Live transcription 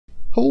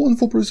Hello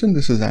wonderful person,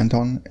 this is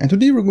Anton, and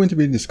today we're going to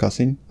be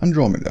discussing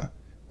Andromeda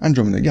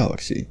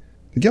Galaxy.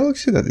 The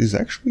galaxy that is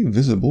actually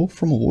visible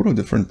from a lot of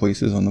different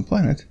places on the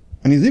planet,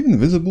 and is even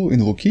visible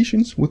in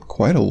locations with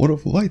quite a lot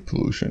of light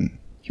pollution.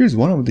 Here's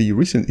one of the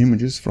recent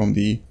images from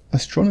the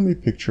astronomy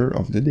picture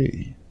of the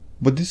day.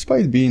 But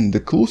despite being the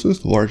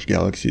closest large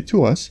galaxy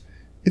to us,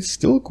 it's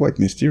still quite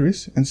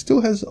mysterious and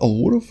still has a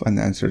lot of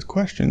unanswered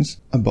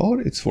questions about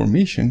its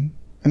formation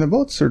and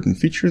about certain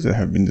features that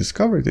have been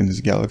discovered in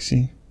this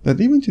galaxy that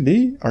even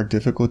today are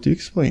difficult to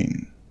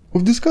explain.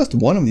 We've discussed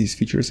one of these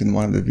features in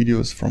one of the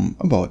videos from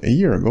about a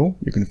year ago.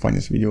 You can find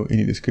this video in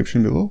the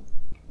description below.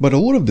 But a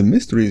lot of the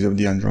mysteries of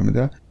the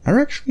Andromeda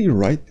are actually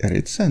right at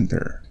its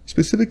center,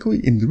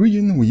 specifically in the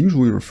region we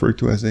usually refer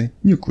to as a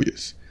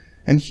nucleus.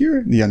 And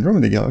here, the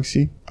Andromeda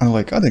galaxy,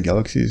 unlike other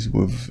galaxies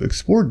we've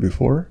explored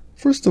before,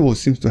 first of all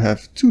seems to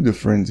have two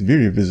different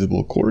very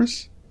visible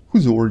cores,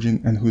 whose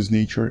origin and whose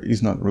nature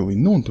is not really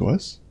known to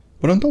us,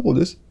 but on top of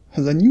this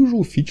has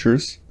unusual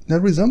features that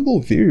resemble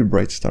very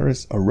bright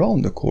stars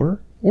around the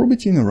core,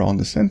 orbiting around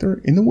the center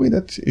in a way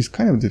that is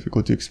kind of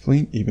difficult to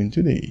explain even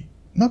today.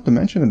 Not to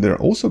mention that there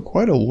are also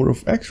quite a lot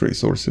of X-ray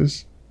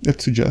sources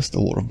that suggest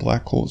a lot of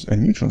black holes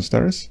and neutron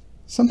stars,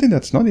 something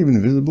that's not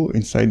even visible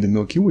inside the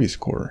Milky Way's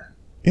core.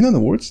 In other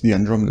words, the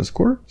Andromeda's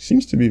core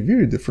seems to be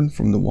very different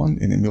from the one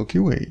in the Milky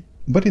Way.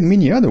 But in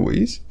many other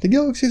ways, the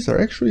galaxies are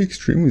actually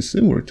extremely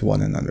similar to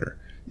one another,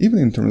 even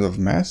in terms of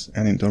mass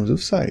and in terms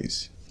of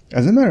size.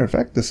 As a matter of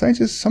fact, the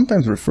scientists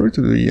sometimes refer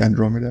to the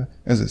Andromeda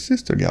as a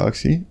sister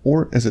galaxy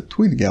or as a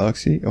twin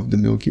galaxy of the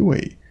Milky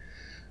Way.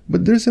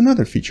 But there's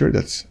another feature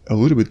that's a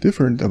little bit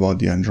different about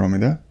the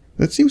Andromeda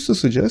that seems to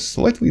suggest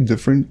slightly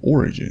different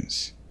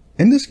origins.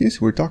 In this case,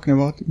 we're talking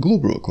about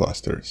globular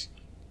clusters.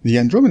 The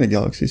Andromeda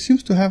galaxy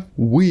seems to have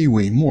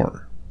way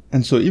more.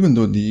 And so even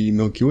though the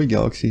Milky Way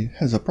galaxy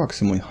has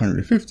approximately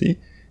 150,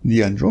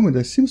 the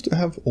Andromeda seems to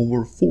have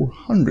over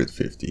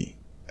 450.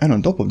 And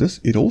on top of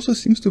this, it also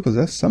seems to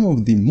possess some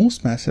of the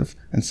most massive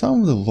and some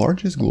of the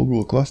largest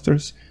globular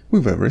clusters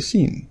we've ever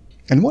seen.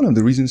 And one of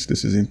the reasons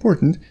this is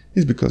important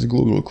is because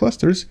globular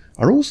clusters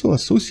are also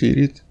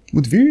associated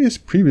with various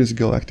previous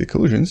galactic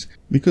collisions,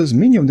 because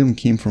many of them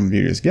came from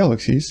various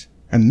galaxies,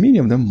 and many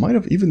of them might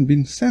have even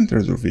been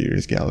centers of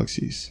various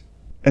galaxies.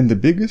 And the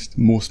biggest,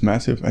 most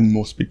massive, and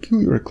most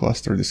peculiar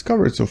cluster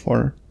discovered so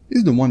far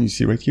is the one you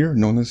see right here,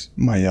 known as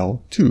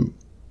Magellanic 2.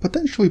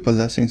 Potentially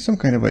possessing some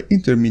kind of an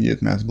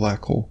intermediate mass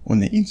black hole on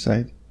the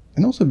inside,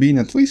 and also being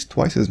at least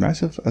twice as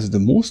massive as the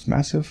most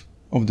massive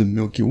of the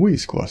Milky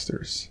Way's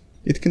clusters.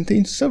 It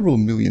contains several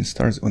million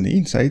stars on the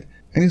inside,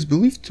 and is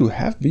believed to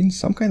have been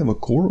some kind of a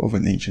core of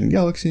an ancient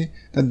galaxy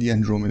that the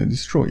Andromeda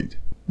destroyed.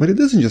 But it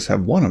doesn't just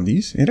have one of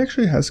these, it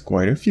actually has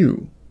quite a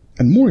few.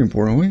 And more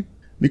importantly,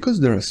 because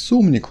there are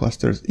so many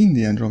clusters in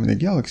the Andromeda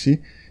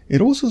galaxy,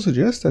 it also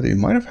suggests that it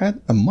might have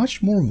had a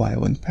much more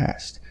violent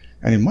past,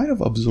 and it might have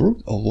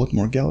absorbed a lot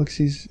more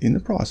galaxies in the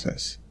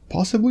process,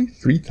 possibly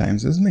 3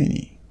 times as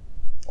many.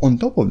 On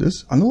top of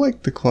this,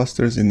 unlike the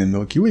clusters in the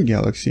Milky Way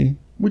galaxy,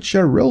 which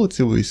are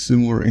relatively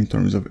similar in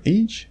terms of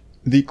age,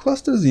 the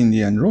clusters in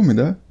the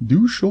Andromeda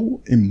do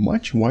show a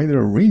much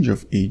wider range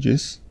of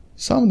ages,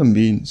 some of them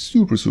being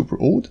super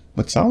old,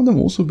 but some of them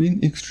also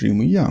being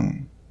extremely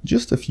young,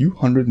 just a few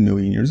 100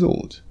 million years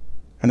old.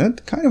 And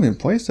that kind of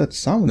implies that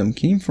some of them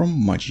came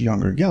from much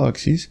younger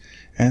galaxies,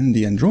 and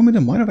the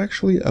Andromeda might have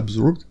actually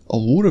absorbed a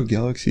lot of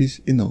galaxies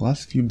in the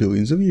last few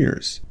billions of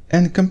years.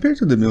 And compared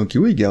to the Milky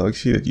Way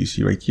galaxy that you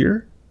see right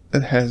here,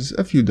 that has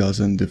a few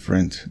dozen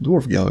different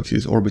dwarf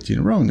galaxies orbiting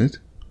around it,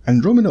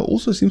 Andromeda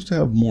also seems to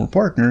have more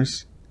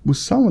partners, with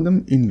some of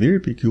them in very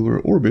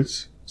peculiar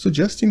orbits,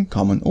 suggesting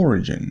common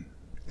origin.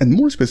 And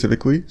more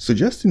specifically,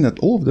 suggesting that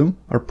all of them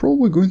are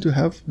probably going to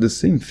have the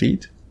same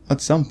fate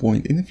at some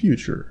point in the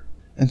future.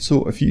 And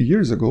so a few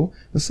years ago,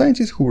 the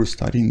scientists who were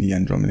studying the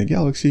Andromeda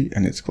galaxy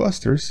and its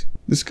clusters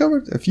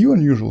discovered a few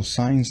unusual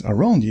signs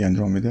around the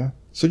Andromeda,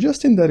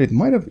 suggesting that it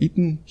might have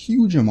eaten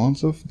huge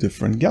amounts of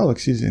different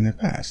galaxies in the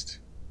past.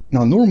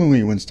 Now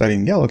normally when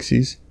studying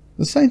galaxies,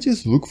 the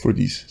scientists look for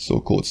these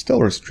so-called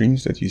stellar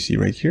streams that you see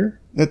right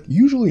here, that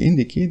usually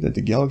indicate that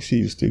the galaxy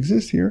used to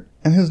exist here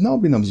and has now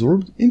been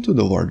absorbed into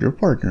the larger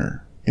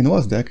partner. In the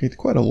last decade,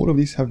 quite a lot of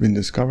these have been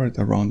discovered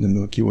around the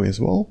Milky Way as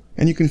well,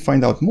 and you can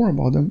find out more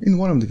about them in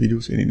one of the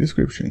videos in the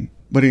description.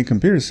 But in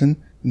comparison,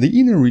 the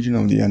inner region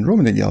of the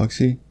Andromeda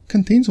galaxy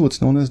contains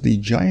what's known as the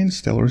Giant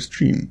Stellar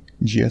Stream,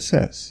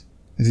 GSS,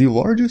 the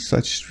largest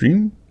such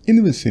stream in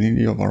the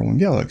vicinity of our own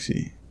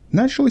galaxy,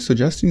 naturally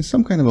suggesting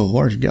some kind of a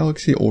large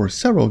galaxy or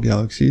several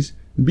galaxies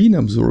being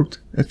absorbed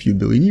a few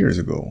billion years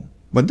ago.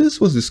 But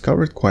this was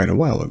discovered quite a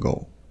while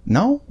ago.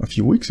 Now, a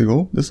few weeks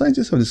ago, the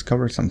scientists have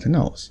discovered something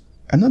else.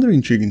 Another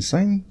intriguing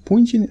sign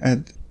pointing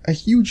at a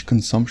huge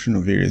consumption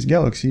of various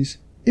galaxies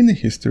in the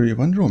history of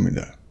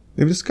Andromeda.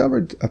 They've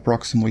discovered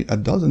approximately a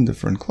dozen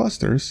different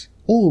clusters,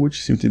 all of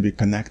which seem to be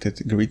connected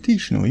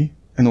gravitationally,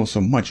 and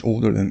also much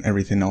older than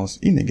everything else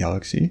in the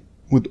galaxy,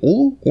 with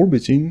all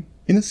orbiting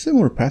in a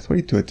similar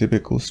pathway to a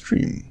typical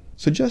stream,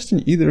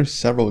 suggesting either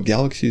several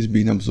galaxies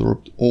being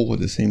absorbed all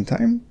at the same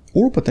time,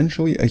 or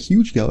potentially a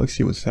huge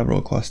galaxy with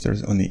several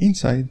clusters on the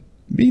inside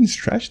being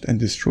stretched and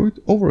destroyed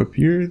over a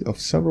period of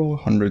several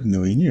 100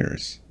 million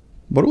years.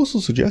 But also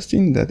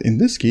suggesting that in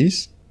this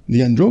case,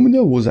 the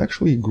Andromeda was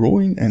actually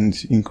growing and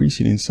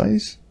increasing in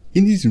size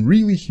in these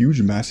really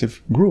huge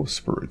massive growth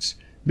spurts,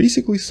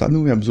 basically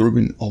suddenly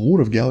absorbing a lot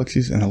of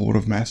galaxies and a lot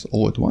of mass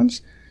all at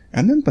once,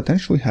 and then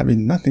potentially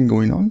having nothing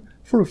going on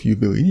for a few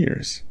billion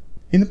years.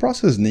 In the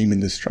process naming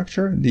this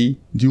structure the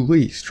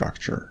delay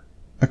structure,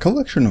 a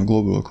collection of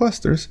globular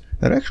clusters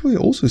that actually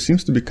also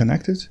seems to be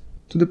connected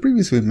to the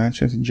previously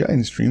mentioned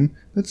giant stream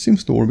that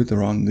seems to orbit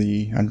around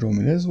the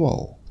Andromeda as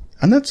well.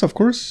 And that's of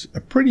course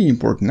a pretty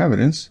important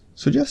evidence,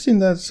 suggesting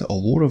that a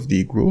lot of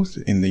the growth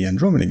in the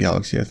Andromeda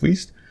galaxy at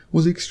least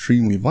was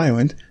extremely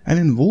violent and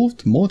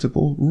involved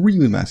multiple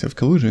really massive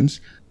collisions,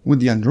 with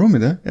the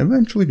Andromeda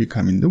eventually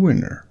becoming the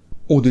winner.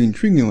 Although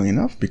intriguingly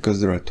enough,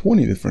 because there are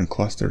 20 different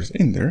clusters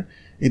in there,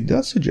 it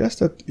does suggest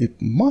that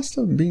it must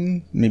have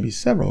been maybe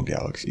several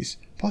galaxies,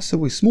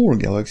 possibly smaller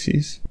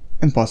galaxies,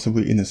 and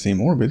possibly in the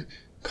same orbit,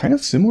 kind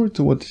of similar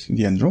to what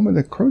the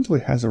Andromeda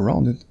currently has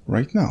around it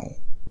right now.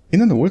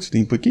 In other words, the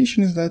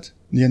implication is that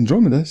the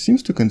Andromeda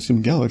seems to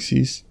consume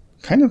galaxies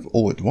kind of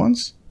all at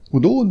once,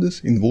 with all of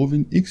this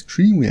involving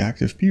extremely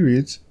active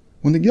periods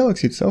when the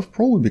galaxy itself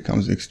probably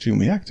becomes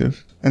extremely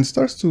active and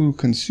starts to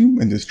consume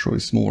and destroy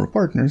smaller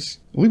partners,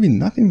 leaving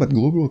nothing but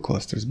globular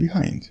clusters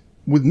behind,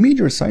 with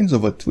major signs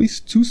of at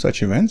least 2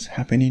 such events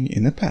happening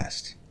in the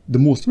past. The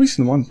most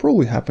recent one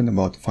probably happened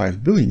about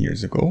 5 billion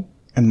years ago,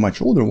 and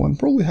much older one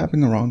probably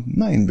happened around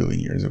 9 billion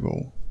years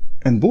ago.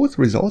 And both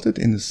resulted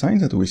in the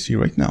signs that we see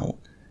right now,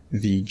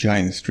 the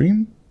giant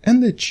stream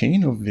and the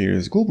chain of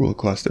various globular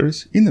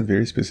clusters in a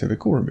very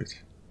specific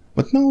orbit.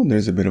 But now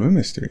there's a bit of a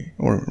mystery,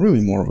 or really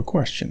more of a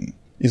question.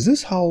 Is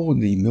this how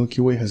the Milky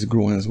Way has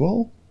grown as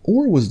well?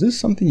 Or was this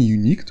something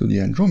unique to the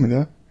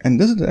Andromeda, and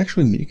does it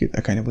actually make it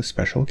a kind of a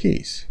special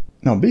case?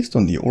 Now, based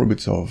on the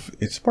orbits of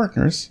its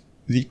partners,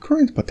 the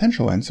current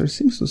potential answer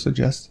seems to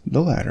suggest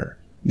the latter.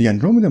 The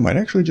Andromeda might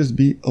actually just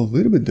be a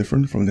little bit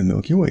different from the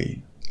Milky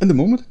Way. At the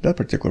moment, that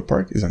particular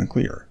part is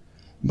unclear.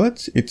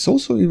 But it's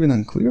also even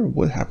unclear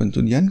what happened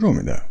to the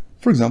Andromeda.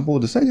 For example,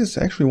 the scientists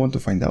actually want to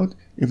find out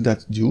if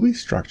that delay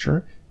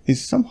structure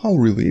is somehow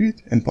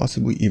related and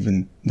possibly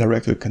even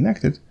directly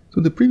connected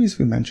to the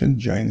previously mentioned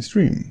giant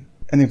stream.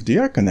 And if they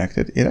are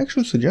connected, it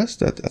actually suggests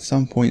that at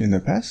some point in the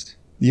past,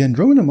 the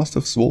Andromeda must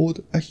have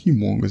swallowed a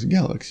humongous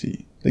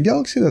galaxy, the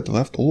galaxy that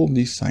left all of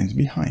these signs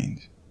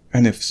behind.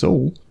 And if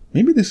so,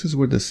 maybe this is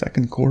where the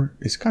second core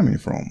is coming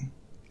from.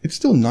 It's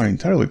still not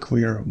entirely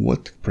clear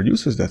what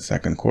produces that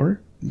second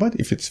core, but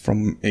if it's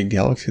from a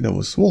galaxy that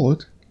was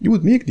swallowed, it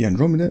would make the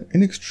Andromeda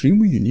an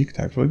extremely unique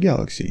type of a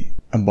galaxy,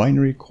 a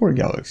binary core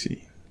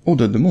galaxy.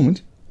 Although at the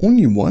moment,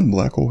 only one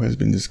black hole has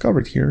been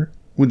discovered here,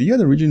 with the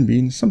other region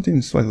being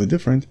something slightly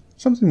different,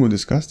 something we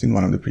discussed in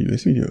one of the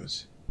previous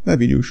videos. That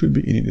video should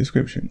be in the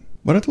description.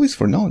 But at least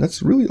for now,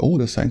 that's really all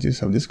the scientists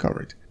have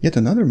discovered. Yet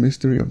another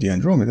mystery of the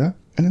Andromeda,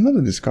 and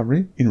another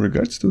discovery in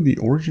regards to the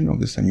origin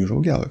of this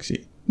unusual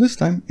galaxy, this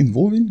time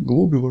involving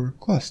globular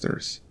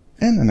clusters,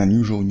 and an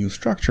unusual new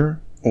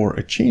structure, or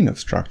a chain of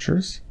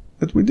structures,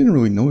 that we didn't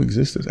really know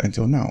existed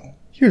until now.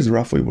 Here's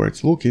roughly where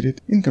it's located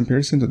in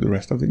comparison to the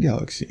rest of the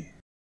galaxy.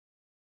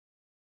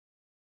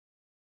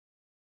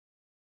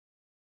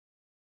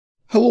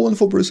 Hello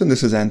wonderful person,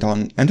 this is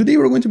Anton, and today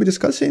we're going to be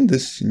discussing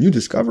this new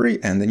discovery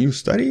and a new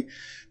study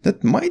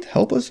that might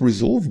help us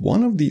resolve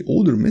one of the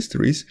older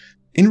mysteries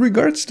in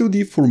regards to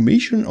the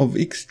formation of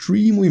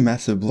extremely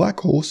massive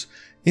black holes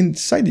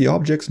inside the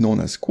objects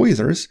known as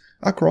quasars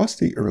across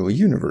the early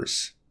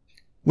universe.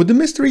 With the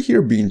mystery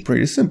here being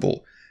pretty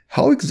simple,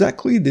 how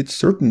exactly did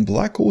certain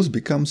black holes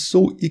become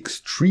so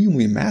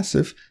extremely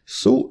massive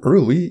so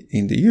early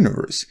in the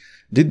universe?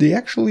 Did they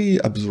actually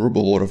absorb a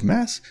lot of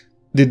mass?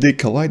 Did they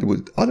collide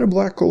with other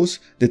black holes?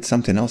 Did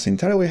something else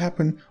entirely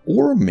happen?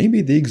 Or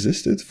maybe they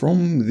existed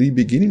from the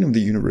beginning of the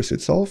universe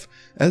itself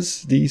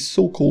as the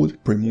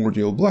so-called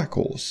primordial black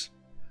holes,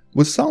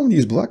 with some of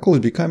these black holes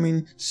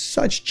becoming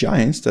such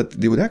giants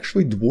that they would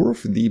actually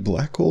dwarf the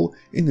black hole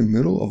in the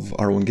middle of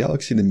our own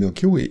galaxy, the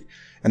Milky Way.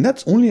 And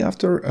that's only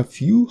after a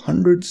few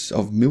hundreds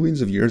of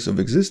millions of years of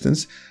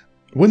existence,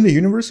 when the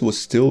universe was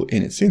still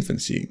in its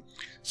infancy.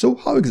 So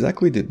how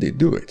exactly did they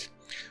do it?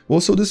 Well,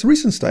 so this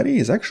recent study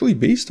is actually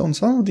based on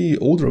some of the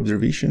older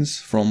observations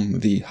from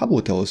the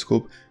Hubble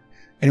telescope,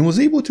 and was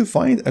able to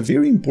find a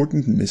very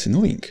important missing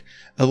link,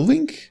 a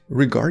link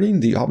regarding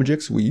the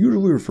objects we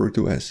usually refer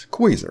to as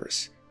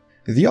quasars.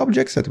 The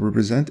objects that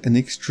represent an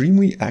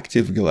extremely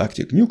active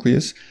galactic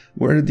nucleus,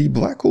 where the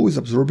black hole is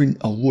absorbing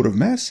a lot of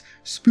mass,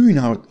 spewing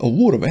out a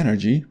lot of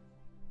energy,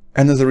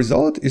 and as a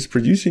result is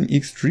producing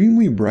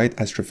extremely bright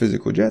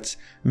astrophysical jets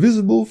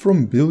visible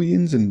from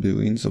billions and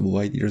billions of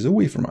light years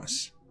away from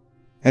us.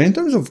 And in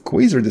terms of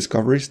quasar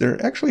discoveries,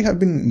 there actually have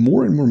been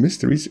more and more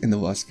mysteries in the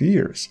last few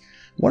years.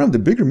 One of the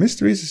bigger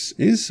mysteries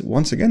is,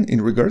 once again, in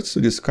regards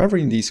to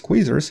discovering these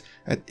quasars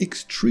at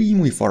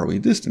extremely faraway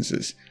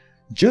distances.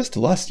 Just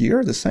last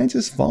year, the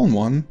scientists found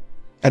one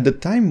at the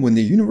time when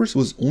the universe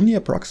was only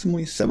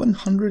approximately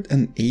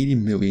 780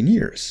 million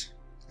years.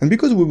 And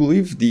because we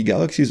believe the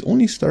galaxies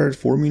only started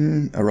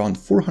forming around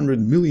 400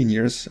 million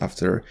years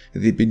after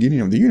the beginning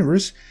of the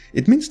universe,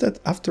 it means that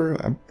after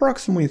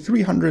approximately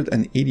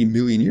 380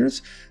 million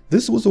years,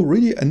 this was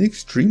already an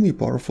extremely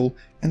powerful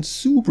and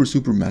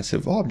super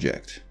massive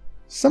object.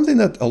 Something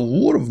that a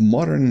lot of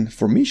modern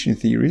formation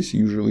theories,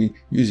 usually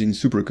using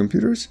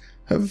supercomputers,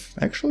 have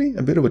actually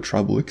a bit of a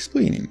trouble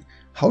explaining.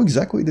 How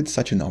exactly did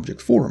such an object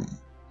form?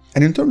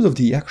 And in terms of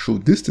the actual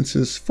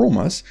distances from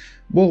us,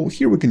 well,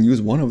 here we can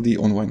use one of the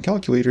online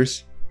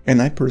calculators,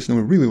 and I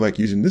personally really like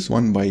using this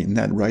one by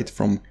Ned Wright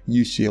from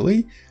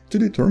UCLA to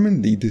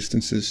determine the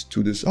distances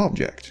to this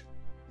object.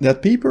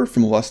 That paper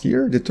from last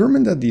year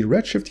determined that the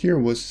redshift here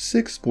was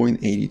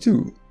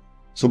 6.82.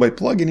 So by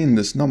plugging in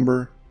this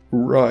number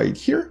right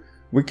here,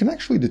 we can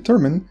actually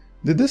determine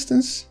the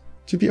distance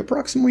to be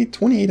approximately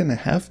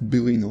 28.5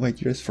 billion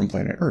light years from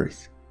planet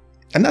Earth.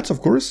 And that's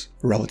of course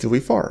relatively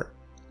far.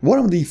 One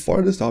of the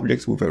farthest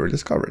objects we've ever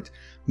discovered,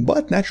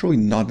 but naturally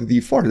not the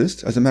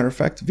farthest. As a matter of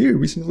fact, very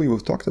recently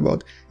we've talked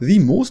about the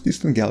most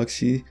distant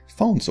galaxy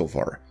found so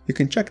far. You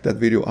can check that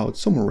video out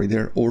somewhere right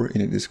there or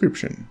in the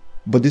description.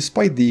 But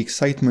despite the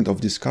excitement of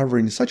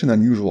discovering such an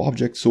unusual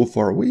object so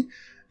far away,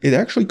 it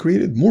actually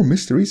created more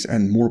mysteries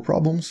and more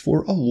problems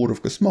for a lot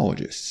of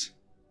cosmologists.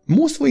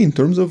 Mostly in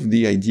terms of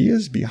the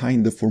ideas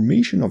behind the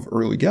formation of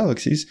early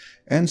galaxies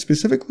and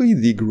specifically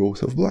the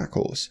growth of black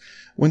holes.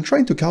 When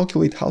trying to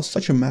calculate how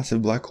such a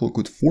massive black hole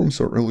could form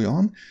so early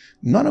on,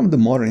 none of the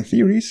modern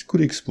theories could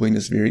explain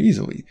this very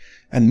easily,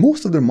 and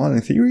most of the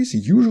modern theories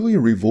usually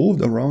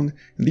revolved around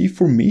the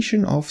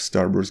formation of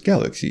starburst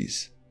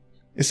galaxies.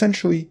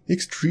 Essentially,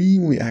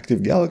 extremely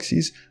active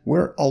galaxies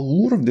where a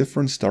lot of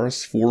different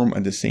stars form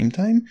at the same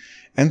time,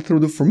 and through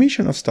the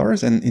formation of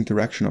stars and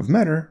interaction of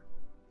matter,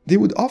 they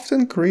would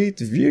often create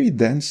very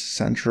dense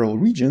central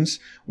regions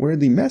where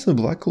the massive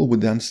black hole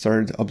would then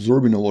start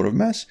absorbing a lot of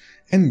mass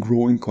and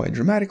growing quite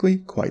dramatically,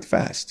 quite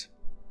fast.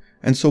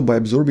 And so by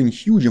absorbing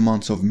huge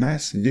amounts of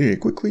mass very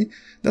quickly,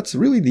 that's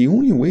really the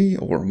only way,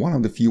 or one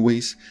of the few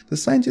ways, the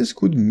scientists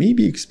could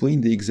maybe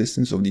explain the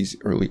existence of these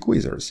early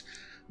quasars,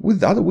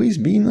 with other ways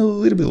being a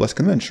little bit less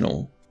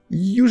conventional,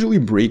 usually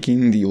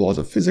breaking the laws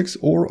of physics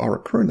or our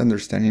current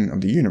understanding of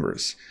the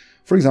universe.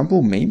 For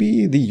example,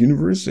 maybe the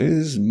universe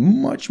is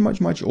much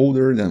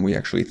older than we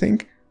actually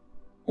think,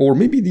 or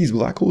maybe these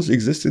black holes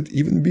existed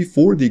even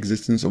before the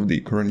existence of the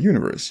current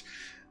universe.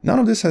 None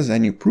of this has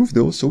any proof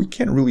though, so we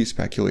can't really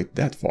speculate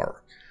that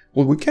far.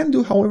 What we can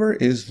do, however,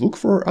 is look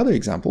for other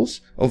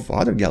examples of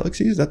other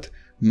galaxies that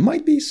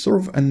might be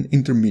sort of an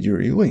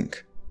intermediary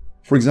link.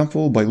 For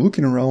example, by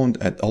looking around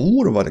at a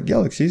lot of other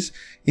galaxies,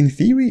 in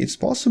theory it's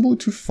possible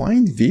to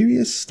find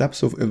various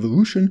steps of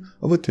evolution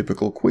of a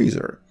typical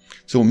quasar.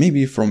 So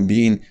maybe from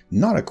being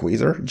not a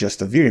quasar,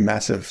 just a very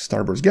massive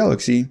starburst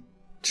galaxy,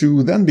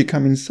 to then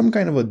becoming some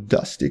kind of a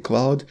dusty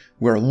cloud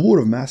where a lot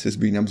of mass is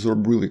being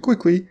absorbed really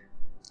quickly,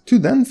 to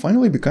then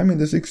finally becoming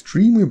this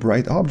extremely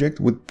bright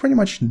object with pretty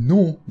much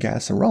no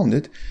gas around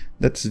it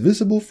that's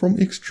visible from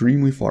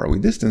extremely far away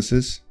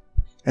distances,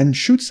 and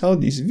shoots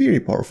out these very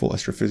powerful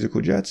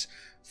astrophysical jets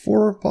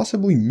for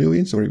possibly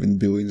millions or even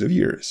billions of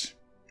years.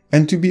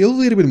 And to be a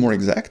little bit more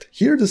exact,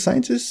 here the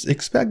scientists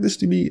expect this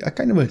to be a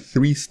kind of a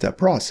three-step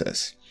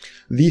process.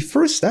 The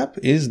first step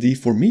is the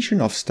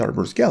formation of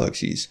starburst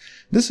galaxies.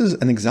 This is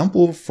an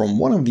example from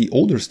one of the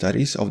older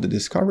studies of the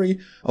discovery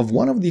of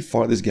one of the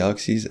farthest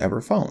galaxies ever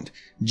found,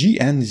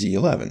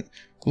 GNZ11,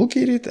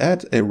 located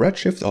at a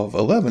redshift of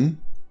 11,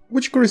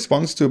 which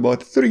corresponds to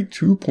about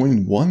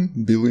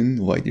 32.1 billion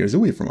light years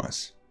away from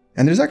us.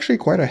 And there's actually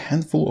quite a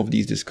handful of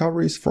these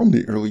discoveries from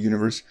the early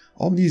universe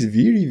of these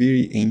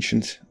very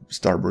ancient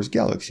starburst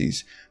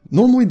galaxies.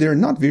 Normally they're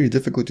not very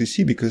difficult to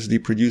see because they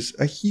produce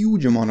a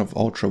huge amount of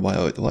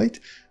ultraviolet light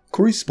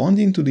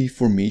corresponding to the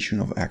formation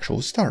of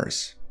actual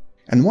stars.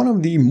 And one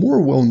of the more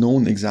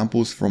well-known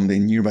examples from the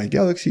nearby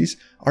galaxies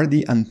are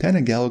the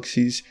antenna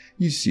galaxies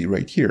you see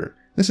right here.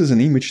 This is an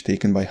image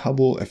taken by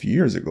Hubble a few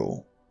years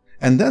ago.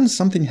 And then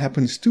something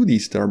happens to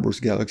these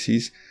starburst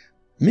galaxies,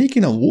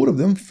 making a lot of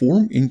them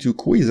form into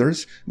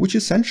quasars, which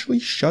essentially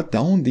shut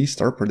down the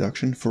star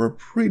production for a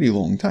pretty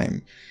long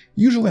time,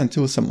 usually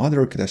until some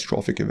other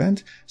catastrophic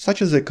event,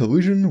 such as a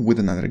collision with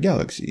another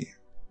galaxy.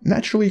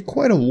 Naturally,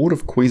 quite a lot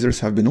of quasars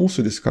have been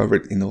also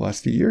discovered in the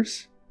last few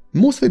years,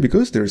 mostly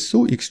because they're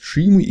so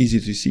extremely easy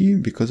to see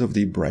because of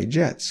the bright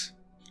jets.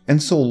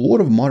 And so a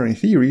lot of modern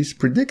theories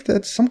predict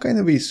that some kind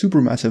of a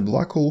supermassive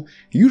black hole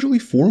usually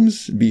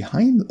forms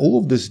behind all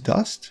of this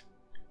dust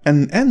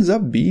and ends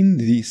up being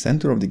the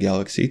center of the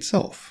galaxy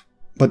itself.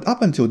 But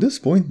up until this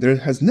point, there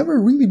has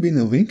never really been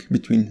a link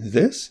between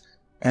this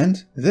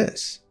and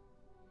this.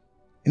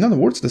 In other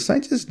words, the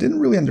scientists didn't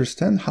really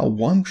understand how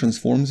one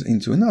transforms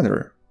into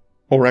another.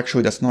 Or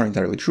actually, that's not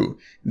entirely true.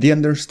 The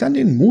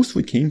understanding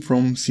mostly came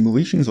from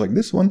simulations like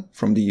this one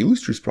from the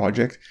Illustris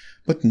project,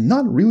 but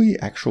not really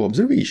actual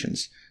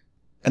observations.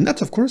 And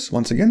that's of course,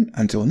 once again,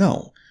 until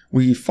now.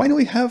 We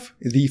finally have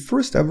the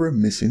first ever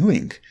missing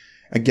link.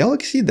 a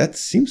galaxy that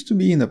seems to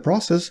be in the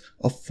process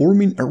of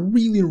forming a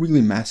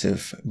really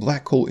massive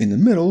black hole in the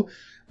middle,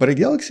 but a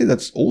galaxy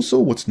that's also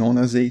what's known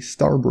as a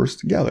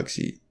starburst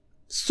galaxy.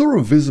 Sort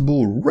of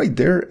visible right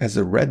there as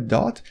a red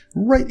dot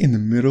right in the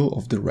middle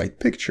of the right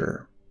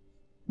picture.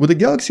 With the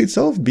galaxy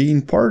itself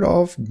being part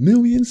of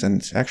millions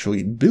and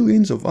actually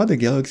billions of other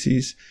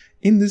galaxies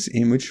in this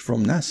image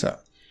from NASA.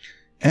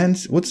 And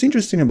what's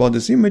interesting about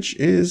this image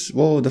is,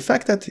 well, the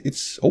fact that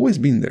it's always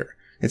been there.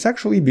 It's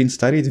actually been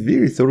studied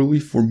very thoroughly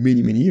for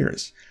many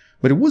years,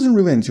 but it wasn't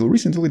really until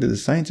recently that the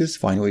scientists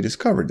finally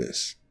discovered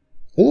this.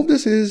 All of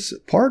this is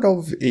part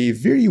of a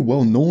very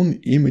well-known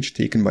image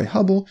taken by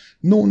Hubble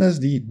known as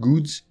the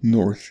Goods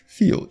North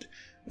Field.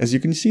 As you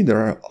can see, there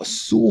are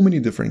so many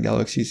different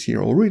galaxies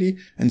here already,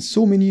 and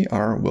so many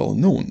are well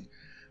known.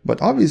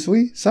 But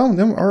obviously, some of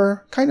them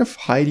are kind of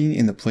hiding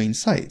in the plain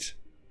sight.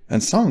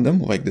 And some of them,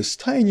 like this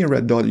tiny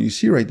red dot you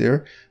see right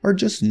there, are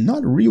just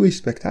not really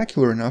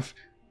spectacular enough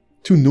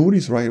to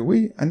notice right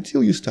away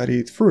until you study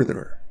it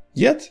further.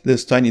 Yet,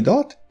 this tiny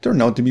dot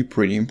turned out to be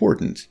pretty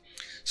important.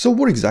 So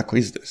what exactly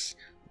is this?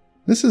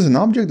 This is an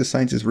object the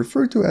scientists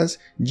refer to as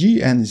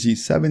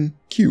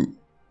GNZ7Q,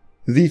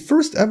 the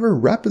first ever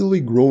rapidly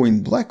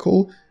growing black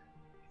hole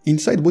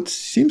inside what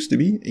seems to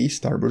be a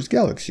starburst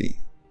galaxy.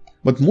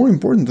 But more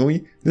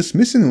importantly, this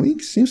missing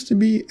link seems to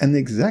be an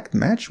exact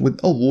match with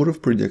a lot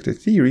of predicted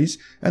theories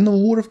and a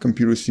lot of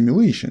computer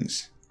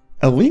simulations.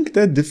 A link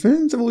that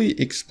definitively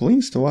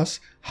explains to us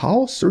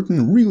how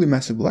certain really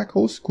massive black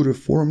holes could have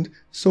formed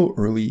so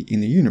early in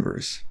the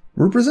universe.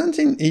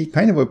 Representing a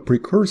kind of a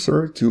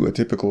precursor to a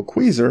typical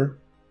quasar,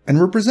 and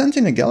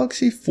representing a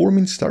galaxy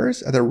forming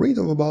stars at a rate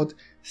of about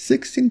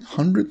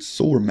 1600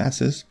 solar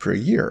masses per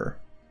year.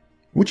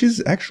 Which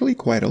is actually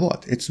quite a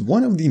lot. It's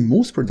one of the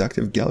most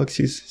productive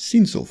galaxies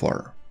seen so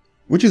far.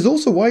 Which is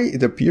also why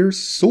it appears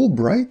so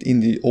bright in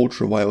the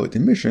ultraviolet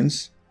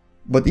emissions,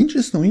 but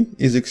interestingly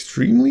is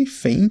extremely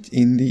faint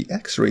in the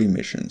X-ray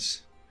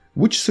emissions.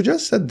 Which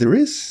suggests that there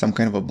is some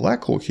kind of a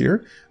black hole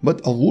here,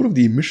 but a lot of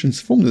the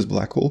emissions from this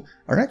black hole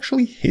are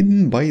actually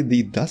hidden by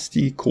the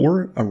dusty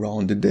core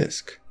around the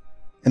disk.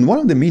 And one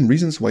of the main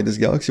reasons why this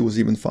galaxy was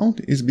even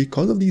found is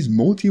because of these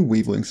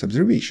multi-wavelengths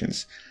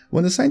observations.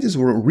 When the scientists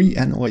were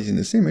reanalyzing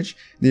this image,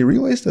 they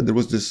realized that there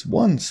was this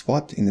one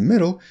spot in the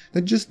middle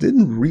that just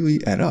didn't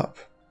really add up.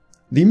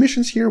 The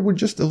emissions here were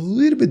just a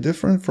little bit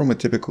different from a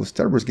typical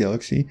starburst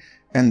galaxy,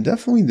 and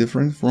definitely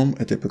different from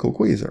a typical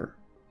quasar.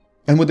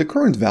 And with the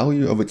current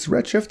value of its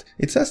redshift,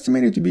 it's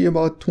estimated to be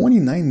about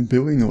 29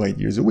 billion light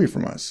years away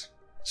from us.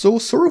 So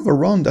sort of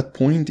around that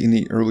point in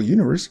the early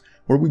universe,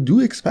 where we do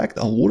expect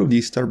a lot of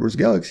these starburst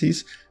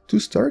galaxies to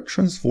start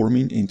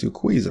transforming into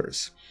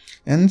quasars.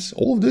 And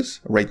all of this,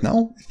 right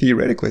now,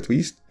 theoretically at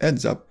least,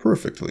 adds up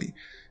perfectly.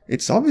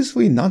 It's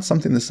obviously not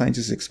something the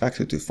scientists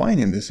expected to find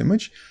in this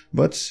image,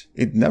 but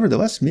it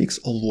nevertheless makes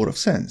a lot of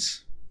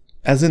sense.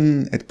 As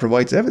in, it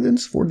provides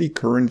evidence for the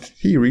current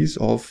theories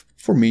of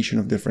formation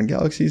of different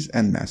galaxies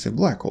and massive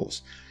black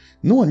holes.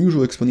 No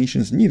unusual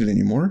explanations needed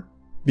anymore,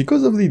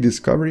 because of the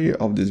discovery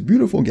of this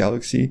beautiful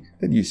galaxy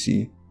that you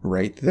see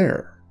right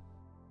there.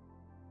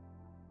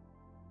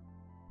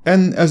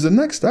 And as the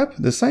next step,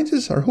 the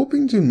scientists are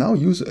hoping to now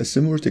use a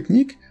similar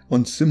technique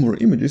on similar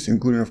images,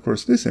 including of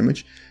course this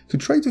image, to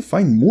try to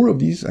find more of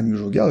these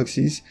unusual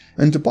galaxies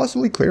and to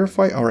possibly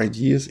clarify our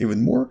ideas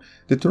even more,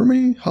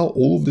 determining how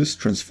all of this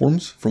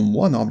transforms from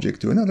one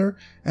object to another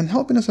and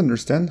helping us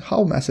understand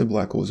how massive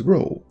black holes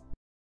grow.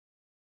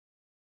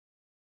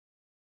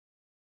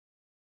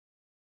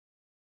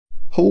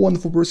 Hello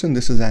wonderful person,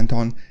 this is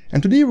Anton,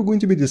 and today we're going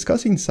to be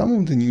discussing some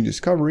of the new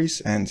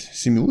discoveries and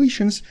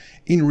simulations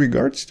in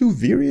regards to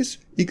various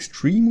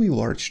extremely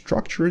large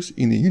structures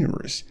in the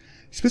universe.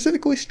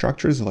 Specifically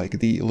structures like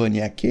the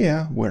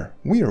Laniakea, where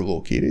we are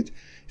located,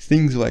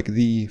 things like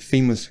the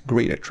famous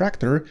Great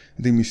Attractor,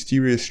 the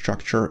mysterious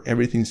structure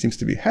everything seems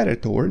to be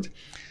headed toward,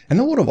 and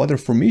a lot of other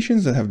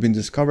formations that have been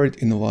discovered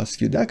in the last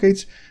few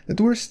decades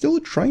that we're still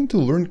trying to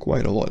learn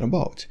quite a lot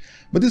about.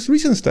 But this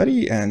recent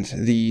study and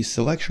the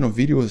selection of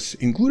videos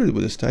included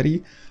with the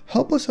study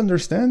help us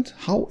understand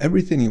how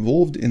everything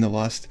evolved in the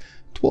last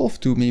 12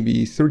 to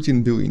maybe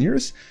 13 billion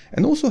years,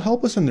 and also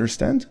help us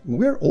understand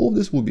where all of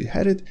this will be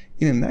headed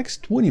in the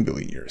next 20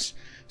 billion years.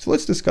 So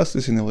let's discuss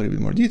this in a little bit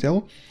more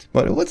detail,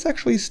 but let's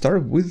actually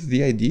start with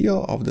the idea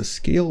of the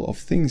scale of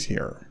things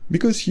here.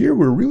 Because here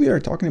we really are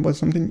talking about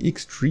something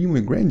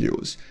extremely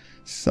grandiose,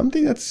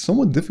 something that's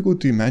somewhat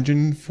difficult to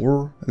imagine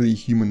for the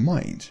human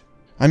mind.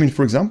 I mean,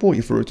 for example,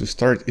 if we were to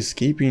start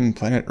escaping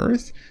planet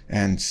Earth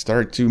and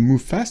start to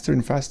move faster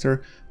and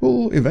faster,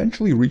 we'll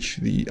eventually reach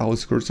the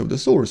outskirts of the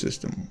solar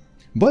system.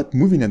 But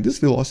moving at this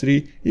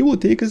velocity, it will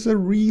take us a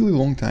really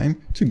long time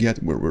to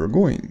get where we're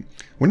going.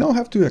 We now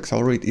have to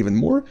accelerate even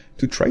more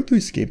to try to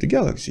escape the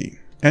galaxy.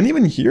 And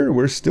even here,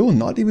 we're still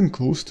not even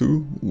close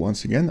to,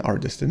 once again, our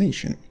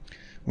destination.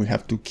 We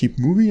have to keep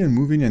moving and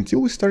moving until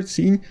we start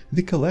seeing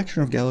the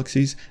collection of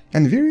galaxies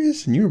and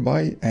various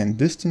nearby and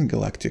distant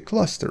galactic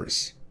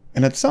clusters.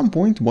 And at some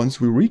point,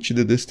 once we reach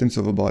the distance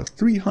of about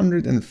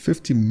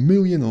 350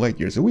 million light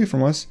years away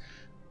from us,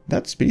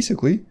 that's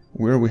basically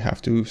where we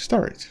have to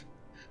start.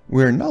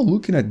 We're now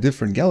looking at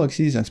different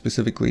galaxies and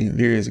specifically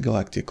various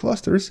galactic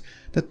clusters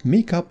that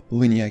make up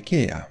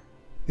Laniakea,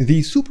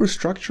 the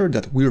superstructure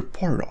that we're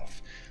part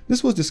of.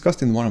 This was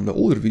discussed in one of the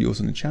older videos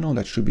on the channel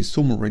that should be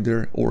somewhere right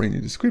there or in the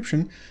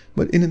description,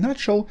 but in a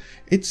nutshell,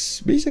 it's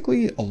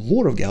basically a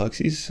lot of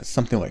galaxies,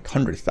 something like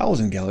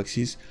 100,000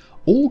 galaxies,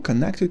 all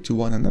connected to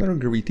one another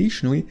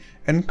gravitationally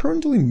and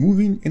currently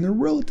moving in a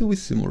relatively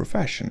similar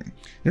fashion.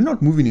 They're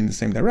not moving in the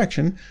same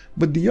direction,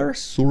 but they are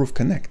sort of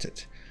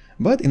connected.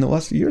 But in the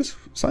last few years,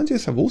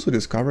 scientists have also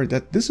discovered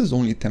that this is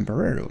only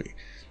temporarily.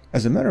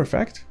 As a matter of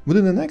fact,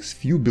 within the next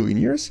few billion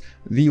years,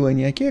 the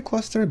Laniakea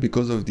cluster,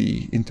 because of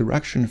the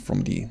interaction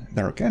from the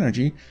dark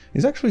energy,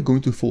 is actually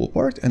going to fall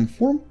apart and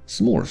form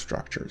smaller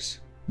structures.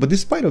 But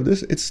despite of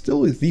this, it's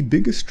still the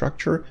biggest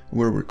structure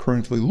where we're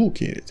currently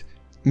located,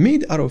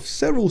 made out of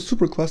several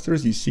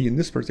superclusters you see in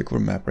this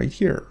particular map right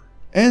here.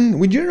 And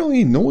we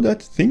generally know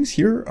that things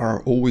here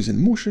are always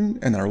in motion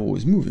and are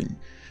always moving.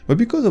 But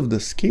because of the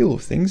scale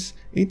of things,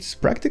 it's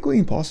practically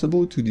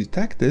impossible to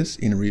detect this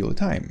in real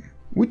time.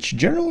 Which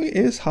generally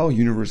is how the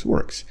universe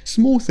works.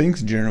 Small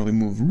things generally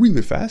move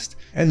really fast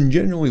and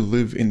generally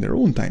live in their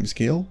own time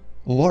scale.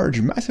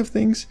 Large, massive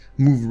things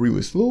move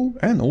really slow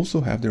and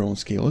also have their own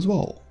scale as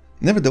well.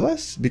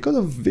 Nevertheless, because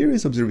of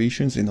various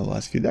observations in the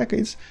last few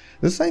decades,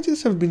 the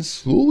scientists have been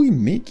slowly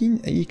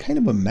making a kind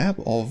of a map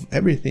of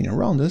everything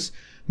around us,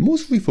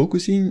 mostly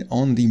focusing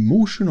on the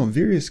motion of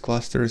various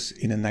clusters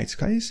in the night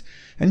skies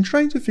and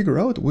trying to figure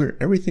out where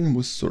everything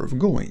was sort of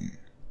going.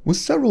 With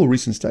several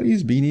recent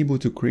studies being able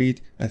to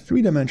create a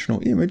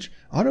three-dimensional image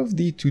out of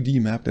the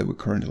 2D map that we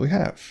currently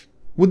have.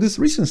 With this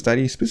recent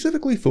study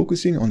specifically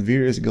focusing on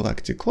various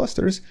galactic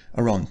clusters,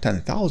 around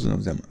 10,000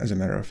 of them as a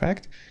matter of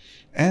fact,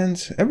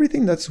 and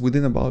everything that's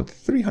within about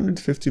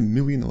 350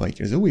 million light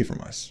years away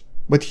from us.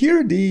 But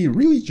here they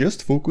really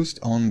just focused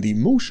on the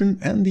motion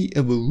and the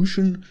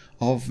evolution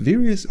of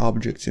various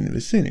objects in the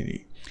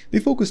vicinity. They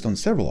focused on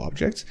several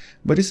objects,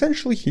 but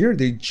essentially here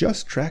they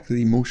just tracked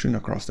the motion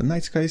across the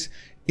night skies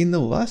in the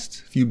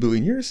last few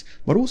billion years,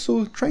 but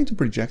also trying to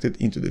project it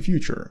into the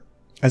future.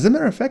 As a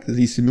matter of fact,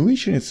 the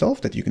simulation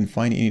itself that you can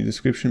find in the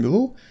description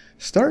below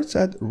starts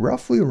at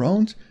roughly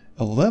around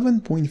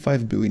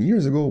 11.5 billion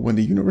years ago when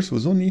the universe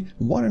was only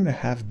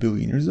 1.5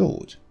 billion years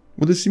old.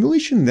 With the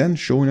simulation then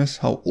showing us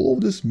how all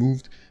of this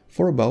moved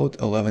for about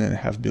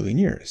 11.5 billion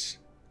years.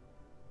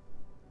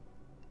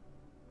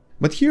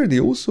 But here they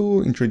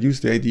also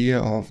introduced the idea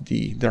of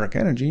the dark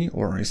energy,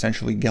 or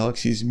essentially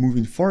galaxies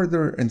moving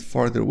farther and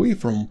farther away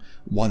from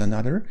one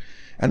another,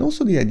 and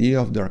also the idea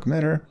of dark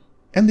matter,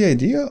 and the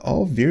idea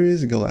of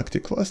various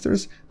galactic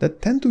clusters that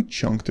tend to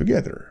chunk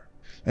together.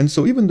 And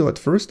so even though at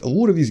first a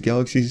lot of these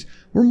galaxies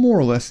were more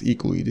or less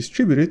equally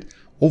distributed,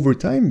 over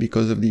time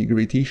because of the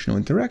gravitational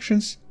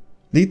interactions,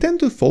 they tend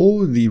to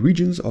follow the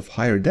regions of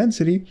higher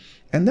density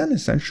and then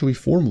essentially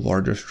form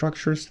larger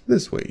structures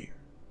this way.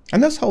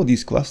 And that's how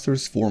these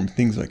clusters form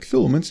things like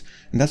filaments,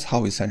 and that's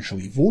how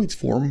essentially voids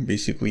form,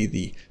 basically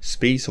the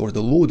space or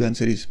the low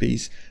density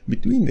space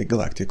between the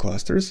galactic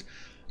clusters.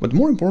 But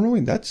more importantly,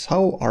 that's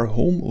how our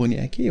home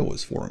Laniakea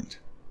was formed.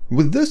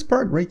 With this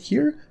part right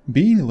here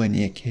being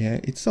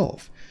Laniakea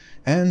itself.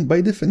 And by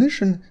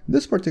definition,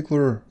 this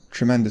particular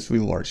tremendously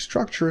large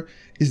structure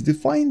is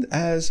defined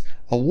as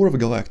a lot of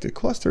galactic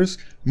clusters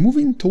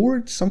moving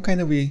towards some kind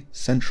of a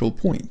central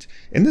point.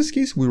 In this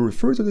case, we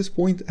refer to this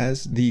point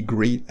as the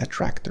Great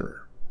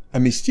Attractor. A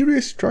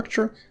mysterious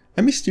structure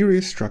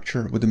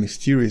with a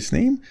mysterious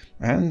name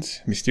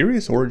and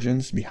mysterious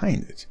origins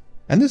behind it.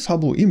 And this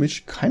Hubble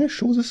image kind of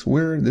shows us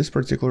where this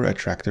particular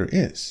attractor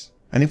is.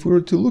 And if we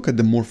were to look at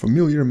the more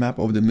familiar map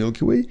of the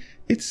Milky Way,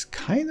 it's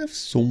kind of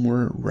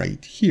somewhere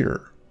right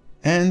here.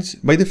 And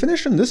by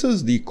definition, this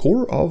is the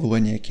core of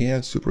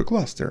Laniakea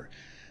supercluster.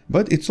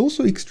 But it's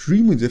also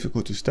extremely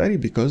difficult to study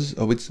because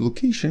of its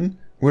location,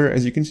 where,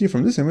 as you can see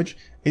from this image,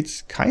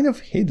 it's kind of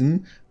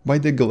hidden by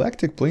the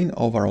galactic plane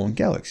of our own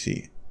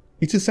galaxy.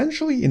 It's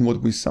essentially in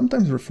what we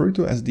sometimes refer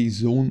to as the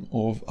zone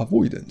of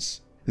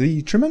avoidance.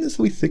 The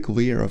tremendously thick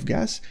layer of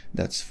gas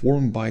that's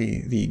formed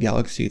by the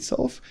galaxy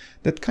itself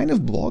that kind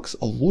of blocks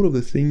a lot of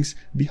the things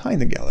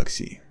behind the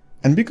galaxy.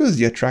 And because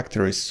the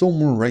attractor is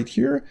somewhere right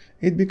here,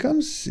 it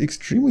becomes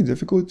extremely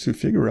difficult to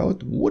figure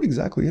out what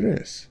exactly it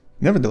is.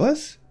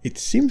 Nevertheless, it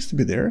seems to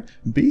be there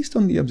based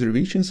on the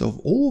observations of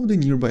all of the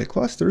nearby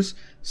clusters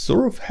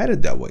sort of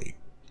headed that way.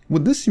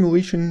 With this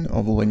simulation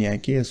of a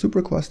Laniakea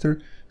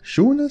supercluster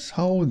showing us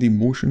how the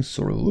motion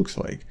sort of looks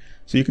like.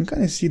 So you can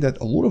kind of see that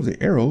a lot of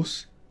the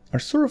arrows are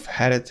sort of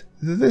headed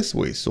this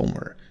way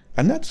somewhere,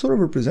 and that sort of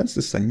represents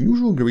this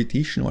unusual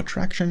gravitational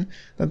attraction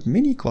that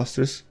many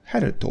clusters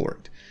headed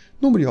toward.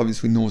 Nobody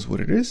obviously knows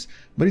what it is,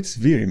 but it's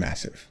very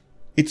massive.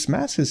 Its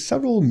mass is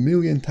several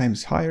million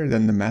times higher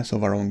than the mass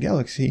of our own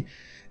galaxy,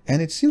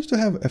 and it seems to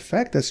have an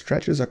effect that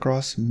stretches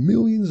across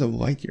millions of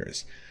light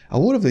years. A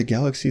lot of the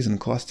galaxies and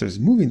clusters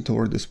moving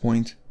toward this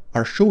point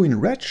are showing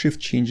redshift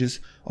changes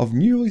of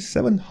nearly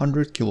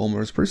 700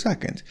 kilometers per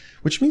second,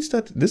 which means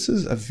that this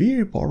is a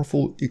very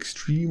powerful,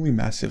 extremely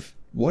massive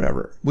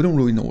whatever. We don't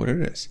really know what it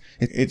is.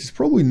 It's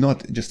probably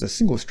not just a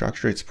single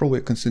structure, it's probably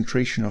a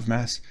concentration of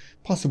mass,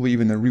 possibly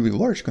even a really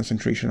large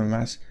concentration of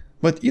mass.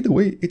 But either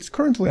way, it's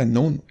currently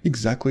unknown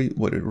exactly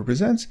what it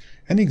represents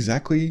and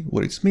exactly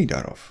what it's made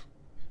out of.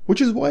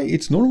 Which is why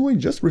it's normally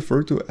just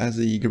referred to as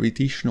a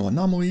gravitational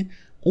anomaly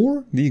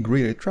or the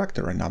Great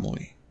Attractor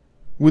anomaly,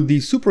 with the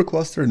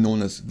supercluster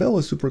known as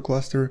Vela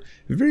supercluster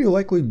very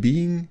likely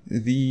being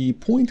the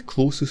point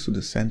closest to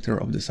the center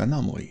of this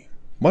anomaly.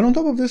 But on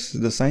top of this,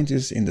 the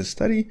scientists in the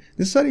study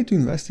decided to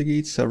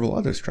investigate several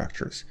other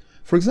structures.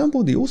 For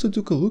example, they also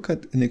took a look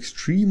at an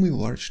extremely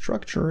large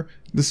structure,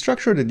 the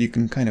structure that you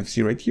can kind of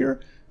see right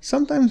here,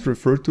 sometimes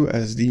referred to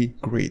as the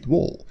Great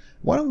Wall,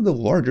 one of the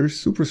larger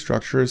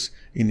superstructures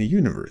in the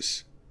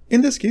universe.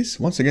 In this case,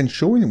 once again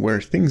showing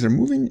where things are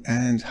moving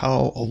and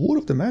how a lot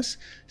of the mass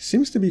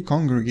seems to be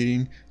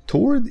congregating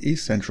toward a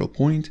central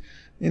point,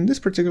 in this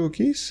particular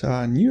case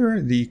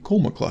near the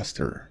Coma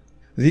cluster.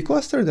 The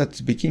cluster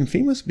that became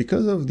famous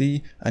because of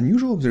the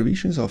unusual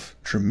observations of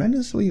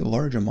tremendously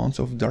large amounts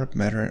of dark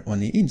matter on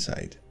the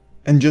inside,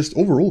 and just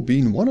overall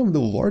being one of the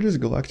largest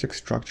galactic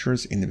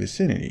structures in the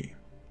vicinity.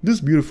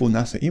 This beautiful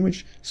NASA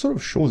image sort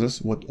of shows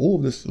us what all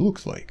of this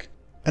looks like.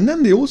 And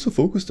then they also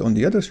focused on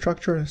the other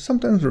structure,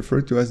 sometimes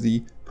referred to as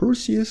the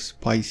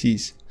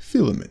Perseus-Pisces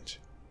filament.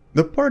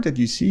 The part that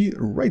you see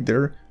right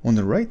there on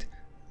the right,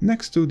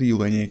 next to the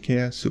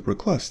Laniakea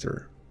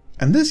supercluster.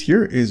 And this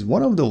here is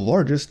one of the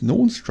largest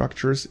known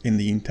structures in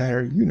the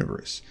entire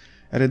universe.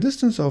 At a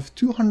distance of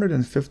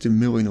 250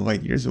 million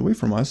light years away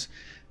from us,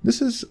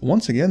 this is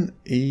once again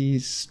a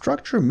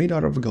structure made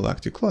out of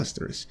galactic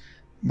clusters.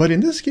 But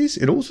in this case,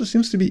 it also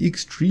seems to be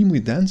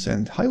extremely dense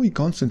and highly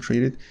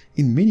concentrated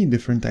in many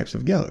different types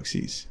of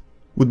galaxies,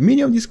 with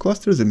many of these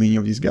clusters and many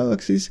of these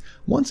galaxies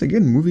once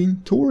again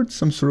moving towards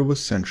some sort of a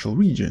central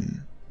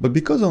region. But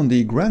because on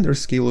the grander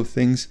scale of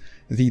things,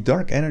 the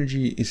dark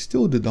energy is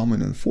still the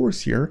dominant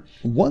force here,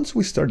 once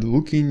we start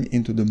looking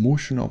into the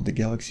motion of the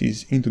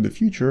galaxies into the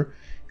future,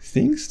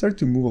 things start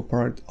to move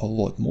apart a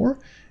lot more,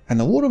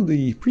 and a lot of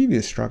the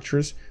previous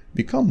structures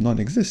become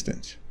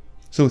non-existent.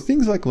 So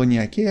things like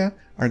Laniakea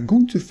are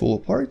going to fall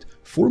apart,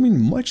 forming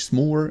much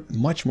smaller,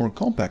 much more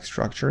compact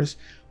structures,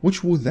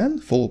 which will then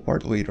fall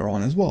apart later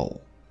on as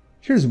well.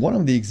 Here's one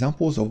of the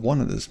examples of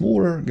one of the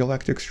smaller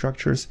galactic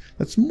structures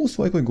that's most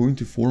likely going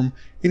to form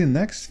in the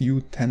next few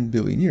 10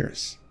 billion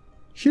years.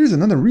 Here's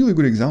another really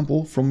good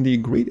example from the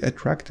Great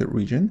Attractor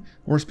region,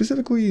 or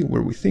specifically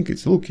where we think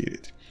it's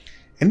located.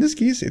 In this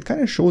case, it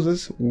kind of shows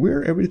us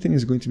where everything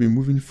is going to be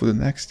moving for the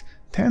next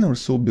 10 or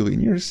so billion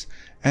years,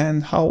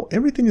 and how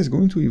everything is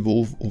going to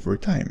evolve over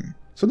time.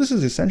 So this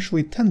is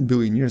essentially 10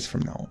 billion years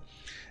from now.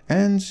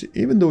 And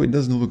even though it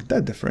doesn't look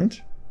that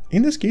different,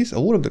 in this case a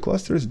lot of the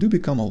clusters do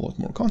become a lot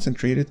more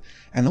concentrated,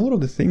 and a lot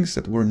of the things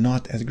that were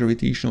not as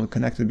gravitationally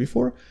connected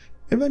before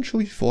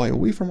eventually fly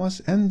away from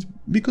us, and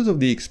because of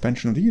the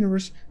expansion of the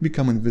universe,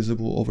 become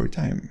invisible over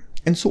time.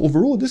 And so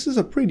overall, this is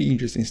a pretty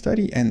interesting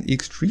study and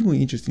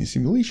extremely interesting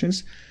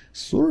simulations,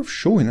 sort of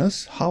showing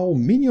us how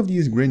many of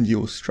these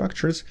grandiose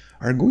structures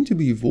are going to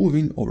be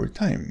evolving over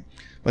time.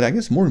 But I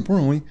guess more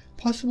importantly,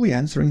 possibly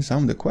answering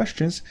some of the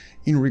questions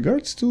in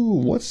regards to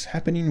what's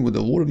happening with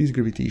a lot of these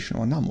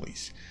gravitational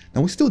anomalies.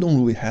 Now we still don't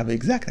really have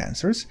exact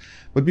answers,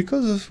 but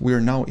because we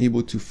are now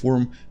able to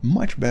form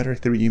much better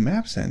 3D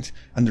maps and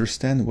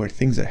understand where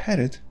things are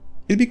headed,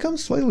 it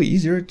becomes slightly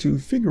easier to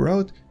figure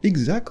out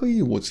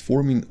exactly what's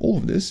forming all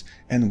of this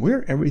and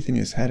where everything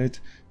is headed,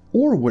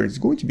 or where it's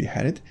going to be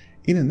headed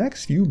in the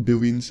next few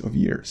billions of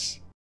years.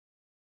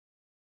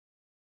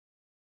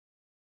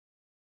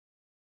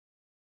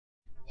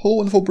 Hello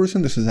wonderful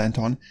person, this is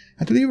Anton,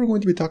 and today we're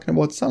going to be talking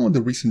about some of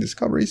the recent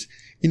discoveries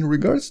in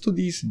regards to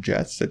these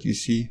jets that you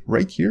see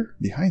right here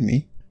behind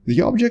me, the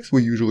objects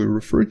we usually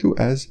refer to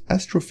as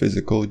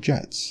astrophysical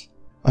jets.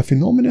 A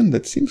phenomenon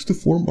that seems to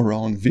form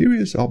around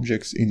various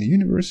objects in the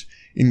universe,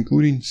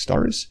 including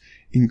stars,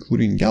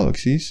 including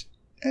galaxies,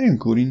 and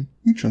including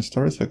neutron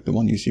stars like the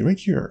one you see right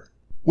here.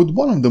 With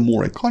one of the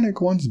more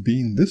iconic ones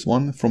being this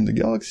one from the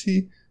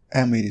galaxy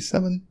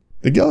M87,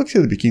 the galaxy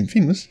that became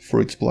famous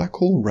for its black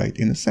hole right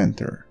in the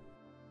center.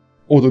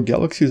 Although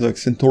galaxies like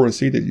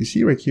Centaurus A that you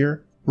see right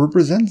here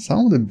represent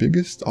some of the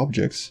biggest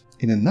objects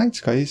in the night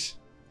skies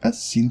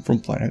as seen from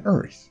planet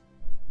Earth.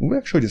 We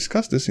actually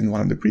discussed this in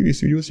one of the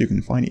previous videos you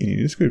can find in the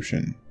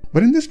description.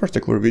 But in this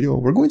particular video,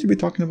 we're going to be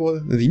talking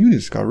about the new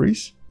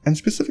discoveries, and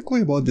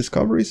specifically about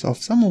discoveries of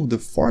some of the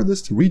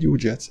farthest radio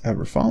jets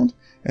ever found,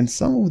 and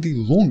some of the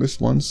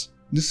longest ones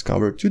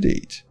discovered to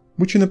date,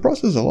 which in the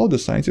process allowed the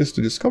scientists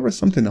to discover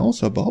something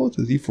else about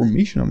the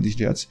formation of these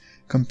jets,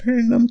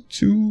 comparing them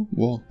to,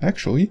 well,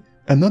 actually,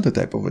 another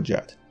type of a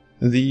jet,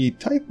 the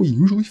type we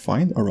usually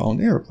find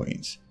around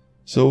airplanes.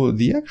 So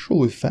the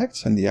actual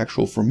effects and the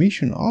actual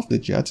formation of the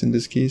jets in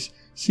this case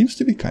seems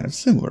to be kind of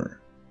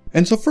similar.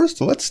 And so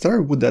first, let's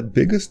start with that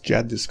biggest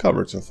jet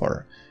discovered so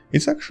far.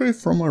 It's actually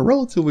from a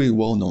relatively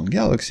well-known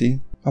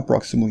galaxy,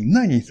 approximately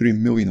 93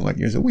 million light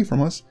years away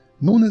from us,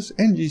 known as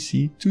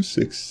NGC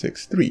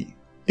 2663.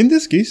 In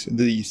this case,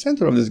 the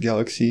center of this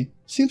galaxy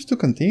seems to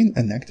contain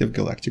an active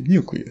galactic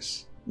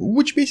nucleus,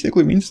 which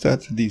basically means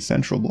that the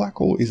central black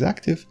hole is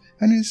active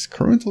and is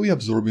currently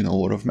absorbing a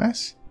lot of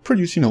mass,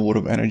 producing a lot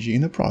of energy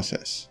in the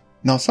process.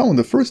 Now, some of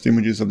the first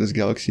images of this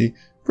galaxy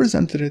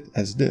presented it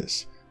as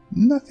this.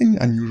 Nothing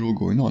unusual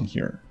going on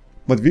here.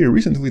 But very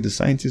recently, the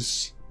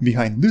scientists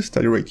behind this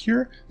study right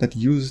here, that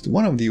used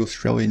one of the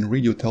Australian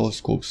radio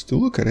telescopes to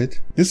look at it,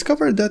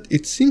 discovered that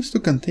it seems to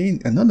contain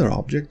another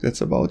object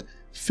that's about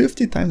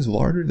 50 times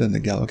larger than the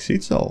galaxy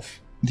itself.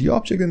 The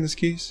object in this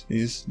case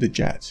is the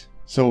jet.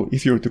 So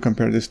if you were to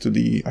compare this to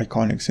the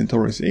iconic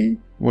Centaurus A,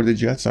 where the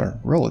jets are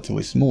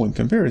relatively small in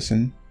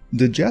comparison,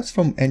 the jets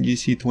from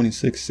NGC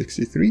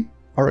 2663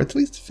 are at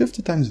least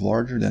 50 times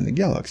larger than the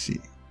galaxy.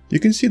 You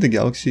can see the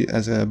galaxy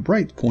as a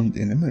bright point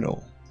in the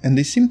middle, and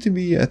they seem to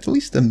be at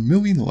least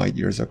 1,000,000 light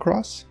years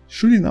across,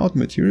 shooting out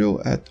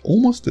material at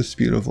almost the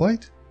speed of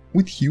light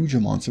with huge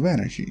amounts of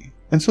energy.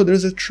 And so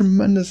there's a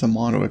tremendous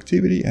amount of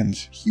activity and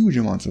huge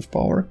amounts of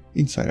power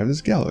inside of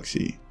this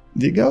galaxy.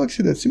 The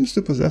galaxy that seems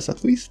to possess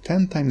at least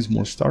 10 times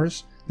more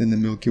stars than the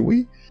Milky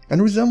Way and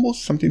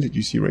resembles something that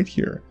you see right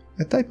here,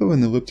 a type of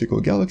an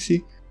elliptical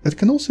galaxy that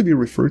can also be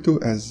referred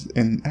to as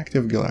an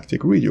active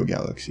galactic radio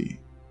galaxy.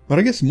 But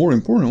I guess more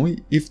importantly,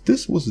 if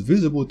this was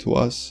visible to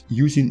us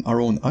using our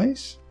own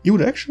eyes, it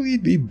would actually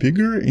be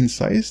bigger in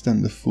size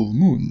than the full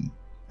moon.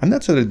 And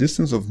that's at a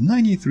distance of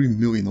 93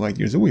 million light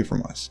years away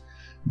from us.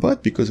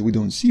 But because we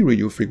don't see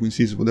radio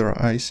frequencies with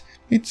our eyes,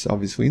 it's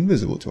obviously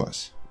invisible to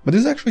us. But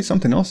there's actually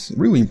something else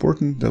really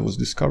important that was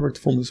discovered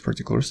from this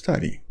particular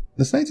study.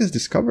 The scientists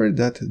discovered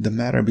that the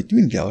matter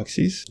between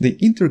galaxies, the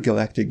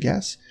intergalactic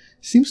gas,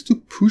 seems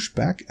to push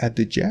back at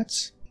the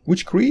jets,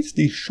 which creates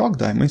the shock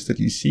diamonds that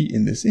you see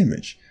in this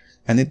image.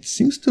 And it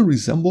seems to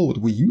resemble what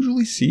we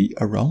usually see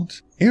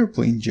around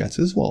airplane jets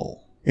as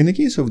well. In the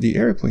case of the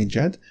airplane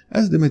jet,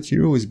 as the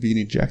material is being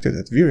ejected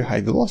at very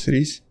high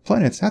velocities,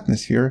 planet's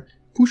atmosphere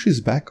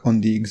pushes back on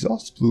the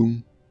exhaust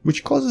plume,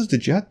 which causes the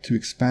jet to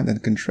expand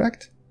and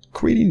contract,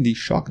 creating the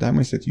shock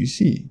diamonds that you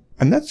see.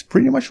 And that's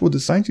pretty much what the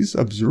scientists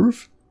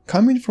observe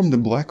coming from the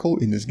black hole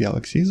in this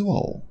galaxy as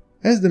well.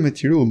 As the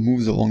material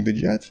moves along the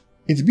jet,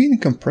 it's being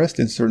compressed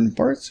in certain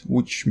parts,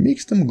 which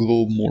makes them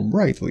glow more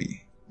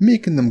brightly,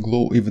 making them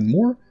glow even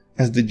more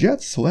as the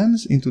jet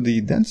slams into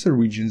the denser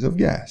regions of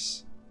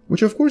gas,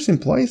 which of course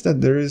implies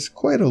that there is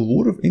quite a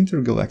lot of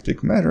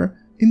intergalactic matter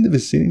in the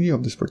vicinity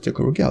of this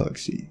particular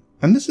galaxy.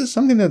 And this is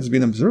something that's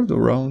been observed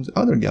around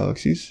other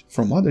galaxies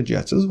from other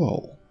jets as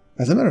well.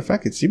 As a matter of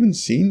fact, it's even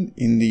seen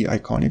in the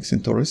iconic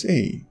Centaurus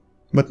A.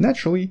 But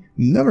naturally,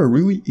 never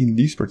really in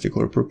these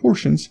particular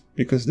proportions,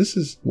 because this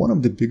is one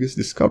of the biggest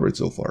discovered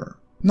so far.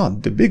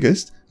 Not the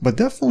biggest, but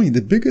definitely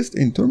the biggest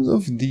in terms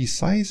of the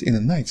size in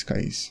the night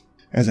skies.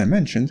 As I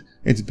mentioned,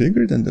 it's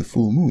bigger than the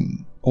full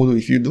moon. Although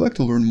if you'd like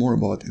to learn more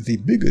about the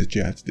biggest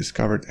jet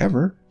discovered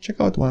ever, check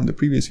out one of the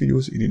previous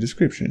videos in the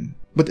description.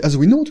 But as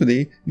we know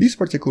today, these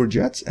particular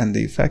jets and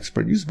the effects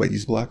produced by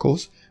these black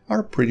holes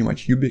are pretty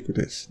much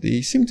ubiquitous.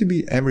 They seem to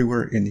be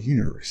everywhere in the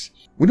universe.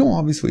 We don't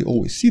obviously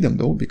always see them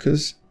though,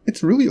 because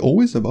it's really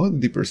always about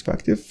the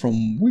perspective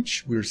from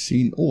which we're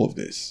seeing all of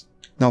this.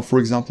 Now, for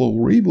example,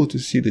 we're able to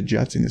see the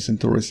jets in the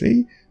Centaurus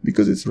A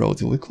because it's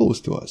relatively close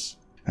to us.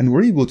 And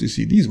we're able to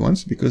see these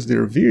ones because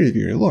they're very,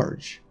 very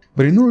large.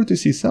 But in order to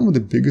see some of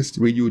the biggest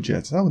radio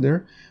jets out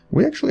there,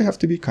 we actually have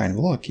to be kind of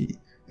lucky.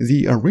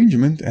 The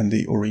arrangement and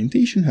the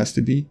orientation has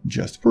to be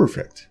just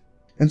perfect.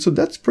 And so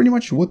that's pretty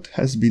much what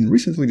has been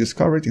recently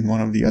discovered in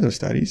one of the other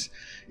studies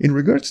in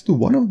regards to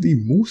one of the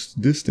most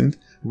distant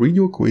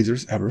radio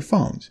quasars ever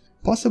found,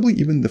 possibly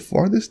even the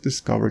farthest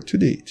discovered to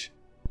date.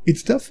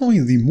 It's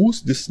definitely the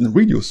most distant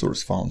radio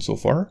source found so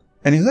far,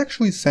 and is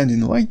actually sending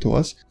light to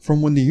us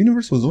from when the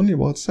universe was only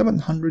about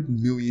 700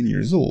 million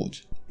years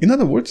old. In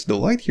other words, the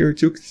light here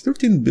took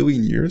 13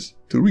 billion years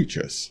to reach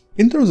us.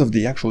 In terms of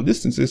the actual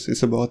distances,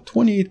 it's about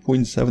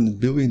 28.7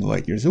 billion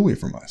light years away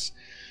from us.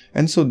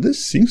 And so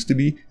this seems to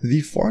be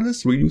the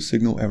farthest radio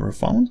signal ever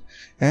found,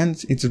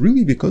 and it's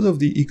really because of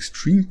the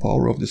extreme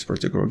power of this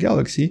particular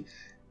galaxy,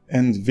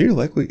 and very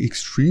likely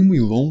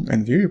extremely long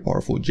and very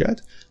powerful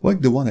jet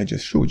like the one I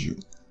just showed you.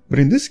 But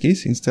in this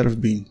case, instead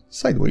of being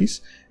sideways,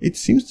 it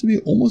seems to be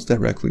almost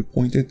directly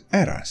pointed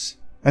at us.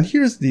 And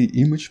here's the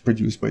image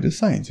produced by the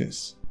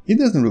scientists. It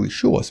doesn't really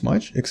show us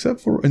much, except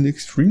for an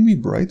extremely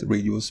bright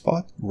radio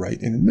spot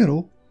right in the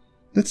middle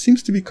that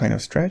seems to be kind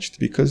of stretched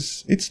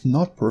because it's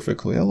not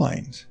perfectly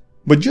aligned.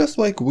 But just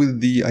like with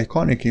the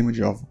iconic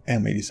image of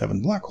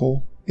M87 black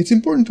hole, it's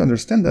important to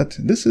understand that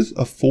this is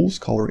a false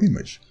color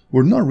image.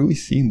 We're not really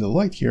seeing the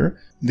light here.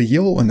 The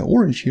yellow and the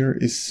orange here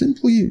is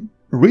simply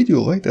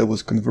radio light that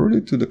was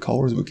converted to the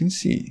colors we can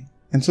see.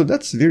 And so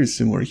that's very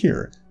similar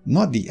here,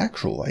 not the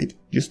actual light,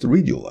 just the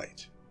radio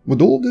light. With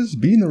all of this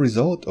being a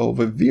result of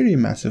a very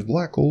massive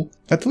black hole,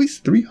 at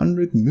least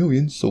 300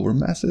 million solar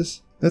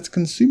masses, that's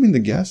consuming the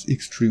gas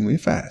extremely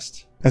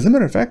fast. As a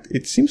matter of fact,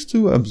 it seems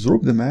to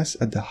absorb the mass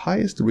at the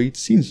highest rate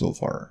seen so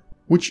far,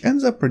 which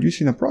ends up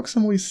producing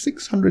approximately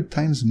 600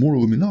 times more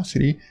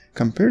luminosity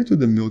compared to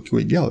the Milky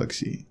Way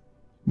galaxy.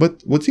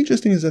 But what's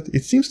interesting is that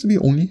it seems to be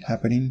only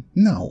happening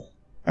now.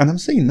 And I'm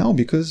saying now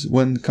because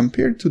when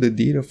compared to the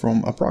data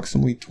from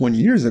approximately 20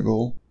 years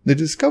ago, the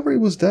discovery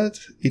was that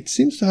it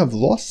seems to have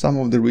lost some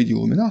of the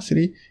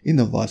radioluminosity in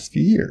the last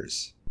few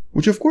years.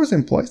 Which of course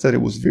implies that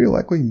it was very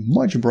likely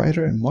much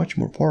brighter and much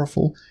more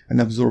powerful and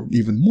absorbed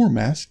even more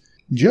mass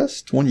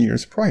just 20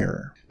 years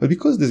prior. But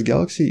because this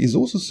galaxy is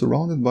also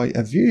surrounded by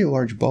a very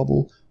large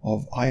bubble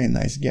of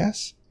ionized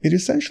gas, it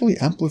essentially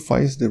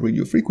amplifies the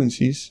radio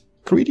frequencies,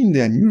 creating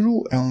the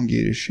unusual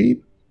elongated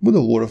shape with a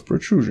lot of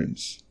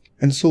protrusions.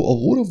 And so a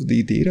lot of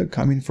the data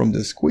coming from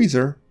this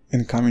quasar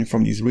and coming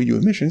from these radio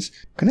emissions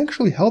can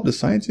actually help the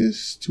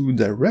scientists to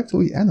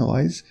directly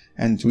analyze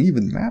and to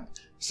even map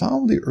some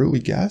of the early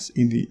gas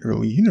in the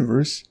early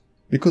universe,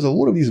 because a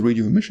lot of these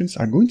radio emissions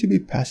are going to be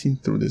passing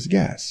through this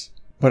gas.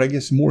 But I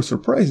guess more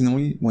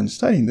surprisingly, when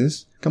studying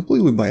this,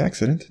 completely by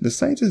accident, the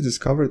scientists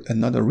discovered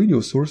another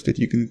radio source that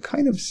you can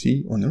kind of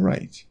see on the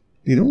right.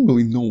 They don't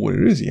really know what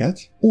it is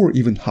yet, or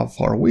even how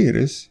far away it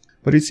is,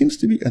 but it seems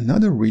to be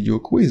another radio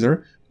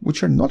quasar,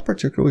 which are not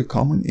particularly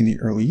common in the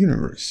early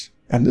universe.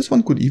 And this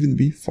one could even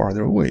be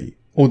farther away.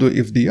 Although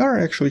if they are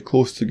actually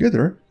close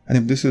together, and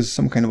if this is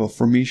some kind of a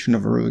formation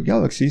of early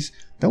galaxies,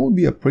 that would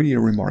be a pretty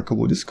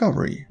remarkable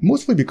discovery.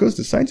 Mostly because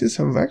the scientists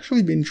have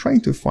actually been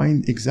trying to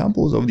find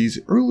examples of these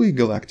early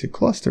galactic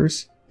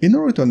clusters in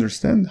order to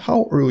understand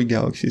how early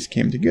galaxies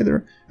came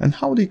together and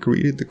how they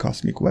created the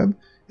cosmic web,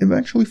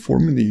 eventually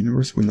forming the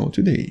universe we know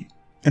today.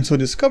 And so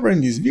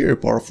discovering these very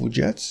powerful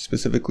jets,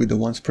 specifically the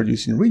ones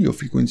producing radio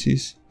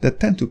frequencies that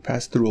tend to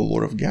pass through a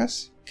lot of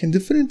gas, can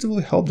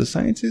definitively help the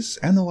scientists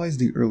analyze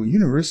the early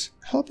universe,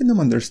 helping them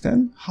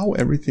understand how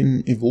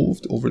everything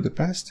evolved over the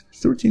past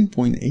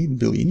 13.8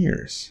 billion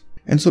years.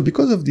 And so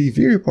because of the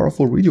very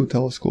powerful radio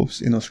telescopes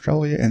in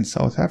Australia and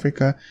South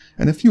Africa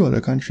and a few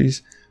other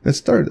countries that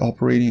started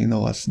operating in the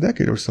last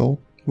decade or so,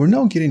 we're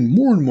now getting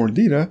more and more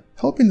data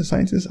helping the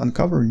scientists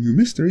uncover new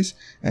mysteries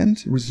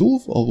and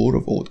resolve a lot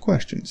of old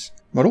questions,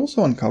 but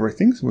also uncover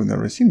things we've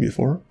never seen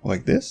before,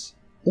 like this,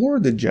 or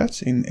the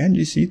jets in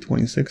NGC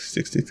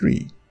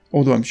 2663.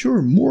 Although I'm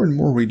sure more and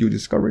more radio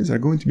discoveries are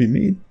going to be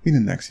made in the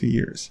next few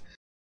years.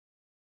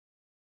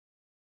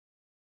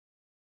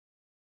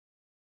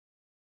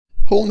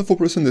 Hello wonderful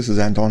person, this is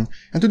Anton,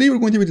 and today we're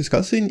going to be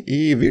discussing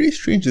a very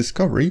strange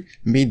discovery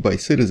made by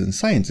citizen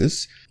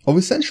scientists of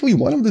essentially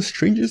one of the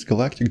strangest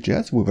galactic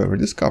jets we've ever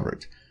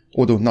discovered.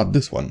 Although not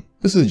this one.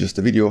 This is just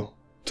a video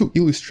to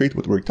illustrate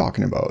what we're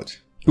talking about.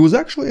 It was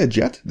actually a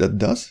jet that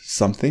does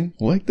something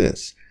like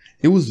this.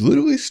 It was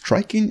literally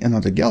striking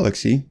another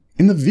galaxy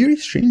in a very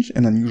strange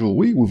and unusual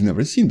way we've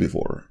never seen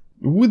before,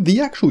 with the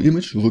actual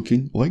image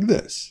looking like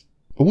this.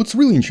 But what's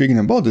really intriguing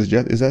about this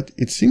jet is that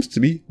it seems to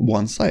be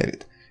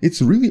one-sided.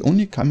 It's really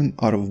only coming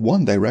out of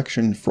one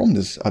direction from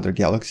this other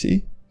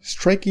galaxy,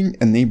 striking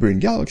a neighboring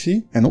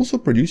galaxy and also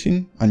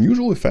producing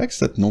unusual effects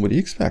that nobody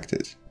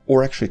expected.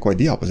 Or actually quite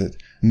the opposite,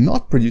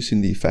 not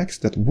producing the effects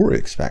that were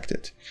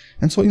expected.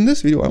 And so in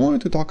this video I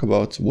wanted to talk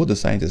about what the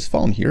scientists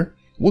found here,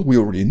 what we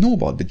already know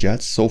about the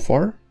jets so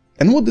far,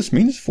 and what this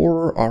means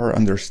for our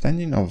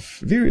understanding of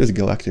various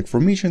galactic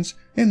formations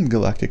and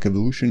galactic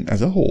evolution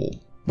as a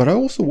whole. But I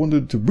also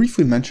wanted to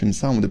briefly mention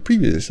some of the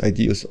previous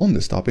ideas on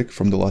this topic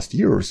from the last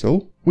year or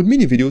so, with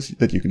many videos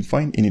that you can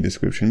find in the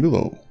description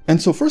below. And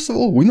so first of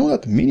all, we know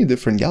that many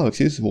different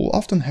galaxies will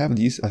often have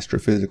these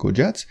astrophysical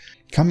jets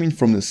coming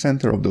from the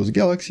center of those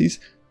galaxies,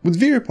 with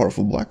very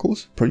powerful black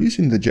holes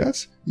producing the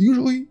jets,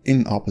 usually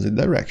in opposite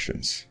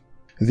directions.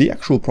 The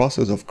actual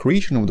process of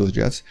creation of those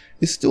jets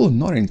is still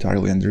not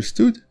entirely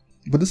understood,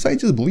 but the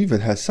scientists believe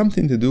it has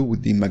something to do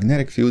with the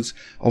magnetic fields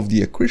of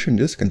the accretion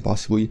disk and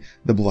possibly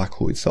the black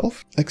hole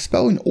itself,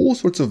 expelling all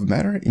sorts of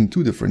matter in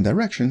two different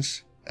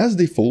directions as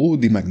they follow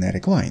the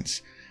magnetic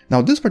lines.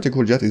 Now this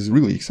particular jet is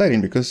really exciting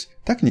because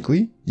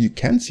technically you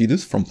can't see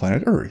this from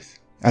planet Earth.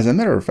 As a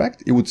matter of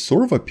fact, it would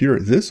sort of appear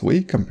this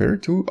way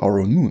compared to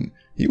our own moon.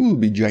 It would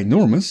be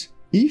ginormous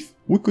if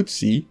we could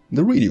see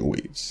the radio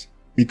waves.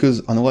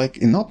 Because unlike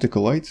in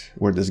optical light,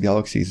 where this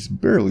galaxy is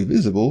barely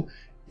visible,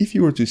 if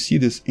you were to see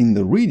this in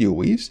the radio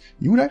waves,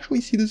 you would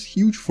actually see this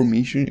huge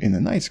formation in the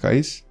night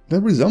skies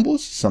that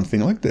resembles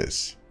something like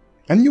this.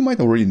 And you might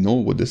already know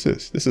what this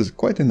is. This is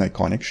quite an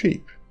iconic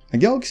shape. A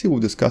galaxy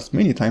we've discussed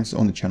many times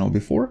on the channel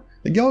before,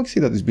 a galaxy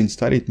that has been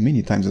studied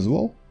many times as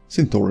well,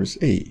 Centaurus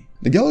A.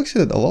 The galaxy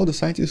that allowed the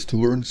scientists to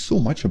learn so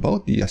much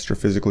about the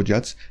astrophysical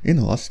jets in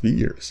the last few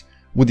years,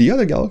 with the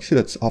other galaxy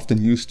that's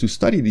often used to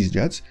study these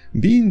jets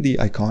being the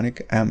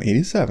iconic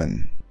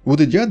M87. With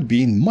the jet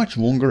being much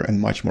longer and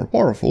much more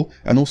powerful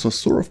and also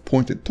sort of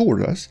pointed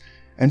toward us,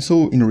 and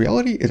so in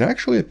reality it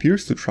actually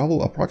appears to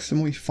travel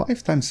approximately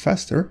 5 times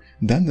faster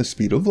than the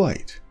speed of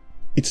light.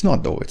 It's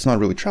not though, it's not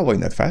really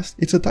traveling that fast,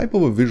 it's a type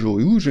of a visual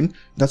illusion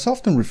that's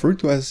often referred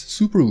to as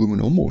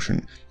superluminal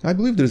motion. I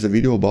believe there's a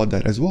video about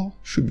that as well,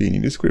 should be in the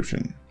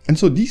description. And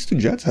so these two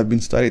jets have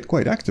been studied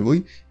quite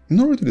actively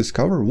in order to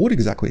discover what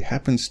exactly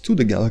happens to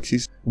the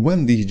galaxies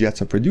when these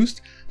jets are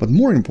produced, but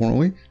more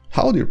importantly,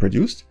 how they're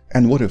produced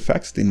and what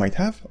effects they might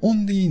have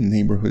on the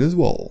neighborhood as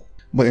well.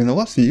 But in the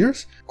last few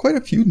years, quite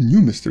a few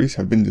new mysteries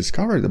have been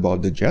discovered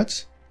about the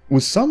jets,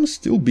 with some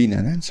still being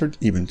unanswered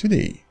even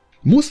today.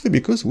 Mostly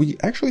because we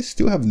actually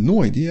still have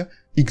no idea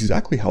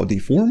exactly how they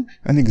form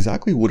and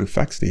exactly what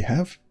effects they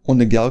have on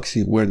the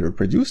galaxy where they're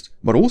produced,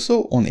 but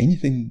also on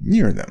anything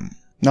near them.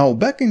 Now,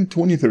 back in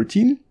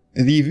 2013,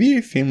 the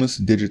very famous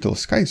digital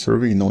sky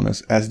survey known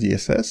as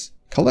SDSS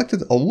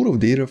collected a lot of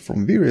data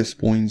from various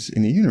points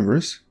in the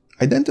universe,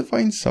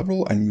 identifying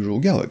several unusual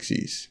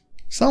galaxies.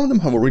 Some of them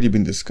have already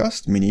been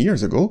discussed many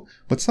years ago,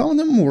 but some of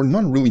them were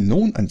not really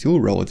known until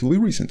relatively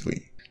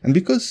recently. And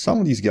because some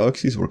of these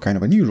galaxies were kind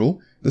of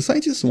unusual, the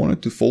scientists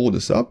wanted to follow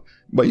this up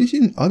by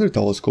using other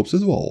telescopes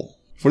as well.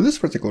 For this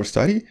particular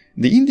study,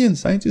 the Indian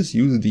scientists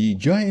used the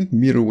Giant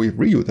Mirror Wave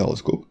Radio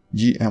Telescope,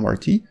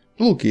 GMRT,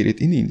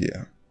 located in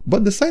India.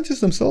 But the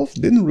scientists themselves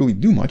didn't really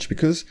do much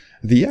because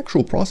the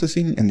actual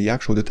processing and the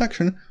actual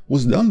detection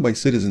was done by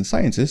citizen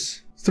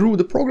scientists through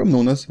the program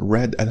known as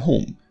RED at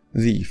Home,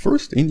 the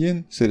first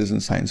Indian citizen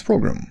science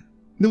program.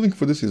 The link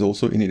for this is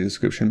also in the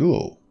description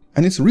below.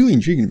 And it's really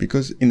intriguing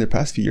because in the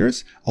past few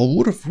years, a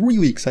lot of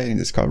really exciting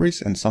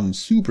discoveries and some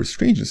super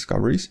strange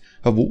discoveries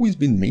have always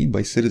been made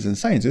by citizen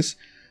scientists,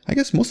 I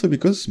guess mostly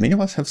because many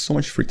of us have so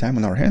much free time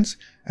on our hands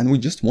and we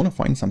just want to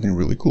find something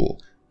really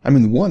cool. I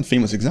mean, one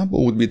famous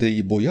example would be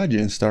the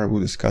Boyajian star we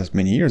discussed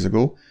many years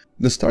ago,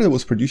 the star that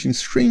was producing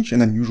strange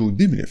and unusual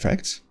dimming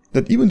effects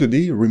that even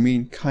today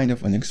remain kind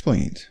of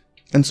unexplained.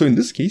 And so in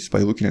this case, by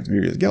looking at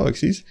various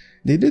galaxies,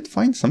 they did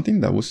find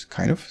something that was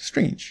kind of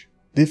strange.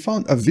 They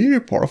found a very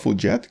powerful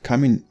jet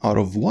coming out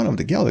of one of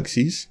the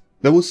galaxies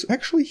that was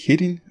actually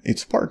hitting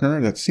its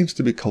partner that seems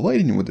to be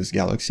colliding with this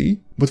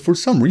galaxy, but for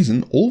some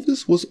reason all of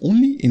this was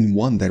only in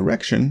one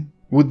direction,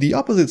 with the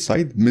opposite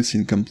side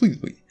missing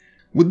completely.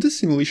 With this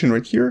simulation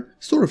right here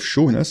sort of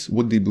showing us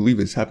what they believe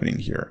is happening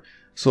here.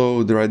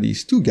 So there are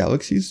these two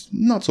galaxies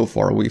not so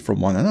far away from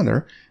one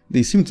another,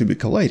 they seem to be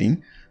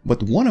colliding,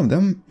 but one of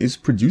them is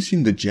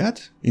producing the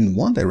jet in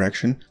one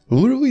direction,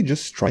 literally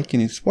just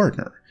striking its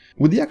partner,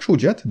 with the actual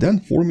jet then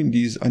forming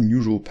these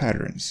unusual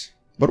patterns,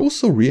 but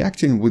also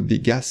reacting with the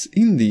gas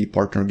in the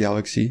partner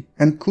galaxy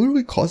and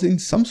clearly causing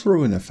some sort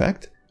of an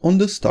effect on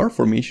the star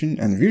formation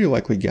and very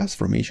likely gas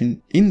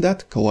formation in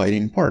that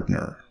colliding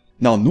partner.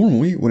 Now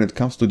normally when it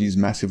comes to these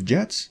massive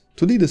jets,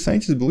 today the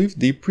scientists believe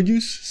they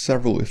produce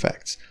several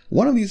effects.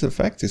 One of these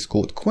effects is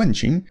called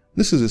quenching.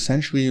 This is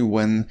essentially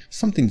when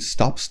something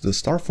stops the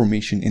star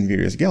formation in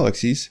various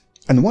galaxies,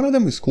 and one of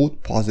them is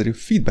called positive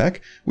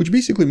feedback, which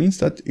basically means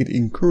that it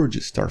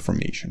encourages star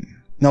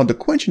formation. Now the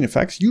quenching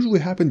effects usually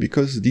happen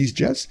because these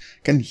jets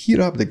can heat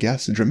up the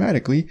gas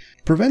dramatically,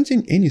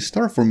 preventing any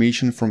star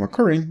formation from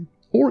occurring,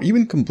 or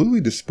even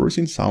completely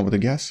dispersing some of the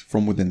gas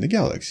from within the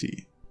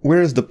galaxy.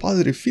 Whereas the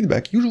positive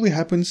feedback usually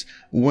happens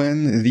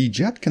when the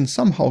jet can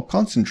somehow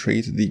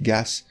concentrate the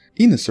gas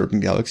in a certain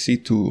galaxy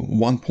to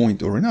one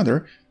point or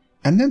another,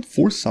 and then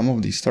force some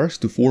of these stars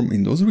to form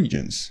in those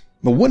regions.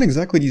 But when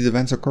exactly these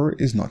events occur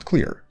is not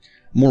clear.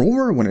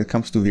 Moreover, when it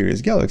comes to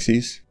various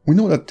galaxies, we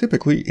know that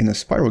typically in a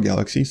spiral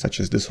galaxy such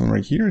as this one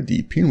right here,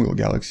 the Pinwheel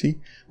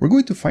galaxy, we're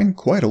going to find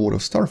quite a lot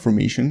of star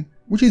formation,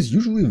 which is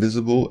usually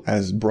visible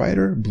as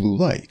brighter blue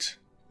light.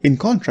 In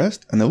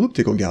contrast, an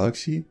elliptical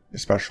galaxy,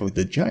 especially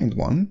the giant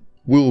one,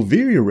 will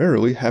very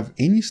rarely have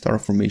any star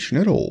formation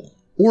at all.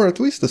 Or at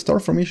least the star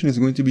formation is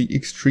going to be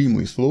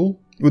extremely slow,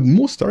 with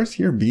most stars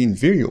here being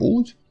very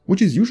old,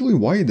 which is usually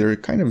why they're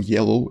kind of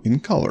yellow in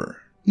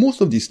color.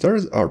 Most of these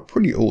stars are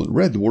pretty old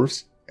red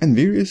dwarfs and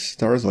various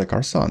stars like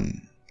our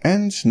Sun.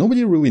 And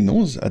nobody really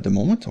knows at the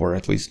moment, or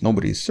at least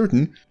nobody is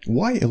certain,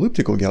 why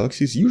elliptical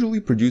galaxies usually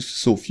produce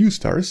so few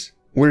stars,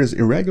 whereas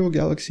irregular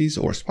galaxies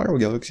or spiral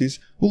galaxies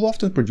will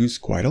often produce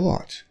quite a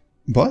lot.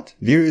 But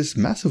various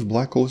massive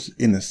black holes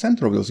in the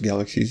center of those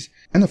galaxies,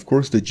 and of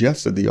course the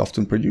jets that they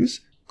often produce,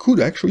 could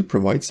actually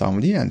provide some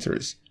of the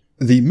answers.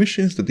 The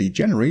emissions that they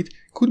generate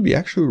could be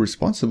actually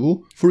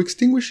responsible for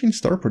extinguishing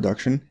star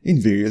production in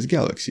various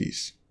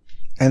galaxies.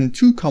 And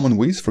two common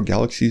ways for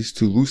galaxies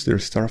to lose their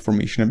star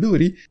formation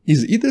ability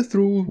is either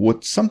through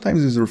what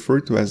sometimes is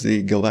referred to as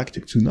a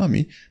galactic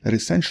tsunami that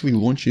essentially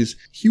launches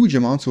huge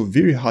amounts of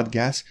very hot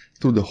gas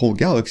through the whole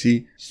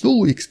galaxy,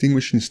 slowly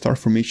extinguishing star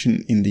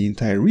formation in the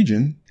entire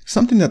region,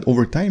 something that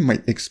over time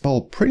might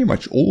expel pretty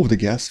much all of the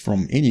gas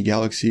from any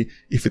galaxy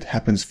if it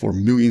happens for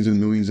millions and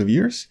millions of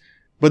years.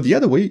 But the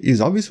other way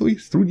is obviously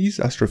through these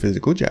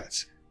astrophysical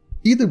jets,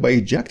 either by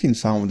ejecting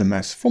some of the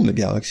mass from the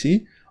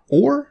galaxy,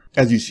 or,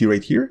 as you see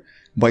right here,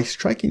 by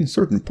striking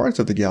certain parts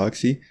of the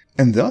galaxy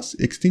and thus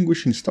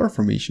extinguishing star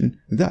formation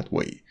that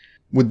way,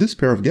 with this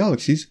pair of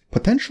galaxies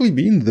potentially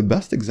being the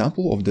best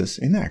example of this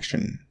in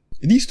action.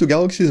 These two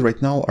galaxies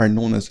right now are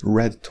known as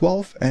Red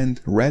 12 and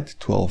Red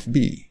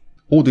 12b,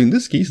 although in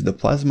this case the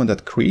plasma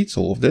that creates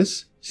all of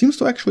this seems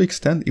to actually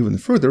extend even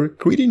further,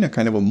 creating a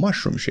kind of a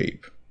mushroom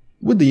shape,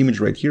 with the image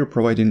right here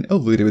providing a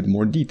little bit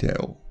more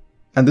detail.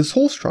 And this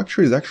whole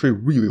structure is actually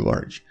really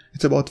large.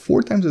 It's about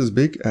 4 times as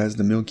big as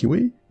the Milky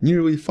Way,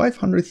 nearly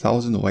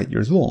 500,000 light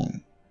years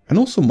long, and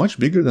also much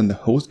bigger than the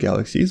host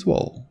galaxy as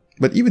well.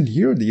 But even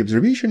here, the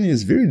observation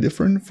is very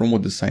different from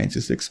what the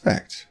scientists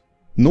expect.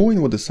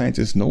 Knowing what the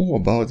scientists know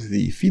about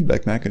the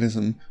feedback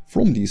mechanism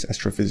from these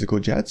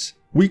astrophysical jets,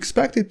 we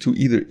expect it to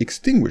either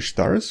extinguish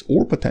stars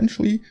or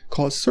potentially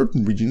cause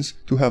certain regions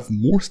to have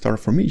more star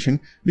formation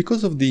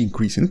because of the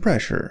increase in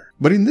pressure.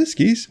 But in this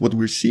case, what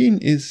we're seeing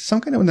is some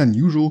kind of an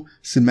unusual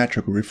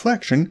symmetrical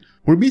reflection,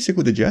 where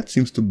basically the jet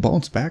seems to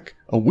bounce back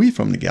away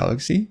from the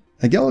galaxy,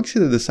 a galaxy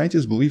that the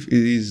scientists believe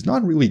is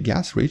not really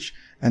gas-rich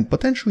and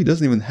potentially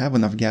doesn't even have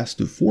enough gas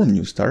to form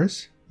new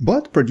stars,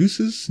 but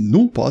produces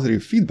no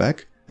positive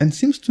feedback and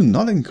seems to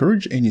not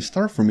encourage any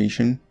star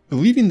formation,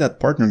 leaving that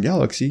partner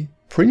galaxy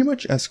pretty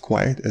much as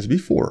quiet as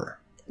before.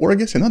 Or I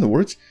guess in other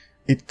words,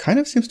 it kind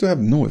of seems to have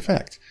no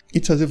effect.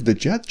 It's as if the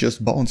jet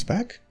just bounced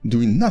back,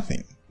 doing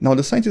nothing. Now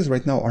the scientists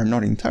right now are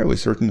not entirely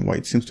certain why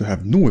it seems to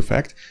have no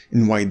effect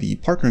and why the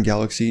partner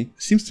galaxy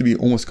seems to be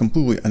almost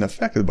completely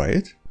unaffected by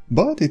it,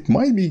 but it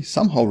might be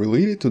somehow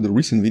related to the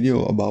recent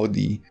video about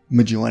the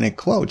Magellanic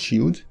cloud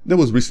shield that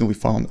was recently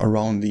found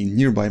around the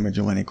nearby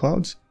Magellanic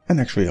clouds, and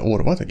actually a lot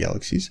of other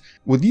galaxies,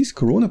 with these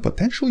corona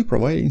potentially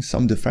providing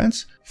some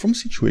defense from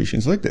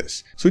situations like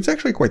this. So it's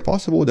actually quite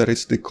possible that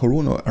it's the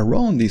corona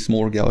around the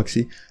smaller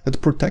galaxy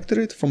that protected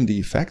it from the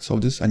effects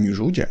of this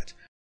unusual jet.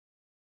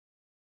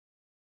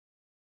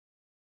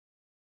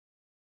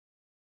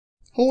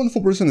 Hello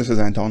wonderful person, this is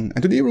Anton,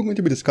 and today we're going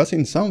to be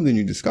discussing some of the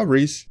new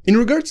discoveries in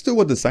regards to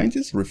what the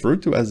scientists refer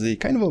to as a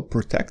kind of a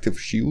protective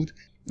shield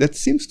that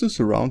seems to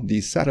surround the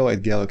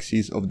satellite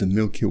galaxies of the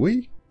Milky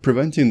Way,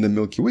 preventing the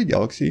Milky Way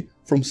galaxy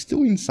from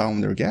stealing some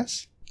of their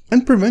gas,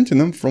 and preventing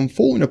them from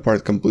falling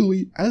apart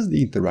completely as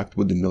they interact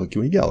with the Milky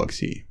Way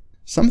galaxy.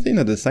 Something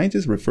that the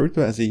scientists refer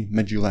to as a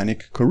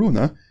Magellanic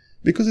corona,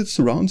 because it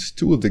surrounds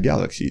two of the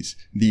galaxies,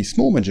 the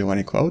small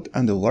Magellanic Cloud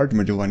and the large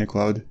Magellanic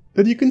Cloud,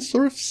 that you can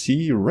sort of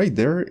see right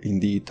there in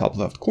the top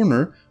left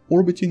corner,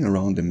 orbiting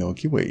around the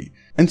Milky Way.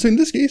 And so in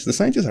this case, the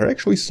scientists are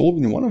actually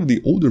solving one of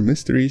the older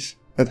mysteries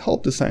that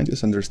help the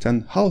scientists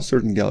understand how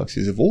certain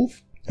galaxies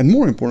evolve, and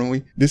more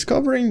importantly,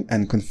 discovering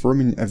and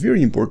confirming a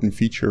very important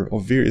feature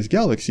of various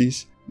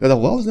galaxies that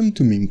allows them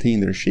to maintain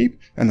their shape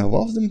and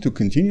allows them to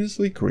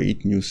continuously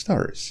create new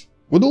stars.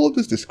 With all of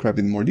this described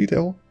in more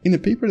detail, in a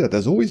paper that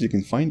as always you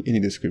can find in the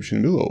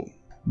description below.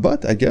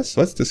 But I guess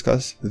let's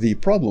discuss the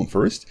problem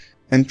first,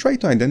 and try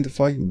to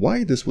identify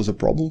why this was a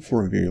problem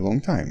for a very long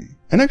time.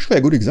 And actually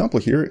a good example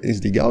here is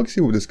the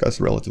galaxy we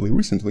discussed relatively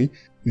recently,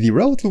 the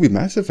relatively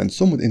massive and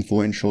somewhat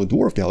influential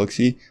dwarf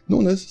galaxy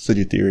known as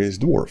Sagittarius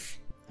Dwarf.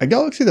 A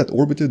galaxy that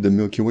orbited the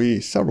Milky Way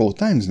several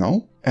times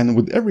now, and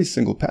with every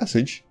single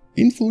passage,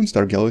 influenced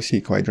our galaxy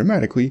quite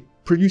dramatically,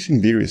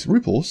 producing various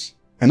ripples,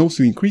 and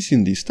also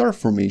increasing the star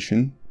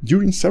formation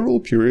during several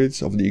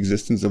periods of the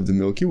existence of the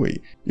Milky Way.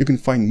 You can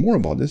find more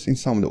about this in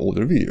some of the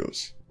older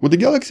videos. With the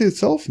galaxy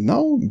itself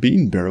now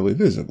being barely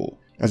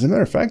visible. As a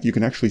matter of fact, you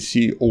can actually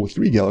see all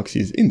three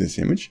galaxies in this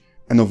image,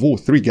 and of all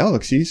three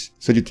galaxies,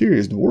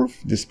 Sagittarius Dwarf,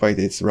 despite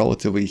its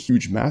relatively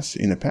huge mass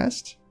in the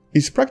past,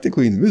 is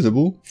practically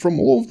invisible from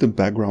all of the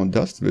background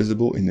dust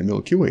visible in the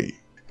Milky Way.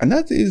 And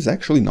that is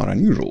actually not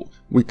unusual.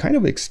 We kind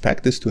of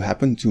expect this to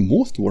happen to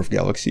most dwarf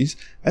galaxies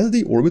as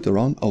they orbit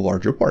around a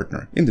larger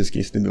partner, in this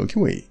case the Milky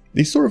Way.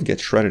 They sort of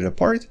get shredded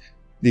apart.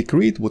 They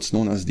create what's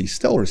known as the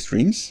stellar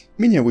streams,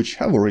 many of which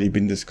have already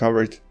been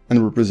discovered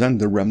and represent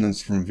the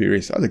remnants from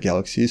various other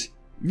galaxies,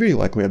 very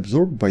likely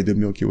absorbed by the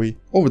Milky Way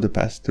over the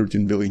past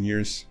 13 billion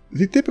years.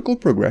 The typical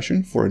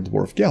progression for a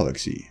dwarf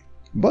galaxy.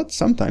 But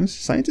sometimes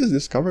scientists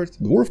discovered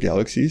dwarf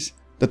galaxies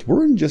that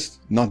weren't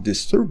just not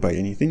disturbed by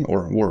anything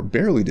or were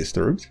barely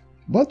disturbed,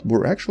 but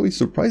were actually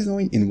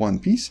surprisingly in one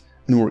piece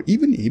and were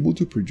even able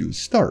to produce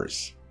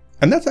stars.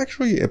 And that's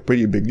actually a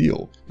pretty big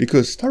deal,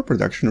 because star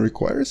production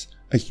requires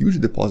a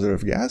huge deposit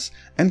of gas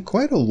and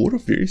quite a lot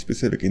of very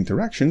specific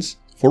interactions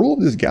for all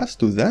of this gas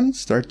to then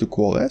start to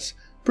coalesce,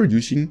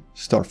 producing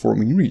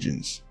star-forming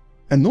regions.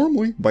 And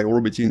normally, by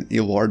orbiting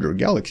a larger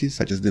galaxy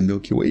such as the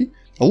Milky Way,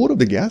 a lot of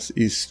the gas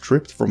is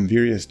stripped from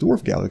various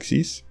dwarf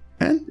galaxies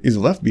and is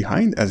left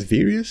behind as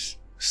various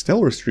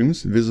stellar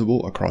streams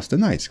visible across the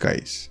night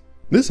skies.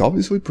 This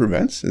obviously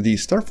prevents the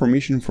star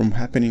formation from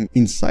happening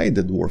inside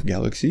the dwarf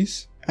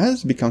galaxies,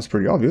 as becomes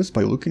pretty obvious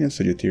by looking at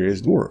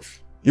Sagittarius Dwarf.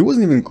 It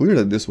wasn't even clear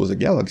that this was a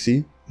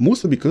galaxy,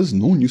 mostly because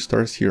no new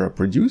stars here are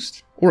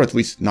produced, or at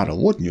least not a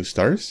lot new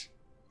stars,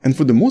 and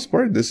for the most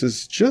part this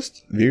is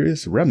just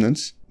various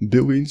remnants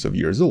billions of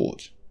years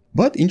old.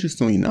 But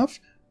interestingly enough,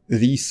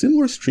 the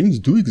similar streams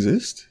do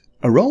exist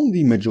around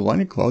the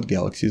Magellanic Cloud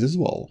galaxies as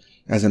well.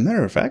 As a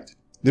matter of fact,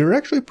 they're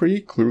actually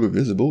pretty clearly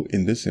visible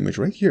in this image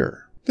right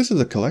here. This is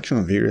a collection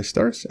of various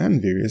stars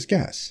and various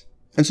gas.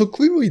 And so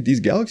clearly these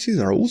galaxies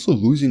are also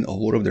losing a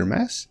lot of their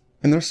mass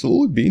and are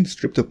slowly being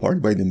stripped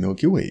apart by the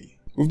Milky Way.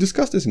 We've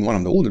discussed this in one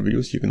of the older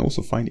videos you can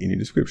also find in the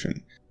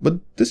description. But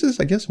this is,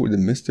 I guess, where the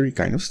mystery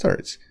kind of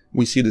starts.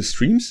 We see the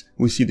streams,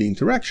 we see the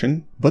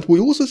interaction, but we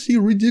also see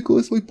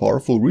ridiculously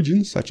powerful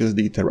regions such as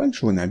the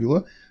Tarantula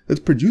Nebula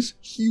that produce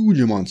huge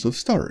amounts of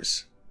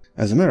stars.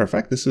 As a matter of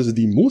fact, this is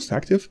the most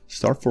active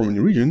star-forming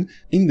region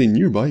in the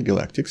nearby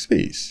galactic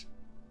space.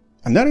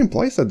 And that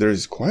implies that there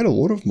is quite a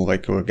lot of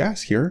molecular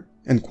gas here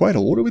and quite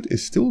a lot of it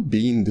is still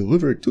being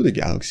delivered to the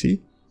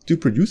galaxy to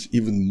produce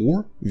even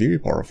more very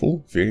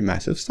powerful, very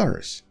massive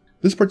stars.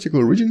 This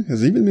particular region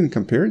has even been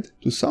compared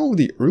to some of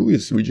the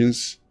earliest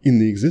regions in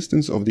the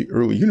existence of the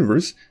early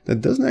universe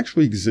that doesn't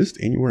actually exist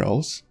anywhere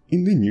else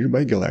in the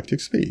nearby galactic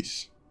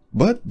space.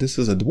 But this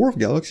is a dwarf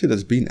galaxy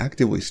that's being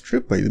actively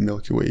stripped by the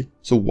Milky Way,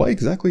 so why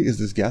exactly is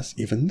this gas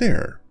even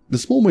there? The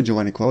small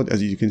Magellanic Cloud,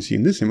 as you can see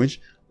in this image,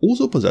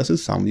 also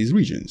possesses some of these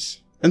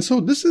regions. And so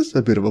this is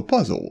a bit of a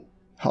puzzle.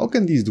 How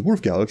can these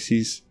dwarf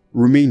galaxies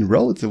remain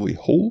relatively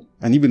whole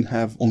and even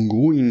have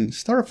ongoing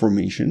star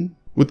formation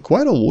with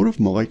quite a lot of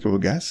molecular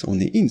gas on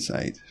the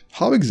inside?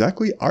 How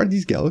exactly are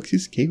these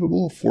galaxies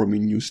capable of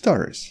forming new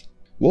stars?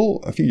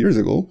 Well, a few years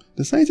ago,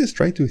 the scientists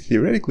tried to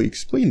theoretically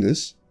explain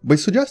this by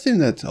suggesting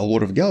that a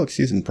lot of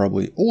galaxies, and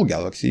probably all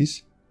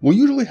galaxies, will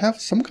usually have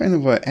some kind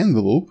of an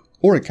envelope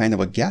or a kind of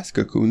a gas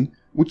cocoon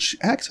which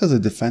acts as a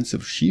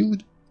defensive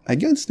shield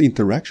against the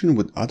interaction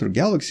with other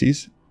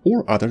galaxies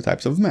or other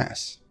types of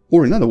mass.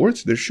 Or in other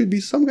words, there should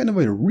be some kind of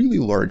a really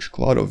large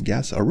cloud of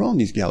gas around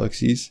these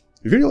galaxies,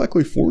 very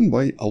likely formed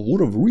by a lot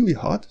of really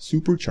hot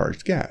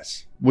supercharged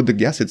gas, with the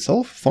gas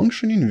itself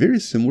functioning very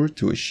similar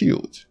to a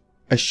shield.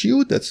 A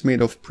shield that's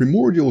made of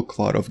primordial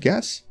cloud of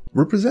gas,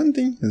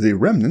 representing the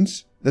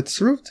remnants that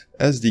served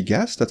as the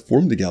gas that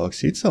formed the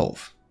galaxy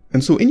itself.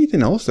 And so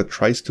anything else that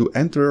tries to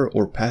enter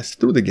or pass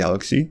through the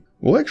galaxy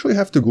will actually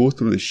have to go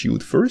through the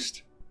shield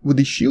first, with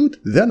the shield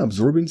then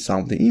absorbing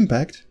some of the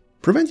impact,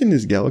 preventing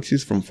these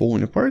galaxies from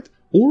falling apart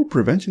or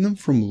preventing them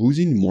from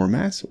losing more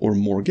mass or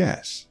more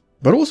gas,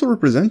 but also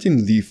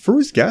representing the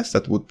first gas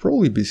that would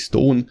probably be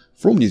stolen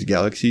from these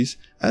galaxies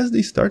as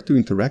they start to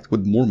interact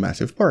with more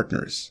massive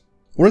partners.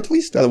 Or at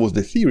least that was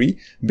the theory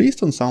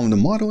based on some of the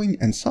modeling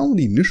and some of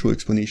the initial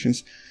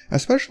explanations,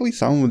 especially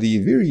some of the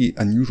very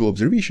unusual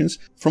observations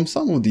from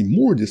some of the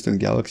more distant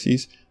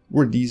galaxies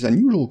where these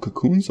unusual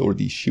cocoons or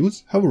these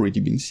shields have already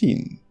been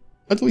seen,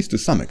 at least to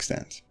some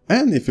extent.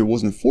 And if it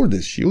wasn't for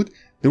this shield,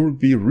 there would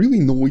be really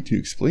no way to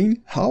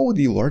explain how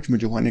the large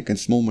Magellanic and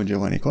small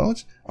Magellanic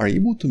Clouds are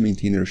able to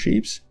maintain their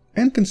shapes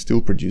and can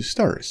still produce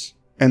stars.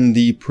 And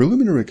the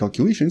preliminary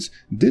calculations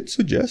did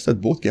suggest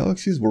that both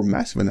galaxies were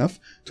massive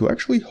enough to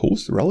actually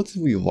host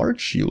relatively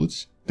large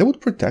shields that would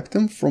protect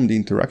them from the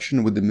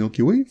interaction with the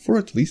Milky Way for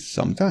at least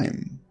some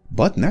time.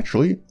 But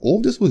naturally, all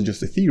of this was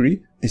just a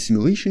theory, a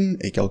simulation,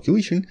 a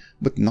calculation,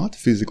 but not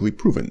physically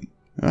proven.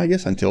 I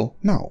guess until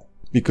now.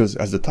 Because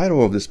as the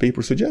title of this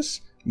paper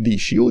suggests, the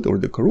shield or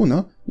the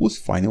corona was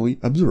finally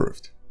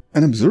observed.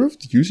 And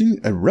observed using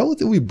a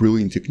relatively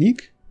brilliant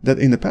technique that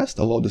in the past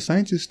allowed the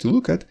scientists to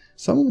look at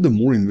some of the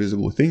more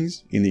invisible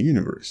things in the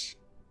universe.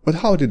 But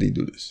how did they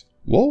do this?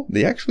 Well,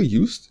 they actually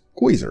used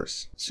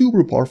quasars,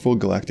 super powerful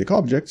galactic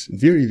objects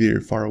very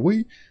far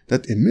away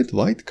that emit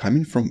light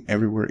coming from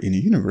everywhere in the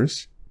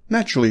universe,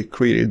 naturally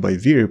created by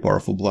very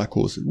powerful black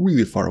holes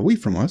really far away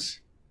from us,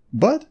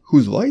 but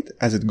whose light,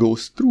 as it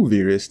goes through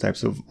various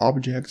types of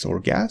objects or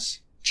gas,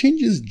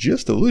 changes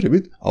just a little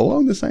bit,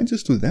 allowing the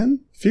scientists to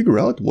then figure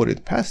out what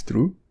it passed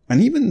through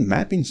and even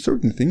mapping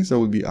certain things that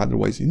would be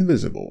otherwise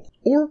invisible.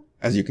 Or,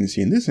 as you can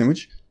see in this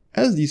image,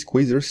 as these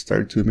quasars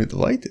start to emit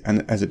light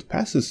and as it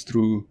passes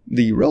through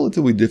the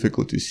relatively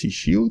difficult to see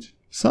shield,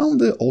 some of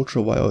the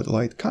ultraviolet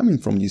light coming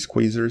from these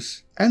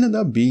quasars ended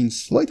up being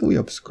slightly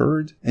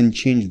obscured and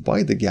changed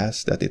by the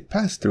gas that it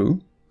passed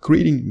through,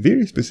 creating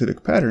very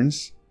specific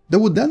patterns that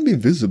would then be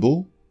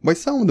visible by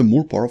some of the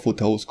more powerful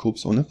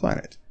telescopes on the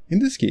planet. In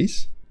this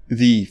case,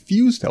 the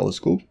FUSE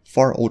telescope,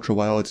 Far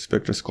Ultraviolet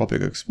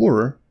Spectroscopic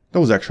Explorer, that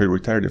was actually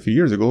retired a few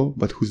years ago,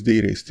 but whose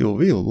data is still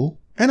available,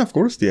 and of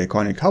course the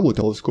iconic Hubble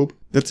telescope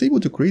that's able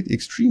to create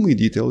extremely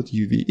detailed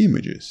UV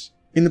images,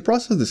 in the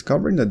process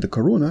discovering that the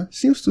corona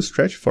seems to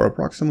stretch for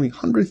approximately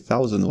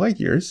 100,000 light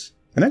years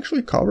and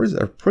actually covers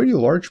a pretty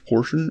large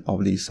portion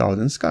of the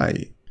southern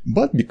sky.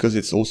 But because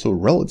it's also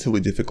relatively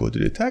difficult to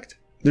detect,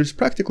 there's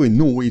practically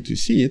no way to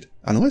see it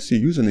unless you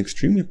use an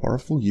extremely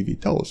powerful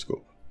UV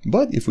telescope.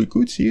 But if we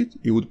could see it,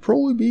 it would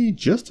probably be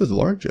just as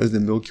large as the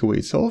Milky Way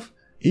itself,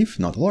 if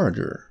not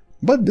larger.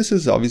 But this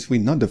is obviously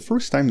not the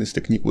first time this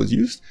technique was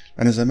used,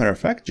 and as a matter of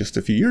fact, just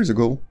a few years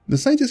ago, the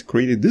scientists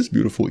created this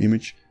beautiful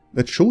image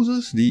that shows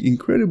us the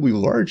incredibly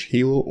large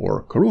halo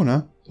or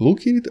corona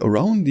located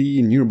around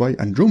the nearby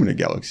Andromeda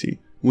galaxy,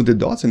 with the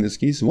dots in this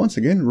case once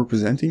again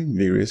representing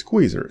various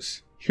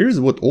quasars. Here's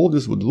what all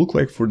this would look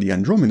like for the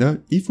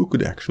Andromeda if we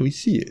could actually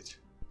see it.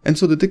 And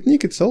so the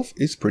technique itself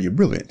is pretty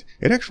brilliant.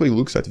 It actually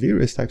looks at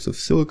various types of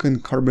silicon,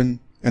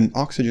 carbon, and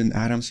oxygen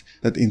atoms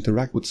that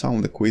interact with some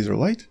of the quasar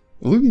light,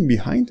 leaving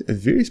behind a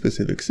very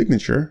specific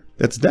signature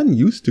that's then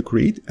used to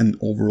create an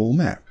overall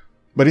map.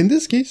 But in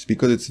this case,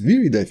 because it's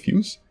very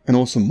diffuse and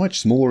also much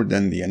smaller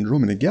than the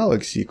Andromeda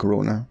galaxy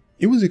corona,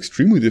 it was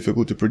extremely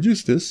difficult to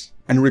produce this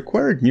and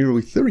required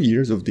nearly 30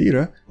 years of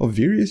data of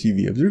various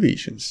UV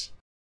observations.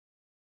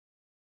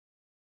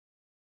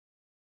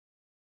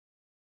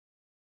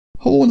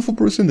 Hello wonderful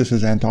person, this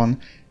is Anton,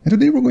 and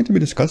today we're going to be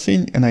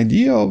discussing an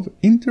idea of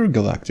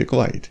intergalactic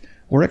light,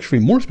 or actually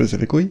more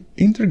specifically,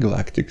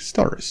 intergalactic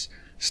stars.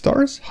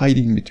 Stars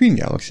hiding between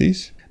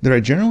galaxies that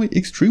are generally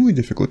extremely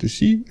difficult to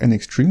see and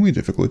extremely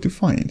difficult to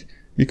find,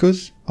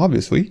 because,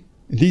 obviously,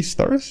 these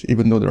stars,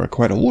 even though there are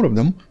quite a lot of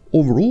them,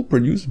 overall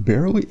produce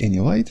barely any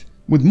light,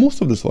 with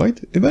most of this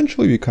light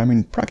eventually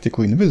becoming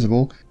practically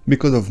invisible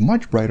because of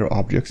much brighter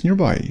objects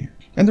nearby.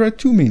 And there are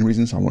two main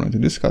reasons I wanted to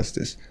discuss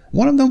this.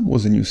 One of them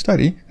was a new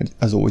study, that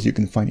as always you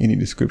can find in the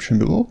description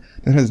below,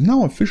 that has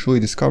now officially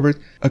discovered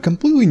a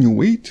completely new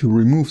way to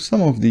remove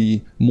some of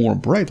the more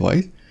bright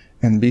light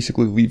and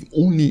basically leave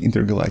only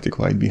intergalactic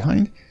light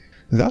behind,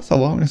 thus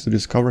allowing us to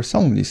discover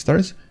some of these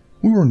stars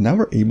we were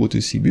never able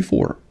to see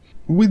before.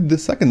 With the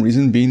second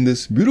reason being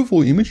this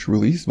beautiful image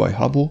released by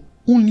Hubble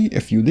only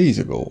a few days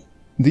ago.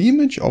 The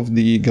image of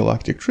the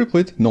galactic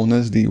triplet known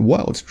as the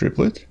Violates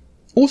triplet,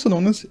 also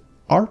known as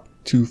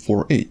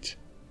ARP-248.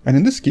 And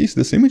in this case,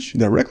 this image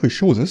directly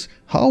shows us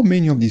how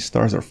many of these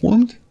stars are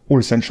formed, or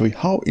essentially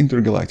how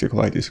intergalactic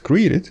light is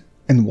created,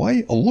 and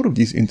why a lot of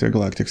these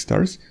intergalactic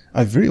stars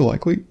are very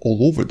likely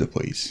all over the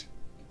place.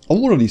 A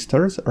lot of these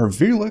stars are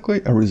very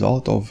likely a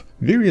result of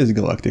various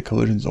galactic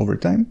collisions over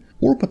time,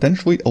 or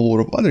potentially a lot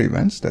of other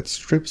events that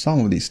strip some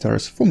of these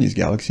stars from these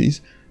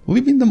galaxies,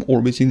 leaving them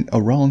orbiting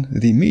around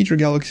the major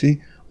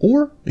galaxy,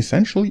 or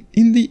essentially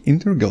in the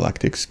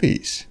intergalactic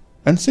space.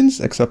 And since,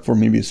 except for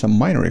maybe some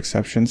minor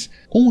exceptions,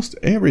 almost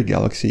every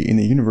galaxy in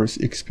the universe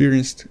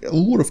experienced a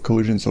lot of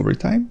collisions over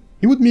time,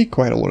 it would make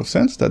quite a lot of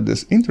sense that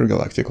this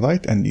intergalactic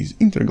light and these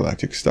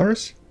intergalactic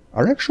stars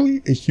are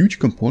actually a huge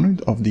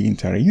component of the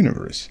entire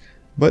universe.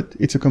 But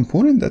it's a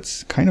component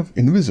that's kind of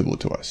invisible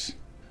to us.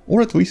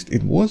 Or at least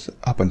it was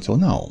up until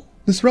now.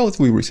 This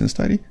relatively recent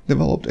study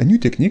developed a new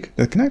technique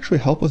that can actually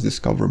help us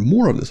discover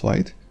more of this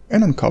light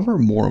and uncover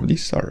more of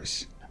these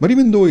stars. But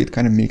even though it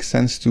kind of makes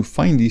sense to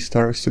find these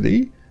stars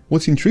today,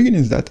 what's intriguing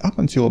is that up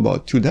until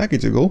about 2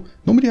 decades ago,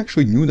 nobody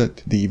actually knew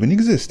that they even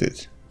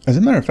existed. As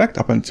a matter of fact,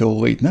 up until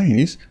late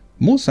 90s,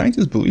 most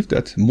scientists believed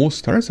that most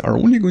stars are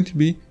only going to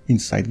be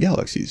inside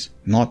galaxies,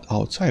 not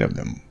outside of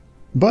them.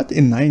 But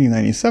in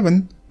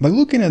 1997, by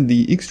looking at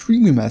the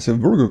extremely massive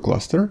Virgo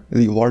cluster,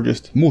 the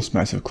largest, most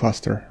massive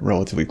cluster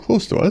relatively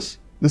close to us,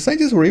 the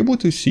scientists were able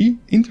to see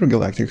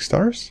intergalactic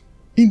stars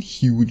in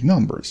huge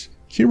numbers.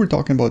 Here we're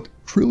talking about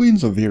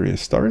trillions of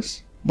various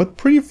stars, but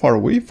pretty far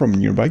away from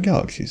nearby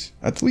galaxies,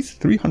 at least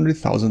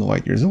 300,000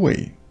 light years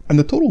away. And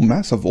the total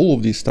mass of all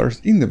of these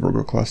stars in the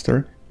Virgo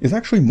cluster is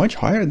actually much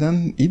higher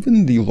than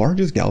even the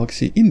largest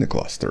galaxy in the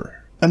cluster.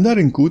 And that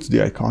includes the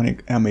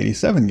iconic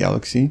M87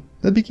 galaxy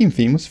that became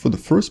famous for the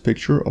first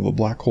picture of a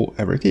black hole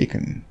ever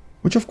taken,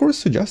 which of course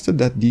suggested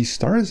that these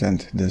stars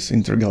and this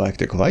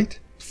intergalactic light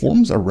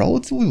forms a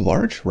relatively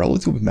large,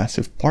 relatively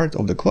massive part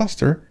of the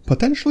cluster,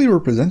 potentially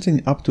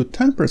representing up to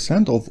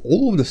 10% of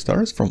all of the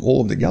stars from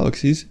all of the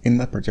galaxies in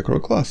that particular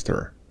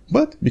cluster.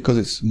 But because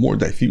it's more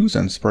diffuse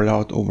and spread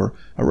out over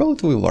a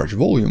relatively large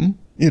volume,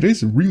 it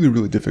is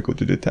really difficult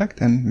to detect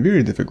and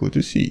very difficult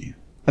to see.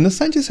 And the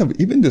scientists have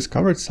even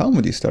discovered some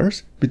of these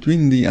stars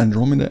between the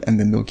Andromeda and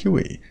the Milky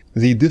Way.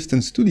 The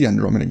distance to the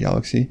Andromeda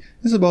galaxy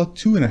is about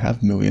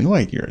 2.5 million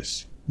light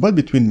years. But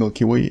between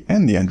Milky Way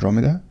and the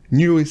Andromeda,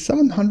 nearly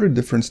 700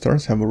 different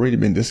stars have already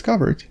been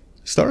discovered.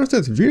 Stars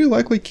that very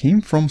likely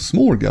came from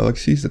smaller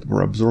galaxies that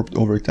were absorbed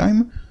over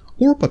time,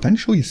 or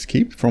potentially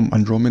escaped from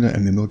Andromeda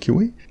and the Milky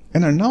Way,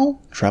 and are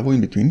now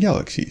traveling between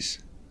galaxies.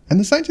 And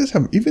the scientists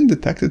have even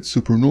detected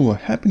supernova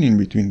happening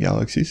between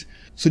galaxies,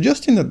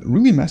 suggesting that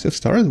really massive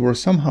stars were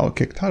somehow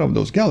kicked out of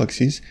those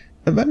galaxies,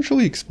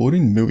 eventually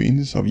exploding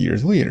millions of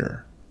years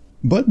later.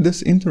 But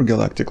this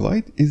intergalactic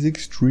light is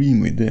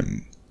extremely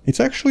dim. It's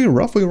actually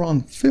roughly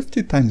around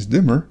 50 times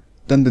dimmer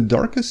than the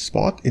darkest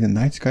spot in the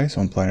night skies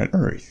on planet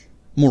Earth.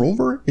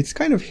 Moreover, it's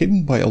kind of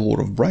hidden by a lot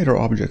of brighter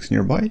objects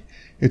nearby.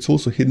 It's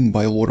also hidden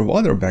by a lot of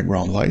other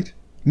background light,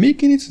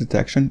 making its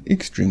detection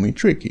extremely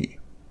tricky.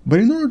 But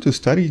in order to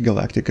study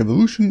galactic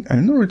evolution and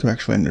in order to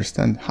actually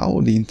understand how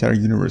the entire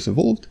universe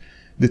evolved,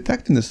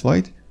 detecting this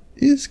light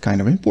is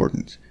kind of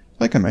important.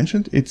 Like I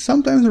mentioned, it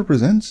sometimes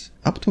represents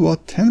up to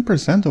about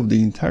 10% of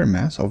the entire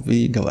mass of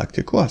the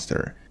galactic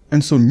cluster.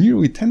 And so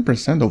nearly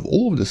 10% of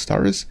all of the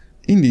stars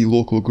in the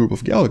local group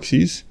of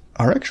galaxies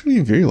are actually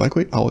very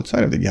likely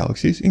outside of the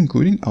galaxies,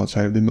 including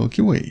outside of the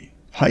Milky Way,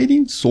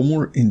 hiding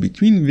somewhere in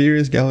between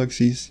various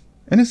galaxies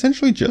and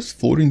essentially just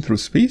floating through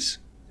space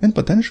and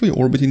potentially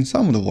orbiting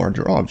some of the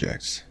larger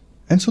objects.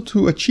 And so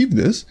to achieve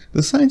this,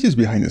 the scientists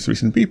behind this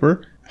recent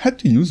paper had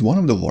to use one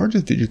of the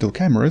largest digital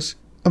cameras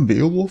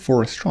available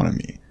for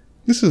astronomy.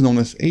 This is known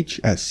as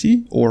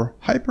HSC or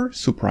Hyper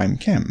Suprime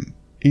Cam,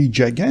 a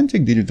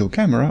gigantic digital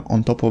camera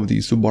on top of the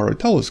Subaru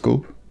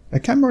telescope, a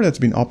camera that's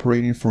been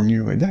operating for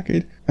nearly a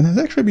decade and has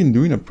actually been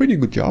doing a pretty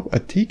good job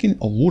at taking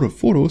a lot of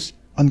photos,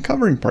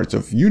 uncovering parts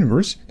of the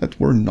universe that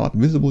were not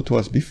visible to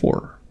us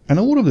before. And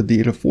a lot of the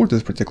data for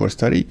this particular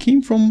study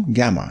came from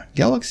GAMA,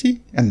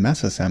 Galaxy and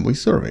Mass Assembly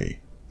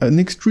Survey, an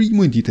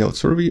extremely detailed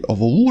survey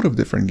of a lot of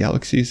different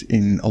galaxies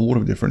in a lot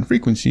of different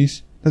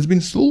frequencies that's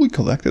been slowly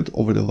collected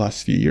over the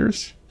last few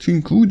years to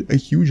include a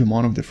huge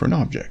amount of different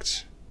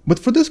objects. But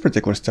for this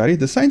particular study,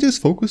 the scientists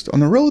focused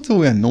on a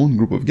relatively unknown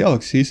group of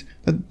galaxies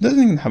that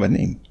doesn't even have a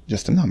name,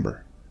 just a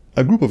number.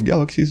 a group of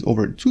galaxies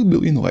over 2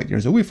 billion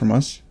light-years away from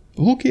us,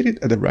 located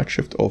at a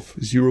redshift of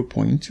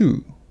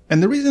 0.2.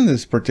 And the reason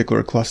this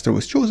particular cluster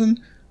was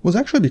chosen was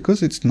actually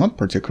because it's not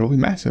particularly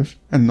massive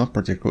and not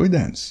particularly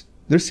dense.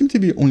 There seem to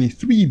be only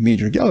 3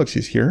 major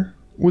galaxies here,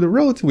 with a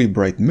relatively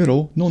bright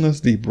middle known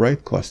as the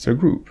Bright Cluster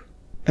Group.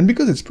 And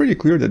because it's pretty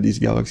clear that these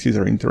galaxies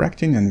are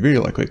interacting and very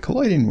likely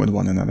colliding with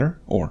one another,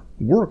 or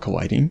were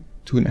colliding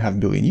 2.5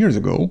 billion years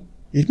ago,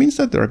 it means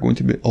that there are going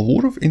to be a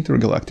lot of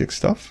intergalactic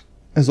stuff,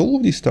 as all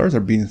of these stars are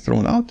being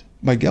thrown out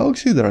by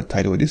galaxies that are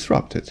tidally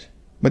disrupted.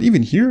 But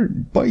even here,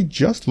 by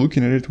just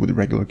looking at it with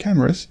regular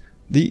cameras,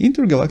 the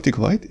intergalactic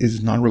light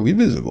is not really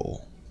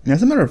visible.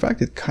 As a matter of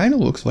fact, it kinda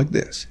looks like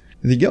this.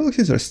 The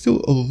galaxies are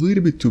still a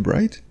little bit too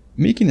bright,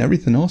 making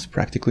everything else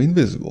practically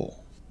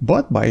invisible.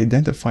 But by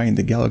identifying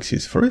the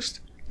galaxies first,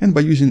 and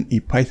by using a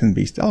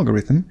Python-based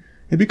algorithm,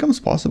 it becomes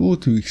possible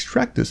to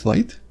extract this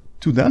light,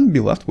 to then be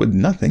left with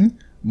nothing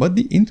but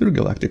the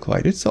intergalactic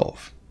light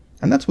itself.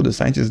 And that's what the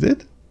scientists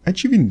did,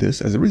 achieving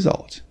this as a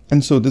result.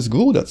 And so this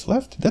glow that's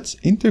left, that's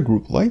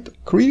intergroup light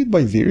created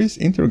by various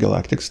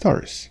intergalactic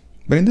stars.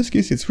 But in this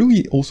case, it's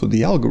really also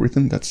the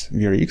algorithm that's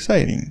very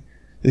exciting.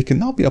 It can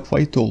now be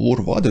applied to a lot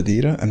of other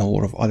data and a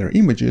lot of other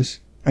images,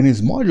 and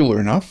is modular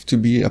enough to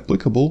be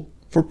applicable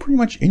for pretty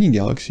much any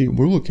galaxy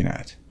we're looking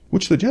at,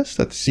 which suggests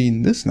that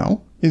seeing this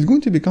now is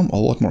going to become a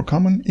lot more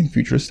common in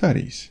future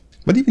studies.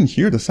 But even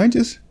here, the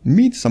scientists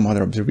made some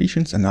other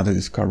observations and other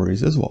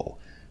discoveries as well,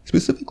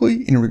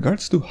 specifically in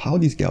regards to how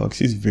these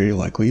galaxies very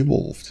likely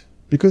evolved.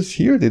 Because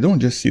here they don't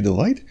just see the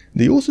light,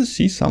 they also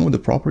see some of the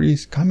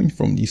properties coming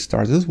from these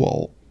stars as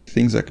well,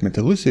 things like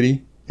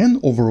metallicity and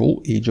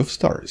overall age of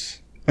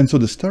stars. And so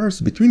the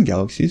stars between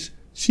galaxies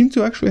seem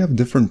to actually have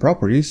different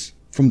properties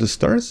from the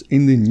stars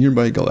in the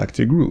nearby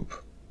galactic group.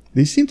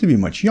 They seem to be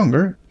much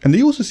younger, and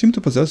they also seem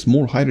to possess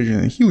more hydrogen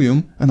and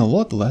helium and a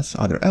lot less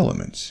other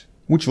elements,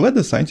 which led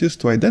the scientists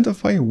to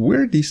identify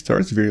where these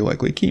stars very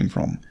likely came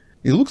from.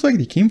 It looks like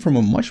they came from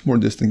a much more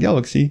distant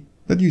galaxy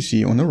that you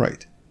see on the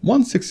right,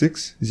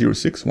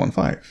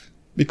 1660615,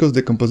 because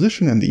the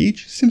composition and the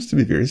age seems to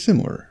be very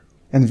similar,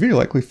 and very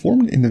likely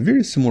formed in a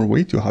very similar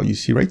way to how you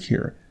see right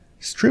here,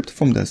 stripped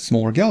from that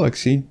smaller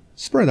galaxy,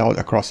 spread out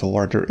across a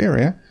larger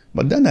area,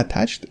 but then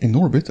attached in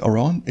orbit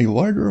around a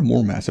larger,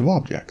 more massive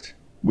object,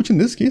 which in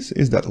this case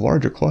is that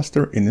larger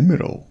cluster in the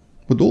middle,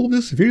 with all of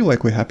this very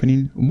likely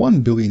happening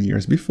 1 billion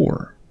years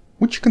before,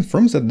 which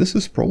confirms that this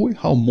is probably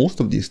how most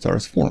of these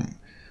stars form.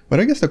 But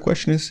I guess the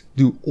question is,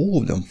 do all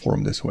of them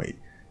form this way?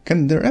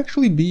 Can there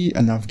actually be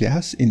enough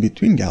gas in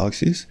between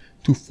galaxies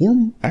to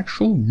form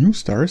actual new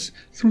stars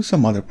through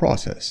some other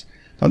process?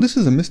 Now this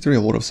is a mystery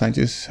a lot of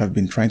scientists have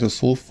been trying to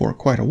solve for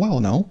quite a while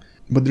now,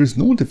 but there's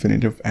no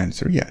definitive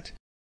answer yet.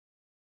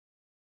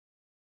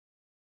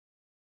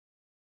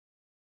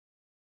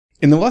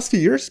 In the last few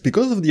years,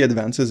 because of the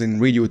advances in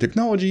radio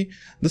technology,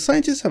 the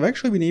scientists have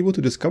actually been able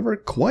to discover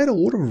quite a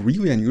lot of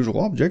really unusual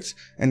objects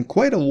and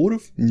quite a lot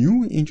of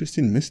new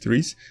interesting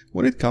mysteries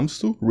when it comes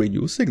to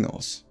radio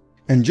signals.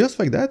 And just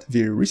like that,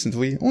 very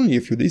recently, only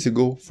a few days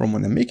ago from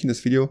when I'm making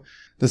this video,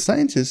 the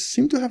scientists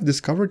seem to have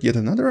discovered yet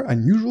another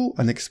unusual,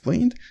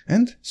 unexplained,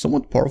 and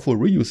somewhat powerful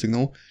radio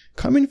signal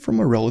coming from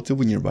a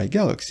relatively nearby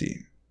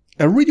galaxy.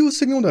 A radio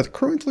signal that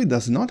currently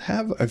does not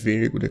have a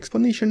very good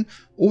explanation,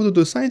 although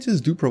the scientists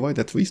do provide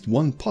at least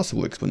one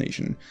possible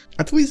explanation,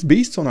 at least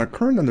based on our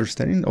current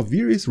understanding of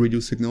various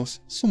radio signals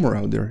somewhere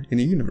out there in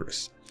the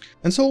universe.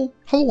 And so,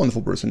 hello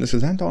wonderful person, this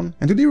is Anton,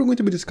 and today we're going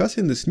to be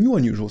discussing this new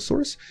unusual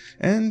source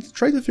and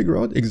try to figure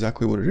out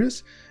exactly what it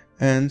is,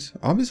 and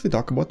obviously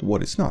talk about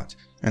what it's not.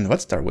 And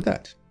let's start with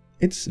that.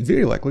 It's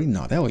very likely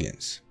not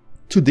aliens.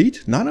 To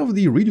date, none of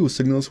the radio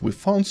signals we've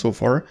found so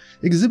far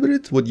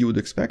exhibited what you would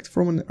expect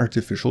from an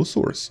artificial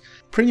source.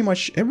 Pretty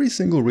much every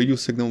single radio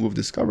signal we've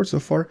discovered so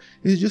far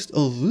is just a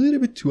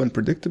little bit too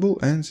unpredictable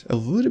and a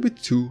little bit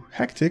too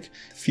hectic,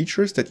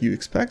 features that you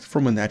expect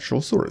from a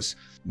natural source.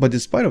 But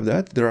despite of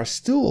that, there are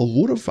still a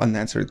lot of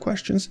unanswered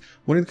questions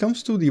when it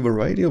comes to the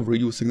variety of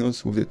radio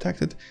signals we've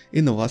detected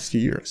in the last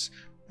few years.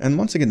 And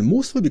once again,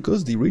 mostly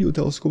because the radio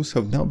telescopes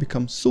have now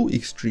become so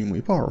extremely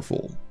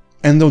powerful.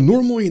 And though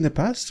normally in the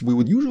past we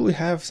would usually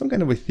have some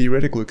kind of a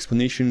theoretical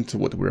explanation to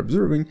what we're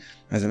observing,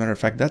 as a matter of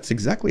fact that's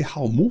exactly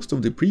how most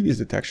of the previous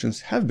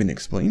detections have been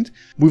explained,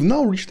 we've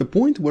now reached a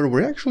point where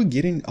we're actually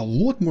getting a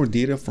lot more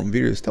data from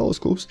various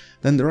telescopes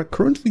than there are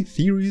currently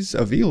theories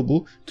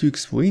available to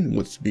explain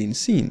what's being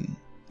seen.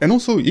 And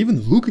also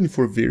even looking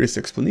for various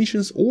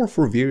explanations or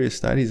for various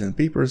studies and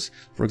papers,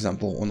 for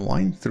example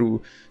online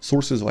through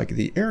sources like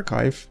the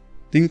Archive,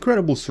 the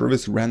incredible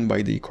service ran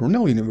by the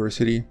Cornell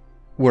University,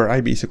 where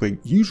I basically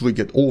usually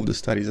get all of the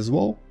studies as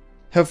well,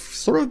 have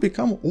sort of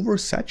become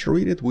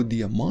oversaturated with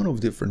the amount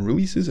of different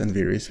releases and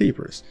various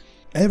papers.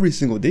 Every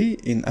single day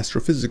in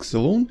astrophysics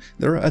alone,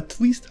 there are at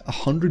least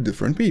 100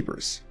 different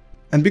papers.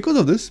 And because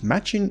of this,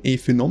 matching a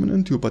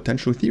phenomenon to a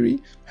potential theory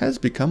has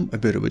become a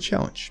bit of a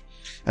challenge.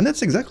 And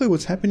that's exactly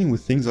what's happening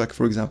with things like,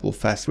 for example,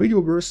 fast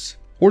radio bursts,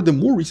 or the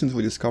more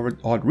recently discovered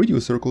odd radio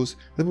circles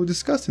that we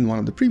discussed in one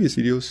of the previous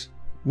videos,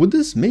 with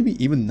this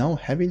maybe even now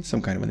having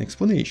some kind of an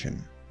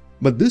explanation.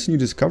 But this new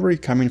discovery,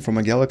 coming from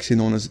a galaxy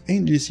known as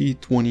NGC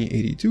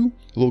 2082,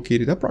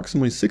 located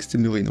approximately 60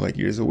 million light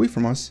years away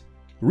from us,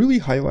 really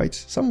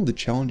highlights some of the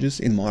challenges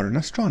in modern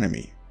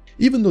astronomy.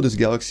 Even though this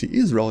galaxy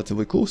is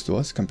relatively close to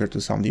us compared to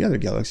some of the other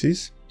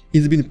galaxies,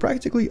 it's been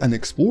practically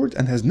unexplored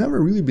and has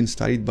never really been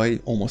studied by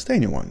almost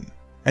anyone.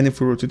 And if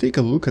we were to take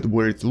a look at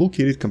where it's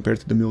located compared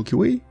to the Milky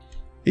Way,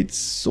 it's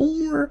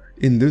somewhere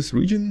in this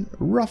region,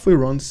 roughly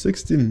around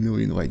 60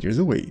 million light years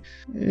away.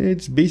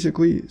 It's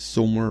basically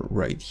somewhere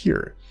right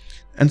here.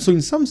 And so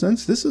in some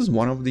sense, this is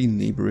one of the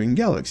neighboring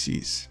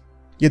galaxies.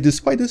 Yet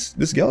despite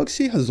this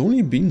galaxy has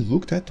only been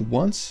looked at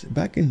once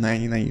back in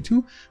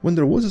 1992, when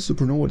there was a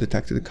supernova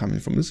detected coming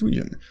from this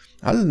region.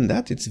 Other than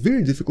that, it's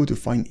very difficult to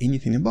find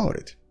anything about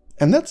it.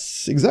 And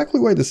that's exactly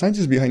why the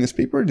scientists behind this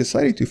paper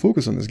decided to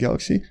focus on this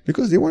galaxy,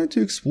 because they wanted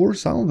to explore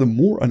some of the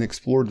more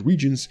unexplored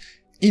regions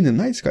in the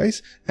night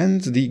skies,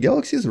 and the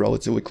galaxy is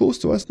relatively close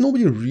to us,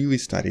 nobody really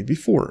studied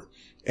before.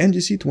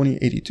 NGC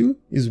 2082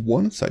 is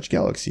one such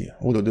galaxy,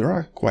 although there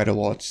are quite a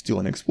lot still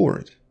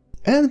unexplored.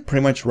 And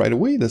pretty much right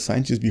away, the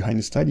scientists behind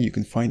the study, you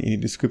can find in the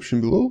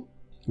description below,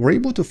 were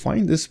able to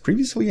find this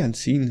previously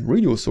unseen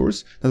radio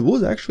source that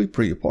was actually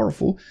pretty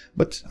powerful,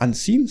 but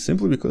unseen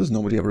simply because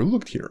nobody ever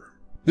looked here.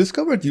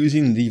 Discovered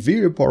using the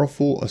very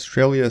powerful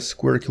Australia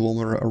Square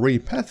Kilometer Array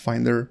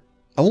Pathfinder,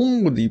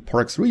 along with the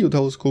Parkes Radio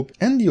Telescope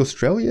and the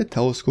Australia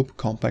Telescope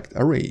Compact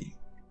Array.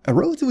 A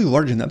relatively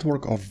large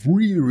network of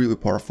really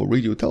powerful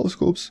radio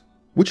telescopes,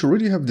 which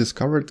already have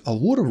discovered a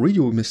lot of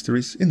radio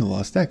mysteries in the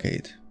last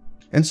decade.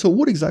 And so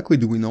what exactly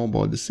do we know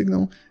about the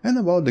signal and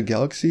about the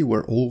galaxy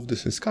where all of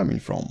this is coming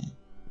from?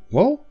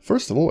 Well,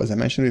 first of all, as I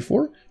mentioned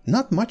before,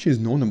 not much is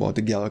known about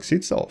the galaxy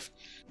itself.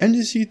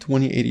 NGC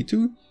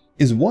 2082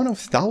 is one of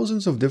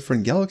thousands of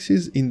different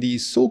galaxies in the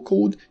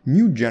so-called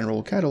New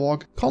General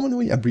Catalog,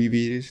 commonly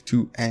abbreviated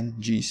to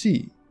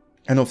NGC.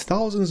 And of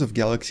thousands of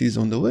galaxies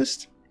on the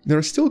list, there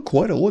are still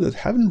quite a lot that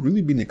haven't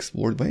really been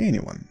explored by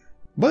anyone.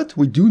 But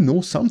we do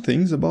know some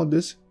things about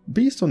this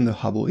based on the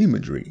Hubble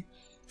imagery.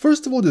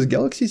 First of all, this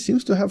galaxy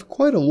seems to have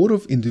quite a lot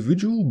of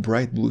individual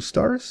bright blue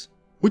stars,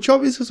 which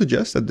obviously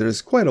suggests that there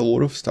is quite a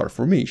lot of star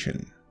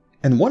formation.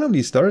 And one of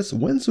these stars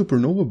went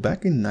supernova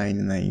back in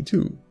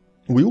 1992.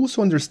 We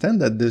also understand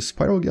that this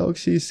spiral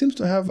galaxy seems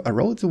to have a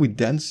relatively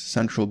dense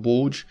central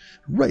bulge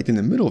right in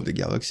the middle of the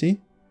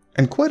galaxy,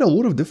 and quite a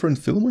lot of different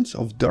filaments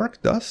of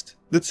dark dust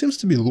that seems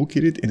to be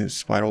located in its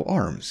spiral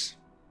arms.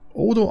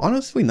 Although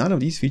honestly none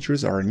of these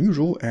features are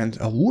unusual, and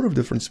a lot of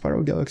different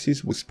spiral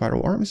galaxies with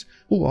spiral arms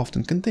will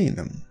often contain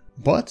them.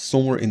 But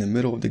somewhere in the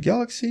middle of the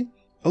galaxy,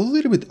 a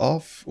little bit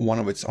off one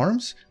of its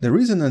arms, there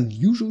is an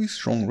unusually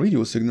strong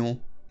radio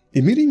signal,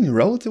 emitting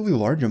relatively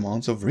large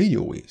amounts of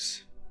radio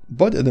waves.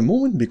 But at the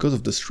moment, because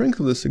of the strength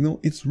of the signal,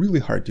 it's really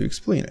hard to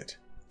explain it.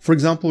 For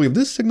example, if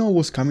this signal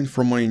was coming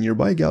from a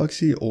nearby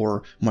galaxy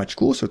or much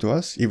closer to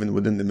us, even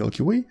within the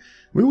Milky Way,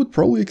 we would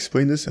probably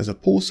explain this as a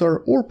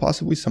pulsar or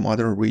possibly some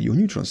other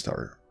radioneutron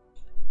star.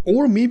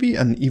 Or maybe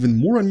an even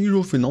more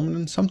unusual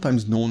phenomenon,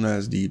 sometimes known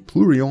as the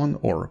plurion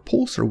or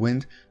pulsar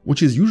wind,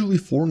 which is usually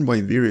formed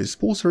by various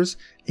pulsars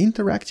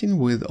interacting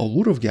with a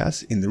lot of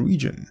gas in the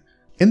region.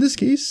 In this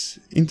case,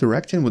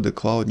 interacting with the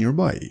cloud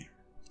nearby.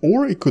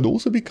 Or it could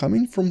also be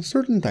coming from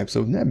certain types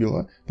of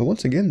nebula, but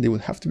once again they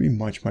would have to be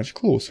much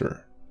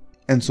closer.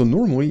 And so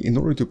normally, in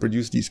order to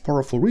produce these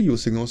powerful radio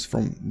signals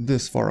from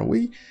this far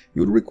away,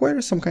 you would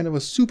require some kind of a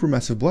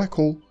supermassive black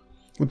hole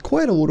with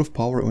quite a lot of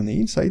power on the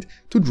inside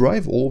to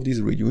drive all of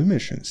these radio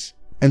emissions.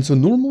 And so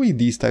normally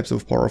these types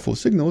of powerful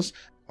signals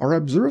are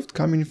observed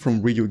coming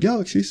from radio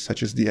galaxies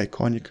such as the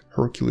iconic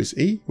Hercules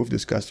A we've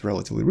discussed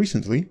relatively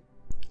recently,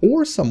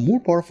 or some more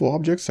powerful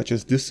objects such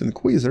as distant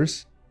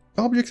quasars,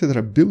 objects that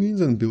are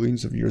billions and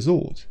billions of years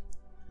old.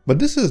 But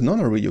this is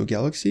not a radio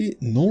galaxy,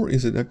 nor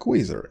is it a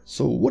quasar,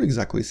 so what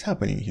exactly is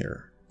happening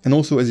here? And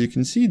also, as you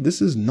can see,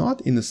 this is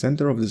not in the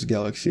center of this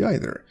galaxy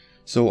either,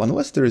 so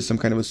unless there is some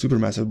kind of a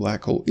supermassive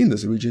black hole in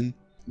this region,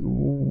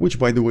 which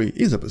by the way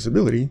is a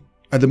possibility,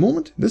 at the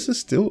moment this is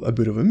still a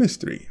bit of a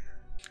mystery.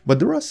 But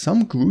there are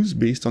some clues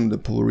based on the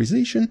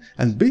polarization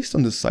and based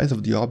on the size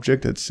of the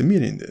object that's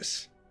emitting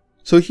this.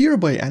 So here,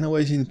 by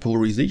analyzing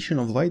polarization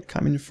of light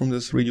coming from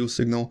this radio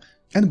signal,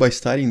 and by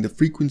studying the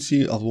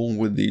frequency along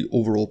with the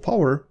overall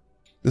power,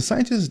 the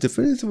scientists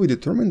definitively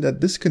determined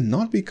that this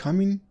cannot be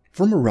coming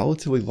from a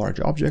relatively large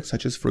object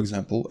such as, for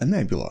example, a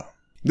nebula.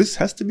 This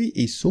has to be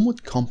a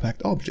somewhat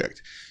compact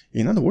object.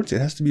 In other words,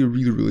 it has to be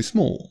really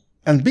small.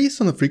 And based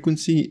on the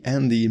frequency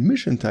and the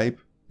emission type,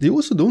 they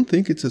also don't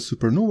think it's a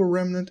supernova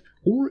remnant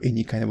or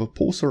any kind of a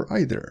pulsar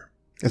either.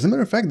 As a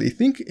matter of fact, they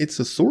think it's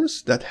a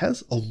source that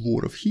has a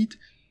lot of heat,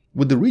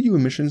 with the radio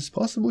emissions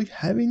possibly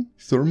having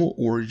thermal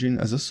origin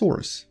as a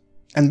source.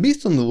 And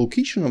based on the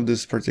location of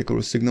this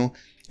particular signal,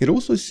 it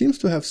also seems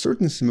to have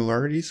certain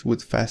similarities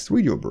with fast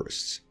radio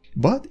bursts.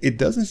 But it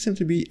doesn't seem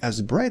to be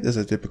as bright as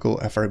a typical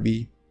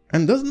FRB,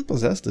 and doesn't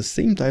possess the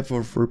same type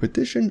of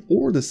repetition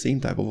or the same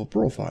type of a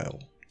profile.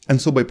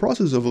 And so by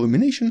process of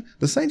elimination,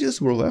 the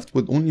scientists were left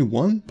with only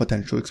one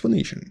potential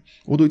explanation,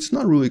 although it's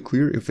not really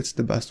clear if it's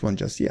the best one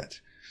just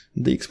yet.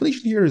 the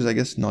explanation here is, I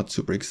guess, not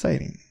super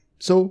exciting.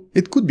 So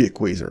it could be a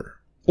quasar,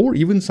 or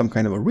even some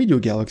kind of a radio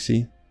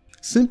galaxy,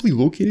 simply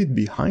located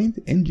behind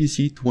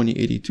NGC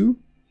 2082,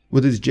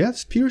 with its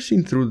jets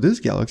piercing through this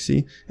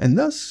galaxy and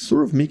thus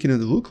sort of making it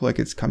look like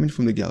it's coming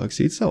from the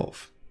galaxy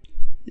itself.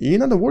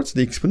 In other words,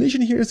 the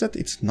explanation here is that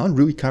it's not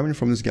really coming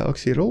from this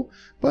galaxy at all,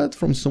 but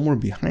from somewhere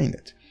behind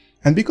it.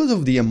 And because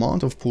of the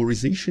amount of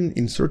polarization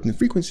in certain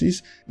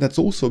frequencies that's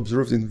also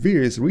observed in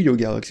various radio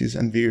galaxies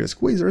and various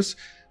quasars,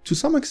 to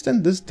some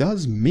extent this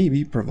does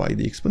maybe provide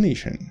the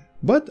explanation.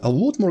 But a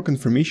lot more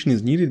confirmation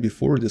is needed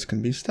before this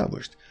can be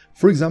established.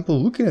 For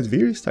example, looking at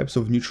various types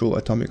of neutral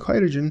atomic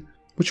hydrogen,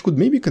 which could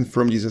maybe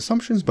confirm these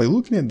assumptions by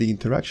looking at the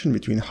interaction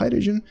between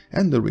hydrogen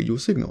and the radio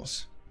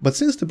signals. But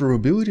since the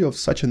probability of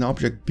such an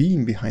object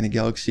being behind a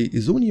galaxy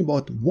is only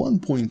about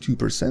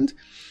 1.2%,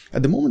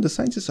 at the moment the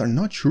scientists are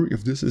not sure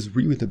if this is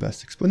really the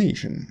best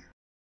explanation.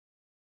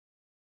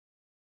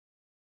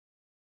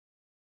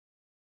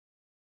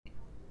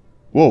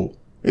 Whoa,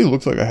 it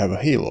looks like I have a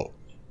halo.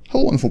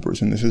 Hello wonderful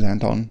person, this is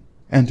Anton,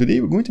 and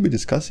today we're going to be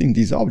discussing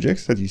these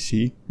objects that you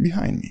see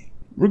behind me.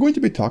 We're going to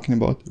be talking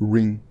about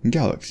ring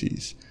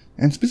galaxies,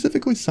 and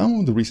specifically some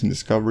of the recent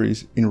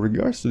discoveries in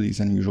regards to these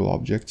unusual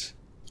objects,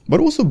 but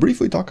also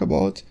briefly talk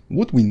about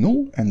what we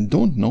know and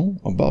don't know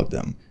about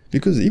them,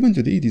 because even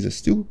today these are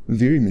still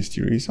very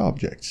mysterious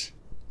objects.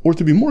 Or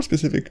to be more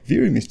specific,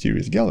 very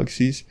mysterious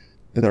galaxies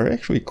that are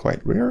actually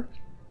quite rare,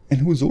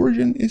 and whose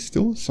origin is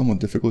still somewhat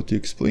difficult to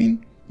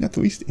explain, at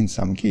least in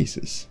some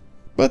cases.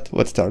 But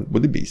let's start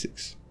with the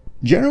basics.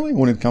 Generally,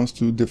 when it comes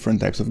to different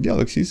types of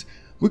galaxies,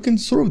 we can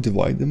sort of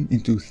divide them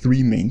into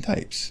three main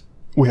types.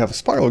 We have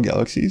spiral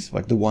galaxies,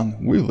 like the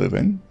one we live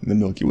in, the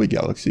Milky Way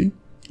galaxy.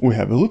 We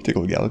have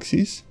elliptical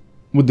galaxies,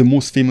 with the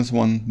most famous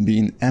one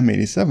being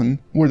M87,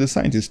 where the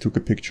scientists took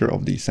a picture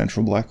of the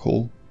central black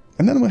hole.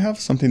 And then we have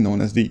something known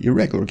as the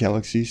irregular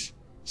galaxies,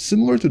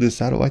 similar to the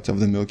satellites of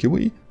the Milky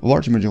Way,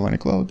 Large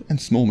Magellanic Cloud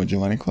and Small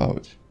Magellanic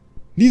Cloud.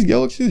 These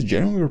galaxies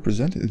generally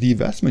represent the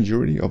vast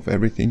majority of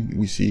everything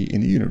we see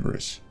in the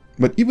universe.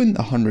 But even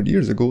 100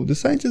 years ago, the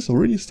scientists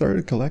already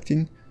started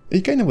collecting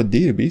a kind of a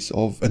database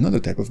of another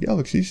type of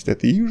galaxies that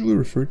they usually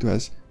refer to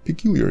as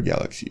peculiar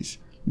galaxies.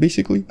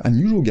 Basically,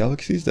 unusual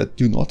galaxies that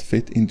do not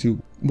fit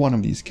into one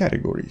of these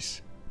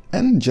categories.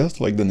 And just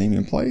like the name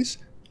implies,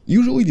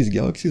 usually these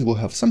galaxies will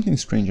have something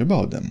strange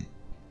about them.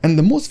 And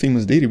the most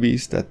famous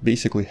database that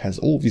basically has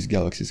all these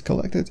galaxies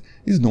collected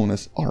is known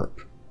as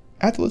ARP,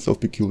 Atlas of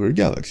Peculiar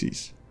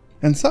Galaxies.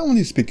 And some of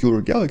these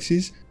peculiar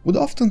galaxies would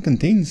often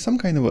contain some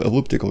kind of an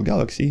elliptical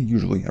galaxy,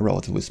 usually a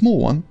relatively small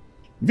one,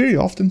 very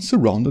often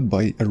surrounded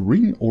by a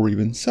ring or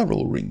even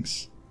several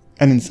rings.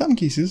 And in some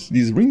cases,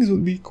 these rings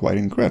would be quite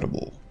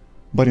incredible.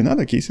 But in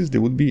other cases, they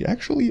would be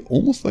actually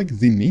almost like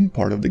the main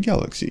part of the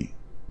galaxy.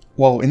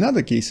 While in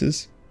other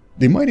cases,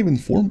 they might even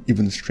form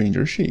even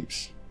stranger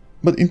shapes.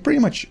 But in pretty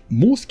much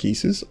most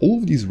cases, all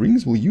of these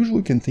rings will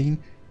usually contain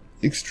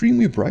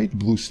extremely bright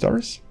blue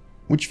stars,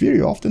 which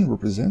very often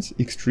represents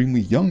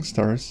extremely young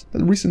stars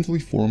that recently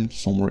formed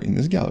somewhere in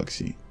this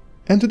galaxy.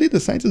 And today the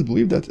scientists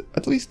believe that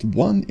at least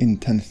 1 in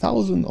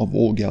 10,000 of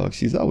all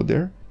galaxies out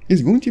there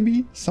is going to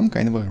be some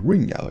kind of a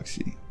ring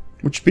galaxy,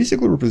 which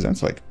basically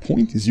represents like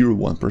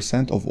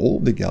 0.01% of all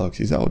the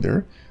galaxies out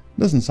there.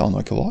 Doesn't sound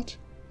like a lot,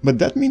 but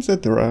that means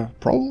that there are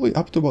probably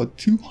up to about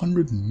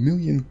 200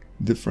 million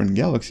different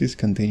galaxies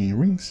containing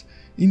rings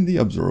in the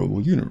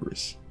observable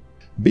universe,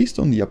 based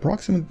on the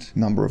approximate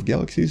number of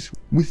galaxies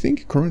we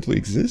think currently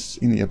exists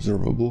in the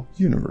observable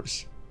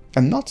universe.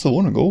 And not so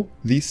long ago,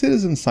 the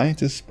Citizen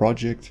Scientist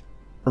project,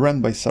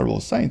 run by several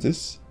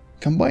scientists,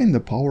 combined the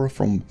power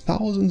from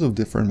thousands of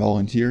different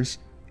volunteers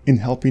in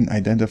helping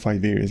identify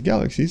various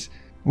galaxies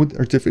with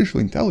artificial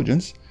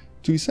intelligence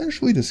to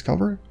essentially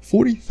discover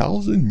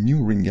 40,000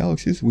 new ring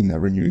galaxies we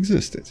never knew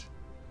existed,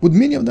 with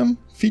many of them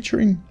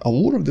featuring a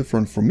lot of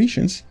different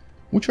formations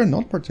which are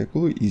not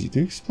particularly easy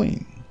to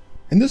explain.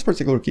 In this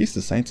particular case,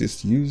 the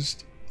scientists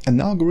used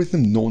an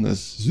algorithm known as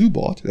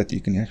Zubot, that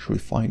you can actually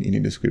find in the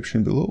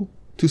description below,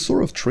 to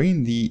sort of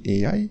train the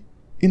AI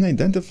in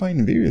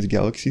identifying various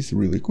galaxies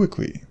really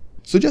quickly,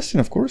 suggesting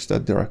of course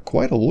that there are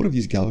quite a lot of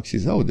these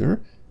galaxies out there,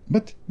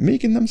 but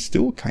making them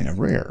still kind of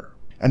rare.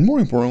 And more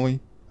importantly,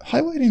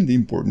 highlighting the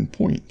important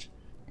point.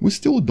 We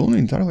still don't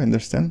entirely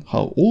understand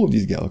how all of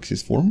these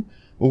galaxies form,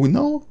 but we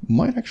now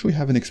might actually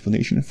have an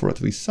explanation for at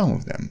least some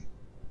of them.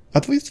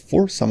 At least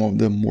for some of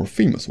the more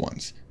famous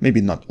ones. Maybe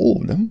not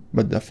all of them,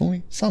 but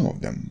definitely some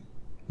of them.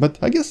 But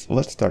I guess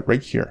let's start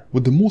right here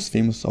with the most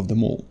famous of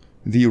them all,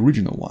 the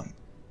original one,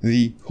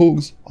 the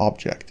Hughes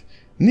object,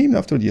 named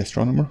after the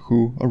astronomer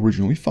who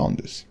originally found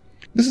this.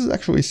 This is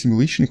actually a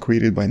simulation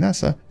created by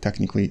NASA,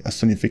 technically a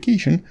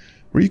sonification,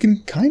 where you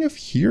can kind of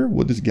hear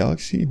what this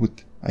galaxy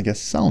would, I guess,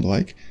 sound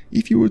like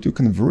if you were to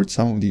convert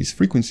some of these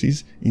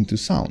frequencies into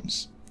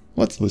sounds.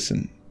 Let's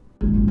listen.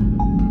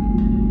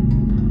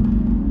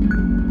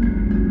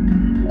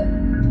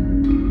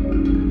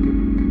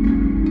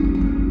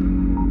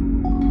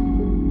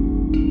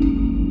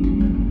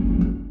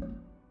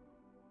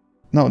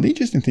 Now, the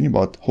interesting thing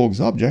about Hughes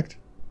object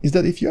is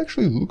that if you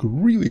actually look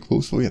really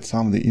closely at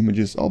some of the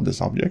images of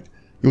this object,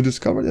 you'll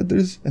discover that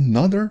there's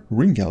another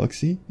ring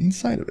galaxy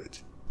inside of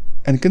it.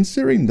 And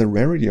considering the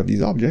rarity of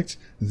these objects,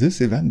 this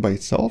event by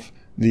itself,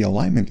 the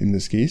alignment in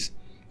this case,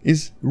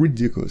 is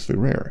ridiculously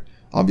rare.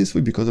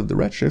 Obviously, because of the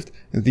redshift,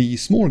 the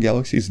smaller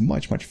galaxy is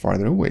much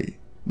farther away.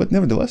 But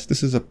nevertheless,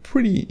 this is a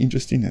pretty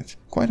interesting and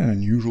quite an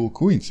unusual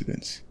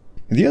coincidence.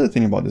 And the other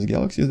thing about this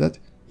galaxy is that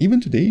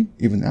even today,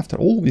 even after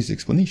all of these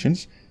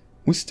explanations,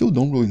 we still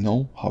don't really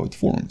know how it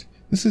formed.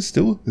 This is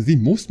still the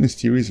most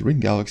mysterious ring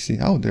galaxy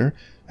out there,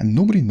 and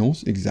nobody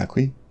knows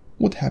exactly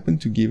what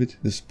happened to give it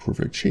this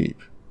perfect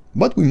shape.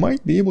 But we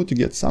might be able to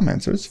get some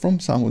answers from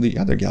some of the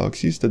other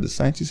galaxies that the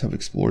scientists have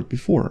explored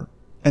before.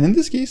 And in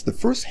this case, the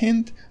first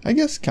hint, I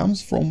guess,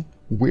 comes from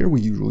where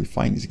we usually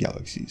find these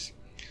galaxies.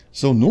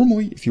 So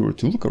normally, if you were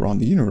to look around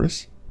the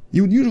universe,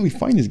 you would usually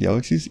find these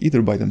galaxies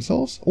either by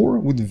themselves or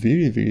with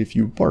very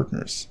few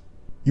partners.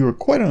 You are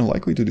quite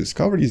unlikely to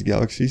discover these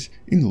galaxies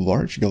in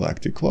large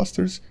galactic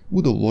clusters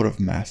with a lot of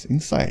mass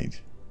inside.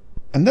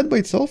 And that by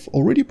itself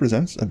already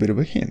presents a bit of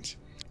a hint.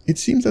 It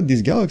seems that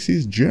these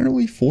galaxies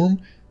generally form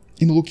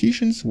in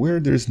locations where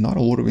there's not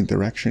a lot of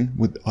interaction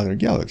with other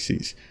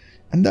galaxies.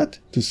 And that,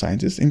 to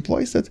scientists,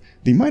 implies that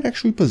they might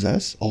actually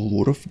possess a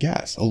lot of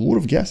gas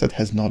that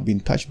has not been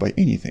touched by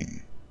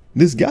anything.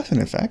 This gas, in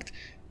effect,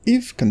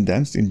 if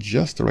condensed in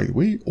just the right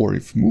way or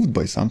if moved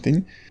by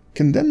something,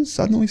 can then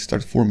suddenly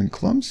start forming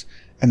clumps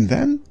and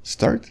then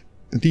start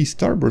the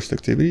starburst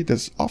activity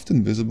that's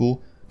often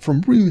visible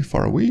from really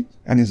far away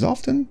and is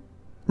often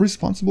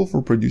responsible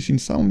for producing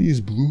some of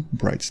these blue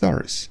bright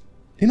stars.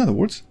 In other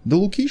words, the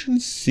location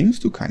seems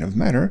to kind of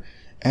matter,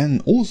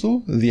 and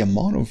also the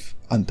amount of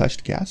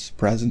untouched gas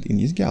present in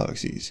these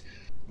galaxies.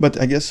 But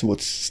I guess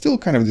what's still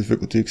kind of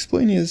difficult to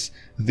explain is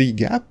the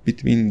gap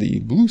between the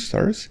blue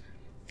stars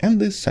and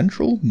the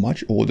central,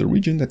 much older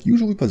region that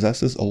usually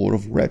possesses a lot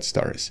of red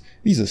stars.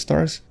 These are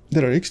stars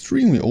that are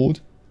extremely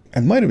old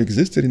and might have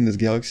existed in this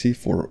galaxy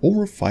for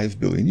over 5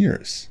 billion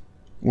years,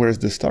 whereas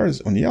the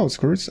stars on the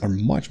outskirts are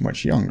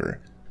much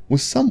younger,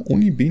 with some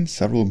only being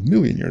several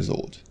million years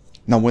old.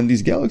 Now, when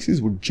these galaxies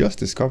were just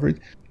discovered,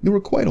 there were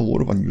quite a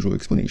lot of unusual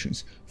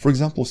explanations. For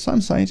example, some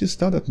scientists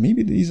thought that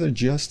maybe these are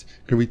just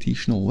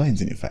gravitational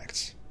lensing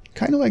effects,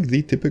 kind of like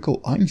the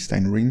typical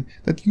Einstein ring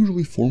that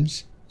usually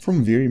forms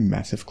from very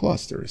massive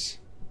clusters.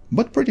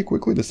 But pretty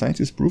quickly the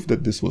scientists proved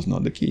that this was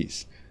not the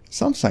case.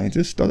 Some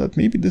scientists thought that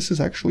maybe this is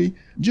actually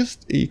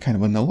just a kind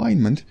of an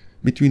alignment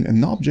between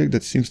an object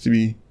that seems to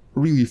be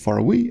really far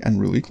away and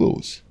really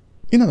close.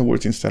 In other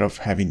words, instead of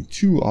having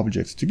two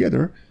objects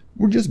together,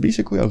 we're just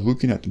basically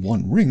looking at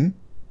one ring,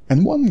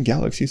 and one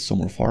galaxy is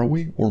somewhere far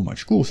away or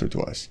much closer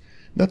to us.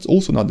 That's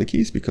also not the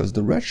case because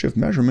the redshift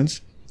measurements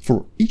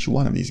for each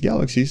one of these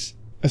galaxies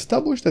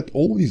establish that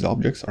all of these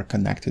objects are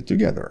connected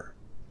together,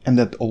 and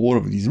that a lot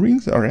of these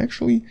rings are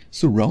actually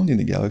surrounding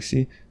the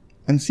galaxy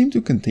and seem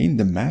to contain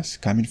the mass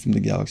coming from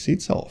the galaxy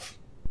itself.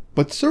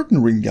 But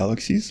certain ring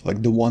galaxies,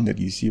 like the one that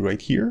you see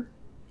right here,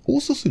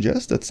 also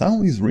suggest that some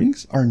of these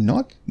rings are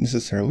not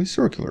necessarily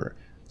circular.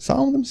 Some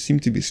of them seem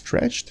to be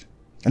stretched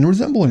and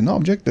resemble an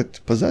object that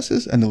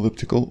possesses an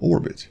elliptical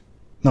orbit.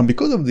 Now,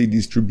 because of the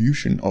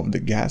distribution of the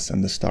gas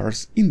and the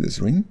stars in this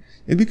ring,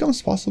 it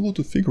becomes possible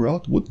to figure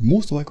out what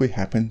most likely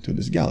happened to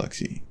this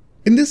galaxy.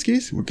 In this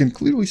case, we can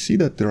clearly see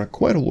that there are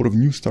quite a lot of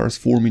new stars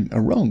forming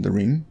around the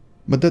ring,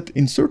 but that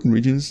in certain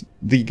regions,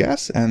 the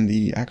gas and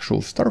the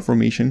actual star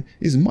formation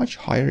is much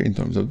higher in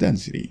terms of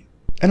density.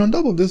 And on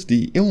top of this,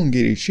 the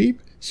elongated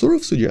shape sort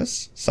of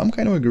suggests some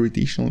kind of a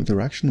gravitational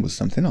interaction with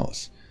something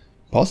else.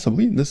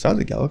 Possibly this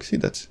other galaxy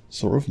that's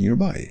sort of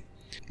nearby.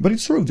 But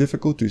it's sort of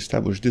difficult to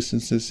establish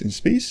distances in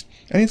space,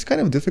 and it's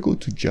kind of difficult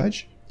to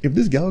judge if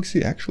this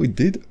galaxy actually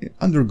did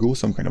undergo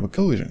some kind of a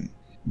collision.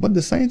 But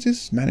the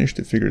scientists managed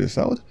to figure this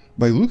out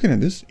by looking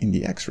at this in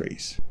the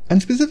X-rays,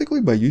 and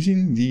specifically by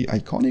using the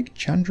iconic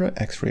Chandra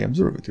X-ray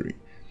Observatory.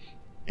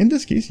 In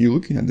this case, you're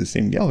looking at the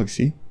same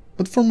galaxy,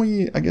 but from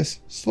a, I guess,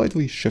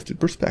 slightly shifted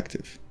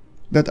perspective.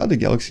 That other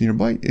galaxy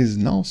nearby is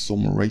now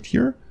somewhere right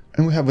here,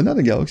 and we have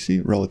another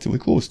galaxy relatively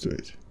close to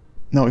it.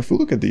 Now, if we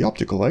look at the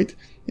optical light,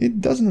 it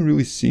doesn't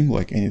really seem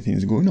like anything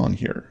is going on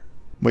here.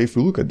 But if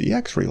we look at the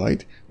X-ray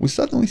light, we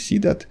suddenly see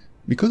that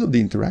because of the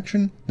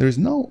interaction, there is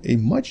now a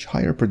much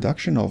higher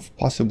production of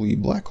possibly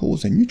black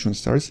holes and neutron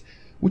stars,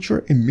 which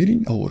are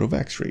emitting a lot of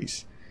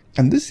X-rays.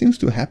 And this seems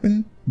to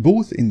happen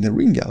both in the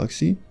ring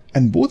galaxy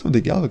and both of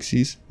the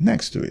galaxies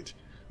next to it,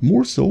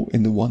 more so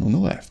in the one on the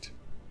left.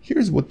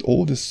 Here's what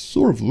all this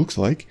sort of looks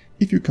like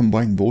if you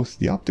combine both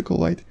the optical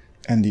light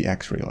and the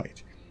X-ray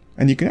light.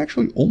 And you can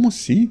actually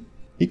almost see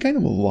a kind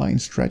of a line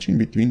stretching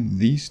between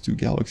these two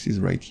galaxies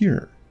right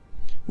here,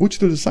 which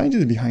to the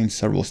scientists behind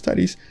several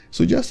studies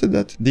suggested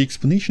that the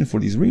explanation for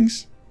these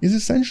rings is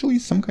essentially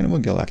some kind of a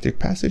galactic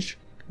passage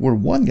where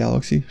one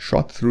galaxy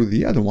shot through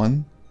the other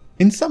one,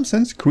 in some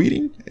sense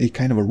creating a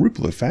kind of a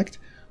ripple effect,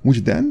 which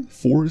then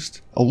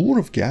forced a lot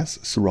of gas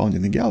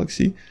surrounding the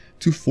galaxy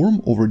to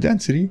form over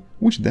density,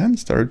 which then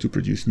started to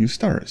produce new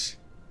stars.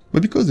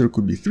 But because there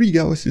could be 3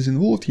 galaxies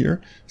involved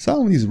here,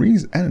 some of these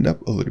rings ended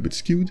up a little bit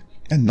skewed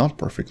and not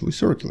perfectly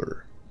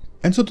circular.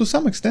 And so to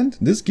some extent,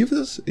 this gives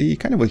us a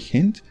kind of a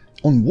hint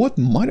on what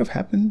might have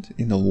happened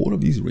in a lot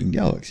of these ring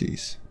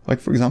galaxies. Like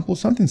for example,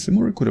 something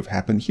similar could have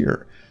happened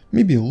here,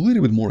 maybe a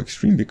little bit more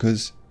extreme,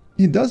 because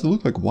it does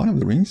look like one of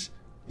the rings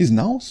is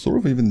now sort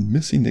of even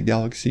missing the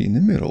galaxy in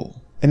the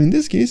middle. And in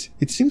this case,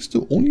 it seems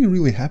to only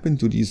really happen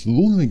to these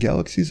lonely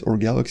galaxies or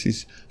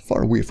galaxies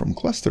far away from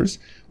clusters,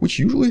 which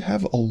usually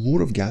have a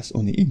lot of gas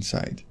on the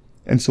inside.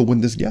 And so when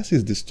this gas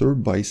is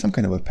disturbed by some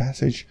kind of a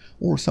passage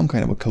or some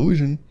kind of a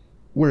collision,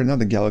 where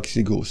another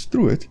galaxy goes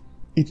through it,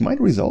 it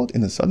might result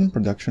in a sudden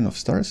production of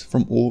stars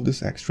from all of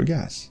this extra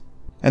gas.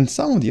 And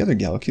some of the other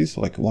galaxies,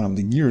 like one of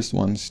the nearest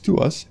ones to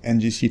us,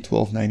 NGC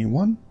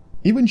 1291,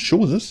 even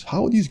shows us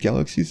how these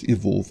galaxies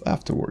evolve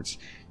afterwards.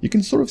 You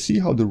can sort of see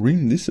how the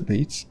ring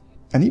dissipates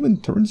and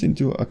even turns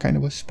into a kind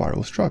of a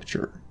spiral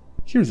structure.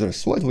 Here's a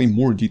slightly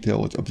more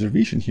detailed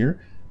observation here,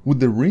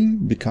 with the ring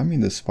becoming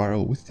the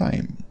spiral with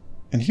time.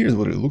 And here's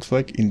what it looks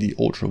like in the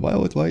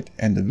ultraviolet light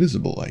and the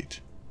visible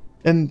light.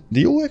 And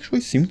they all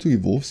actually seem to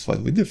evolve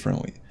slightly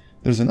differently.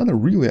 There's another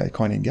really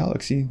iconic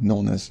galaxy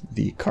known as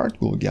the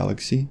Carthwheel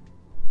galaxy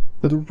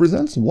that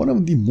represents one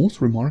of the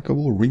most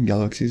remarkable ring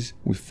galaxies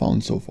we've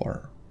found so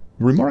far.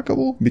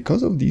 Remarkable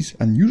because of these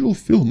unusual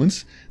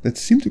filaments that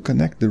seem to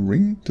connect the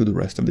ring to the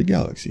rest of the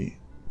galaxy,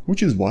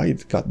 which is why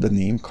it got the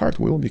name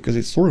Carthwheel, because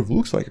it sort of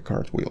looks like a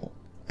cartwheel.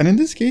 And in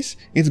this case,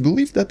 it's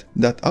believed that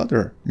that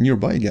other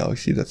nearby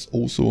galaxy that's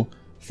also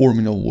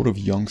forming a lot of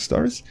young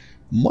stars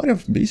might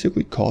have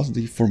basically caused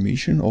the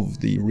formation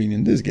of the ring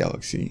in this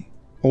galaxy.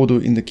 Although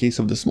in the case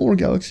of the smaller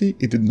galaxy,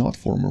 it did not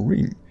form a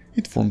ring,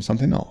 it formed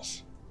something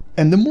else.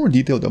 And the more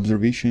detailed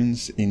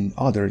observations in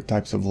other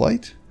types of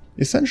light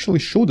essentially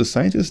show the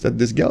scientists that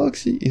this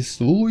galaxy is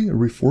slowly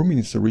reforming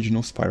its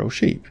original spiral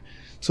shape.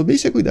 So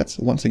basically that's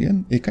once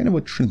again a kind of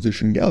a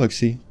transition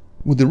galaxy,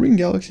 with the ring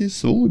galaxy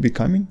slowly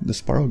becoming the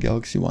spiral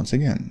galaxy once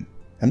again.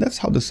 And that's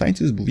how the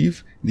scientists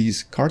believe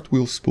these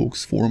cartwheel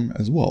spokes form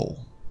as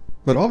well.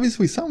 But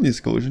obviously some of these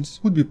collisions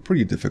would be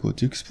pretty difficult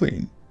to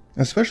explain,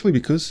 especially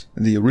because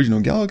the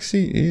original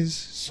galaxy is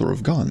sort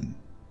of gone.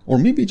 Or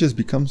maybe it just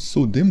becomes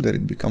so dim that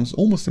it becomes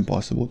almost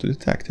impossible to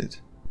detect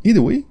it.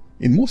 Either way,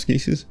 in most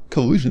cases,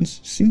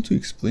 collisions seem to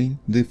explain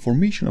the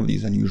formation of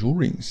these unusual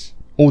rings.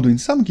 Although in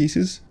some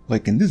cases,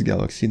 like in this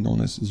galaxy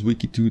known as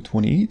Zwicky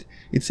 228,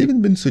 it's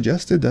even been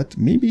suggested that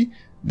maybe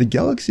the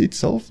galaxy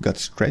itself got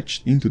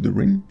stretched into the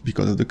ring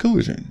because of the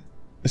collision,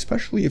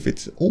 especially if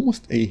it's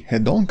almost a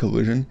head-on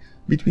collision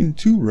between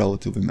two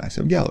relatively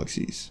massive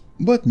galaxies.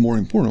 But more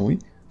importantly,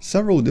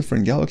 several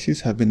different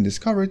galaxies have been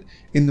discovered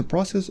in the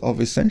process of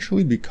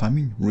essentially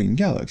becoming ring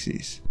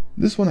galaxies.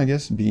 This one, I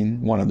guess,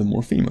 being one of the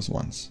more famous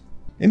ones.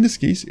 In this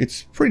case,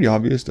 it's pretty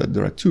obvious that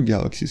there are two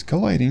galaxies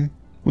colliding,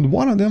 with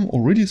one of them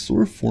already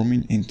sort of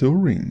forming into a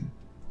ring.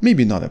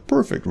 Maybe not a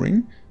perfect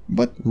ring,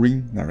 but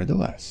ring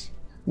nevertheless.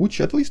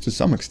 Which, at least to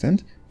some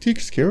extent,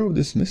 takes care of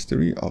this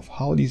mystery of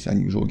how these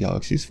unusual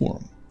galaxies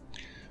form.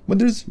 But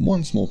there's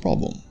one small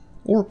problem,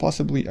 or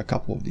possibly a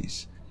couple of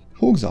these.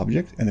 Higgs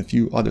object and a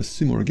few other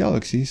similar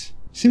galaxies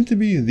seem to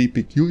be the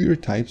peculiar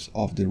types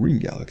of the ring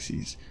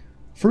galaxies.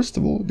 First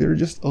of all, they're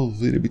just a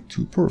little bit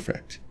too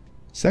perfect.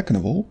 Second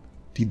of all,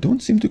 they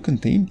don't seem to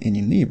contain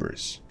any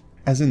neighbors,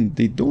 as in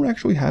they don't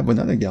actually have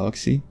another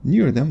galaxy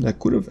near them that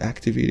could have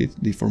activated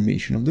the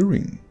formation of the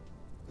ring.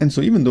 And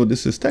so even though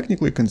this is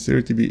technically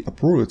considered to be a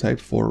prototype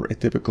for a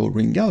typical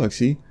ring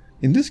galaxy,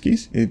 in this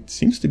case it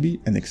seems to be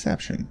an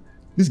exception.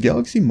 This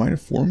galaxy might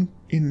have formed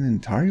in an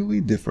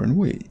entirely different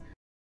way.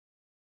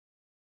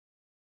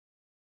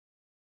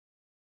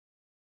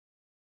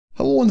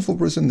 Hello wonderful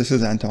person, this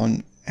is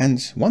Anton, and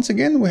once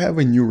again we have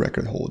a new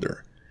record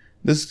holder.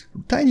 This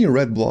tiny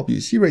red blob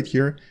you see right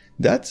here,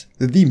 that's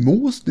the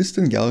most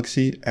distant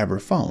galaxy ever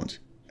found,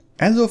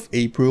 as of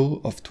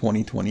April of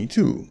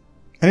 2022.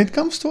 And it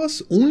comes to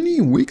us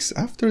only weeks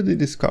after the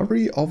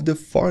discovery of the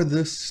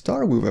farthest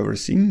star we've ever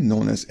seen,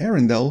 known as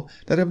Arendelle,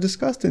 that I've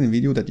discussed in a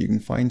video that you can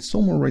find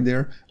somewhere right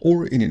there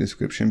or in the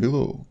description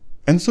below.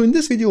 And so in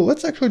this video,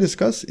 let's actually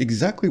discuss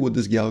exactly what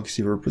this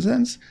galaxy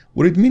represents,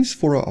 what it means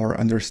for our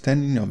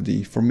understanding of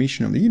the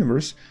formation of the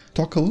universe,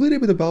 talk a little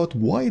bit about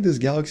why this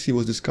galaxy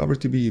was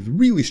discovered to be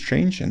really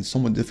strange and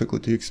somewhat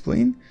difficult to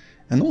explain,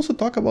 and also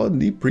talk about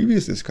the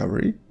previous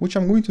discovery, which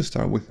I'm going to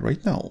start with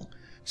right now.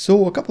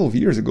 So a couple of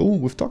years ago,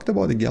 we've talked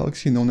about a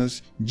galaxy known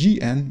as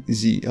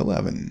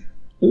GNZ11,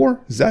 or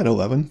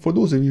Z11 for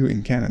those of you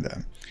in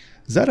Canada.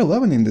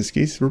 Z11 in this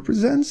case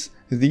represents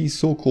the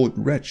so-called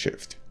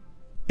redshift.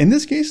 In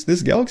this case,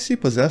 this galaxy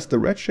possessed the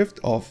redshift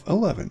of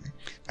 11,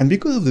 and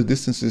because of the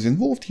distances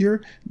involved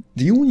here,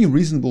 the only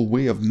reasonable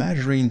way of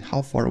measuring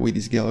how far away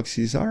these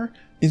galaxies are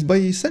is by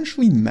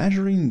essentially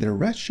measuring their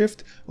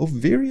redshift of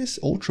various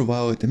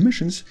ultraviolet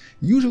emissions,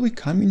 usually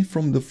coming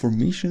from the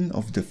formation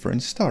of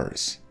different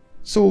stars.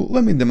 So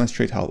let me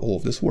demonstrate how all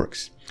of this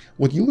works.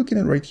 What you're looking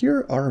at right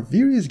here are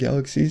various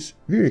galaxies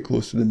very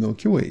close to the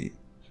Milky Way.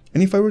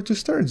 And if I were to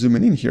start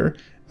zooming in here,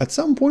 At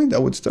some point I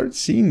would start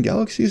seeing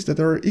galaxies that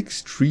are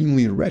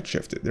extremely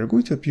redshifted. They're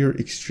going to appear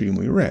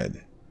extremely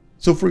red.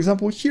 So for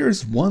example,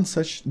 here's one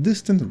such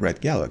distant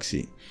red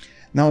galaxy.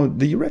 Now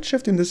the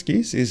redshift in this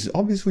case is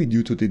obviously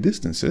due to the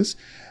distances,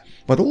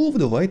 but all of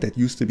the light that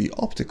used to be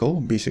optical,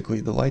 basically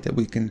the light that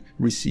we can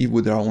receive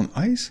with our own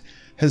eyes,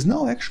 has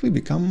now actually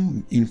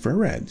become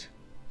infrared.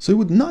 So it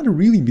would not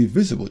really be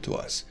visible to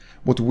us.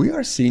 What we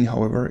are seeing,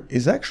 however,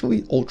 is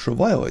actually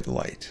ultraviolet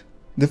light.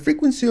 The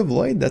frequency of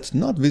light that's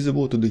not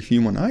visible to the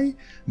human eye,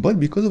 but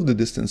because of the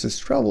distances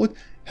traveled,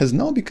 has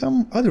now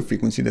become other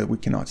frequency that we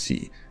cannot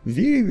see,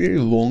 very, very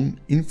long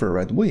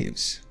infrared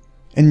waves.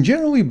 And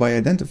generally, by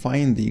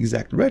identifying the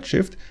exact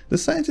redshift, the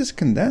scientists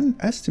can then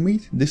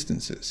estimate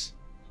distances.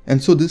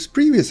 And so this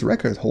previous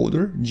record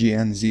holder,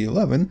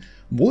 GNZ11,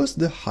 was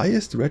the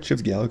highest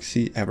redshift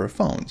galaxy ever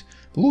found,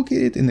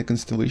 located in the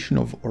constellation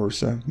of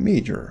Ursa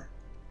Major.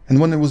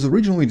 And when it was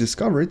originally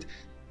discovered,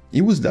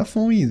 it was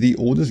definitely the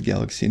oldest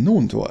galaxy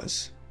known to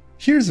us.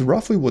 Here's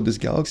roughly what this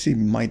galaxy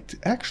might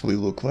actually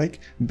look like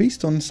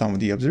based on some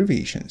of the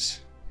observations.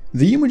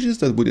 The images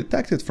that we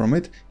detected from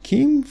it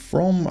came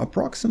from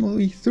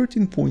approximately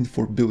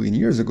 13.4 billion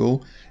years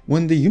ago,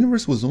 when the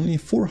universe was only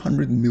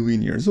 400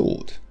 million years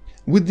old,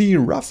 with the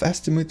rough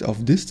estimate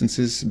of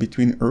distances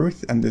between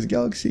Earth and this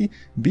galaxy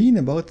being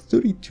about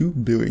 32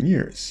 billion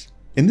years.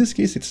 In this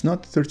case, it's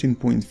not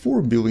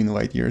 13.4 billion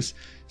light years,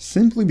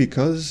 simply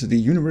because the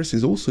universe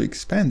is also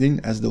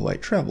expanding as the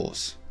light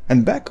travels.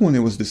 And back when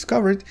it was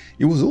discovered,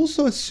 it was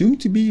also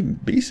assumed to be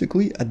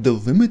basically at the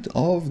limit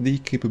of the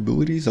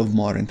capabilities of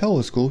modern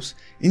telescopes,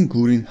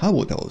 including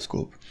Hubble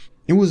telescope.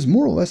 It was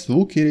more or less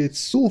located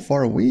so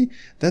far away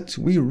that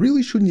we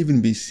really shouldn't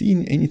even be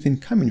seeing anything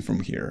coming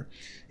from here.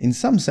 In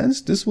some sense,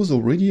 this was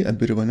already a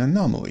bit of an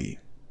anomaly.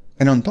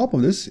 And on top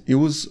of this, it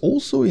was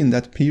also in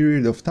that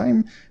period of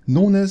time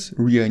known as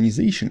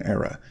reionization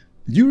era,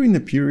 during the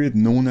period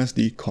known as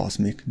the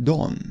Cosmic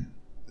Dawn.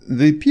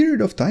 The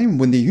period of time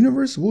when the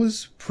universe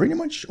was pretty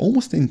much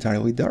almost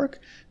entirely dark,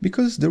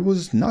 because there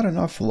was not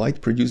enough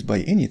light produced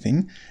by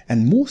anything,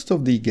 and most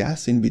of the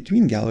gas in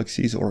between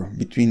galaxies or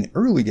between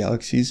early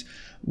galaxies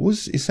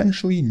was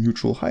essentially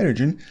neutral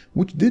hydrogen,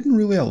 which didn't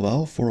really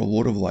allow for a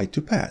lot of light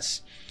to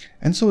pass.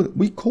 And so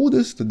we call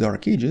this the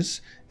Dark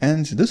Ages,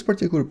 and this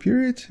particular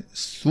period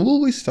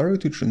slowly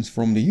started to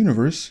transform the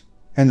universe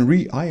and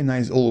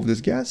reionize all of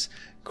this gas,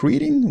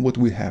 creating what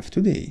we have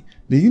today,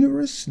 the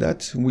universe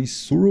that we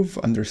sort of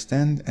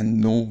understand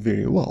and know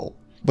very well.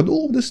 But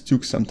all of this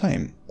took some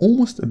time,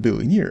 almost a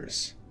billion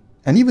years.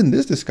 And even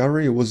this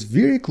discovery was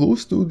very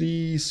close to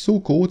the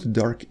so-called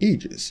Dark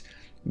Ages.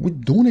 We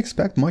don't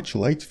expect much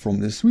light from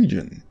this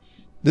region.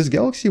 This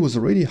galaxy was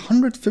already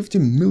 150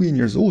 million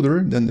years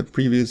older than the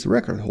previous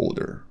record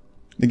holder.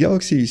 The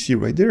galaxy you see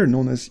right there,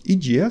 known as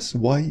EGS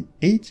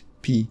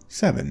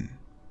Y8P7.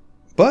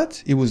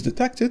 But it was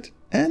detected,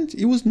 and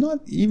it was not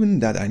even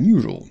that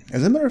unusual.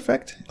 As a matter of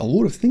fact, a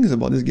lot of things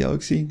about this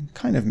galaxy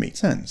kind of made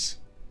sense.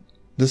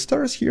 The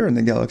stars here in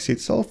the galaxy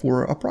itself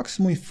were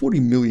approximately 40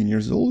 million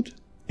years old.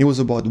 It was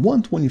about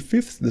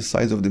 1/25th the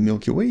size of the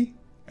Milky Way,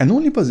 and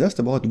only possessed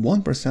about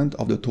 1%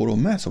 of the total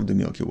mass of the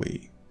Milky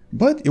Way.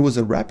 But it was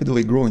a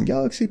rapidly growing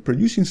galaxy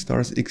producing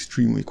stars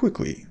extremely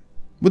quickly,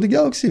 with the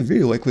galaxy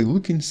very likely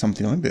looking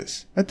something like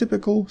this, a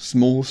typical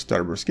small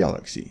starburst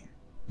galaxy.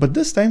 But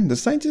this time the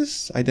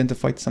scientists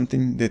identified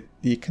something that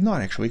they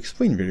cannot actually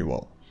explain very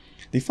well.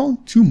 They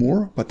found two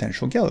more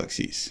potential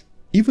galaxies,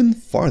 even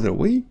farther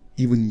away,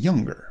 even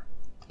younger,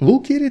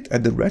 located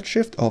at the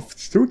redshift of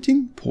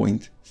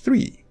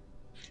 13.3,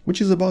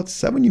 which is about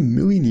 70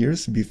 million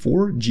years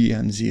before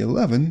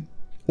GNZ11,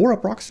 or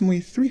approximately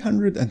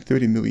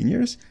 330 million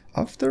years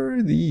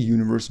after the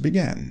universe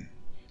began.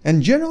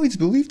 And generally it's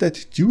believed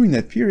that during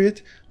that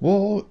period,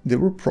 well, there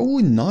were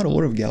probably not a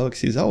lot of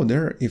galaxies out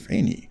there, if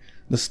any.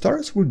 The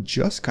stars were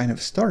just kind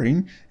of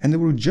starting, and they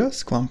were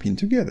just clumping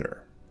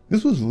together.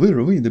 This was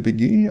literally the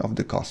beginning of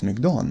the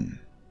Cosmic Dawn.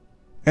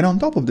 And on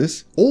top of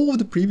this, all of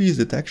the previous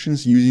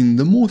detections using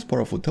the most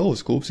powerful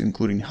telescopes,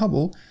 including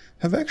Hubble,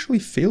 have actually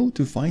failed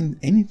to find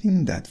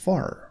anything that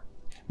far.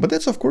 But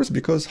that's of course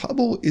because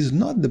Hubble is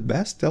not the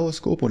best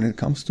telescope when it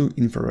comes to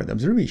infrared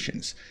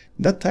observations.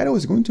 That title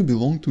is going to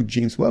belong to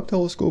James Webb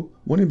telescope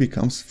when it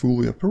becomes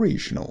fully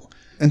operational.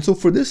 And so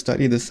for this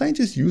study, the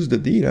scientists used the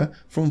data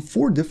from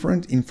 4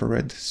 different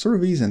infrared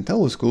surveys and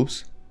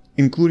telescopes,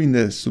 including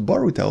the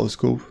Subaru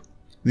telescope,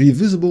 the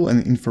Visible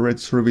and Infrared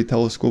Survey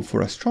Telescope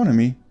for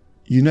Astronomy,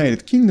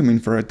 United Kingdom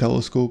Infrared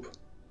Telescope,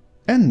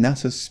 and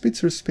NASA's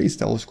Spitzer Space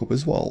Telescope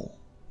as well.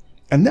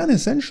 And then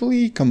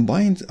essentially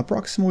combined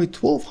approximately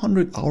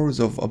 1200 hours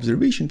of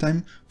observation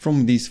time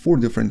from these 4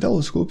 different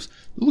telescopes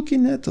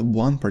looking at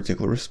one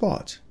particular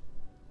spot.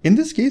 In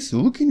this case,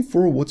 looking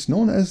for what's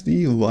known as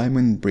the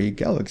Lyman break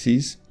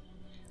galaxies,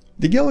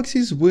 the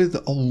galaxies with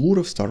a lot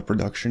of star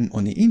production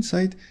on the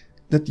inside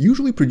that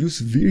usually produce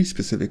very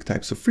specific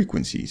types of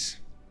frequencies.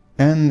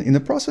 And in the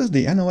process,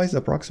 they analyzed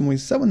approximately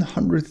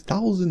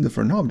 700,000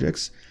 different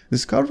objects,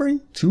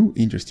 discovering 2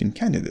 interesting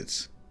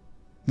candidates.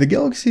 The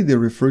galaxy they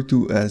refer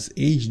to as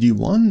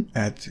HD1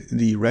 at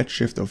the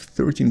redshift of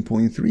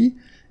 13.3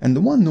 and the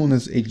one known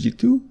as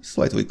HD2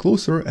 slightly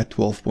closer at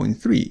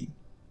 12.3.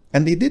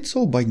 And they did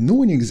so by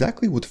knowing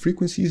exactly what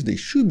frequencies they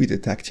should be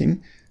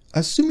detecting,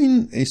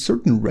 assuming a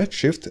certain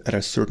redshift at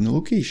a certain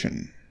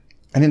location.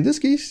 And in this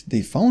case,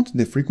 they found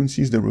the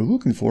frequencies they were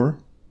looking for,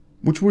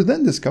 which were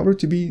then discovered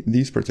to be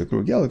these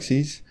particular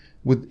galaxies,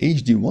 with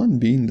HD1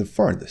 being the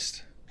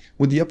farthest,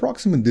 with the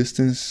approximate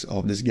distance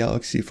of this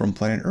galaxy from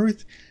planet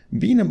Earth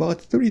being about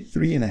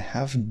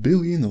 33.5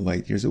 billion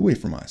light years away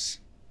from us.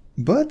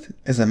 But,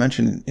 as I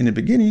mentioned in the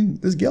beginning,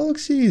 this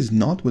galaxy is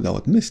not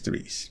without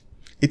mysteries.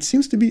 It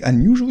seems to be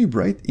unusually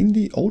bright in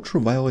the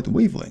ultraviolet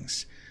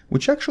wavelengths,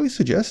 which actually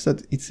suggests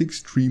that it's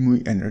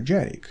extremely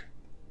energetic.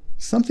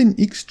 Something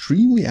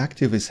extremely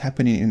active is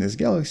happening in this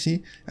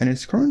galaxy, and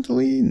it's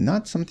currently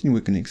not something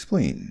we can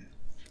explain.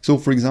 So,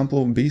 for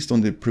example, based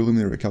on the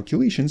preliminary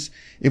calculations,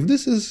 if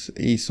this is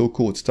a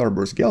so-called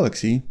starburst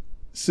galaxy,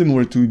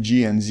 similar to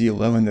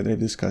GNZ11 that I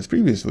discussed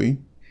previously,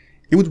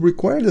 it would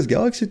require this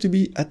galaxy to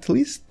be at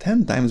least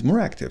 10 times more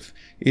active.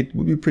 It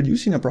would be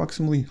producing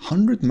approximately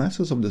 100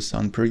 masses of the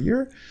Sun per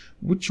year,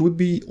 which would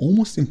be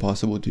almost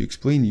impossible to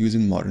explain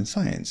using modern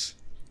science.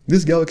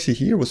 This galaxy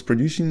here was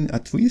producing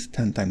at least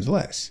 10 times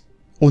less.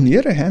 On the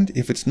other hand,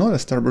 if it's not a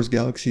starburst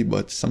galaxy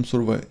but some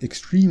sort of an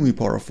extremely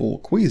powerful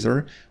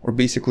quasar, or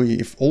basically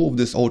if all of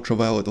this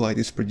ultraviolet light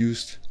is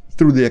produced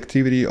through the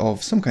activity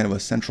of some kind of a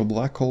central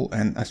black hole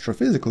and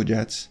astrophysical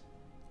jets,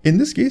 in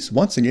this case,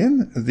 once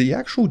again, the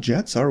actual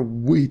jets are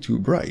way too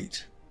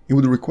bright. It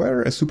would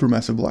require a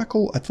supermassive black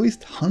hole at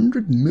least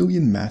 100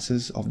 million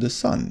masses of the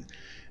Sun,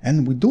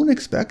 and we don't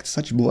expect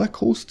such black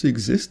holes to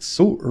exist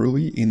so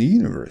early in the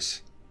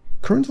universe.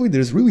 Currently,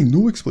 there's really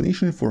no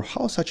explanation for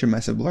how such a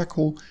massive black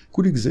hole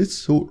could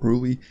exist so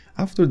early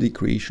after the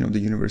creation of the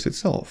universe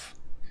itself.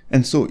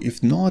 And so,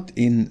 if not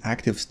an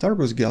active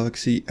starburst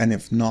galaxy and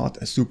if not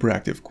a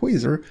superactive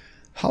quasar,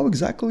 how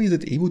exactly is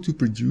it able to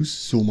produce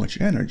so much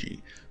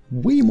energy?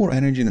 Way more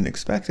energy than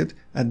expected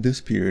at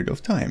this period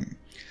of time.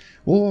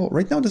 Well,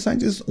 right now the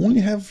scientists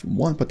only have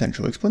one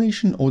potential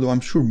explanation, although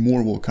I'm sure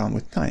more will come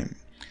with time.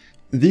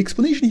 The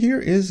explanation here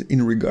is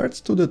in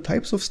regards to the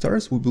types of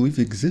stars we believe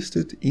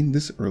existed in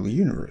this early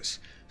universe,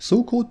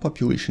 so-called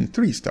population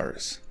 3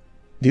 stars.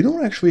 They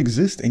don't actually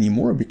exist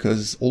anymore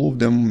because all of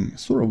them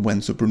sort of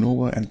went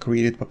supernova and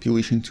created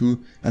population 2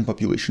 and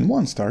population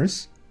 1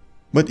 stars.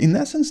 But in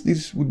essence,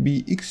 these would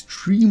be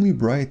extremely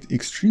bright,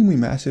 extremely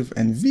massive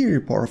and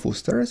very powerful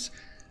stars,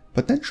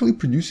 potentially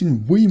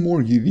producing way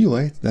more UV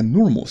light than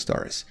normal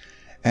stars.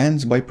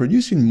 And by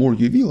producing more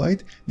UV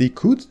light, they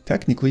could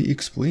technically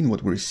explain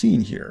what we're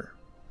seeing here.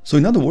 So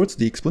in other words,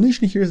 the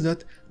explanation here is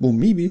that, well,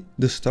 maybe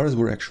the stars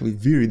were actually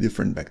very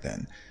different back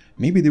then.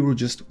 Maybe they were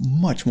just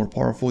much more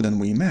powerful than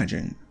we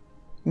imagine.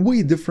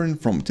 Way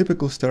different from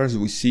typical stars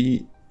we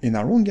see in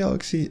our own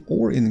galaxy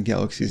or in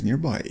galaxies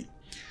nearby.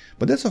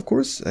 But that's of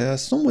course a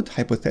somewhat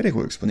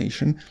hypothetical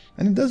explanation,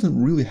 and it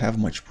doesn't really have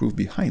much proof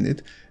behind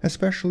it,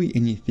 especially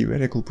any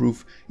theoretical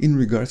proof in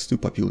regards to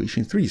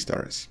population 3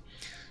 stars.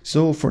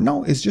 So for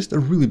now it's just a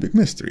really big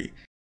mystery.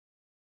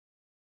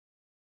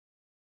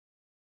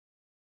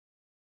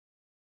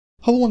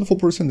 Hello wonderful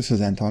person, this is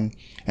Anton,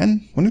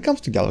 and when it comes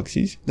to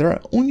galaxies, there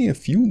are only a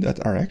few that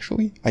are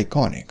actually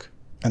iconic,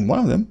 and one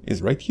of them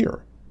is right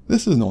here.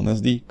 This is known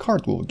as the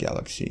Carthwheel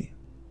galaxy.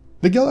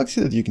 The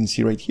galaxy that you can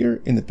see right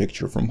here in the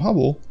picture from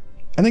Hubble,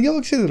 and a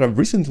galaxy that I've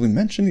recently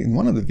mentioned in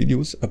one of the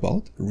videos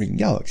about ring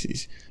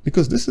galaxies,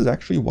 because this is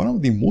actually one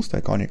of the most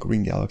iconic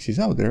ring galaxies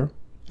out there,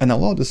 and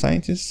allowed the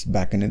scientists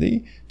back in the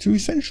day to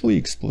essentially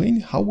explain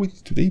how we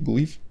today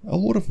believe a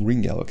lot of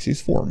ring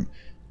galaxies form.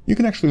 You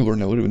can actually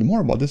learn a little bit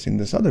more about this in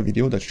this other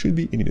video that should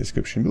be in the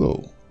description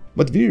below.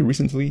 But very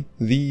recently,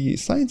 the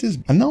scientists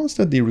announced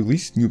that they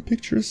released new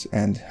pictures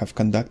and have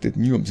conducted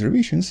new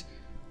observations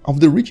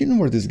of the region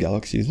where this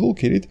galaxy is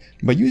located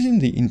by using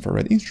the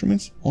infrared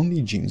instruments on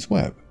the James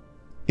Webb.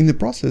 In the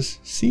process,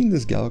 seeing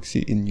this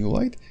galaxy in new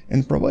light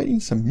and providing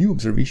some new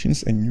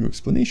observations and new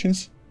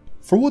explanations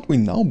for what we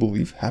now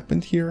believe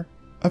happened here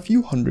a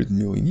few 100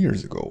 million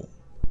years ago.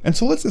 And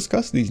so let's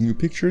discuss these new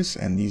pictures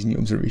and these new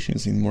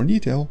observations in more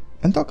detail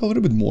and talk a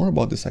little bit more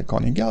about this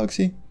iconic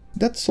galaxy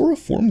that sort of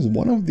forms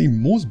one of the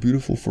most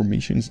beautiful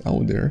formations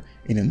out there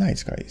in the night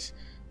skies,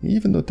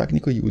 even though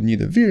technically you would need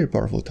a very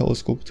powerful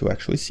telescope to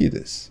actually see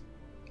this.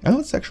 And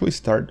let's actually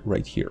start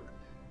right here.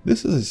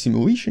 This is a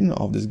simulation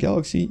of this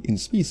galaxy in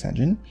Space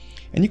Engine,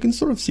 and you can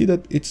sort of see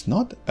that it's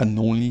not an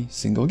only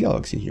single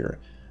galaxy here.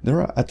 There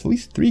are at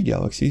least 3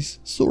 galaxies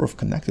sort of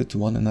connected to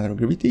one another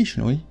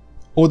gravitationally,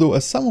 although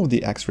as some of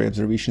the X-ray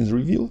observations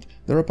revealed,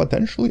 there are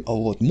potentially a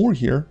lot more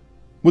here,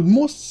 with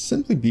most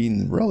simply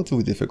being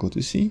relatively difficult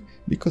to see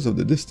because of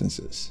the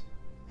distances.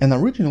 And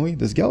originally,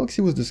 this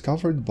galaxy was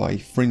discovered by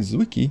Franz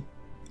Zwicky,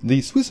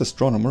 the Swiss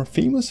astronomer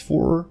famous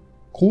for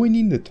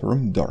coining the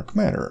term dark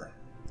matter.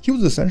 He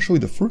was essentially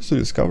the first to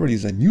discover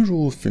these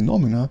unusual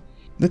phenomena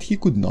that he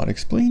could not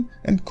explain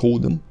and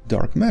called them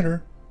dark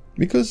matter,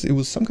 because it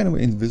was some kind of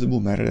invisible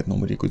matter that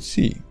nobody could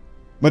see.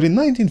 But in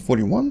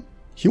 1941,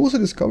 He also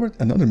discovered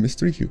another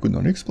mystery he could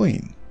not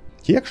explain.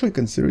 He actually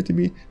considered it to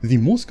be the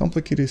most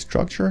complicated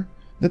structure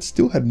that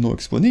still had no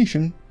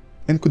explanation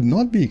and could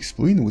not be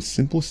explained with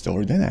simple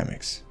stellar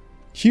dynamics.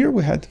 Here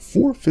we had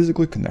 4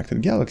 physically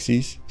connected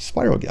galaxies,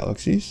 spiral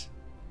galaxies,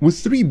 with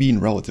 3 being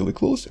relatively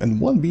close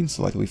and 1 being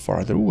slightly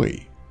farther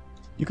away.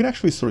 You can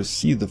actually sort of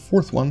see the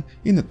 4th one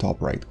in the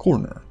top right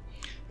corner.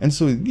 And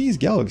so these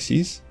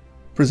galaxies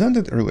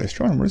presented early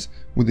astronomers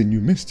with a new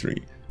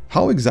mystery.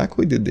 How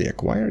exactly did they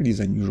acquire these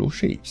unusual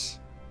shapes?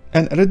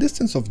 And at a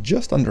distance of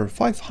just under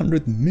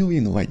 500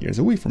 million light-years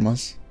away from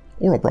us,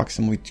 or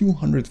approximately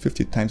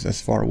 250 times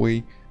as far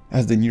away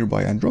as the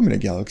nearby Andromeda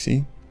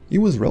galaxy, it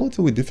was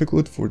relatively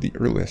difficult for the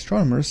early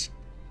astronomers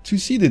to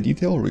see the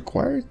detail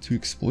required to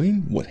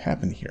explain what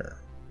happened here.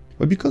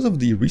 But because of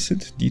the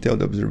recent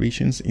detailed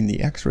observations in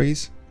the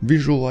X-rays,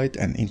 visual light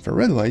and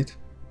infrared light,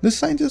 the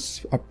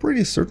scientists are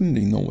pretty certain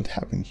they know what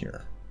happened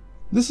here.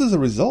 This is a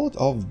result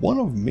of one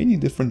of many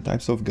different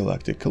types of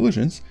galactic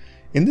collisions,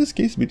 in this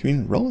case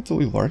between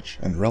relatively large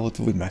and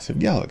relatively massive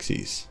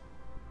galaxies.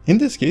 In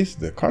this case,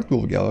 the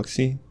Carthwheel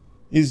galaxy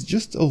is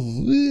just a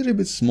little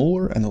bit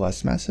smaller and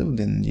less massive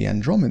than the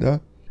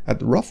Andromeda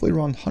at roughly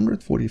around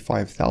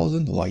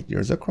 145,000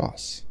 light-years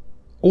across.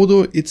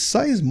 Although its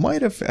size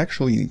might have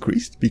actually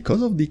increased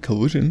because of the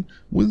collision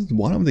with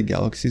one of the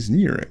galaxies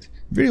near it,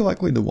 very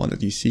likely the one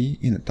that you see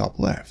in the top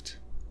left.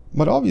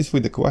 But obviously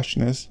the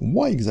question is,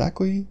 why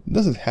exactly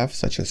does it have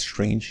such a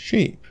strange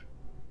shape?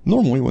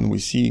 Normally when we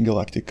see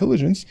galactic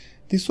collisions,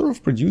 they sort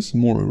of produce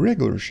more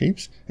irregular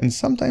shapes and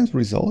sometimes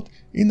result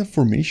in the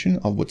formation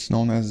of what's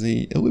known as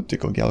the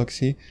elliptical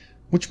galaxy,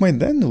 which might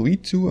then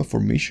lead to a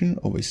formation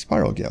of a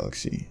spiral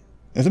galaxy.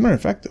 As a matter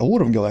of fact, a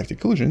lot of galactic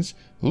collisions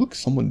look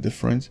somewhat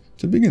different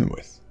to begin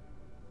with.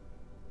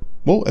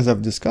 Well, as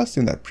I've discussed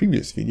in that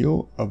previous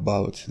video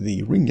about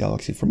the ring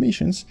galaxy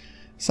formations,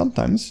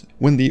 sometimes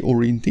when the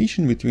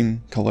orientation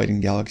between colliding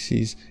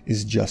galaxies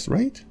is just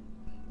right,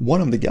 one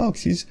of the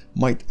galaxies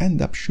might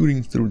end up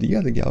shooting through the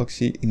other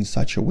galaxy in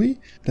such a way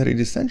that it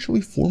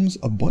essentially forms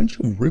a bunch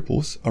of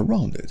ripples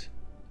around it,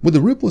 with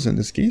the ripples in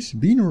this case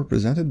being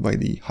represented by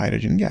the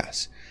hydrogen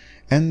gas.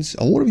 And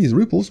a lot of these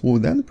ripples will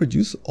then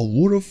produce a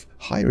lot of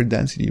higher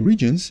density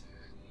regions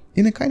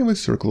in a kind of a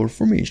circular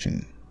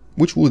formation,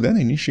 which will then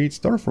initiate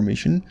star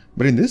formation,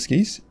 but in this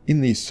case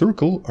in a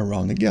circle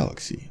around the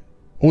galaxy.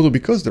 Although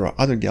because there are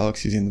other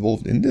galaxies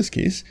involved in this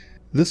case,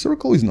 the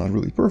circle is not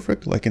really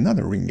perfect like in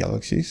other ring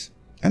galaxies,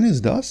 and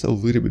is thus a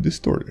little bit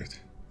distorted.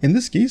 In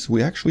this case,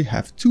 we actually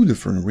have 2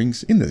 different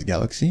rings in this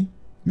galaxy,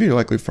 very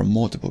likely from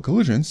multiple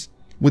collisions,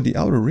 with the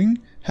outer ring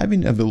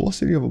having a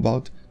velocity of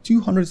about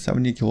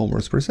 270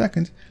 km per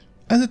second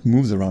as it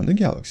moves around the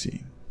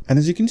galaxy. And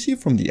as you can see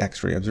from the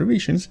X-ray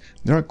observations,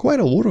 there are quite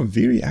a lot of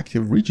very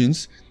active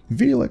regions,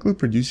 very likely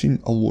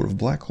producing a lot of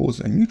black holes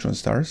and neutron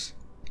stars,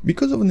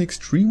 because of an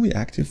extremely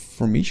active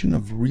formation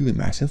of really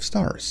massive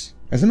stars.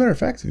 As a matter of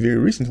fact, very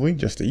recently,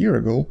 just a year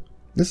ago,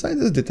 the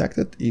scientists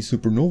detected a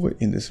supernova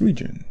in this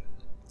region.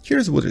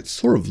 Here's what it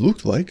sort of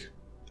looked like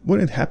when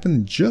it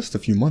happened just a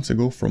few months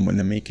ago from when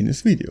I'm making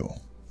this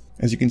video.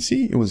 As you can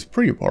see, it was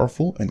pretty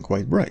powerful and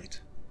quite bright.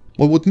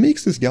 But what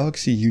makes this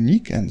galaxy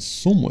unique and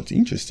somewhat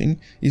interesting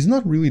is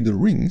not really the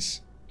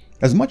rings,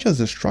 as much as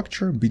the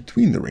structure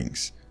between the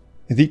rings,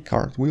 the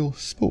Carthwheel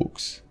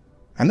spokes.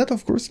 And that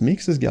of course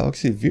makes this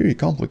galaxy very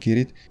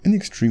complicated and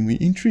extremely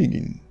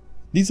intriguing.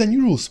 These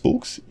unusual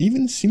spokes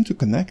even seem to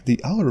connect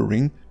the outer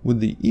ring with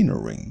the inner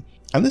ring,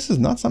 and this is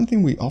not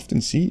something we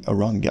often see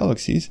around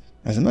galaxies.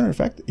 As a matter of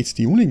fact, it's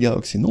the only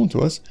galaxy known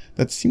to us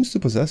that seems to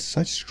possess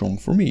such strong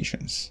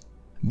formations.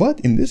 But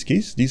in this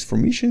case, these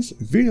formations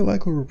very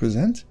likely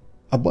represent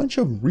a bunch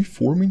of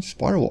reforming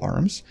spiral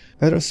arms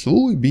that are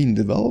slowly being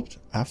developed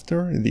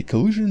after the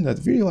collision that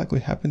very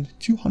likely happened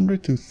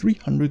 200 to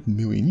 300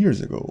 million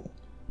years ago.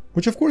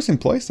 Which of course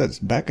implies that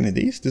back in the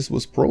days this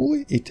was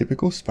probably a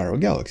typical spiral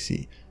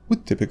galaxy,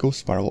 with typical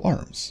spiral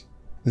arms.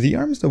 The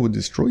arms that were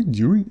destroyed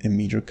during a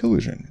major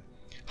collision.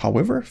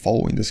 However,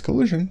 following this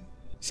collision,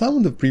 some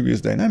of the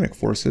previous dynamic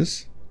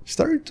forces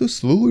started to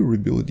slowly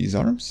rebuild these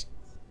arms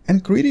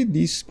and created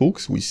these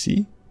spokes we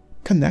see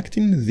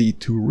connecting the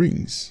 2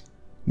 rings,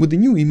 with the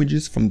new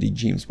images from the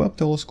James Webb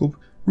telescope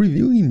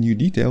revealing new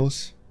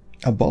details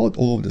about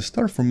all of the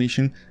star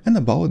formation and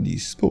about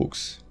these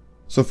spokes.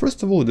 So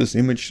first of all, this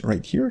image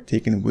right here,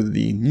 taken with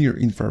the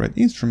near-infrared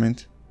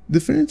instrument,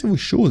 definitively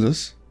shows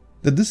us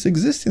that this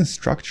existing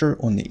structure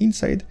on the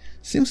inside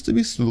seems to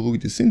be slowly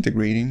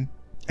disintegrating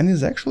and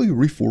is actually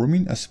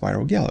reforming a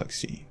spiral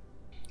galaxy.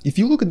 If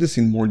you look at this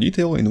in more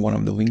detail in one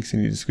of the links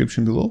in the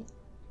description below,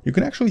 you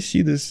can actually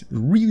see this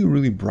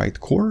really bright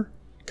core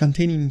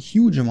containing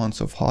huge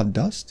amounts of hot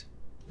dust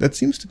that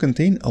seems to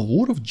contain a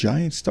lot of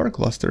giant star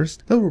clusters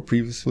that were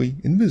previously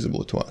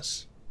invisible to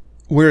us.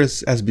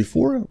 Whereas as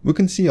before, we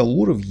can see a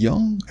lot of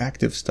young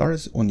active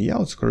stars on the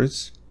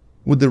outskirts,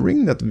 with the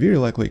ring that very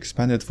likely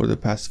expanded for the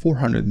past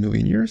 400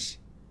 million years,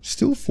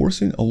 still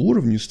forcing a lot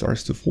of new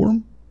stars to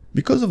form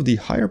because of the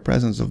higher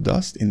presence of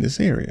dust in this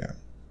area.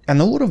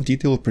 And a lot of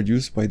detail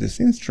produced by this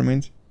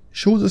instrument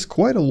shows us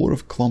quite a lot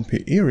of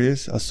clumpy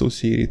areas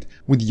associated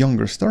with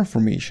younger star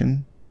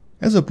formation,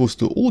 as opposed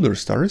to older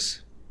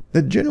stars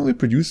that generally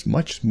produce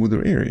much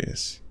smoother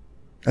areas.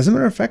 As a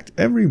matter of fact,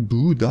 every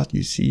blue dot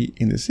you see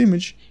in this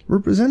image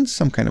represents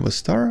some kind of a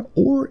star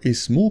or a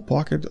small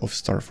pocket of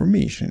star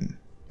formation.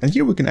 And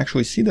here we can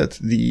actually see that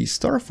the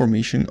star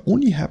formation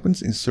only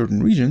happens in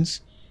certain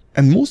regions,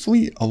 and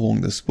mostly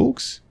along the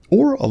spokes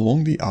or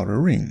along the outer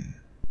ring.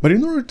 But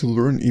in order to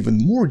learn even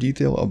more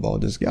detail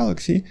about this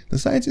galaxy, the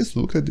scientists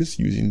looked at this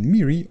using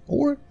MIRI,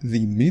 or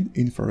the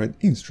mid-infrared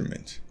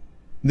instrument.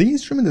 The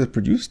instrument that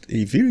produced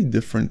a very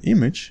different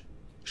image,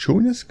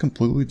 showing us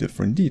completely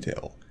different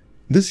detail.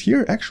 This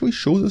here actually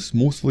shows us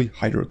mostly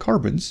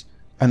hydrocarbons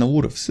and a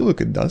lot of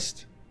silicate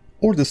dust,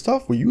 or the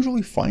stuff we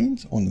usually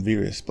find on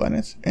various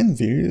planets and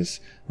various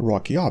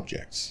rocky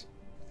objects.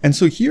 And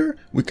so here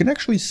we can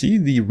actually see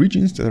the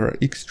regions that are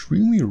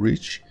extremely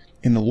rich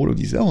in a lot of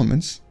these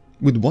elements,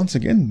 with once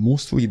again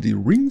mostly the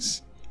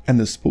rings and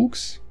the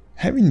spokes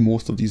having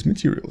most of these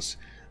materials.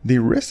 The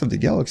rest of the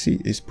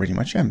galaxy is pretty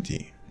much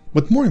empty.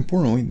 But more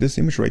importantly, this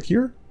image right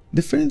here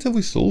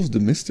definitively solves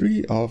the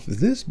mystery of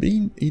this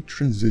being a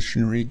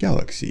transitionary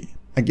galaxy.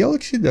 A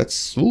galaxy that's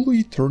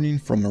slowly turning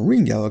from a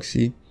ring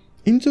galaxy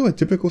into a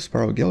typical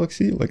spiral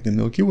galaxy like the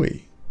Milky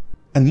Way.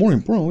 And more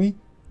importantly,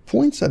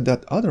 points at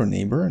that other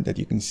neighbor that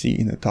you can see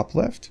in the top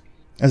left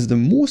as the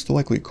most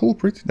likely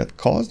culprit that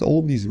caused all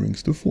of these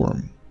rings to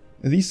form.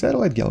 The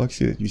satellite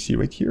galaxy that you see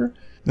right here,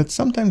 that's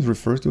sometimes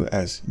referred to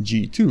as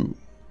G2.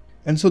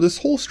 And so this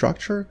whole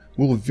structure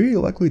will very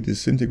likely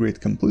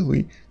disintegrate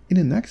completely in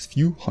the next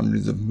few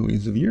hundreds of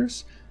millions of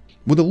years,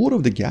 with a lot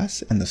of the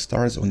gas and the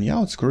stars on the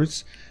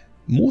outskirts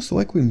most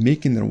likely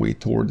making their way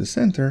toward the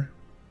center,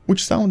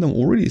 which some of them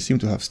already seem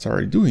to have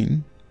started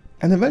doing,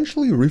 and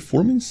eventually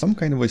reforming some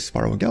kind of a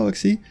spiral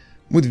galaxy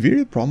with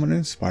very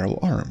prominent spiral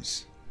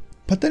arms,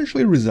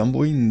 potentially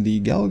resembling the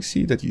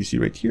galaxy that you see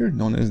right here,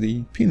 known as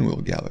the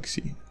Pinwheel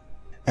Galaxy.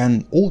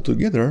 And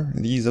altogether,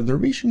 these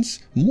observations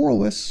more or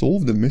less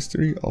solve the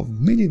mystery of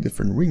many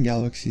different ring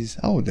galaxies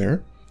out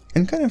there,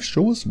 and kind of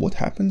show us what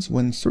happens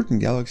when certain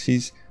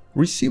galaxies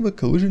receive a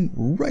collision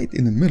right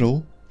in the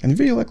middle, and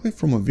very likely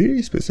from a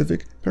very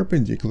specific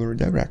perpendicular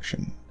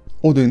direction.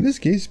 Although in this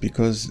case,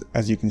 because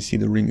as you can see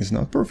the ring is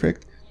not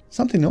perfect,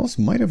 something else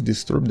might have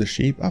disturbed the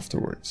shape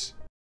afterwards.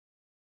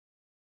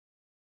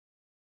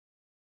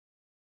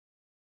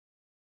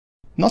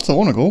 Not so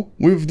long ago,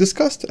 we've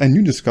discussed a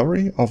new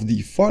discovery of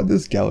the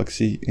farthest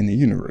galaxy in the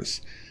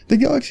universe, the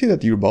galaxy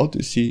that you're about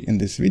to see in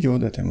this video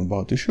that I'm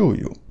about to show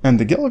you, and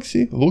the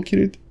galaxy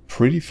located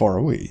pretty far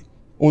away,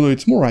 although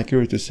it's more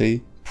accurate to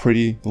say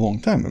pretty long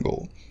time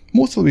ago,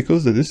 mostly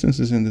because the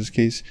distances in this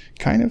case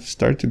kind of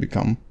start to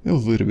become a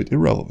little bit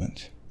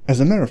irrelevant. As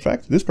a matter of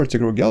fact, this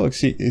particular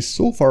galaxy is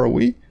so far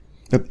away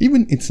that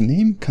even its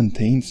name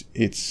contains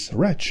its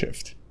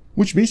redshift,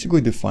 which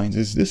basically defines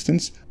its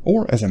distance,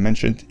 or as I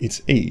mentioned,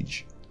 its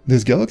age.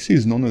 This galaxy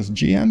is known as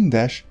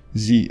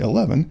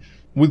GM-Z11,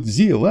 with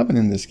Z11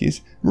 in this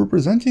case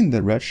representing the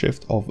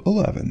redshift of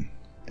 11,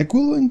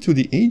 equivalent to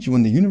the age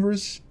when the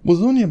universe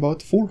was only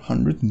about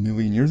 400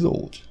 million years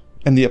old,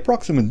 and the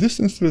approximate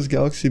distance to this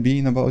galaxy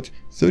being about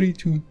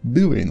 32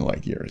 billion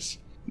light years.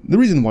 The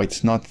reason why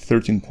it's not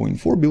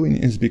 13.4 billion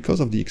is because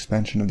of the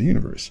expansion of the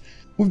universe.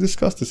 We've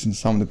discussed this in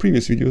some of the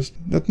previous videos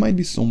that might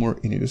be somewhere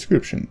in the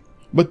description.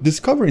 But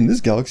discovering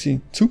this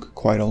galaxy took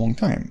quite a long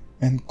time,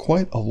 and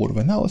quite a lot of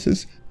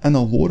analysis and a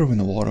lot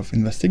of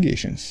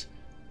investigations.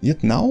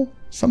 Yet now,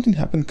 something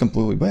happened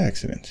completely by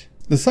accident.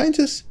 The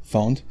scientists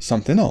found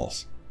something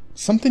else,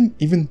 something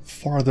even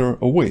farther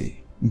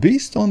away,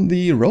 based on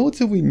the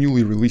relatively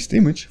newly released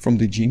image from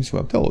the James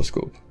Webb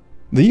telescope.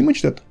 The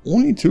image that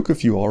only took a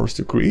few hours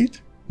to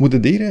create, with the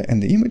data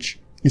and the image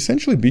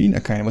essentially being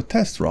a kind of a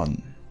test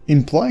run,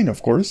 implying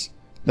of course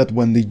that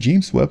when the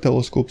James Webb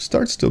telescope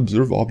starts to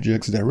observe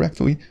objects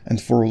directly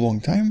and for a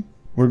long time,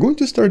 we're going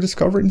to start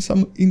discovering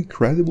some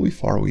incredibly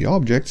faraway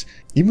objects,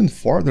 even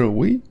farther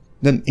away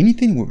than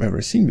anything we've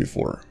ever seen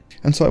before.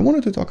 And so I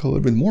wanted to talk a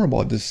little bit more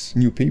about this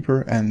new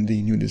paper and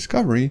the new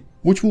discovery,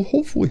 which will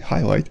hopefully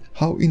highlight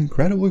how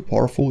incredibly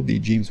powerful the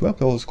James Webb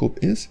telescope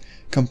is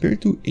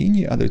compared to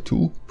any other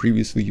tool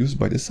previously used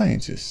by the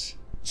scientists.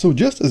 So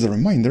just as a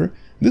reminder,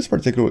 this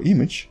particular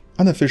image,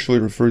 unofficially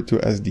referred to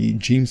as the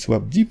James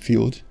Webb Deep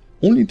Field,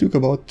 only took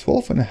about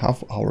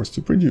 12.5 hours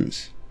to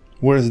produce,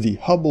 whereas the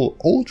Hubble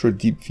Ultra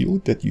Deep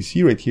Field that you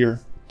see right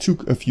here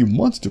took a few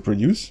months to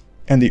produce,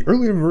 and the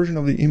earlier version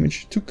of the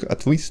image took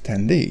at least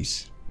 10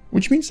 days.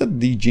 Which means that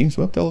the James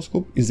Webb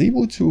telescope is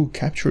able to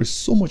capture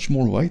so much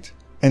more light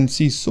and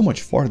see so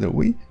much farther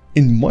away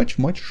in much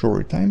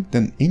shorter time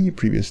than any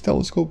previous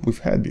telescope we've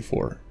had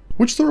before.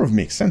 Which sort of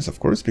makes sense, of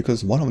course,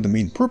 because one of the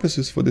main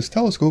purposes for this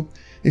telescope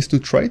is to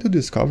try to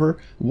discover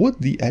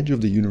what the edge of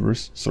the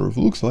universe sort of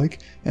looks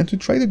like, and to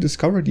try to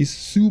discover these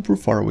super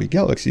faraway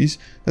galaxies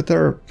that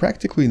are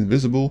practically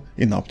invisible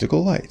in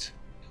optical light.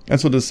 And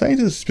so the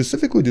scientists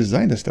specifically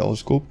designed this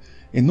telescope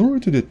in order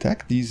to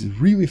detect these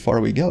really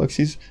faraway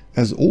galaxies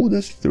as old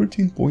as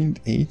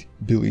 13.8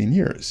 billion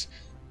years,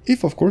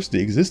 if of course they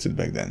existed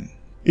back then.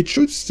 it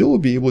should still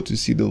be able to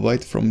see the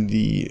light from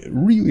the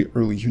really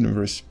early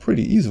universe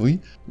pretty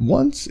easily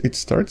once it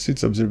starts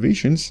its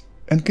observations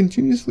and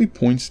continuously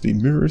points the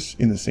mirrors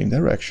in the same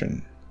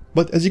direction.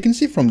 But as you can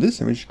see from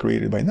this image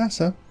created by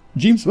NASA,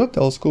 James Webb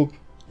Telescope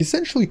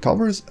essentially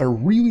covers a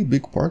really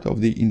big part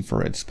of the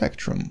infrared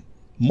spectrum,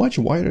 much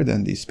wider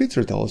than the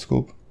Spitzer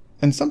telescope,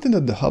 and something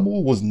that the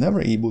Hubble was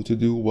never able to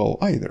do well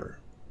either.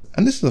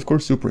 And this is of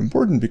course super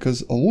important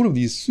because a lot of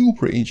these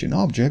super ancient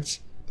objects,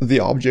 the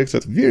objects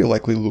that very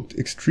likely looked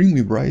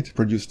extremely bright,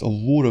 produced a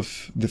lot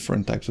of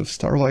different types of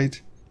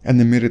starlight,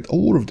 and emitted a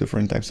lot of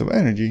different types of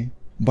energy,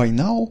 by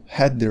now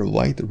had their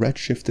light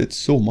redshifted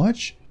so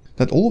much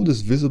that all of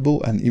this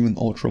visible and even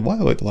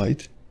ultraviolet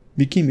light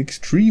became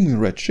extremely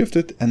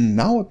redshifted and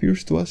now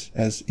appears to us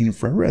as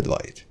infrared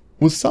light,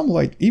 with some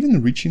light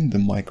even reaching the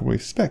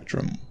microwave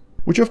spectrum.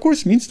 Which of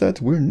course means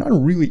that we're not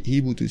really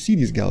able to see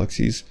these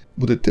galaxies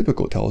with a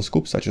typical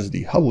telescope such as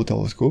the Hubble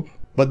telescope,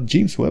 but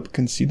James Webb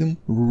can see them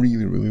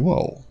really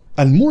well.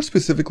 And more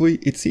specifically,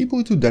 it's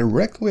able to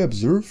directly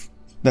observe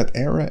that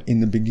era in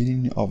the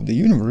beginning of the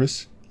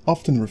universe,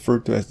 often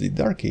referred to as the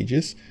Dark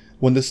Ages,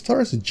 when the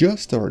stars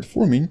just started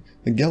forming,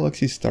 the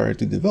galaxies started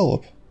to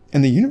develop,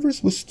 and the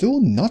universe was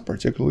still not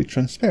particularly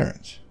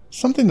transparent.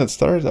 Something that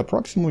started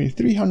approximately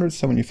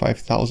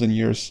 375,000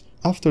 years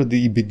after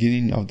the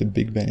beginning of the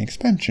Big Bang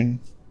expansion,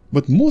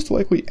 but most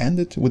likely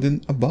ended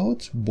within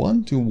about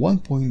 1 to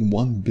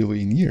 1.1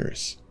 billion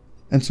years.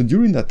 And so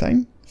during that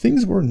time,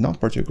 things were not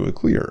particularly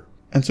clear,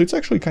 and so it's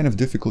actually kind of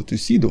difficult to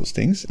see those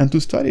things and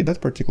to study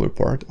that particular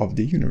part of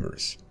the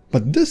universe.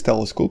 But this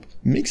telescope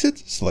makes it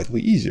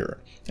slightly easier.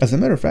 As a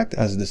matter of fact,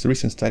 as this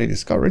recent study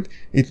discovered,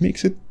 it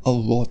makes it a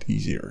lot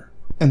easier.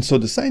 And so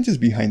the scientists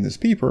behind this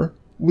paper,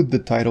 with the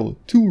title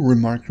 2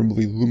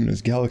 Remarkably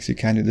Luminous Galaxy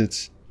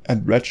Candidates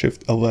at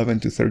Redshift 11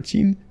 to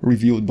 13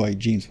 revealed by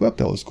James Webb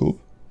Telescope,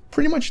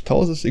 pretty much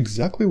tells us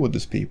exactly what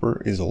this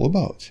paper is all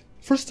about.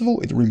 First of all,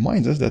 it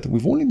reminds us that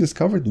we've only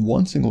discovered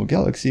one single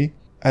galaxy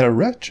at a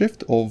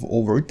redshift of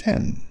over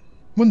 10,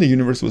 when the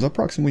universe was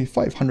approximately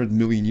 500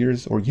 million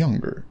years or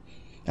younger.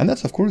 And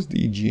that's of course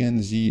the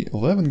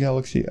GNZ11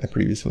 galaxy I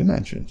previously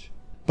mentioned.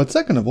 But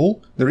second of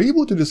all, they're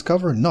able to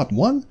discover not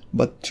one,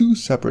 but two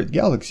separate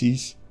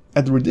galaxies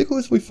at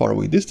ridiculously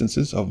faraway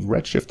distances of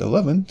redshift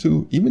 11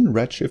 to even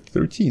redshift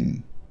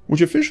 13,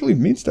 which officially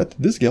means that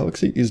this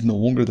galaxy is no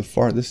longer the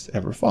farthest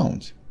ever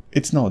found.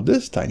 It's now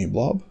this tiny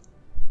blob,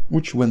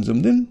 which when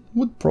zoomed in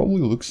would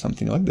probably look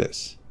something like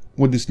this,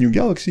 with this new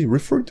galaxy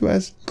referred to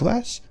as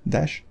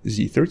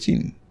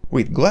Glass-Z13.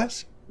 Wait,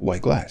 glass? Why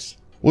glass?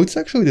 Well, it's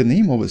actually the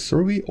name of a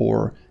survey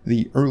or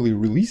the early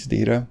release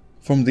data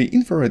from the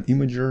infrared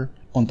imager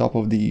on top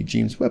of the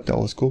James Webb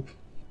Telescope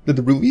that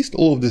released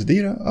all of this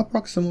data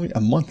approximately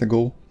a month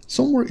ago,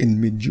 somewhere in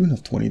mid-June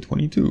of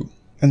 2022.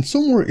 And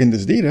somewhere in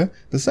this data,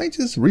 the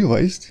scientists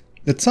realized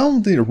that some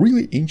of the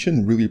really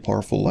ancient, really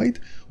powerful light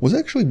was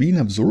actually being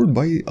absorbed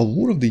by a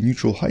lot of the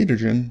neutral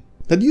hydrogen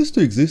that used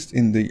to exist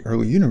in the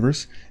early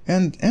universe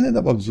and ended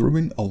up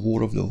absorbing a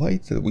lot of the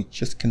light that we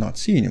just cannot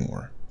see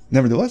anymore.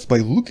 Nevertheless, by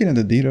looking at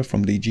the data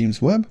from the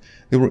James Webb,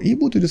 they were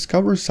able to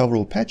discover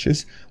several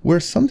patches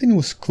where something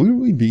was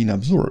clearly being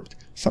absorbed,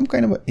 some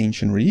kind of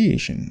ancient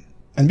radiation.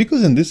 And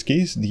because in this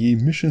case the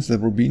emissions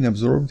that were being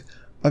absorbed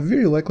are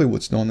very likely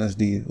what's known as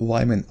the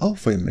Lyman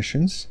alpha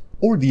emissions,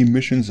 or the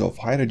emissions of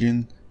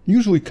hydrogen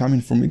usually coming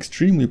from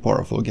extremely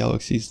powerful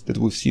galaxies that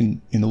we've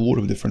seen in a lot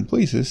of different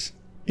places,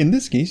 in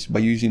this case, by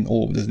using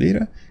all of this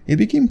data, it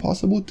became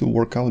possible to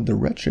work out the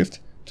redshift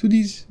to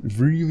these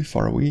really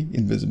far away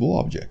invisible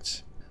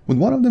objects, with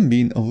one of them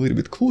being a little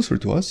bit closer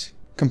to us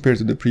compared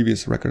to the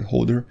previous record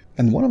holder,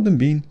 and one of them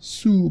being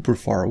super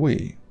far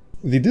away.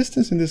 The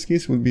distance in this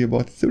case would be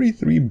about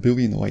 33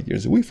 billion light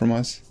years away from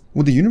us,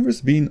 with the universe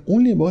being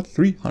only about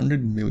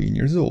 300 million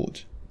years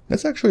old.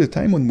 That's actually the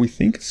time when we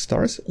think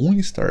stars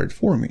only started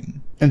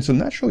forming. And so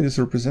naturally this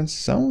represents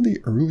some of the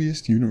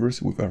earliest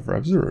universe we've ever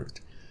observed.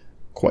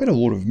 Quite a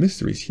lot of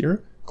mysteries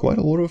here, quite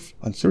a lot of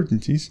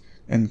uncertainties,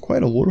 and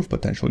quite a lot of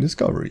potential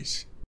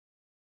discoveries.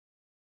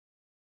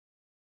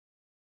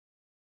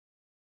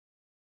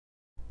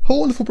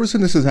 Hello wonderful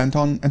person, this is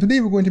Anton, and today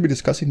we're going to be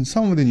discussing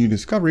some of the new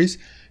discoveries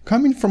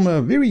coming from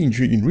a very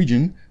intriguing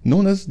region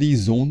known as the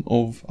Zone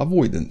of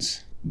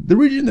Avoidance. The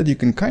region that you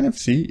can kind of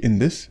see in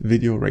this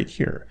video right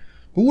here.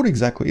 But what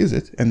exactly is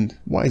it, and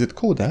why is it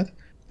called that,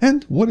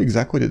 and what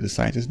exactly did the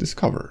scientists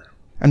discover?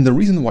 And the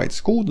reason why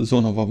it's called the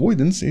Zone of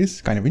Avoidance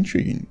is kind of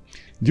intriguing.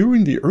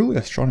 During the early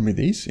astronomy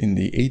days in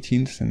the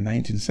 18th and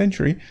 19th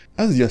century,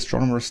 as the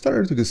astronomers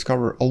started to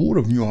discover a lot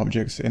of new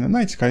objects in the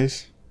night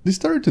skies, they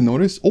started to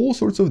notice all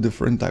sorts of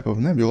different types of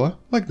nebula,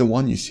 like the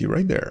one you see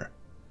right there.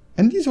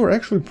 And these were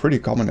actually pretty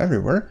common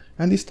everywhere,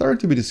 and they started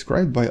to be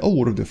described by a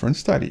lot of different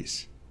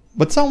studies.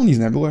 But some of these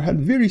nebula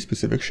had very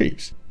specific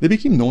shapes. They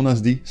became known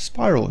as the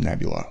spiral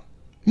nebula,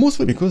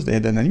 mostly because they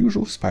had an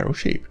unusual spiral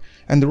shape,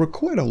 and there were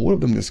quite a lot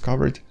of them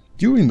discovered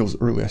during those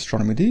early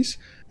astronomy days,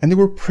 and they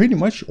were pretty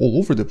much all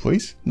over the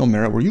place, no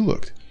matter where you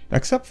looked,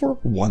 except for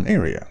one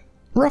area.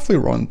 Roughly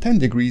around 10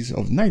 degrees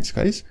of night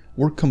skies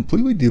were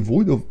completely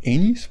devoid of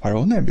any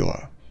spiral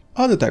nebula.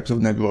 Other types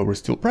of nebula were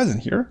still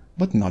present here,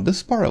 but not the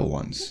spiral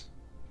ones.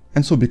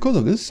 And so because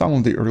of this, some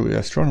of the early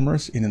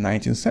astronomers in the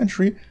 19th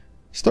century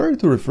started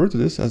to refer to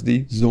this as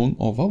the zone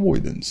of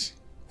avoidance.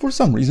 For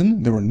some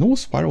reason, there were no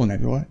spiral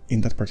nebula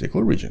in that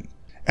particular region.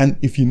 And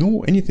if you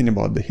know anything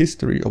about the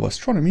history of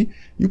astronomy,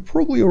 you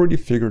probably already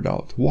figured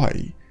out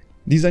why.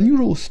 These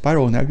unusual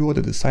spiral nebula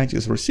that the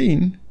scientists were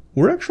seeing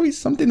were actually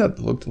something that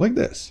looked like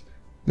this.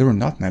 They were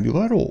not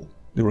nebula at all,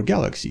 they were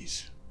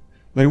galaxies.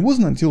 But it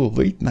wasn't until the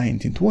late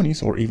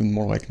 1920s, or even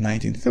more like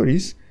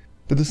 1930s,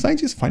 that the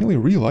scientists finally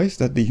realized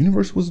that the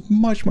universe was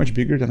much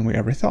bigger than we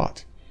ever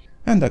thought,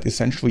 and that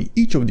essentially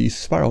each of these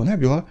spiral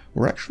nebula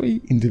were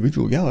actually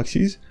individual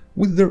galaxies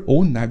with their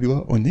own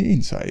nebula on the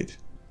inside.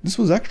 This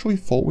was actually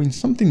following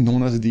something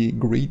known as the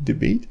Great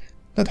Debate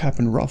that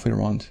happened roughly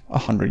around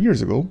 100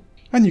 years ago,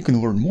 and you can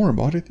learn more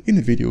about it in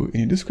the video in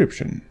the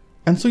description.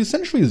 And so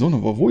essentially the zone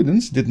of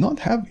avoidance did not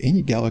have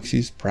any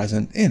galaxies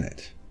present in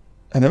it.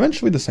 And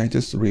eventually the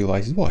scientists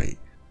realized why.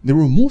 They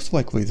were most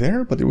likely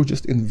there, but they were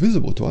just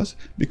invisible to us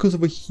because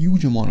of a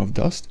huge amount of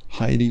dust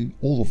hiding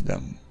all of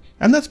them.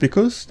 And that's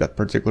because that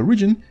particular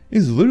region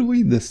is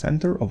literally the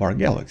center of our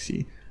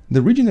galaxy.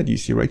 The region that you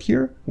see right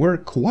here, where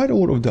quite a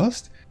lot of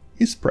dust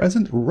is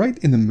present right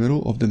in the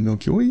middle of the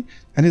Milky Way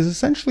and is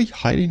essentially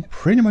hiding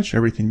pretty much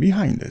everything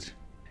behind it.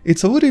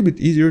 It's a little bit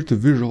easier to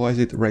visualize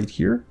it right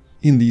here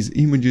in these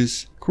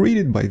images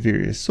created by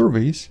various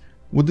surveys,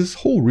 with this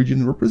whole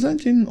region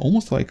representing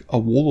almost like a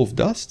wall of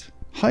dust,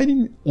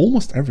 hiding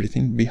almost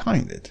everything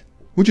behind it.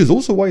 Which is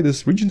also why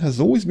this region has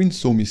always been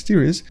so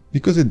mysterious,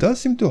 because it does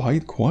seem to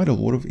hide quite a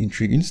lot of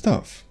intriguing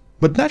stuff.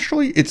 But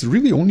naturally, it's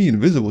really only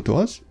invisible to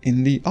us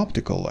in the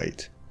optical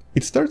light.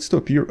 It starts to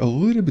appear a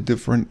little bit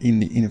different in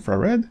the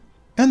infrared,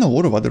 and a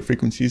lot of other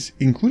frequencies,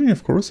 including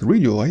of course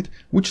radio light,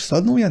 which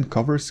suddenly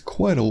uncovers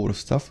quite a lot of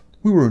stuff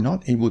we were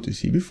not able to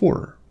see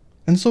before.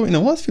 And so in the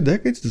last few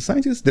decades, the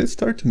scientists did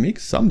start to make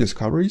some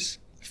discoveries,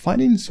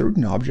 finding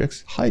certain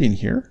objects hiding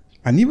here,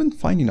 and even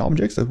finding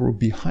objects that were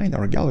behind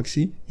our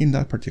galaxy in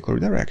that particular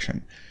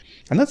direction.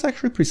 And that's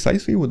actually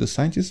precisely what the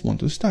scientists want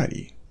to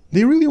study.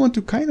 They really want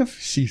to kind of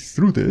see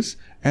through this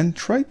and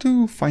try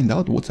to find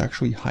out what's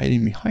actually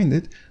hiding behind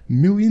it,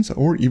 millions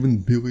or even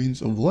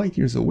billions of light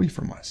years away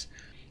from us.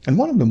 And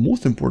one of the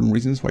most important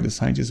reasons why the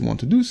scientists want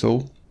to do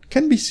so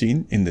can be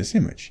seen in this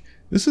image.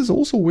 This is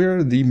also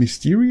where the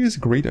mysterious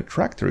Great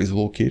Attractor is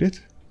located,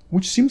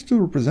 which seems to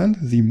represent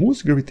the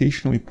most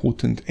gravitationally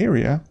potent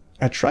area,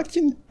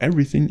 attracting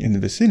everything in the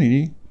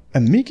vicinity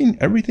and making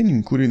everything,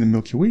 including the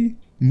Milky Way,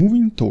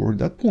 moving toward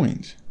that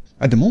point.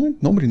 At the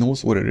moment, nobody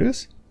knows what it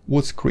is,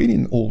 what's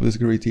creating all of this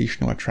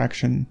gravitational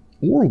attraction,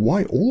 or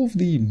why all of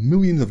the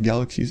millions of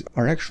galaxies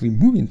are actually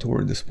moving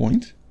toward this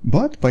point,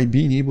 but by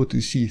being able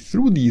to see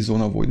through the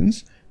zone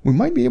avoidance, we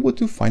might be able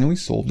to finally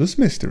solve this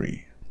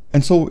mystery.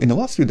 And so in the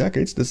last few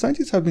decades, the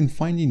scientists have been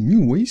finding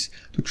new ways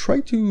to try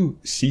to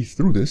see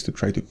through this, to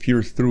try to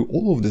peer through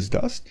all of this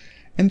dust,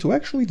 and to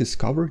actually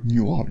discover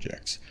new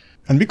objects.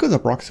 And because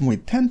approximately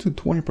 10 to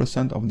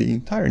 20% of the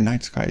entire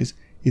night skies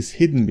is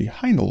hidden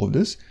behind all of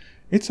this,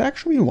 it's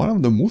actually one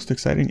of the most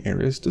exciting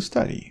areas to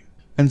study.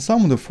 And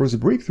some of the first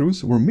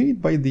breakthroughs were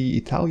made by the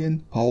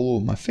Italian Paolo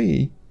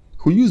Maffei,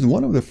 who used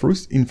one of the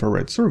first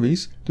infrared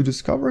surveys to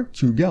discover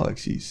two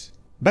galaxies.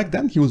 Back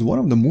then, he was one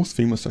of the most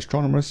famous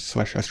astronomers /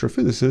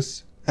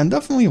 astrophysicists, and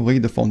definitely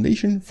laid the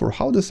foundation for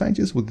how the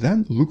scientists would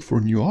then look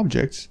for new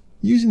objects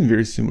using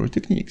very similar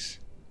techniques.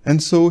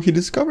 And so he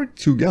discovered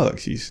two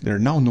galaxies. They're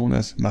now known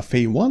as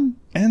Maffei 1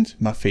 and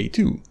Maffei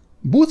 2,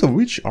 both of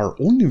which are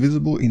only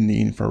visible in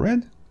the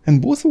infrared, and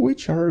both of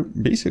which are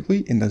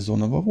basically in the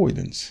zone of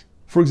avoidance.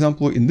 For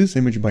example, in this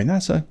image by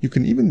NASA, you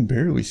can even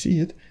barely see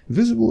it,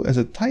 visible as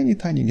a tiny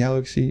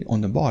galaxy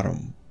on the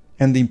bottom.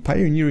 And the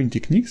pioneering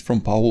techniques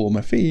from Paolo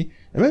Maffei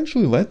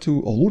eventually led to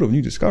a lot of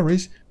new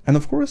discoveries, and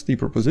of course the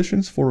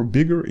propositions for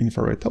bigger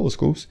infrared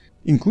telescopes,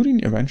 including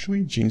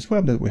eventually James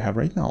Webb that we have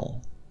right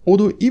now.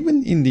 Although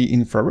even in the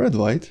infrared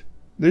light,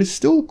 there is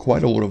still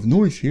quite a lot of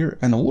noise here,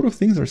 and a lot of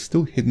things are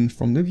still hidden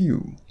from the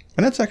view.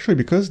 And that's actually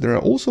because there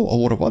are also a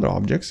lot of other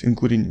objects,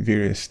 including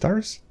various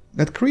stars,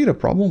 that create a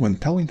problem when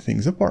telling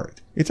things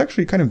apart. It's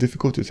actually kind of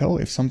difficult to tell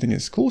if something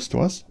is close to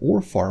us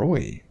or far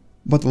away.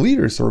 But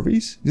later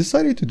surveys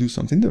decided to do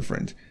something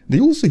different. They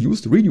also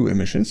used radio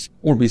emissions,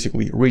 or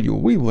basically radio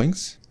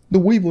wavelengths, the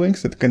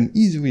wavelengths that can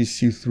easily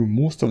see through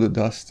most of the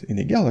dust in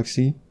a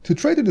galaxy, to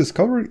try to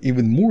discover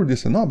even more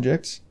distant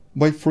objects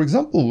by, for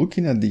example,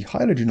 looking at the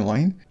hydrogen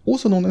line,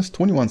 also known as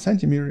 21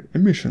 cm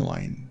emission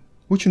line,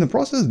 which in the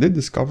process did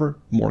discover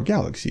more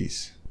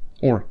galaxies,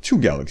 or two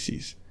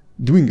galaxies,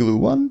 Dwingly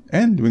 1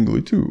 and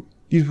Dwingly 2.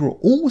 These were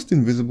almost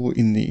invisible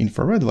in the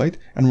infrared light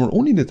and were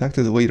only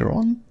detected later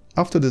on,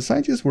 after the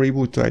scientists were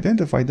able to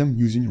identify them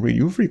using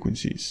radio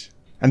frequencies.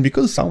 And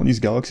because some of these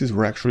galaxies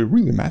were actually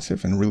really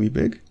massive and really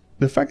big,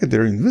 the fact that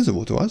they're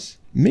invisible to us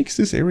makes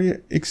this area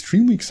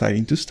extremely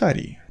exciting to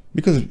study,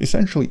 because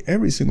essentially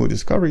every single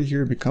discovery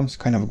here becomes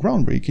kind of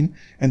groundbreaking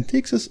and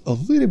takes us a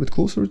little bit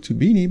closer to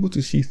being able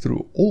to see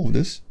through all of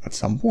this at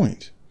some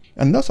point.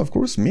 And thus, of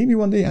course, maybe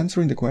one day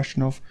answering the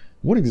question of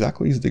what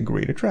exactly is the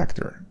Great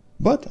Attractor.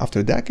 But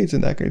after decades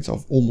and decades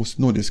of almost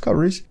no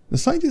discoveries, the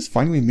scientists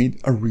finally made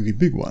a really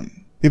big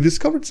one. They've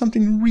discovered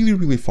something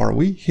really far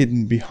away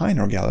hidden behind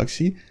our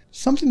galaxy,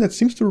 something that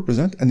seems to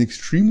represent an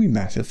extremely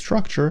massive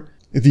structure,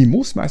 the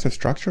most massive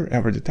structure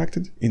ever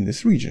detected in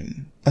this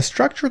region. A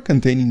structure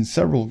containing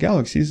several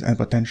galaxies and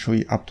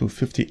potentially up to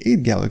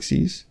 58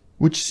 galaxies,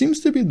 which seems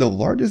to be the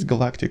largest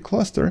galactic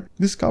cluster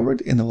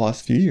discovered in the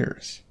last few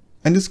years,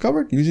 and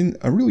discovered using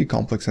a really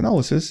complex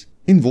analysis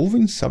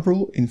involving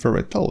several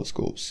infrared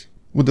telescopes,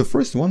 with the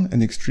first one,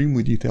 an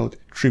extremely detailed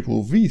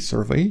V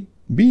survey,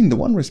 being the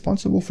one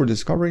responsible for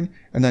discovering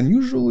an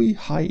unusually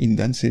high in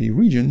density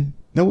region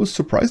that was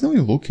surprisingly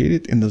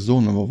located in the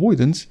zone of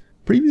avoidance,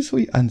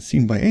 previously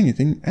unseen by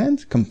anything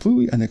and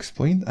completely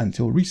unexplained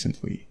until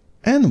recently.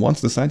 And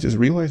once the scientists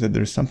realized that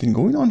there's something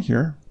going on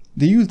here,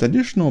 they used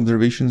additional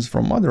observations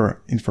from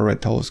other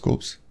infrared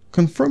telescopes,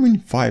 confirming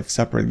 5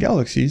 separate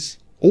galaxies,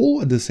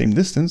 all at the same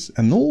distance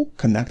and all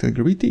connected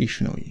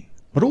gravitationally.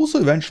 But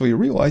also eventually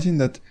realizing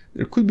that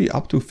there could be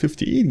up to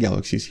 58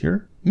 galaxies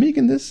here,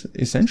 making this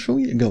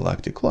essentially a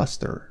galactic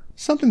cluster.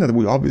 Something that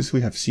we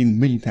obviously have seen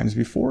many times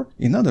before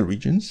in other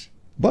regions,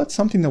 but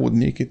something that would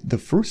make it the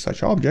first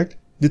such object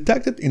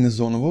detected in the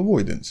zone of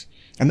avoidance.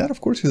 And that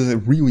of course is a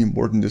really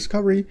important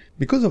discovery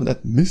because of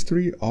that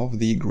mystery of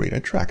the Great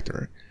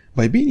Attractor.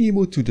 By being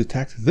able to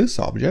detect this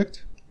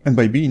object, and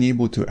by being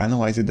able to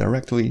analyze it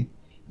directly,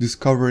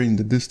 discovering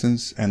the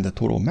distance and the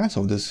total mass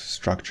of this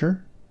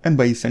structure, and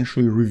by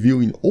essentially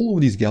revealing all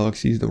of these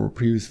galaxies that were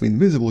previously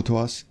invisible to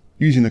us,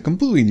 using a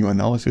completely new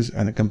analysis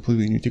and a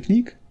completely new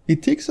technique,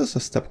 it takes us a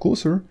step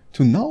closer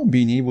to now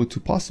being able to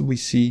possibly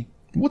see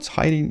what's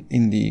hiding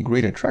in the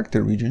Great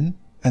Attractor region,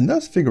 and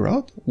thus figure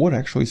out what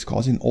actually is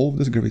causing all of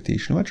this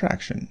gravitational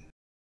attraction.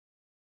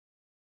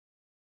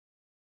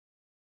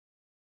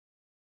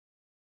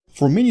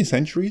 For many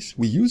centuries,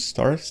 we used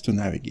stars to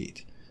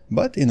navigate,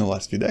 but in the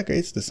last few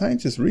decades, the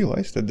scientists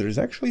realized that there is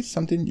actually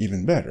something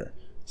even better,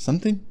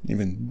 something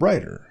even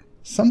brighter,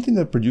 something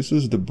that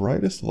produces the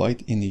brightest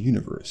light in the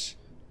universe,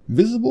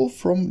 visible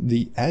from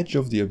the edge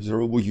of the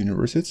observable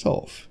universe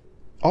itself.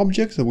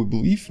 Objects that we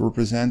believe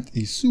represent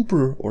a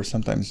super or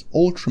sometimes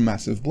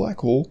ultra-massive black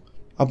hole,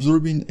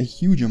 absorbing a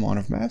huge amount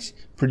of mass,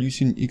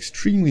 producing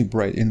extremely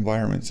bright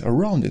environments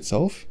around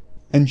itself,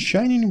 and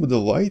shining with a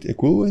light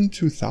equivalent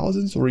to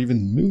thousands or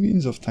even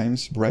millions of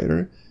times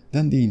brighter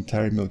than the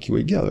entire Milky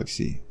Way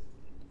galaxy.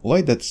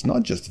 Light that's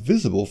not just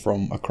visible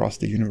from across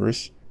the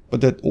universe,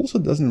 but that also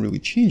doesn't really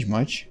change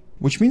much,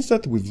 which means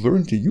that we've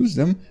learned to use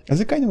them as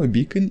a kind of a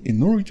beacon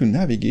in order to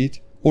navigate,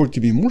 or to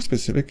be more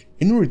specific,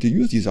 in order to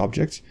use these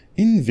objects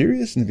in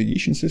various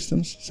navigation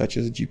systems such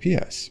as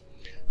GPS.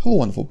 Hello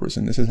wonderful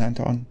person, this is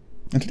Anton.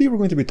 And today we're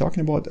going to be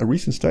talking about a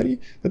recent study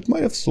that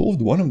might have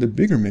solved one of the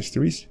bigger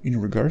mysteries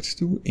in regards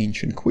to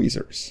ancient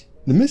quasars.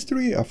 The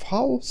mystery of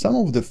how some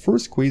of the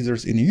first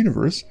quasars in the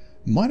universe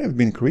might have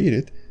been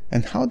created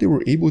and how they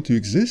were able to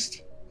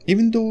exist,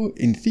 even though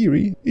in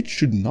theory it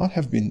should not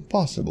have been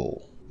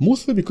possible.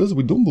 Mostly because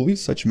we don't believe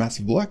such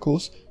massive black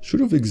holes should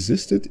have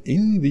existed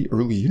in the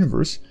early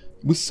universe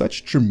with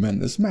such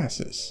tremendous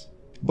masses.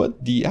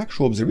 But the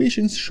actual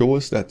observations show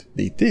us that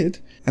they did,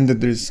 and that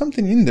there is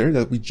something in there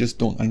that we just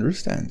don't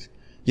understand.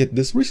 Yet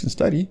this recent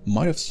study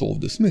might have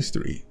solved this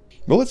mystery.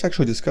 Well, let's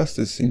actually discuss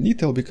this in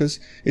detail because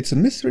it's a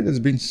mystery that's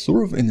been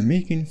sort of in the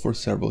making for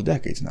several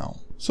decades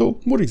now. So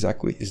what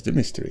exactly is the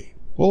mystery?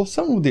 Well,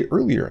 some of the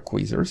earlier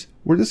quasars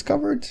were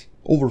discovered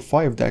over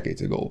 5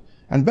 decades ago,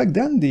 and back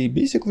then they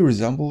basically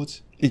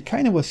resembled a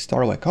kind of a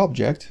star-like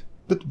object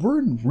that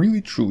weren't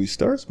really truly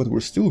stars but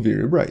were still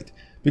very bright.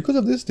 Because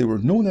of this, they were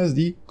known as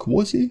the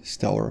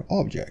quasi-stellar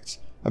objects,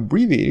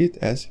 abbreviated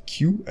as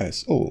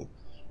QSO.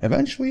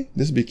 Eventually,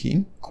 this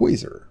became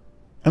quasar.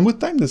 And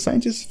with time, the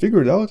scientists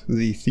figured out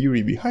the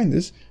theory behind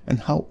this and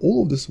how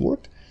all of this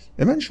worked,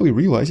 eventually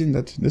realizing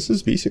that this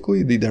is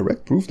basically the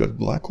direct proof that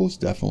black holes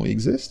definitely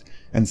exist,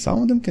 and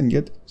some of them can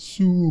get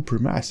super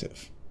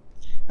massive.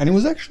 And it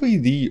was actually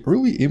the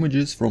early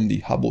images from the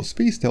Hubble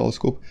Space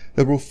Telescope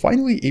that were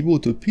finally able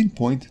to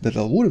pinpoint that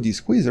a lot of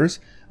these quasars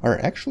are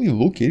actually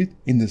located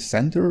in the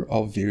center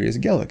of various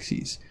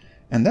galaxies.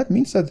 And that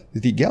means that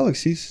the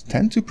galaxies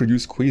tend to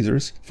produce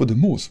quasars for the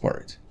most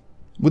part,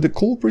 with the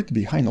culprit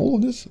behind all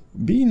of this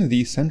being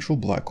the central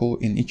black hole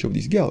in each of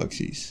these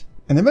galaxies.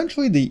 And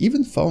eventually they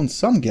even found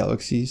some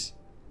galaxies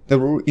that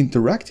were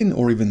interacting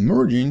or even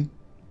merging,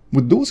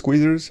 with those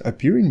quasars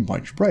appearing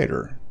much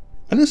brighter.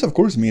 And this of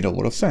course made a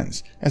lot of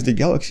sense. As the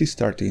galaxies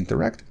start to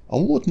interact, a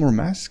lot more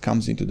mass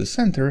comes into the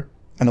center,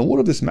 and a lot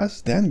of this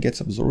mass then gets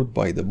absorbed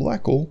by the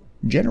black hole,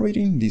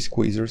 generating these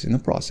quasars in the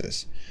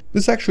process.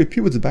 This actually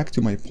pivots back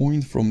to my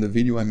point from the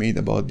video I made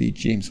about the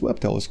James Webb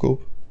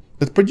telescope,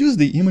 that produced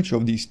the image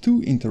of these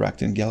 2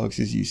 interacting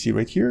galaxies you see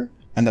right here,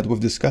 and that we've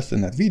discussed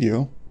in that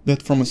video,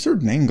 that from a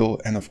certain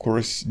angle and of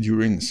course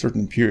during a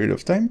certain period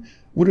of time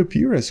would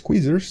appear as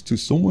quasars to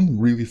someone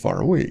really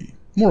far away.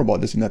 More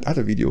about this in that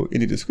other video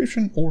in the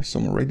description or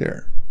somewhere right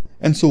there.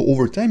 And so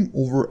over time,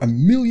 over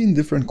 1 million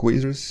different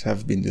quasars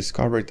have been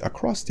discovered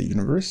across the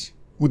universe,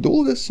 with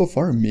all of this so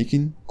far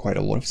making quite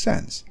a lot of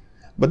sense.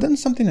 But then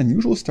something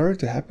unusual started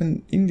to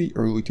happen in the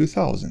early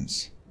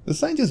 2000s. The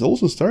scientists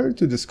also started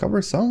to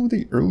discover some of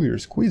the earlier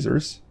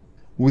quasars,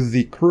 with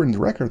the current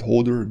record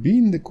holder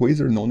being the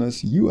quasar known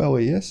as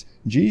ULAS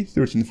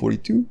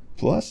J1342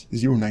 plus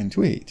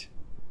 0928,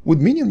 with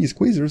many of these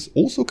quasars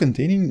also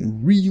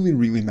containing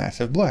really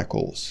massive black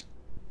holes.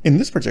 In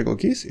this particular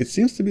case, it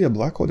seems to be a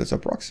black hole that's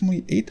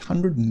approximately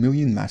 800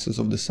 million masses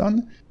of the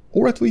Sun,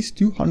 or at least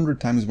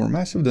 200 times more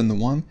massive than the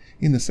one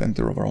in the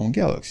center of our own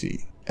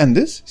galaxy. And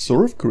this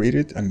sort of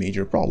created a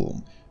major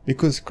problem,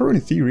 because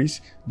current theories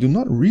do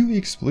not really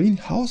explain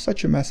how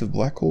such a massive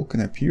black hole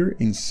can appear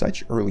in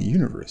such early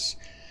universe.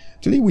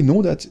 Today we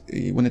know that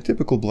when a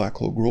typical black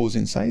hole grows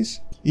in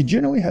size, it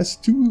generally has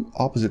two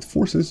opposite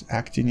forces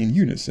acting in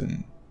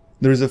unison.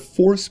 There is a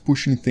force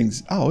pushing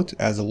things out,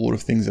 as a lot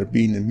of things are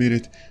being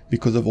emitted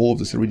because of all of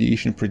this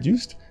radiation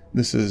produced.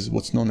 This is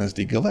what's known as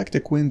the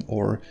galactic wind,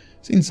 or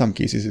in some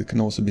cases it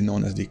can also be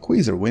known as the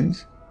quasar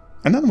wind.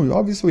 And then we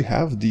obviously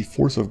have the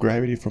force of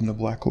gravity from the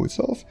black hole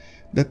itself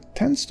that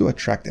tends to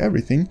attract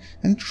everything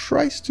and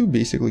tries to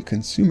basically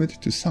consume it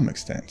to some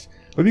extent.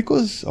 But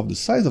because of the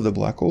size of the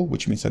black hole,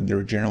 which means that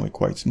they're generally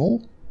quite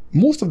small,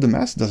 most of the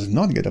mass does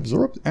not get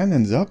absorbed and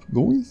ends up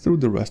going through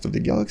the rest of the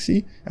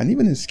galaxy and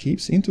even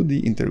escapes into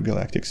the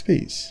intergalactic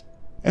space.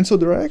 And so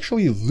there are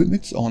actually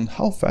limits on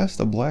how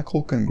fast a black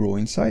hole can grow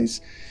in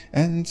size,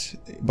 and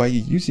by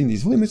using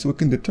these limits we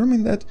can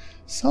determine that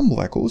some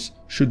black holes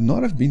should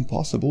not have been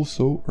possible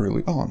so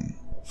early on.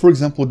 For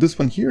example, this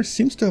one here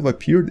seems to have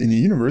appeared in the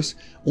universe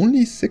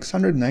only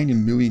 690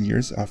 million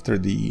years after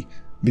the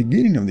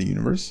beginning of the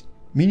universe,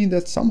 meaning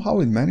that somehow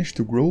it managed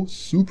to grow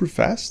super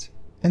fast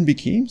and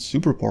became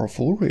super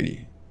powerful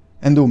already.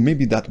 And though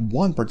maybe that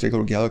one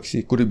particular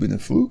galaxy could have been a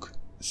fluke,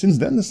 since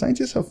then the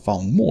scientists have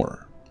found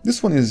more.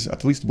 This one is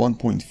at least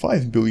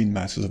 1.5 billion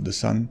masses of the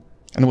Sun,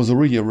 and was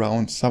already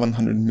around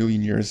 700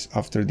 million years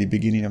after the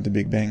beginning of the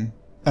Big Bang.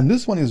 And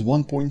this one is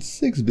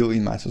 1.6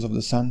 billion masses of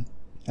the Sun,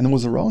 and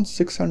was around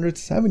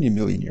 670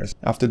 million years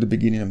after the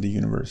beginning of the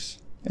universe.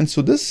 And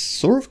so this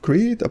sort of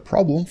created a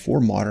problem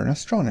for modern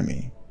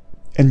astronomy.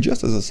 And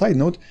just as a side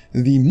note,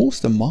 the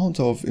most amount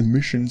of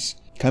emissions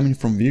coming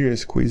from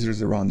various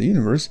quasars around the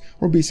universe,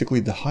 or basically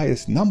the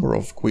highest number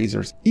of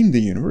quasars in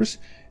the universe,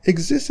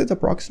 existed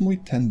approximately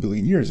 10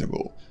 billion years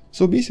ago,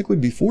 so basically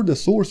before the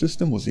solar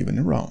system was even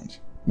around.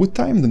 With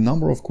time, the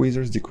number of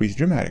quasars decreased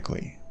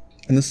dramatically,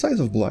 and the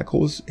size of black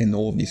holes in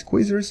all of these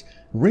quasars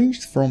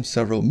ranged from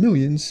several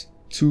millions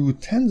to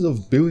tens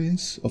of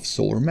billions of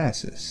solar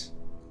masses.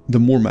 The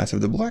more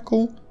massive the black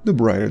hole, the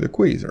brighter the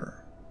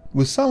quasar,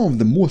 with some of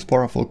the most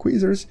powerful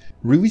quasars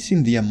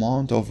releasing the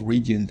amount of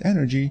radiant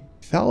energy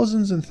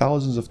thousands and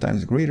thousands of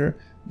times greater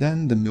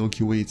than the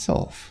Milky Way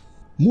itself.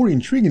 More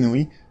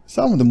intriguingly,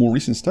 some of the more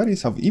recent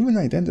studies have even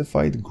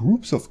identified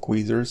groups of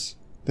quasars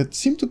that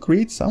seem to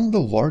create some of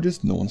the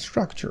largest known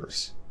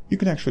structures. You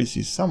can actually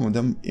see some of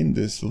them in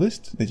this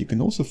list that you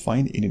can also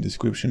find in the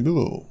description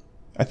below.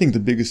 I think the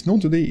biggest known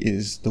today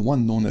is the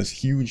one known as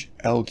Huge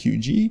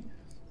LQG,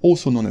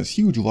 also known as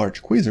Huge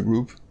Large Quasar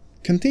Group,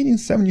 containing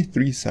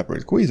 73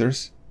 separate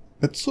quasars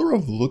that sort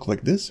of look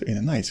like this in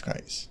the night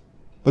skies.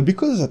 But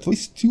because at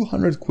least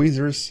 200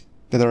 quasars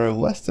that are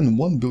less than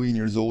 1 billion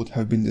years old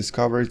have been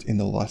discovered in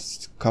the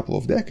last couple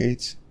of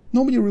decades,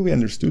 nobody really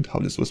understood how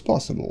this was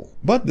possible.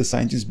 But the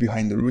scientists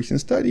behind the recent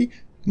study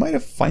might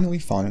have finally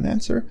found an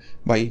answer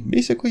by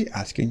basically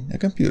asking a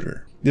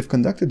computer. They've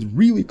conducted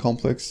really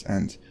complex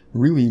and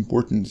really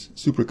important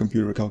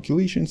supercomputer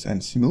calculations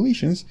and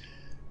simulations,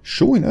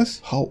 showing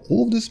us how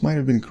all of this might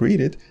have been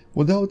created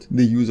without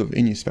the use of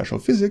any special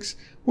physics,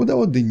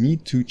 without the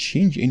need to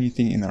change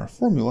anything in our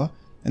formula,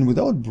 and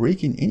without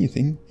breaking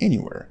anything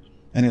anywhere.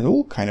 And it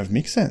all kind of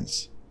makes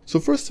sense.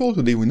 So first of all,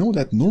 today we know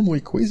that normally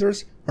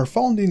quasars are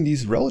found in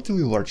these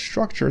relatively large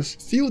structures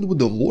filled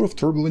with a lot of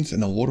turbulence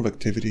and a lot of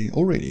activity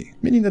already,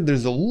 meaning that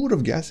there's a lot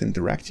of gas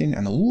interacting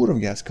and a lot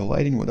of gas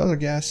colliding with other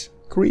gas,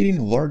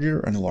 creating larger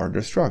and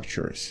larger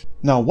structures.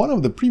 Now, one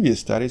of the previous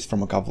studies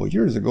from a couple of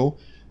years ago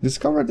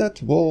discovered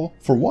that, well,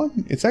 for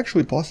one, it's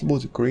actually possible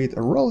to create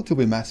a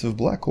relatively massive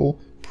black hole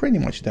pretty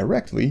much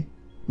directly,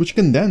 which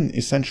can then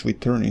essentially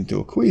turn into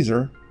a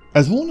quasar,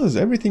 as long as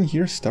everything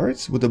here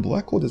starts with a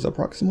black hole that's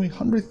approximately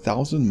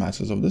 100,000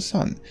 masses of the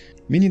Sun,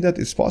 meaning that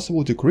it's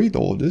possible to create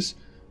all of this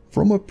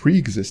from a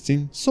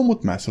pre-existing,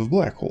 somewhat massive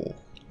black hole.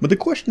 But the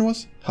question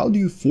was, how do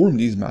you form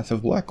these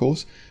massive black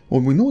holes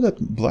when we know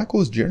that black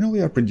holes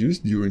generally are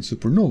produced during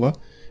supernova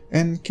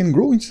and can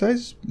grow in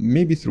size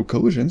maybe through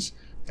collisions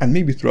and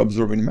maybe through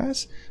absorbing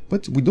mass,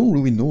 but we don't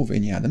really know of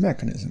any other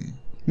mechanism.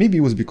 Maybe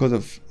it was because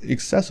of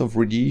excessive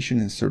radiation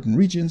in certain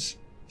regions,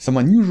 some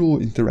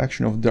unusual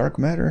interaction of dark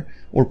matter,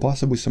 or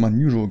possibly some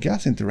unusual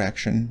gas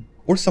interaction,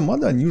 or some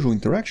other unusual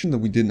interaction that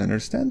we didn't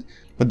understand,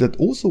 but that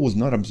also was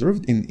not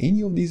observed in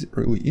any of these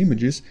early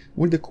images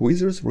where the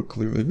quasars were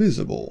clearly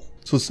visible.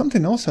 So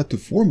something else had to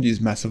form these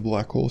massive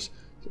black holes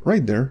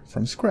right there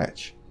from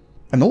scratch.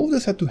 And all of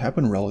this had to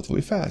happen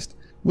relatively fast,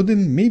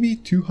 within maybe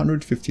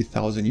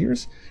 250,000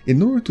 years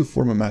in order to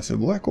form a massive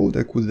black hole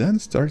that could then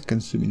start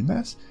consuming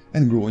mass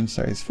and grow in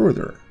size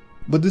further.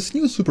 But this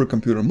new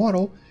supercomputer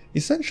model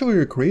essentially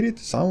recreated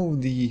some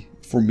of the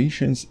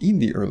formations in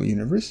the early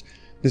universe,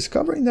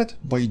 discovering that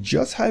by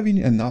just having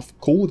enough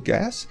cold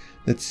gas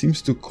that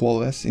seems to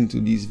coalesce into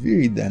these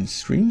very dense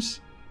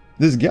streams,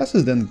 this gas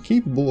is then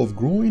capable of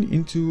growing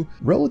into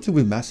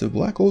relatively massive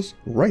black holes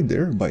right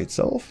there by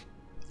itself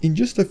in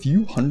just a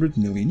few 100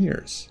 million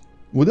years,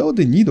 without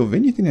the need of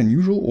anything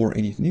unusual or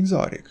anything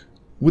exotic,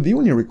 with the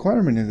only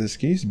requirement in this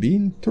case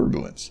being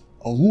turbulence,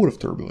 a lot of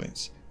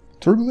turbulence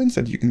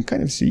that you can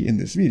kind of see in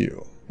this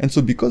video. And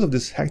so because of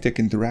this hectic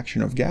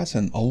interaction of gas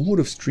and a lot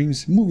of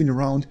streams moving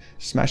around,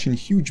 smashing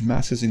huge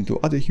masses into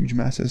other huge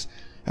masses,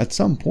 at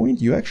some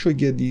point you actually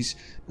get these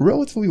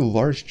relatively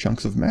large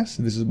chunks of mass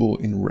visible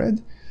in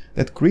red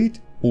that create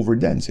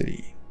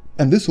overdensity.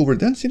 And this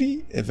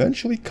overdensity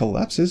eventually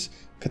collapses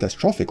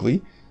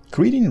catastrophically,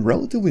 creating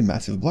relatively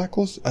massive black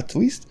holes at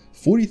least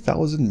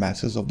 40,000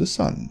 masses of the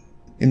Sun.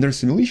 In their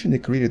simulation they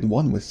created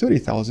one with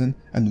 30,000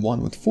 and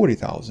one with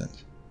 40,000.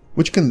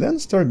 Which can then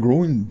start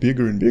growing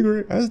bigger and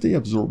bigger as they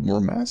absorb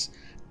more mass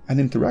and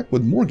interact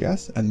with more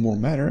gas and more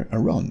matter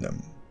around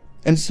them.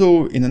 And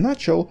so, in a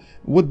nutshell,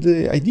 what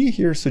the idea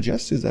here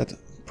suggests is that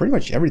pretty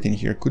much everything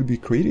here could be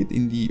created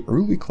in the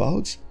early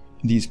clouds,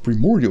 these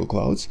primordial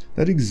clouds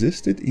that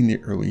existed in the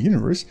early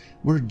universe,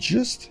 where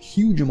just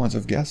huge amounts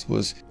of gas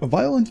was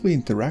violently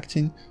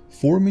interacting,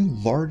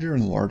 forming larger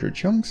and larger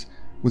chunks,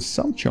 with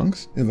some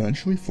chunks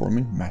eventually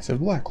forming massive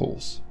black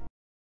holes.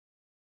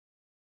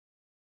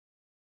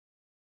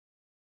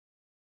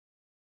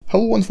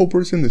 Hello wonderful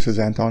person, this is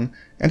Anton,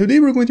 and today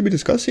we're going to be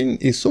discussing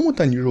a somewhat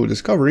unusual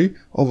discovery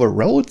of a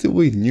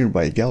relatively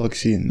nearby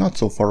galaxy not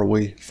so far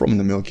away from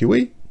the Milky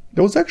Way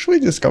that was actually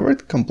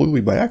discovered completely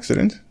by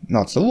accident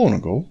not so long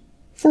ago,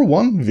 for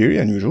one very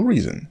unusual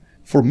reason.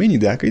 For many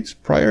decades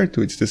prior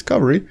to its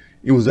discovery,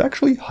 it was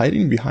actually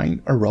hiding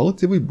behind a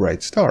relatively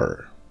bright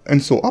star.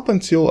 And so up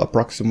until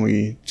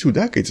approximately 2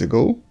 decades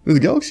ago, this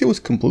galaxy was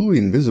completely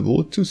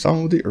invisible to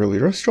some of the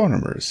earlier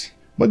astronomers.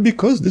 But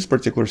because this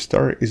particular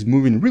star is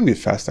moving really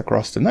fast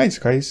across the night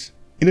skies,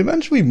 it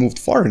eventually moved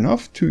far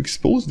enough to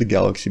expose the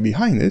galaxy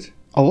behind it,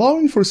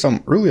 allowing for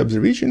some early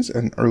observations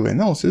and early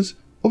analysis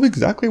of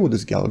exactly what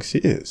this galaxy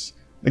is.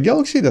 A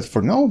galaxy that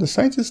for now the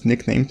scientists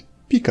nicknamed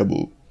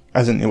Peekaboo.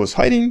 As in it was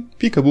hiding,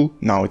 Peekaboo,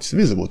 now it's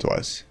visible to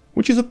us.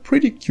 Which is a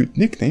pretty cute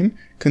nickname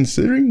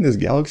considering this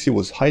galaxy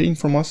was hiding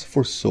from us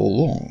for so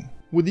long.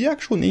 With the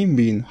actual name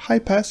being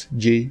Hi-Pass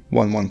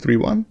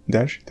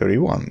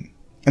J1131-31.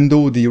 And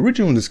though the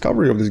original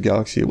discovery of this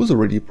galaxy was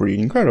already pretty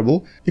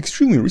incredible,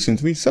 extremely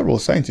recently several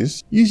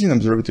scientists, using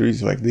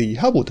observatories like the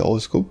Hubble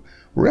telescope,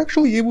 were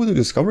actually able to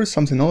discover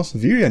something else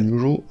very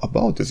unusual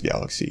about this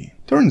galaxy.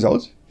 Turns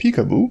out,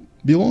 Peekaboo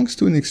belongs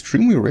to an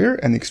extremely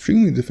rare and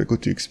extremely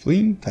difficult to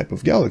explain type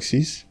of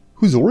galaxies,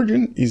 whose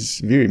origin is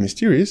very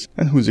mysterious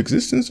and whose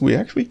existence we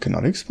actually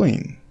cannot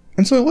explain.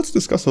 And so let's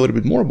discuss a little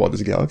bit more about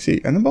this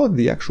galaxy and about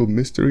the actual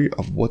mystery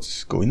of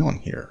what's going on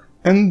here.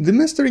 And the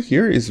mystery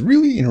here is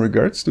really in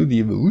regards to the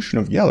evolution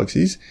of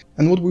galaxies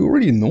and what we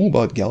already know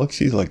about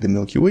galaxies like the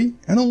Milky Way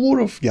and a lot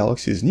of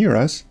galaxies near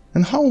us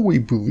and how we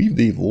believe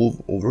they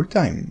evolve over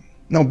time.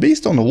 Now,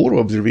 based on a lot of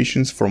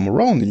observations from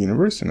around the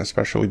universe and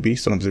especially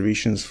based on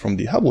observations from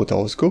the Hubble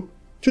telescope,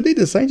 today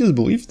the scientists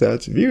believe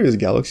that various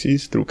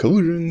galaxies through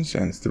collisions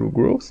and through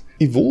growth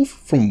evolve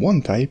from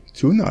one type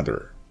to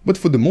another. But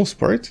for the most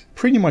part,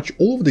 pretty much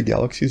all of the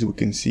galaxies we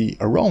can see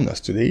around us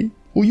today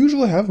will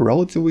usually have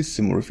relatively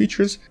similar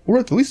features, or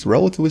at least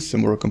relatively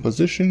similar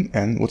composition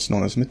and what's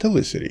known as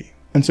metallicity.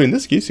 And so in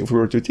this case, if we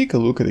were to take a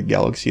look at a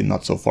galaxy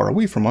not so far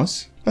away from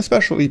us,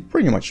 especially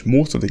pretty much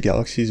most of the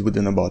galaxies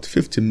within about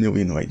 50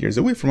 million light years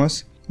away from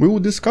us, we will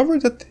discover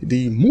that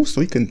they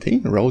mostly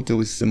contain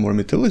relatively similar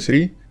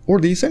metallicity,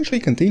 or they essentially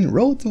contain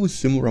relatively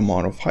similar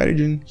amount of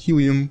hydrogen,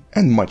 helium,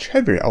 and much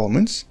heavier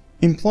elements,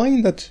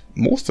 implying that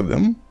most of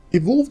them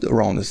evolved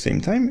around the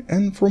same time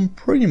and from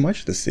pretty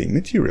much the same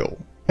material.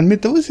 And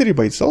metallicity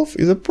by itself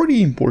is a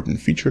pretty important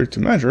feature to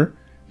measure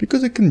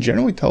because it can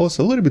generally tell us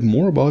a little bit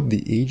more about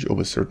the age of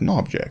a certain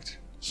object.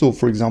 So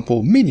for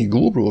example, many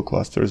globular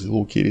clusters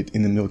located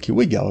in the Milky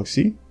Way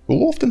galaxy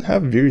will often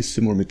have very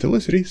similar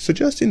metallicity,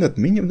 suggesting that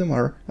many of them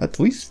are at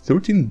least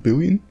 13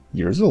 billion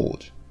years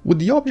old, with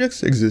the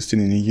objects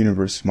existing in the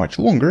universe much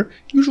longer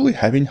usually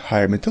having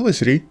higher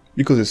metallicity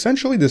because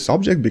essentially this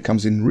object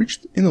becomes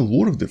enriched in a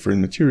lot of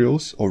different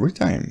materials over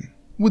time,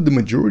 with the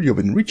majority of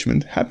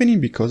enrichment happening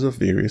because of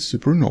various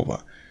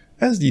supernovae.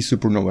 As these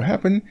supernovae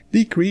happen,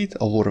 they create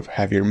a lot of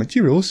heavier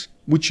materials,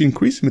 which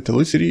increase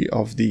metallicity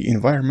of the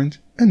environment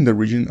and the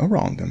region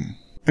around them.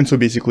 And so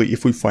basically,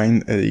 if we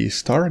find a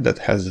star that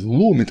has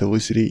low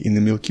metallicity in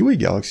the Milky Way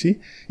galaxy,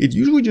 it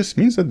usually just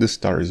means that the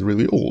star is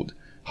really old.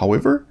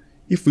 However,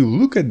 if we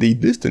look at the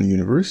distant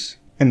universe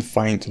and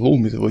find low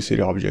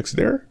metallicity objects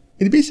there,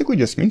 it basically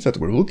just means that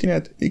we're looking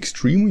at an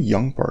extremely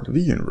young part of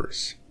the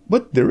universe.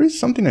 But there is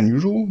something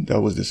unusual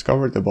that was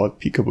discovered about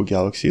Peekaboo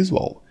galaxy as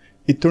well,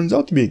 It turns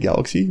out to be a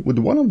galaxy with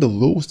one of the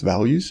lowest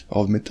values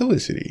of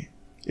metallicity.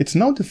 It's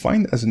now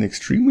defined as an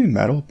extremely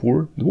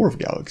metal-poor dwarf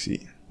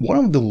galaxy, one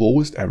of the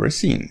lowest ever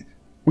seen,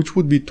 which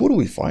would be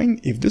totally fine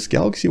if this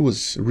galaxy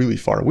was really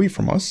far away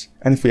from us,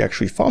 and if we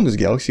actually found this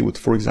galaxy with,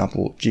 for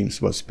example,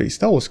 James Webb Space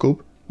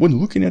Telescope when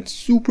looking at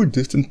super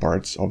distant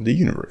parts of the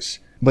universe.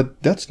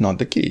 But that's not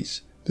the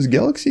case. This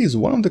galaxy is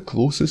one of the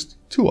closest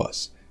to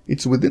us.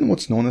 It's within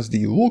what's known as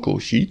the local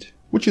sheet,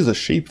 which is a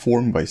shape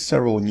formed by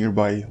several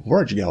nearby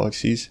large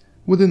galaxies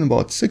within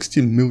about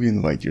 60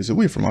 million light years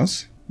away from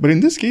us. But in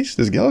this case,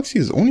 this galaxy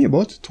is only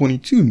about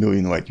 22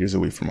 million light years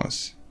away from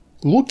us,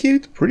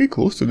 located pretty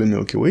close to the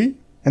Milky Way,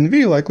 and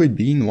very likely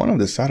being one of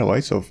the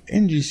satellites of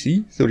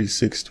NGC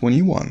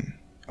 3621,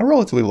 a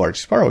relatively large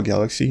spiral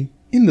galaxy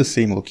in the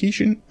same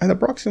location at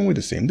approximately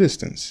the same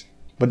distance.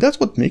 But that's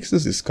what makes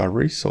this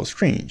discovery so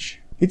strange.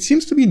 It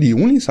seems to be the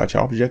only such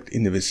object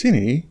in the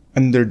vicinity,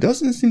 and there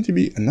doesn't seem to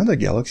be another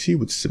galaxy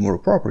with similar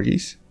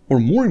properties,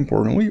 or more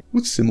importantly,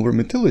 with similar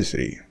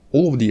metallicity.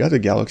 All of the other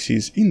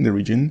galaxies in the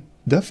region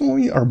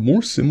definitely are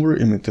more similar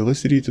in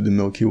metallicity to the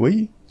Milky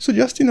Way,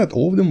 suggesting that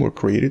all of them were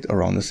created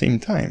around the same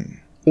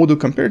time. Although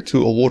compared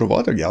to a lot of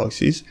other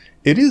galaxies,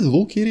 it is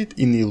located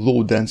in a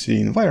low-density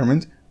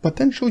environment,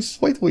 potentially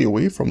slightly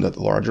away from that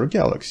larger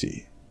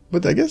galaxy.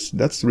 But I guess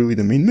that's really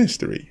the main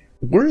mystery.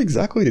 Where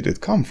exactly did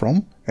it come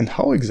from, and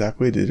how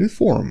exactly did it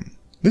form?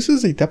 This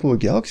is a type of a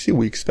galaxy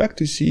we expect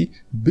to see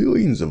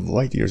billions of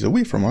light years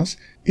away from us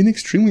in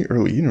extremely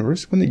early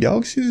universe when the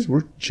galaxies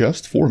were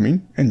just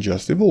forming and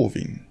just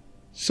evolving.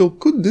 So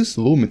could this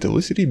low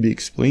metallicity be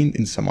explained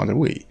in some other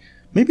way?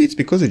 Maybe it's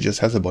because it just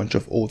has a bunch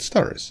of old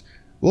stars.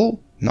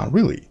 Well, not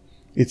really.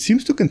 It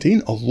seems to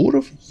contain a lot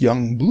of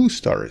young blue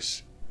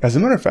stars. As a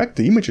matter of fact,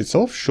 the image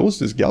itself shows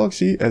this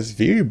galaxy as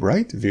very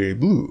bright, very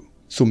blue.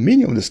 So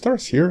many of the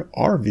stars here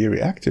are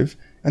very active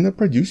and are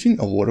producing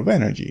a lot of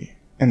energy.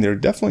 And they're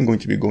definitely going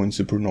to be going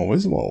supernova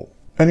as well.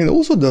 And it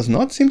also does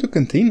not seem to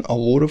contain a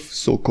lot of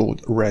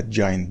so-called red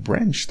giant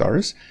branch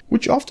stars,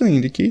 which often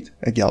indicate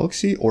a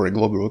galaxy or a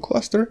globular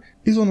cluster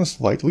is on a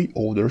slightly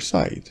older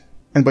side.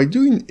 And by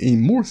doing a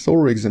more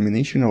thorough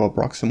examination of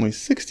approximately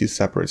 60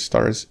 separate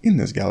stars in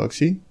this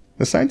galaxy,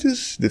 the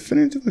scientists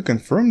definitively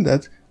confirmed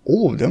that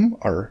all of them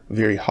are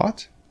very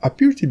hot,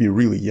 appear to be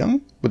really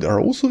young, but are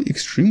also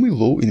extremely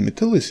low in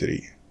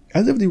metallicity,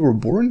 as if they were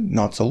born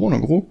not so long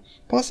ago,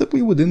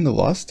 possibly within the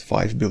last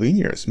 5 billion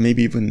years,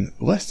 maybe even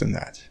less than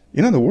that.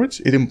 In other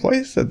words, it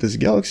implies that this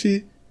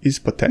galaxy is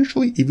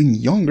potentially even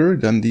younger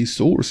than the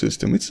solar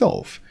system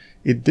itself.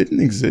 It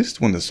didn't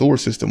exist when the solar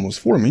system was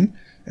forming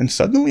and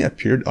suddenly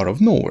appeared out of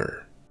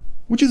nowhere.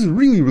 Which is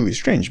really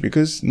strange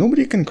because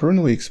nobody can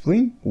currently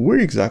explain where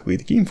exactly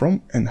it came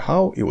from and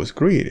how it was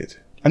created.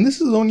 And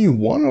this is only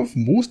one of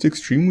most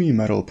extremely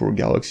metal-poor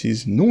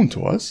galaxies known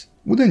to us,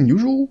 with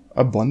unusual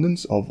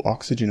abundance of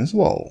oxygen as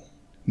well.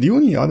 The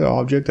only other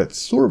object that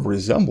sort of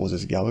resembles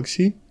this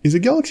galaxy is a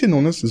galaxy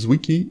known as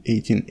Zwicky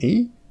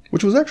 18a,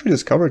 which was actually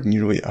discovered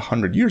nearly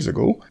 100 years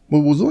ago,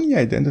 but was only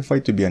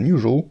identified to be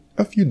unusual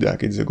a few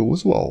decades ago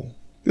as well.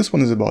 This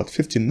one is about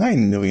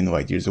 59 million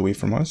light years away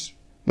from us,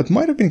 but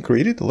might have been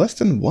created less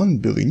than 1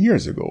 billion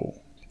years ago,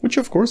 which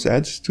of course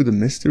adds to the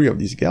mystery of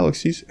these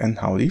galaxies and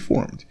how they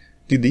formed.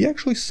 Did they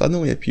actually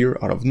suddenly appear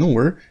out of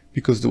nowhere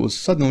because there was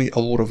suddenly a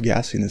lot of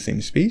gas in the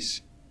same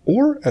space?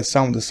 Or, as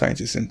some of the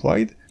scientists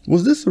implied,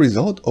 was this the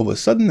result of a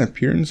sudden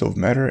appearance of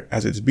matter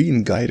as it's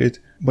being guided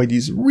by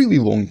these really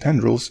long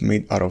tendrils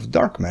made out of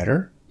dark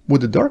matter,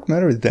 with the dark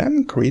matter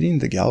then creating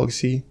the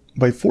galaxy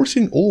by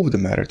forcing all of the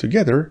matter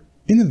together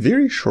in a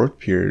very short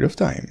period of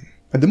time?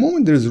 At the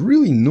moment there's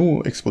really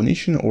no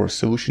explanation or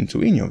solution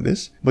to any of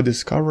this, but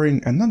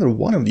discovering another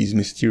one of these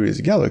mysterious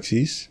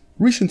galaxies,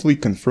 recently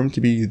confirmed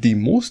to be the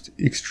most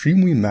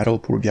extremely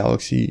metal-poor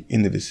galaxy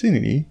in the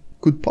vicinity,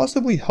 could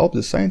possibly help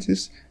the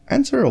scientists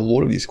answer a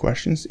lot of these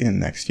questions in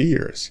the next few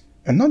years.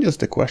 And not just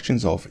the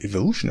questions of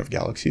evolution of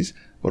galaxies,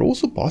 but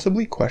also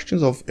possibly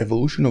questions of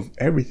evolution of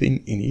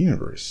everything in the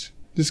universe.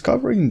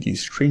 Discovering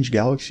these strange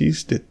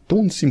galaxies that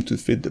don't seem to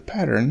fit the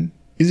pattern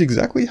is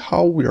exactly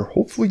how we are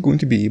hopefully going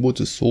to be able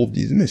to solve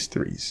these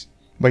mysteries.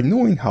 By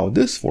knowing how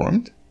this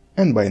formed,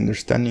 and by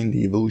understanding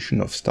the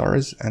evolution of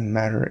stars and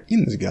matter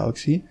in this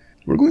galaxy,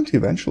 we're going to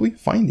eventually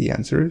find the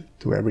answer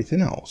to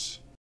everything else.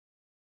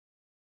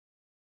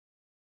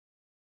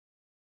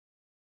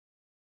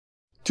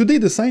 Today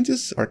the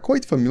scientists are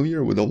quite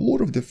familiar with a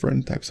lot of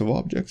different types of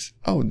objects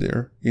out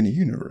there in the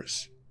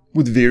universe,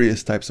 with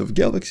various types of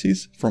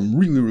galaxies, from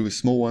really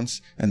small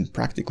ones and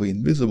practically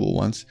invisible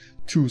ones,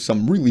 to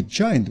some really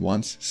giant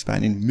ones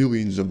spanning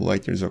millions of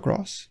light years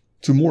across,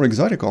 to more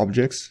exotic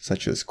objects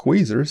such as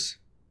quasars,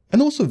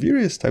 and also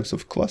various types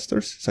of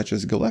clusters such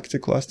as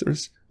galactic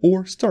clusters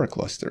or star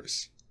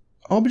clusters.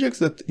 Objects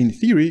that in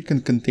theory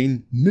can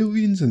contain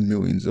millions and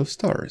millions of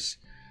stars.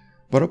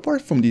 But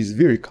apart from these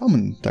very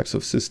common types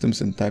of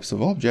systems and types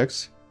of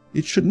objects,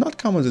 it should not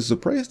come as a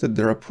surprise that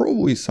there are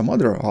probably some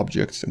other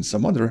objects and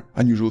some other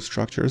unusual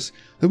structures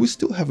that we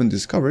still haven't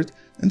discovered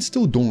and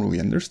still don't really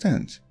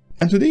understand.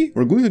 And today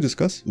we're going to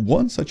discuss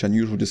one such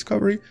unusual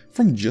discovery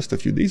from just a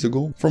few days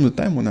ago, from the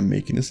time when I'm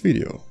making this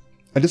video.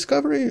 A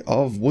discovery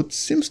of what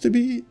seems to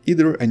be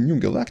either a new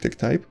galactic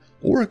type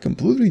or a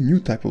completely new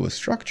type of a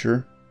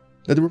structure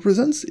that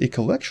represents a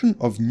collection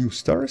of new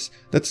stars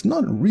that's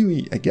not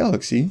really a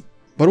galaxy,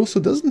 but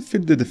also doesn't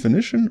fit the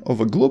definition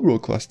of a globular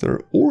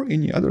cluster or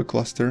any other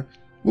cluster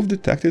we've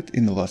detected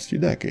in the last few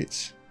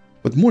decades.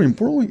 But more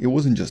importantly, it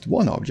wasn't just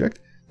one object.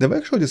 They've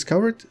actually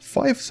discovered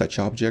 5 such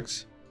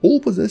objects, all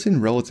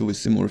possessing relatively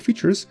similar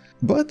features,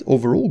 but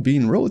overall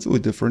being relatively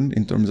different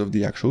in terms of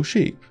the actual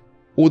shape.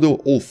 Although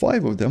all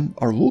 5 of them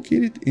are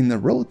located in a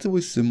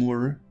relatively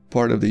similar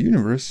part of the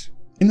universe,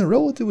 in a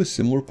relatively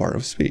similar part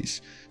of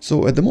space.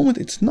 So at the moment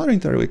it's not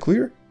entirely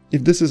clear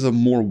if this is a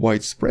more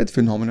widespread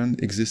phenomenon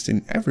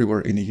existing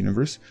everywhere in the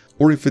universe,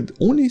 or if it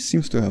only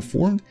seems to have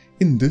formed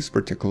in this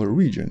particular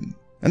region.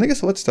 And I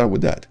guess let's start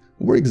with that.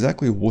 Where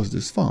exactly was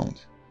this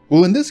found?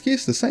 Well, in this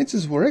case, the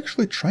scientists were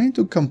actually trying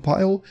to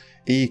compile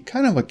a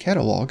kind of a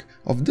catalog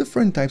of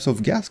different types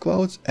of gas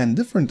clouds and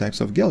different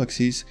types of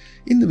galaxies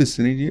in the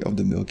vicinity of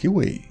the Milky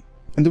Way.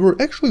 And they were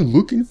actually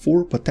looking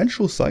for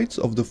potential sites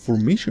of the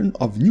formation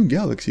of new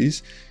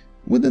galaxies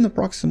within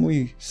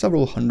approximately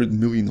several hundred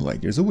million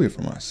light years away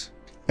from us.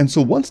 And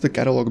so once the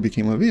catalog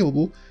became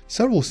available,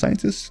 several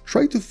scientists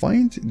tried to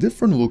find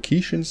different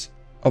locations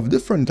of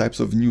different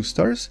types of new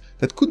stars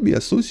that could be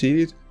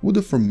associated with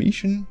the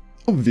formation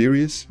of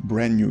various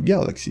brand new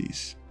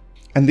galaxies.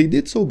 And they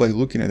did so by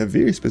looking at a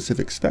very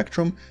specific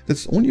spectrum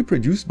that's only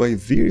produced by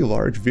very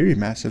large, very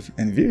massive,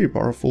 and very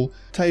powerful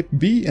Type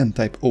B and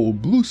Type O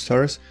blue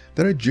stars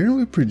that are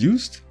generally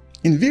produced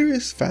in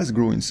various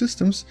fast-growing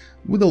systems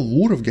with a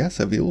lot of gas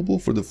available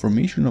for the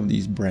formation of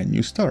these brand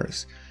new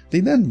stars.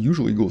 They then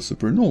usually go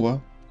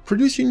supernova,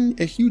 producing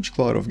a huge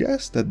cloud of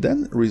gas that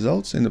then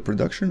results in the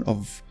production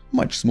of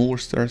much smaller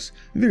stars,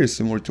 very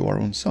similar to our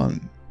own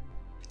Sun.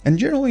 And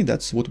generally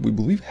that's what we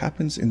believe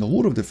happens in a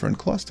lot of different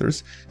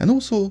clusters, and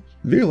also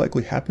very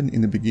likely happened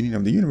in the beginning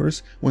of the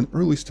universe when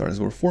early stars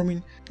were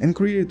forming and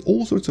created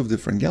all sorts of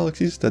different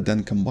galaxies that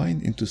then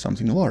combined into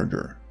something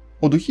larger.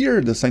 Although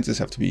here the scientists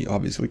have to be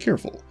obviously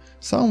careful.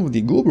 Some of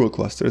the globular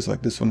clusters,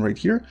 like this one right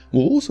here,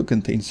 will also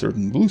contain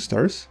certain blue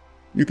stars.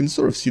 You can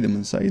sort of see them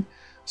inside.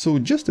 So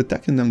just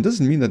detecting them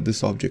doesn't mean that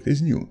this object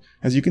is new.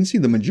 As you can see,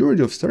 the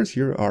majority of stars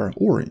here are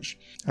orange.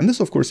 And this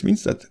of course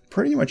means that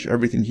pretty much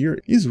everything here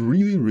is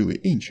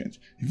really ancient,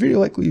 very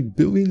likely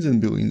billions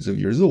and billions of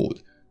years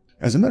old.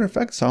 As a matter of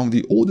fact, some of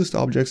the oldest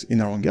objects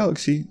in our own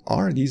galaxy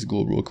are these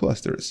globular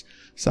clusters.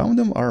 Some of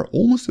them are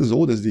almost as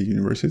old as the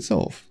universe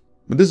itself.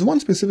 But there's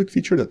one specific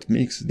feature that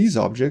makes these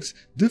objects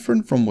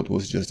different from what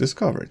was just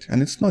discovered,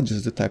 and it's not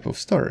just the type of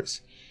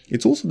stars.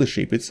 It's also the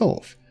shape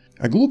itself.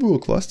 A globular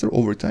cluster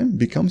over time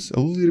becomes a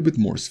little bit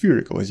more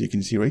spherical, as you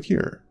can see right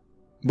here.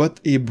 But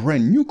a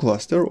brand new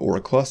cluster, or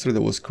a cluster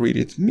that was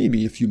created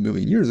maybe a few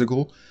million years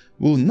ago,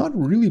 will not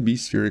really be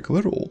spherical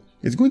at all.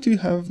 It's going to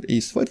have a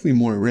slightly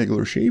more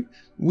irregular shape,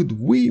 with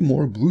way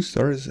more blue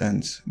stars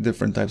and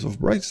different types of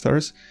bright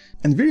stars,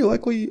 and very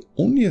likely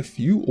only a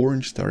few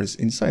orange stars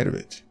inside of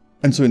it.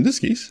 And so in this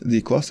case,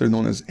 the cluster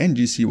known as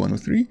NGC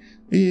 103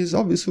 is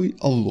obviously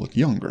a lot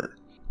younger.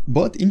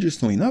 But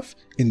interestingly enough,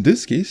 in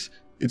this case,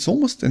 it's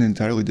almost an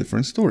entirely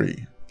different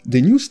story.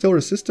 The new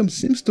stellar system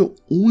seems to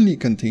only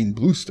contain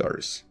blue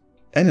stars,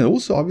 and it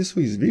also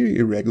obviously is very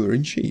irregular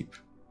in shape,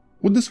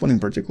 with this one in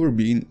particular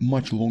being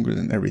much longer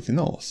than everything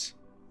else.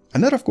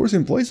 And that of course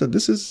implies that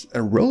this is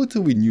a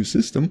relatively new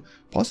system,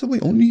 possibly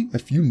only a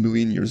few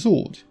million years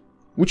old,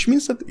 which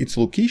means that its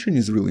location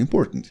is really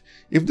important.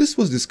 If this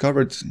was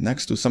discovered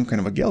next to some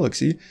kind of a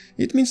galaxy,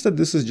 it means that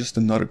this is just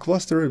another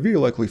cluster very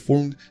likely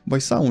formed by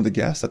some of the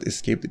gas that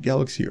escaped the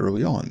galaxy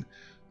early on.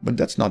 But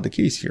that's not the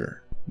case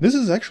here. This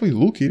is actually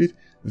located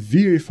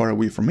very far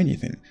away from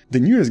anything.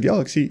 The nearest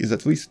galaxy is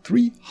at least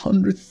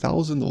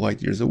 300,000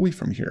 light years away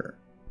from here.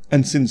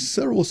 And since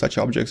several such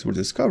objects were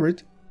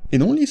discovered,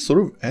 it only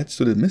sort of adds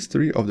to the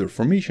mystery of their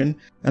formation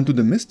and to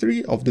the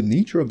mystery of the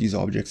nature of these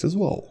objects as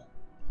well.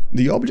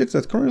 The objects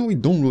that currently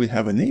don't really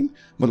have a name,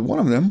 but one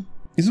of them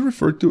is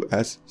referred to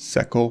as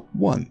SECO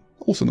 1,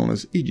 also known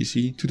as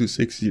AGC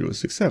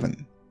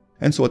 226067.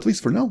 And so at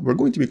least for now, we're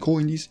going to be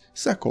calling these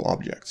SECO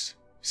objects.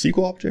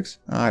 Sequel objects?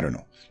 I don't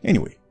know.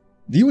 Anyway,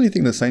 the only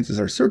thing the scientists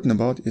are certain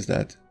about is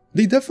that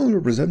they definitely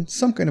represent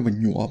some kind of a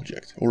new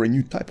object, or a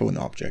new type of an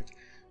object.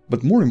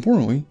 But more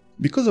importantly,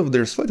 because of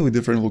their slightly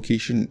different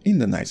location in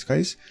the night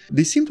skies,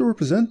 they seem to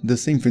represent the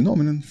same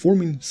phenomenon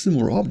forming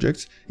similar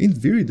objects in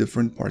very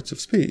different parts of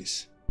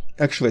space.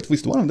 Actually, at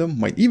least one of them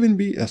might even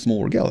be a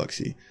smaller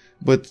galaxy,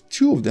 but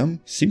 2 of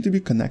them seem to be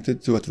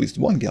connected to at least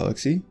one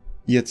galaxy,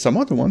 yet some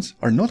other ones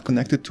are not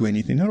connected to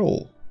anything at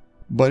all.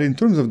 But in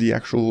terms of the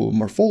actual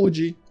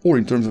morphology, or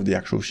in terms of the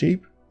actual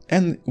shape,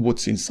 and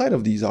what's inside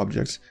of these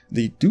objects,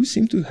 they do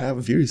seem to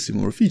have very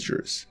similar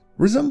features,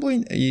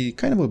 resembling a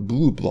kind of a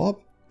blue blob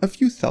a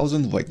few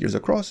thousand light years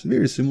across,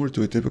 very similar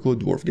to a typical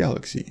dwarf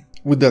galaxy,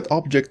 with that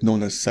object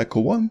known as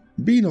SECO 1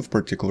 being of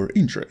particular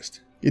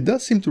interest. It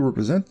does seem to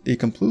represent a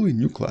completely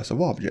new class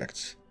of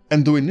objects.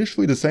 And though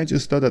initially the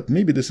scientists thought that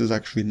maybe this is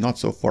actually not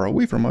so far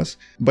away from us,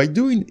 by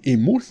doing a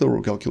more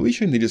thorough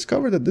calculation they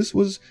discovered that this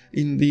was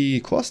in the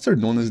cluster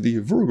known as the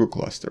Virgo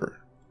cluster.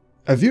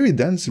 A very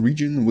dense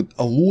region with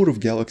a lot of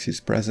galaxies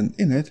present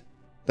in it,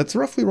 that's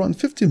roughly around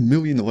 50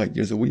 million light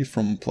years away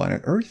from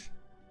planet Earth,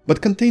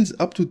 but contains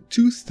up to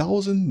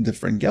 2,000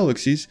 different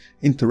galaxies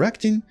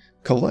interacting,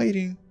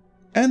 colliding,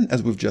 and,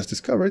 as we've just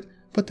discovered,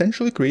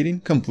 potentially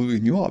creating completely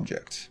new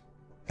objects.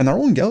 And our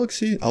own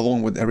galaxy,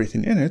 along with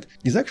everything in it,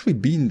 is actually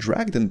being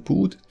dragged and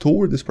pulled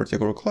toward this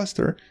particular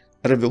cluster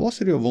at a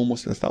velocity of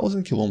almost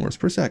 1,000 kilometers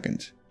per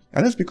second.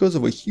 And that's because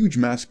of a huge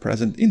mass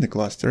present in the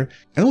cluster,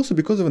 and also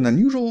because of an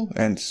unusual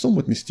and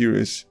somewhat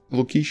mysterious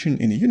location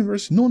in the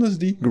universe known as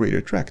the Great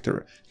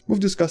Attractor. We've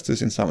discussed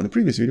this in some of the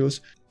previous videos,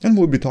 and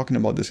we'll be talking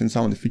about this in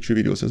some of the future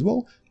videos as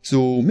well,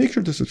 so make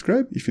sure to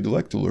subscribe if you'd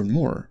like to learn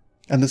more.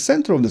 And the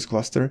center of this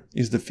cluster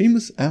is the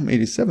famous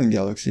M87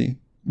 galaxy,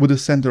 with the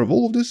center of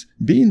all of this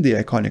being the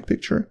iconic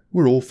picture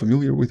we're all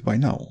familiar with by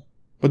now.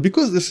 But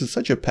because this is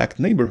such a packed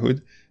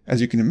neighborhood,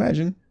 as you can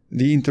imagine,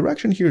 the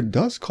interaction here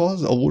does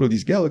cause a lot of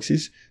these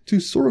galaxies to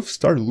sort of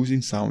start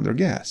losing some of their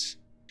gas.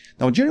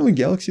 Now generally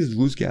galaxies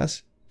lose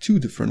gas two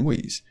different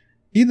ways,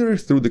 either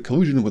through the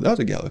collision with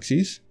other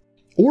galaxies,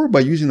 or by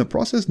using a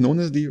process known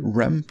as the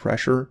ram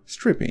pressure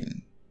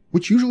stripping,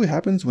 which usually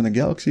happens when a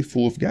galaxy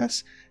full of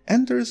gas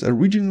enters a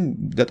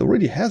region that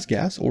already has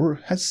gas or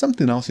has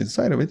something else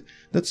inside of it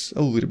that's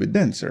a little bit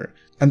denser.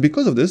 And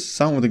because of this,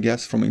 some of the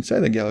gas from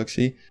inside the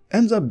galaxy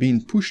ends up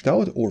being pushed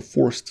out or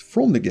forced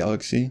from the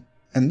galaxy,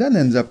 and then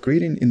ends up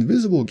creating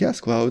invisible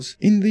gas clouds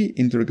in the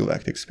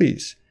intergalactic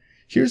space.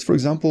 Here's, for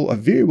example, a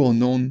very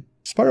well-known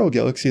spiral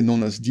galaxy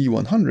known as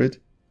D100,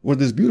 where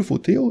this beautiful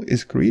tail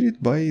is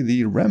created by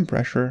the ram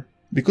pressure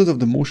because of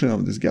the motion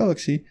of this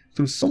galaxy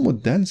through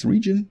somewhat dense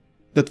region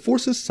that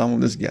forces some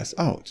of this gas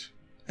out.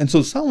 And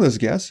so some of this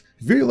gas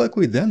very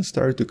likely then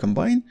started to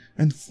combine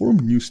and form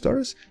new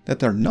stars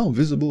that are now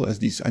visible as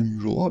these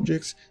unusual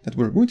objects that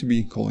we're going to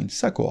be calling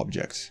SECO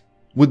objects.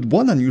 With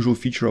one unusual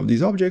feature of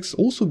these objects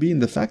also being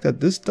the fact that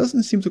this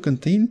doesn't seem to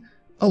contain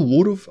a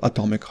lot of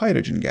atomic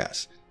hydrogen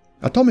gas.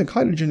 Atomic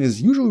hydrogen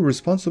is usually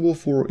responsible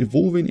for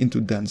evolving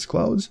into dense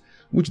clouds,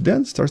 which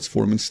then starts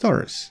forming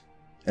stars.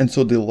 And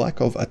so the lack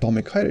of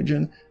atomic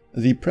hydrogen,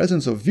 the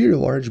presence of very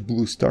large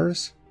blue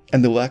stars,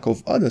 and the lack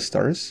of other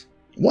stars,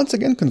 once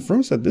again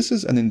confirms that this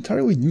is an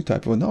entirely new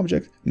type of an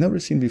object never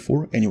seen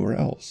before anywhere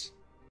else.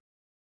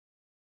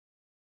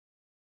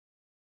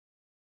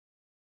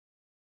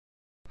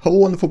 Hello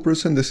wonderful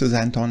person, this is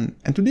Anton,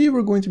 and today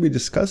we're going to be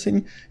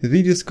discussing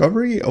the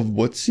discovery of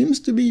what seems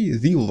to be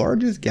the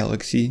largest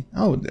galaxy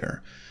out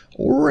there,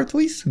 or at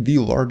least the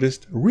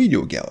largest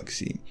radio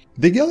galaxy.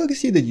 The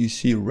galaxy that you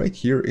see right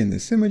here in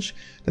this image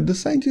that the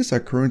scientists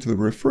are currently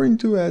referring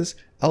to as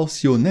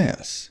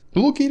Alcyoneus,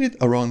 located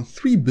around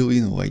 3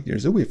 billion light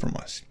years away from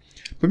us.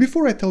 But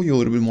before I tell you a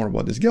little bit more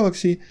about this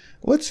galaxy,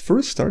 let's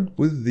first start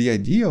with the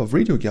idea of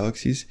radio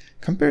galaxies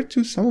compared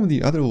to some of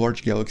the other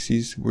large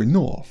galaxies we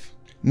know of.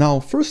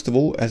 Now, first of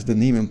all, as the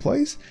name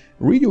implies,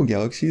 radio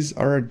galaxies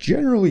are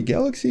generally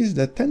galaxies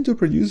that tend to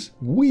produce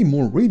way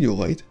more radio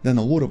light than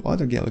a lot of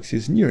other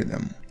galaxies near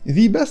them.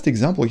 The best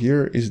example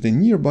here is the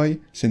nearby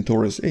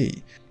Centaurus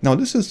A. Now,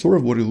 this is sort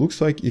of what it looks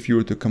like if you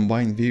were to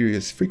combine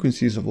various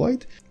frequencies of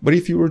light, but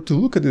if you were to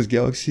look at this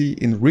galaxy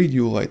in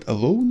radio light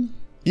alone,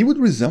 it would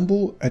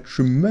resemble a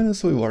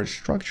tremendously large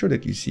structure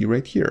that you see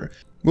right here.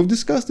 We've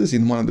discussed this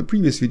in one of the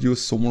previous videos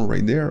somewhere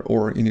right there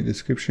or in the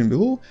description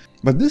below,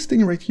 but this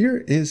thing right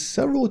here is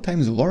several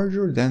times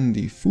larger than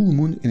the full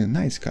moon in the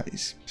night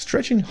skies,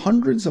 stretching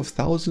hundreds of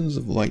thousands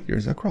of light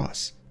years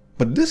across.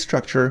 But this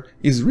structure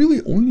is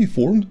really only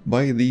formed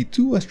by the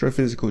two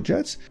astrophysical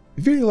jets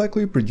very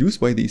likely produced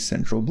by the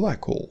central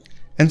black hole.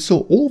 And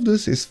so all of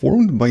this is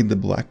formed by the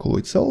black hole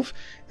itself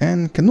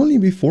and can only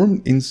be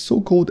formed in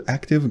so-called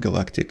active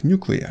galactic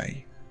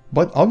nuclei.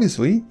 But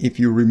obviously,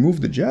 if you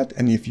remove the jet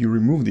and if you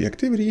remove the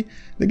activity,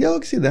 the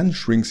galaxy then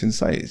shrinks in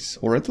size,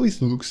 or at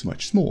least looks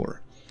much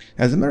smaller.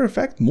 As a matter of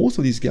fact, most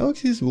of these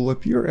galaxies will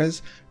appear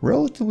as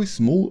relatively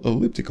small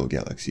elliptical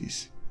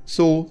galaxies.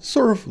 So,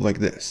 sort of like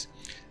this.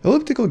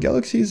 Elliptical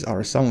galaxies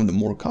are some of the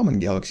more common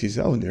galaxies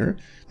out there,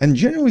 and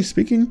generally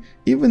speaking,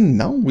 even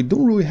now we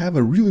don't really have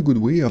a really good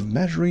way of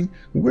measuring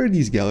where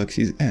these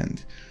galaxies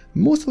end.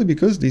 Mostly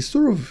because they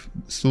sort of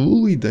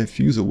slowly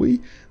diffuse away,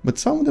 but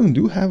some of them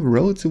do have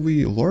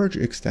relatively large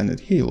extended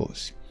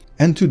halos.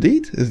 And to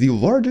date, the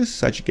largest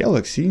such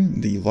galaxy,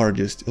 the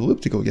largest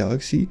elliptical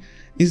galaxy,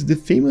 is the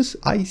famous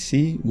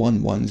IC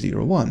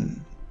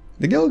 1101.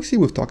 The galaxy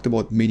we've talked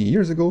about many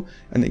years ago,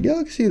 and a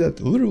galaxy that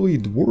literally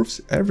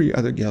dwarfs every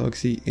other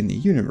galaxy in the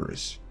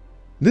universe.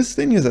 This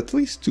thing is at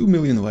least 2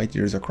 million light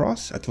years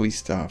across, at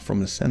least from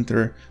the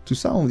center to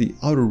some of the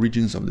outer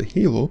regions of the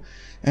halo,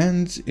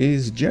 and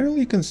is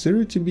generally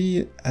considered to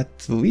be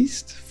at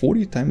least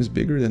 40 times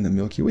bigger than the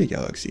Milky Way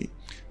galaxy,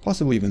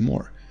 possibly even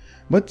more.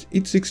 But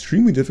it's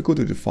extremely difficult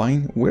to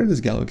define where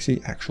this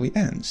galaxy actually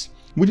ends.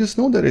 We just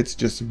know that it's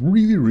just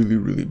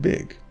really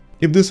big.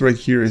 If this right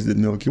here is the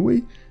Milky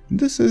Way,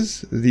 This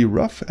is the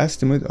rough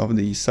estimate of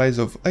the size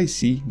of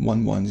IC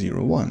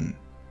 1101.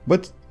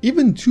 But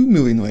even 2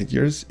 million light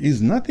years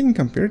is nothing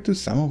compared to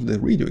some of the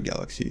radio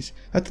galaxies,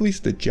 at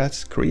least the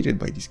jets created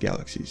by these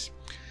galaxies.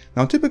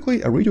 Now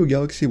typically a radio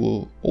galaxy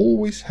will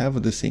always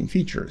have the same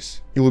features.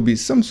 It will be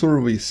some sort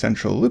of a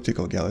central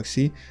elliptical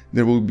galaxy,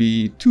 there will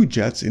be 2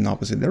 jets in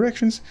opposite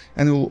directions,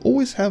 and it will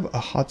always have a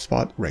hot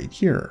spot right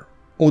here.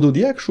 Although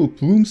the actual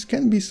plumes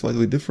can be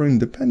slightly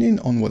different depending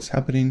on what's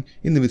happening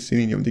in the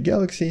vicinity of the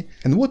galaxy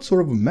and what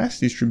sort of mass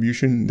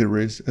distribution there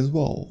is as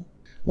well.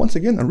 Once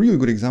again, a really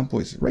good example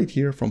is right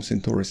here from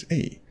Centaurus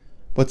A.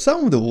 But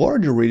some of the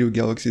larger radio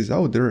galaxies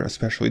out there,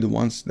 especially the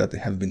ones that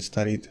have been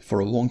studied for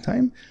a long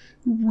time,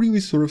 really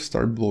sort of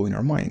start blowing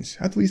our minds,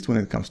 at least when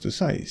it comes to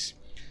size.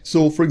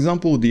 So for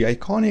example, the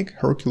iconic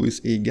Hercules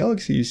A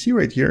galaxy you see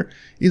right here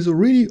is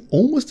already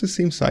almost the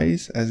same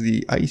size as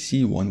the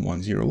IC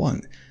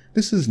 1101.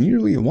 This is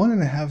nearly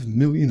 1.5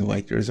 million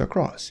light years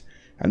across,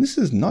 and this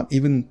is not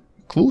even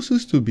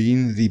closest to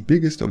being the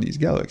biggest of these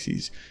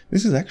galaxies.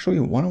 This is actually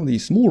one of the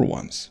smaller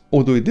ones,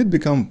 although it did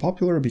become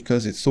popular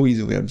because it's so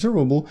easily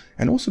observable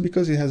and also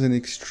because it has an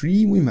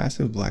extremely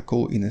massive black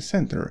hole in the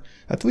center,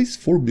 at least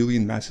 4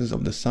 billion masses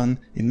of the Sun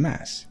in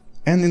mass.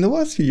 And in the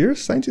last few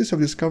years, scientists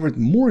have discovered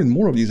more and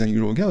more of these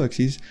unusual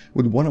galaxies,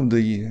 with one of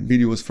the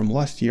videos from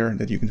last year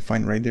that you can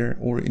find right there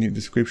or in the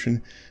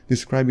description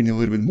describing a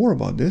little bit more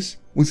about this,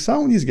 with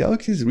some of these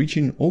galaxies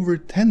reaching over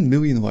 10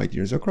 million light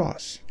years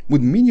across,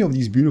 with many of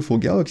these beautiful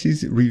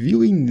galaxies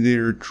revealing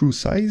their true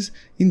size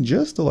in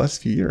just the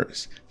last few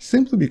years,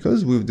 simply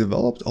because we've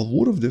developed a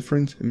lot of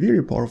different,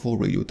 very powerful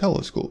radio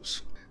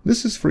telescopes.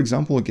 This is, for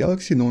example, a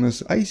galaxy known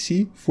as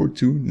IC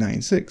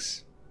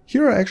 4296.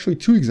 Here are actually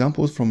 2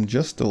 examples from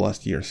just the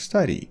last year's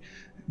study.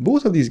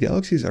 Both of these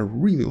galaxies are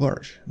really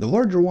large. The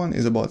larger one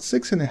is about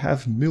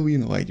 6.5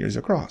 million light years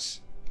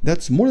across.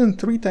 That's more than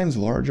 3 times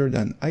larger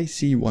than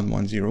IC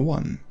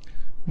 1101.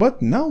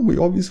 But now we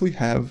obviously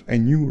have a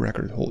new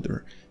record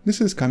holder. This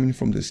is coming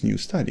from this new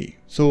study.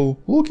 So,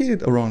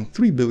 located around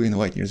 3 billion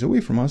light years away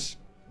from us,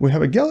 we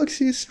have a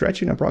galaxy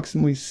stretching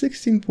approximately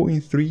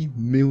 16.3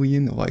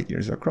 million light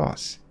years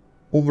across,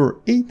 over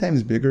 8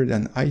 times bigger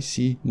than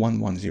IC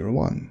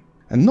 1101.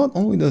 And not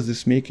only does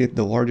this make it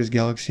the largest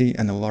galaxy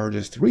and the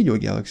largest radio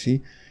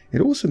galaxy,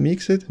 it also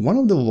makes it one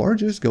of the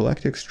largest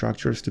galactic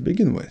structures to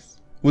begin with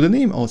the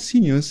name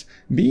Alcinius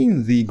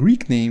being the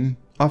Greek name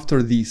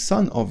after the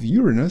son of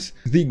Uranus,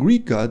 the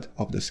Greek god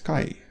of the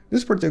sky.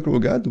 This particular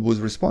god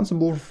was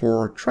responsible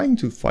for trying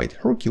to fight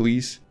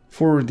Hercules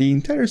for the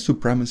entire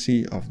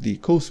supremacy of the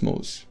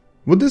cosmos,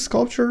 with this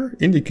sculpture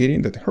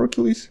indicating that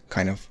Hercules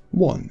kind of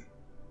won.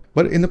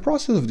 But in the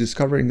process of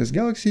discovering this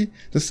galaxy,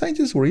 the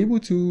scientists were able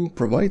to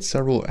provide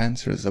several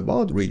answers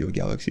about radio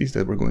galaxies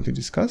that we're going to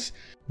discuss,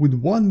 with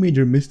one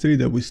major mystery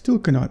that we still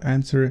cannot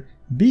answer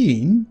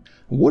being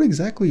what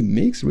exactly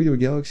makes radio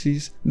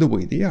galaxies the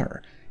way they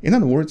are. In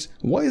other words,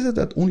 why is it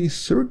that only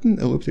certain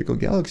elliptical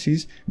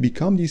galaxies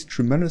become these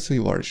tremendously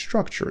large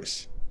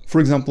structures? For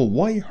example,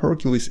 why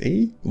Hercules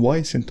A?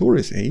 Why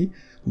Centaurus A?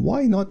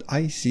 Why not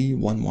IC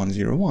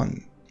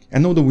 1101?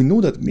 And although we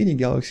know that many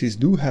galaxies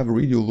do have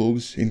radio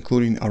lobes,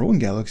 including our own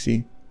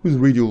galaxy, whose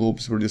radio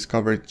lobes were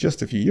discovered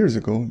just a few years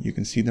ago, you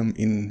can see them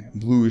in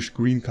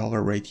bluish-green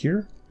color right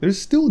here,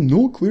 there's still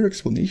no clear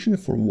explanation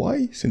for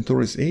why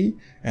Centaurus A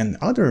and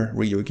other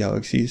radio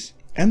galaxies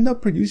end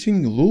up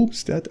producing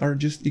lobes that are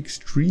just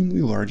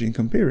extremely large in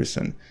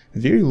comparison,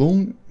 very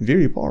long,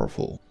 very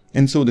powerful.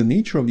 And so the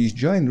nature of these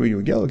giant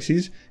radio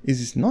galaxies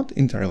is not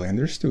entirely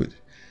understood.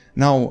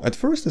 Now, at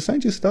first the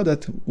scientists thought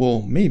that,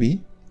 well,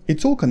 maybe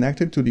it's all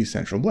connected to the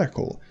central black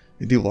hole.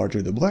 The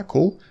larger the black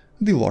hole,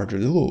 the larger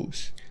the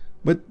lobes.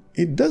 But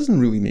it doesn't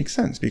really make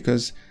sense,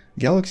 because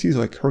galaxies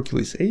like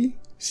Hercules A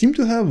seem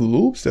to have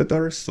lobes that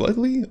are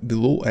slightly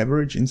below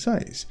average in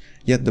size,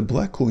 yet the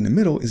black hole in the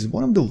middle is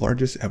one of the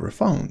largest ever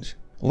found.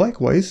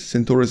 Likewise,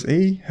 Centaurus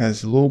A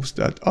has lobes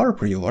that are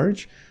pretty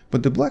large,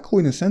 but the black hole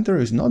in the center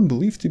is not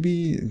believed to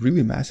be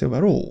really massive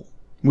at all,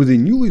 with the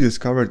newly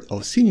discovered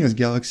Alcinius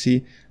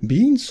galaxy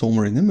being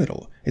somewhere in the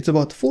middle. It's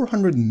about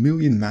 400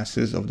 million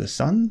masses of the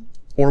Sun,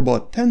 or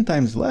about 10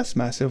 times less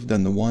massive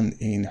than the one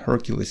in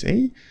Hercules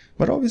A,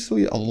 but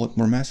obviously a lot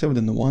more massive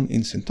than the one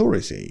in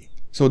Centaurus A.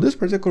 So this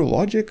particular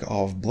logic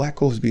of black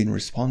holes being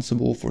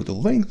responsible for the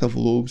length of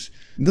lobes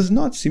does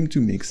not seem to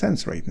make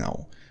sense right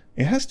now.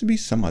 It has to be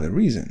some other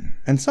reason,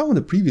 and some of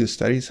the previous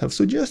studies have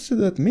suggested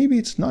that maybe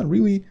it's not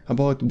really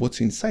about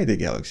what's inside the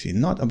galaxy,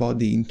 not about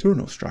the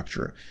internal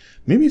structure.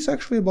 Maybe it's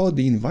actually about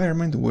the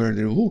environment where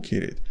they're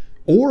located,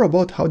 or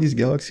about how these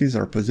galaxies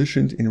are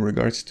positioned in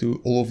regards to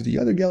all of the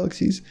other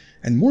galaxies,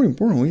 and more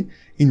importantly,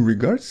 in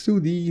regards to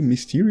the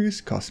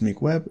mysterious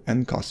cosmic web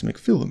and cosmic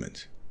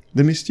filament.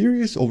 The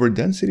mysterious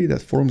overdensity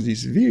that forms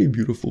these very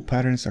beautiful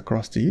patterns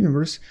across the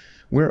universe,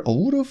 where a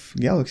lot of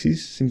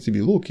galaxies seem to be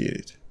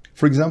located.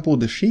 For example,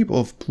 the shape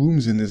of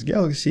plumes in this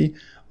galaxy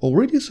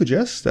already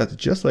suggests that,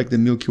 just like the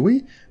Milky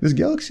Way, this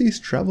galaxy is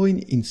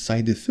traveling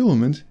inside the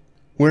filament,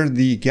 where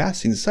the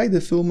gas inside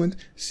the filament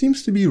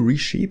seems to be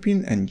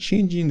reshaping and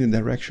changing the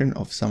direction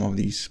of some of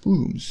these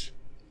plumes.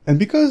 And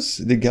because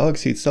the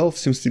galaxy itself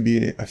seems to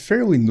be a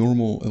fairly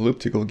normal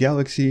elliptical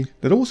galaxy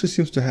that also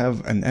seems to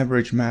have an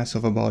average mass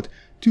of about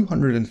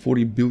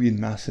 240 billion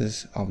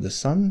masses of the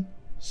Sun,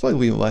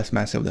 slightly less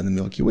massive than the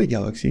Milky Way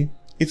galaxy,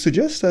 it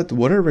suggests that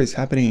whatever is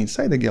happening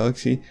inside the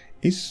galaxy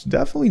is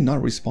definitely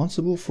not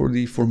responsible for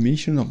the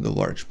formation of the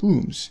large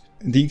plumes.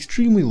 The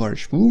extremely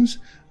large plumes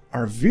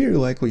are very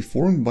likely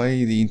formed by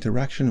the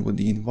interaction with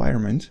the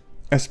environment,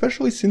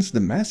 especially since the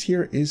mass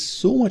here is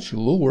so much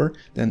lower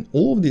than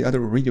all of the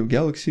other radio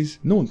galaxies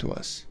known to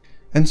us.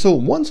 And so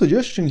one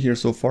suggestion here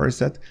so far is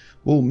that,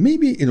 well,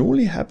 maybe it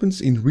only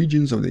happens in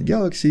regions of the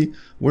galaxy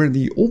where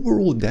the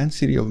overall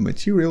density of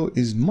material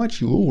is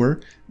much lower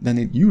than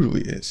it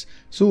usually is.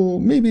 So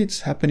maybe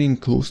it's happening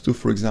close to,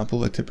 for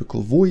example, a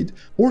typical void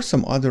or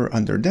some other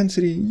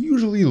underdensity,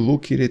 usually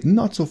located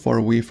not so far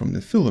away from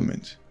the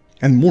filament.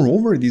 And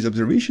moreover, these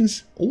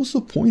observations also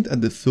point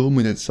at the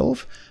filament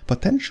itself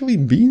potentially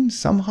being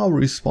somehow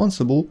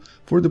responsible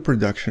for the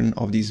production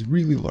of these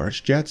really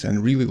large jets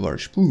and really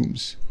large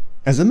plumes.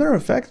 As a matter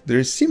of fact,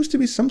 there seems to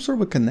be some sort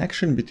of a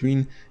connection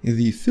between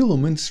the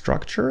filament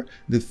structure,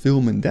 the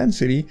filament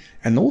density,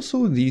 and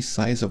also the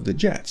size of the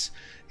jets.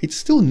 It's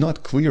still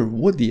not clear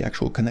what the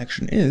actual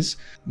connection is,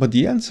 but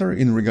the answer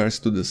in regards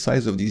to the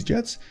size of these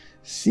jets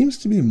seems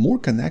to be more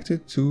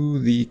connected to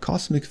the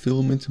cosmic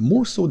filament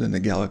more so than the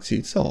galaxy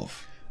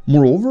itself.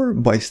 Moreover,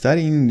 by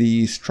studying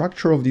the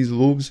structure of these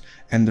lobes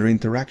and their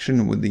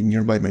interaction with the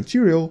nearby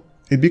material,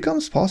 it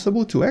becomes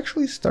possible to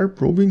actually start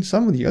probing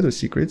some of the other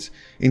secrets,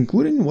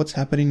 including what's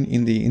happening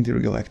in the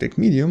intergalactic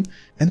medium,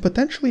 and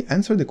potentially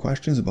answer the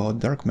questions about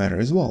dark matter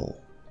as well.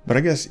 But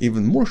I guess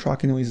even more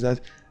shockingly is that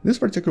this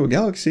particular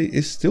galaxy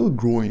is still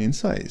growing in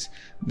size.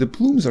 The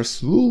plumes are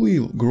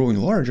slowly growing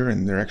larger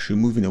and they're actually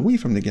moving away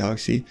from the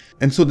galaxy,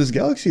 and so this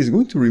galaxy is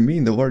going to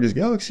remain the largest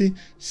galaxy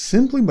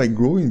simply by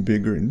growing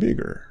bigger and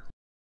bigger.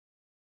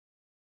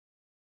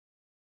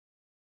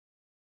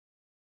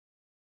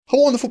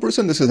 Hello wonderful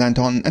person, this is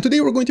Anton, and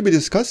today we're going to be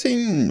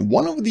discussing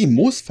one of the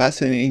most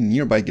fascinating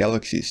nearby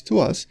galaxies to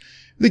us,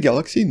 the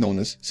galaxy known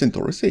as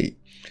Centaurus A.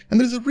 And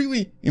there's a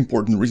really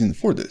important reason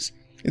for this.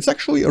 It's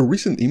actually a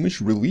recent image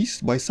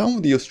released by some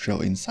of the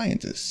Australian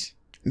scientists.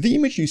 The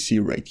image you see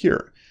right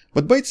here,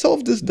 but by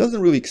itself this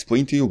doesn't really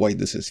explain to you why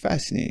this is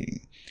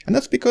fascinating. And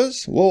that's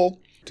because,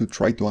 well, to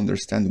try to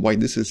understand why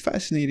this is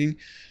fascinating,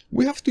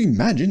 we have to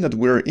imagine that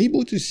we're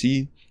able to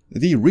see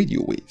the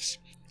radio waves.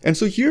 And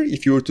so here,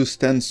 if you were to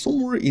stand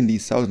somewhere in the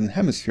southern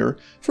hemisphere,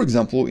 for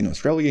example in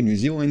Australia, New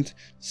Zealand,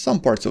 some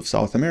parts of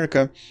South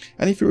America,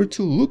 and if you were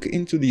to look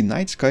into the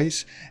night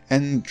skies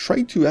and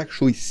try to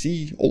actually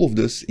see all of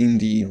this in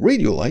the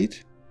radio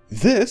light,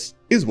 this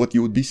is what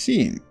you would be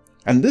seeing.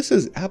 And this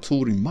is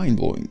absolutely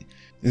mind-blowing.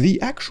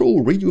 The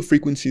actual radio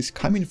frequencies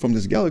coming from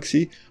this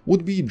galaxy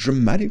would be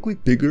dramatically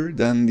bigger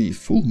than the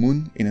full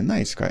moon in the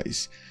night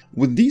skies,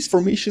 with these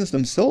formations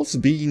themselves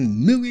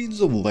being millions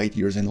of light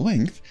years in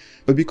length,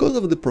 but because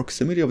of the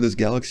proximity of this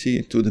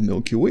galaxy to the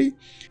Milky Way,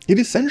 it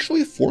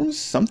essentially forms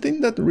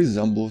something that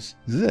resembles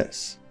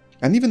this.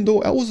 And even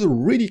though I was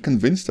already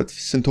convinced that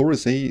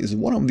Centaurus A is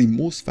one of the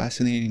most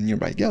fascinating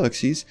nearby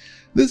galaxies,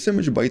 this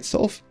image by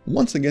itself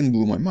once again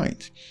blew my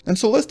mind. And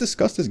so let's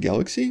discuss this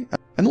galaxy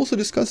and also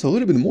discuss a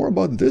little bit more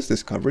about this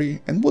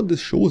discovery and what this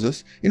shows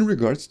us in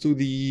regards to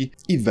the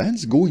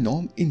events going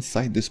on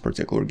inside this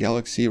particular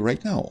galaxy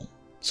right now.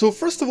 So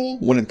first of all,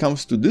 when it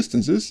comes to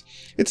distances,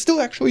 it's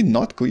still actually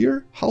not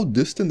clear how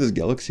distant this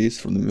galaxy is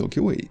from the Milky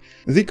Way.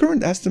 The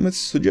current estimates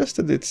suggest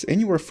that it's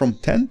anywhere from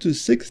 10 to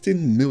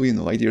 16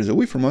 million light years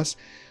away from us,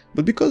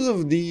 but because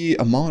of the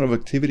amount of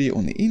activity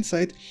on the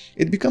inside,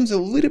 it becomes a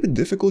little bit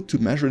difficult to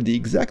measure the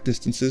exact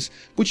distances,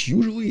 which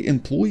usually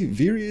employ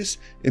various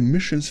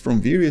emissions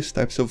from various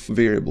types of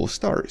variable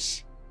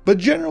stars. But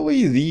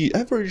generally, the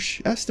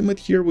average estimate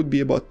here would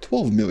be about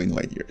 12 million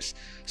light years.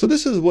 So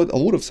this is what a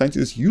lot of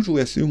scientists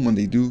usually assume when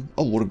they do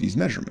a lot of these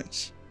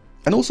measurements.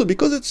 And also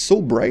because it's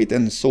so bright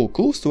and so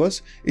close to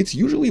us, it's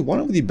usually one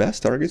of the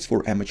best targets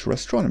for amateur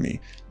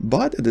astronomy.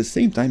 But at the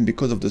same time,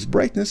 because of this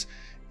brightness,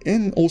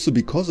 and also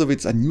because of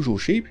its unusual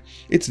shape,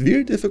 it's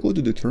very difficult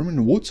to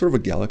determine what sort of a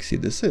galaxy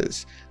this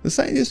is. The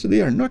scientists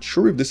today are not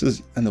sure if this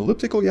is an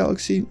elliptical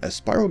galaxy, a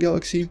spiral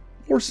galaxy,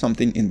 or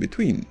something in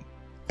between.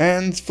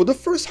 And for the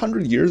first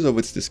 100 years of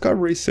its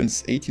discovery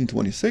since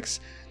 1826,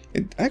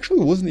 it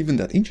actually wasn't even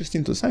that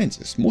interesting to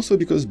scientists, mostly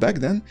because back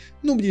then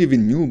nobody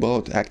even knew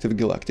about active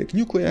galactic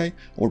nuclei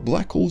or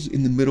black holes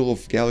in the middle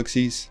of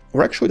galaxies,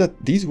 or actually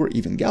that these were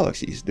even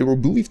galaxies. They were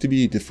believed to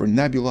be different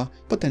nebula,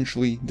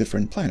 potentially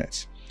different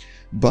planets.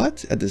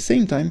 But at the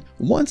same time,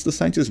 once the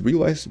scientists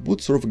realized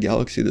what sort of a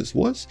galaxy this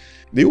was,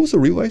 they also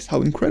realized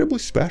how incredibly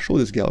special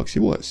this galaxy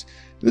was.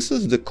 This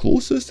is the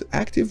closest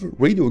active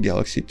radio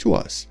galaxy to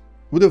us,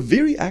 with a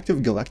very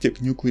active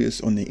galactic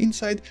nucleus on the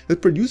inside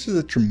that produces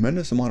a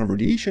tremendous amount of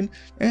radiation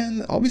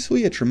and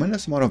obviously a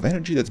tremendous amount of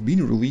energy that's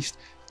being released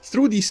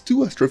through these two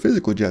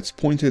astrophysical jets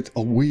pointed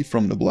away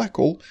from the black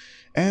hole,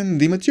 and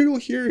the material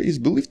here is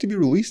believed to be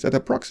released at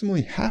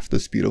approximately half the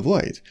speed of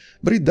light,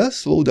 but it does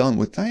slow down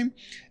with time,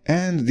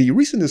 and the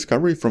recent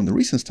discovery from the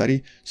recent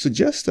study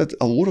suggests that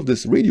a lot of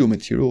this radio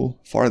material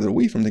farther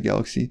away from the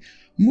galaxy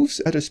moves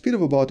at a speed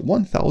of about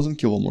 1000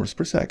 km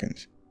per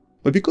second.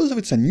 But because of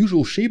its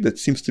unusual shape that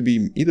seems to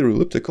be either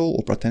elliptical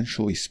or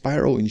potentially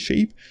spiral in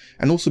shape,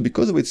 and also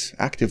because of its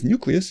active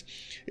nucleus,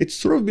 it's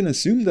sort of been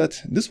assumed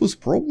that this was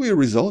probably a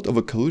result of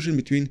a collision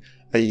between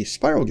a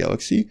spiral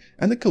galaxy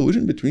and a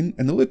collision between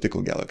an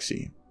elliptical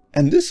galaxy.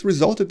 And this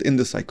resulted in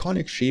this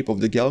iconic shape of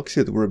the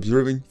galaxy that we're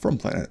observing from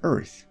planet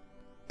Earth.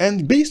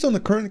 And based on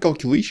the current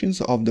calculations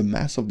of the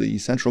mass of the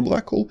central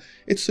black hole,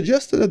 it's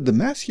suggested that the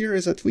mass here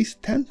is at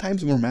least 10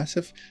 times more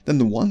massive than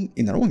the one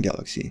in our own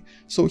galaxy.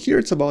 So here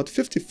it's about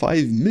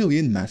 55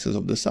 million masses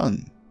of the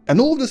Sun. And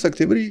all of this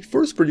activity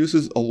first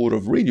produces a lot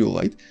of radio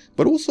light,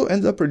 but also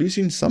ends up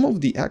producing some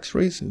of the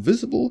X-rays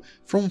visible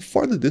from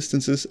farther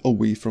distances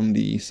away from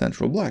the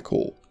central black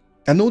hole.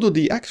 And although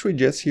the X-ray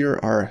jets here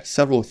are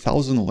several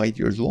thousand light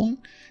years long,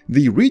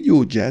 the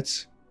radio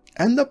jets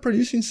end up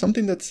producing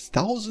something that's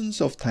thousands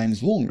of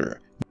times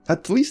longer,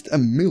 at least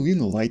 1,000,000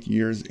 light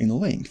years in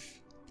length.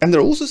 And there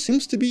also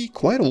seems to be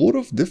quite a lot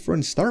of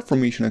different star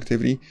formation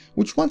activity,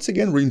 which once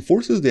again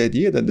reinforces the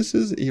idea that this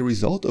is a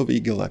result of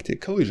a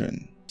galactic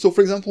collision. So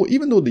for example,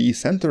 even though the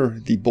center,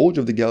 the bulge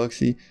of the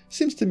galaxy,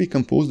 seems to be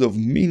composed of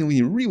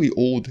mainly really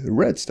old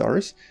red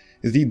stars,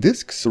 the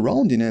disk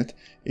surrounding it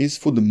is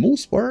for the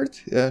most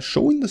part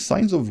showing the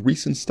signs of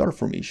recent star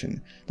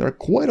formation. There are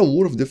quite a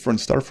lot of different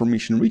star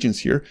formation regions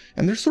here,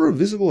 and they're sort of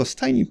visible as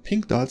tiny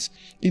pink dots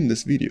in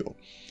this video.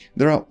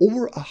 There are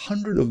over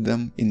 100 of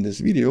them in this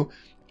video,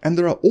 and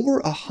there are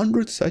over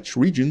 100 such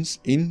regions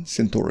in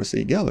Centaurus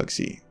A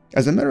galaxy.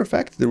 As a matter of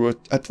fact, there were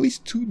at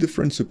least 2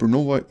 different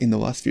supernovae in the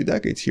last few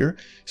decades here,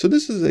 so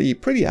this is a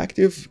pretty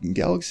active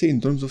galaxy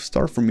in terms of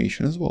star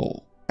formation as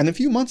well. And a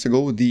few months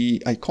ago,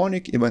 the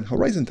iconic Event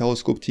Horizon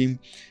Telescope team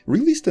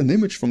released an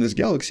image from this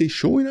galaxy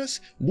showing us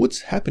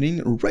what's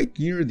happening right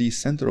near the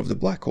center of the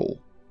black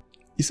hole.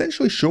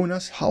 Essentially showing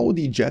us how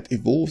the jet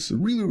evolves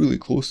really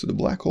close to the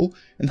black hole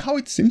and how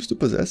it seems to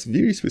possess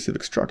very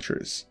specific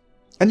structures.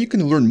 And you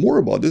can learn more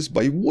about this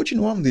by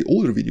watching one of the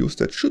older videos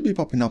that should be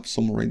popping up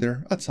somewhere right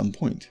there at some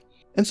point.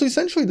 And so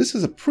essentially this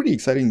is a pretty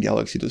exciting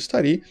galaxy to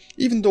study,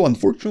 even though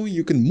unfortunately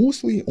you can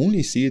mostly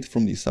only see it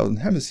from the southern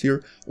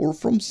hemisphere or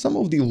from some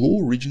of the low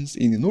regions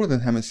in the northern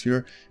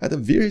hemisphere at a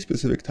very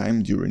specific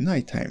time during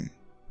nighttime.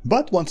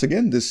 But once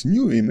again, this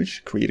new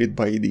image created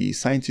by the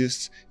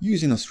scientists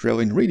using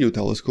Australian radio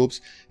telescopes,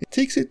 it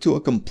takes it to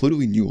a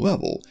completely new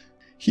level.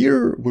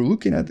 Here we're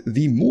looking at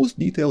the most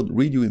detailed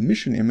radio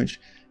emission image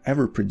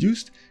ever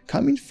produced,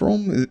 coming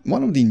from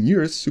one of the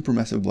nearest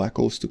supermassive black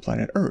holes to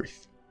planet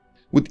Earth,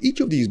 with each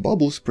of these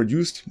bubbles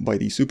produced by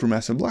the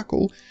supermassive black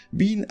hole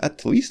being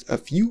at least a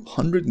few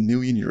 100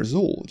 million years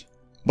old.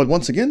 But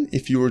once again,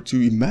 if you were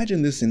to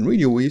imagine this in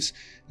radio waves,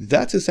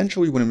 that's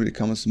essentially when it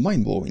becomes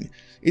mind-blowing.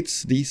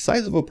 It's the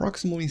size of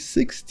approximately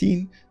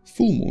 16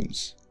 full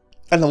moons.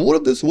 And a lot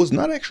of this was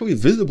not actually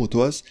visible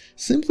to us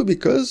simply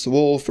because,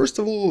 well, first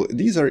of all,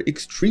 these are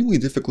extremely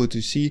difficult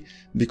to see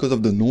because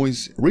of the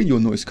noise, radio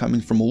noise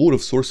coming from a lot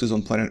of sources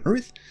on planet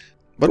Earth,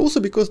 but also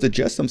because the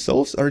jets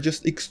themselves are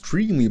just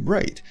extremely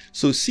bright,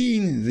 so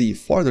seeing the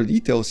farther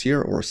details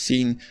here or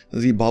seeing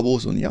the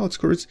bubbles on the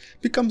outskirts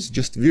becomes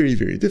just very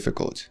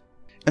difficult.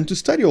 And to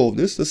study all of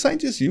this, the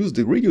scientists used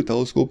the radio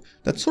telescope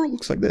that sort of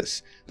looks like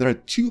this. There are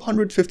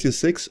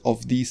 256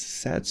 of these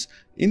sets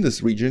in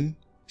this region,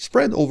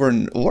 spread over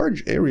a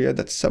large area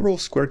that's several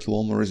square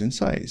kilometers in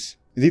size.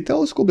 The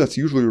telescope that's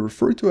usually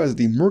referred to as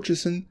the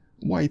Murchison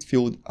Wide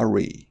Field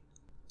Array.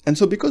 And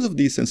so because of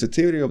the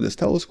sensitivity of this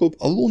telescope,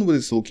 along with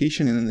its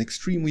location in an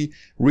extremely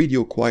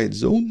radio-quiet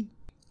zone,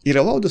 it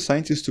allowed the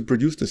scientists to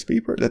produce this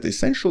paper that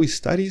essentially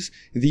studies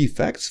the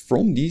effects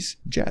from these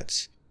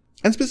jets,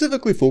 and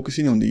specifically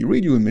focusing on the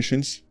radio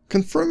emissions,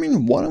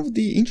 confirming one of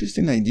the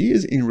interesting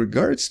ideas in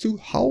regards to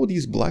how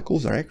these black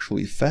holes are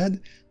actually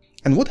fed,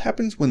 and what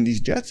happens when these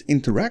jets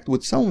interact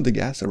with some of the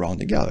gas around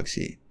the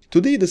galaxy.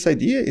 Today, this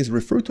idea is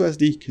referred to as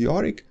the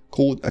chaotic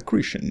cold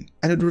accretion,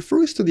 and it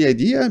refers to the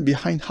idea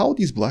behind how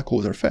these black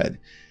holes are fed.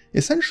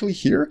 Essentially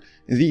here,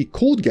 the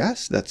cold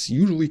gas that's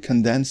usually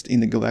condensed in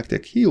the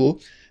galactic halo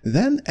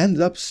then ends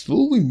up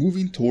slowly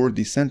moving toward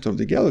the center of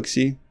the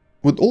galaxy,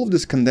 with all of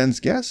this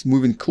condensed gas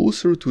moving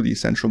closer to the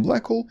central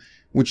black hole,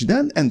 which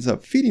then ends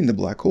up feeding the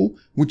black hole,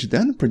 which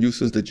then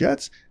produces the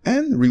jets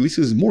and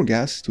releases more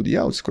gas to the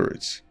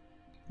outskirts,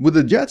 with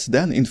the jets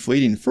then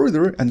inflating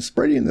further and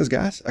spreading this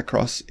gas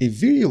across a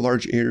very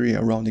large area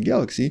around the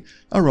galaxy,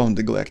 around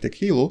the galactic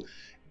halo,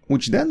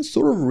 which then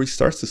sort of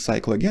restarts the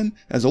cycle again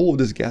as all of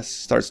this gas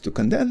starts to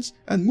condense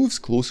and moves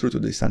closer to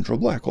the central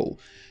black hole.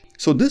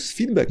 So this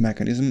feedback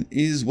mechanism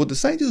is what the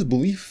scientists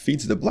believe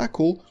feeds the black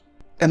hole,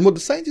 and what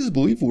the scientists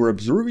believe we're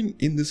observing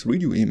in this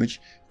radio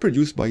image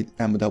produced by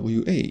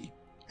MWA.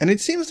 And it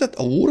seems that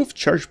a lot of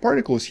charged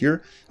particles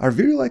here are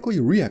very likely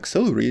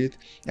reaccelerated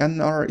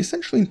and are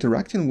essentially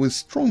interacting with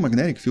strong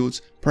magnetic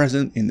fields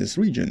present in this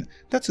region.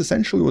 That's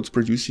essentially what's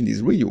producing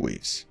these radio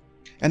waves.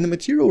 and the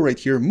material right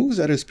here moves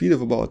at a speed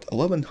of about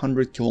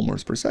 1100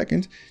 kilometers per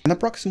second, and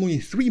approximately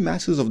 3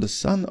 masses of the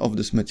sun of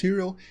this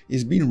material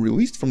is being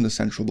released from the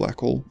central black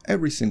hole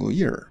every single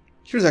year.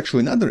 Here's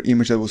actually another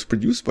image that was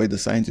produced by the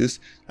scientists,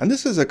 and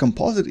this is a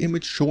composite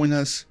image showing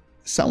us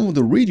some of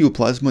the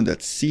radioplasma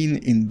that's seen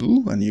in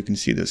blue, and you can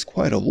see there's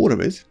quite a lot of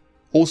it.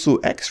 Also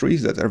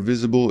X-rays that are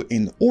visible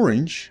in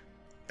orange,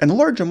 and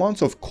large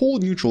amounts of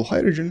cold neutral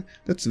hydrogen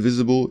that's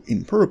visible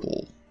in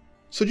purple.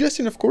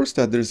 Suggesting of course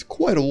that there's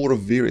quite a lot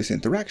of various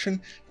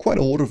interaction, quite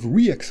a lot of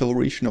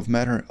reacceleration of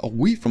matter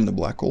away from the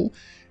black hole,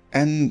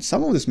 and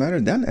some of this matter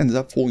then ends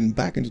up falling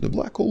back into the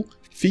black hole,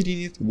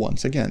 feeding it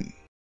once again.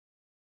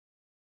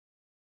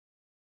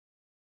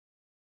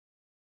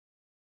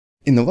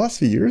 In the last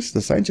few years,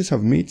 the scientists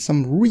have made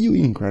some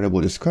really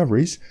incredible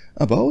discoveries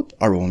about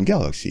our own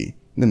galaxy,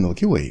 the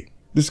Milky Way.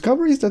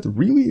 Discoveries that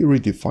really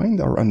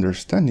redefined our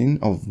understanding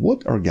of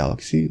what our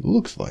galaxy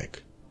looks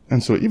like.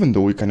 And so even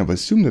though we kind of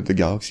assume that the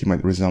galaxy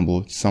might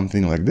resemble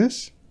something like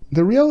this,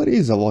 the reality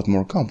is a lot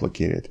more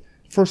complicated.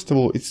 First of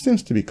all, it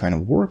seems to be kind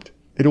of warped.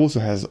 It also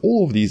has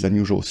all of these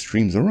unusual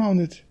streams around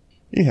it.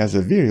 It has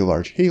a very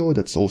large halo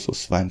that's also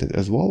slanted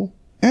as well,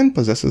 and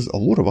possesses a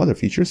lot of other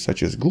features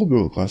such as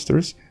globular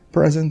clusters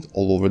present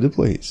all over the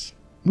place.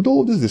 With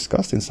all of this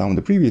discussed in some of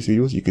the previous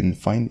videos you can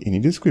find in the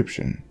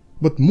description.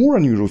 But more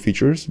unusual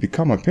features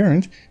become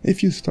apparent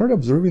if you start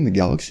observing the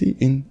galaxy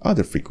in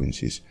other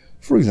frequencies,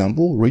 for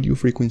example radio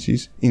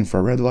frequencies,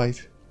 infrared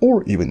light,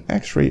 or even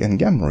X-ray and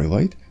gamma ray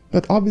light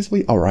that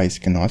obviously our eyes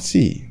cannot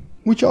see,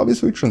 which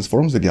obviously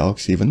transforms the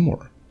galaxy even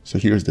more. So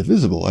here's the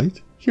visible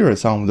light, here are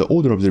some of the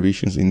older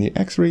observations in the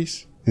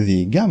X-rays,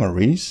 the gamma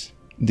rays,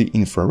 the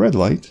infrared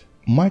light,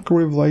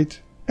 microwave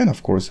light, and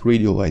of course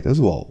radio light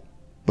as well.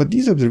 But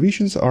these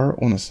observations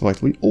are on a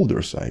slightly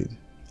older side.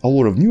 A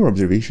lot of newer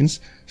observations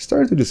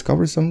started to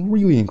discover some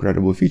really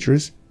incredible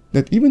features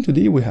that even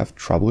today we have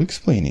trouble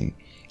explaining.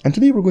 And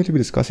today we're going to be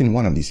discussing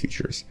one of these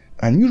features,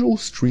 unusual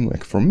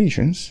string-like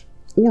formations,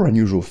 or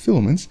unusual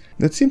filaments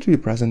that seem to be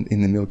present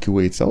in the Milky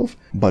Way itself,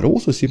 but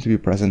also seem to be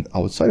present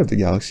outside of the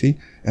galaxy,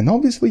 and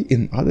obviously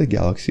in other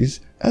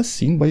galaxies as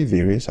seen by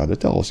various other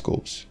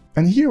telescopes.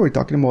 And here we're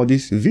talking about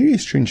these very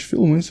strange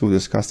filaments we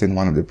discussed in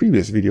one of the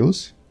previous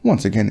videos,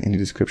 once again in the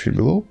description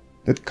below,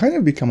 that kind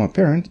of become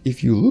apparent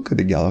if you look at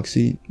the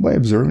galaxy by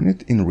observing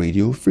it in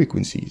radio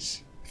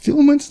frequencies.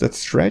 Filaments that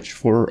stretch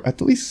for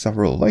at least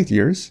several light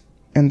years,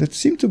 and that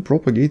seem to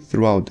propagate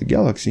throughout the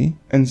galaxy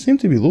and seem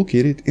to be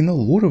located in a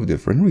lot of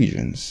different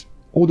regions.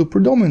 Although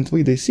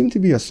predominantly they seem to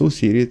be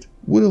associated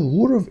with a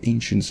lot of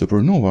ancient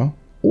supernova,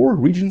 or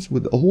regions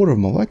with a lot of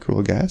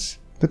molecular gas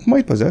that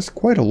might possess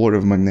quite a lot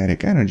of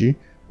magnetic energy,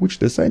 which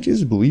the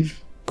scientists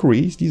believe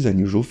creates these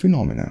unusual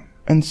phenomena.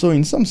 And so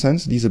in some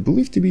sense these are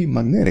believed to be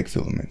magnetic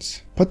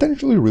filaments,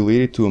 potentially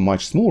related to a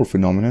much smaller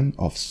phenomenon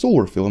of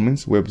solar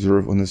filaments we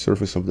observe on the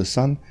surface of the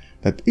sun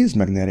that is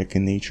magnetic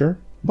in nature,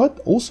 but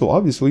also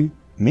obviously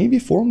may be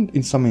formed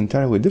in some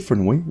entirely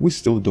different way we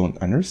still don't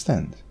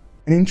understand.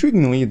 And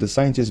intriguingly, the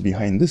scientists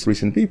behind this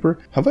recent paper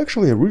have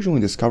actually originally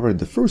discovered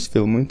the first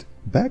filament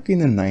back in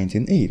the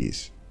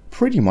 1980s,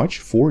 pretty much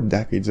 4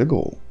 decades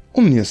ago.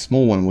 Only a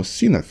small one was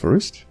seen at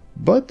first,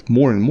 but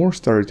more and more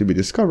started to be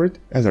discovered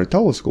as our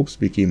telescopes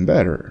became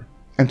better.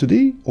 And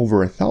today, over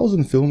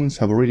 1,000 filaments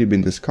have already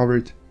been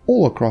discovered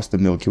all across the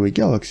Milky Way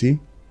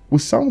galaxy,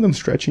 with some of them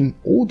stretching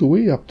all the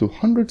way up to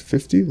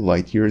 150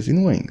 light years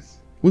in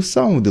length, with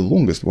some of the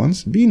longest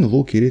ones being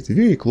located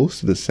very close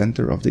to the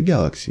center of the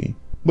galaxy.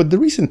 But the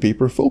recent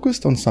paper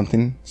focused on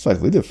something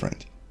slightly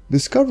different,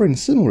 discovering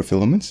similar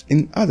filaments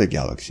in other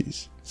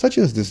galaxies, such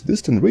as this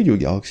distant radio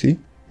galaxy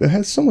that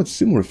has somewhat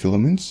similar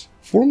filaments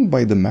formed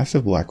by the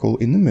massive black hole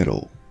in the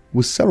middle,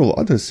 with several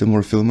other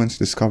similar filaments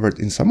discovered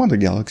in some other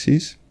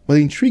galaxies, but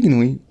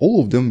intriguingly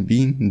all of them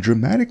being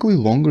dramatically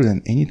longer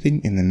than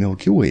anything in the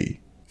Milky Way.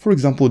 For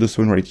example, this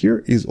one right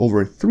here is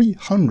over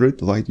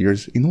 300 light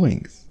years in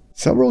length,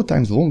 several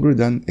times longer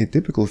than a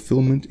typical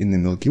filament in the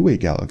Milky Way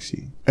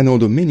galaxy. And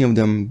although many of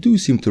them do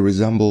seem to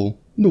resemble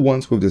the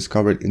ones we've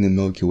discovered in the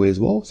Milky Way as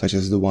well, such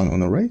as the one on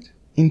the right,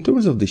 in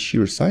terms of the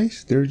sheer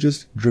size, they're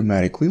just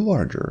dramatically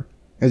larger.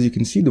 As you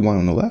can see, the one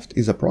on the left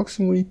is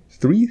approximately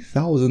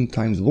 3,000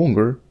 times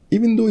longer,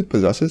 even though it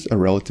possesses a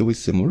relatively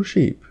similar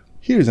shape.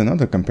 Here's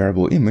another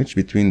comparable image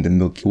between the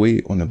Milky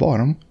Way on the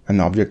bottom,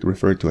 an object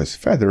referred to as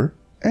feather,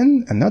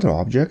 and another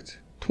object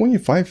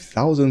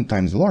 25,000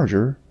 times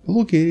larger,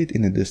 located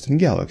in a distant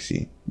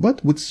galaxy,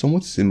 but with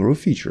somewhat similar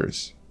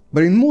features.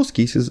 But in most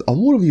cases, a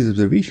lot of these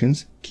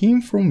observations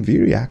came from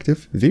very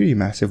active, very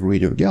massive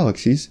radio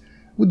galaxies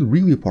with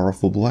really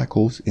powerful black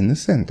holes in the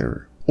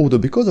center. Although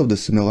because of the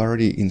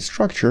similarity in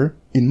structure,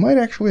 it might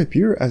actually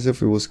appear as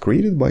if it was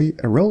created by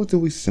a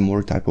relatively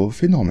similar type of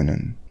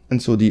phenomenon,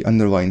 and so the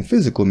underlying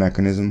physical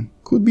mechanism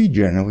could be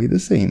generally the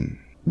same.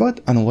 But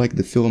unlike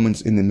the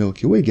filaments in the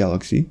Milky Way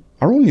galaxy,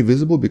 are only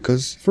visible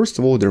because, first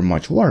of all, they're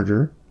much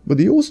larger, but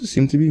they also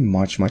seem to be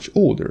much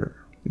older,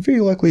 very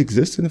likely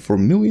existing for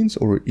millions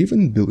or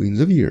even billions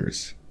of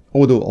years.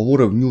 Although a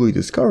lot of newly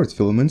discovered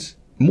filaments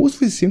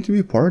mostly seem to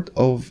be part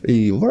of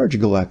a large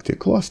galactic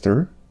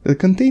cluster, that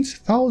contains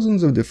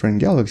thousands of different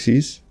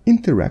galaxies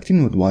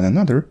interacting with one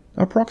another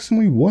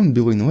approximately 1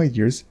 billion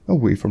light-years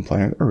away from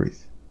planet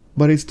Earth.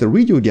 But it's the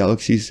radio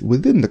galaxies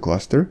within the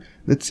cluster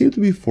that seem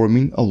to be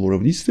forming a lot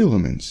of these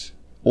filaments.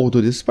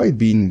 Although despite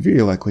being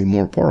very likely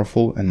more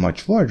powerful and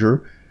much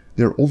larger,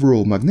 their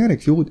overall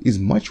magnetic field is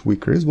much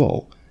weaker as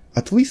well,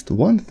 at least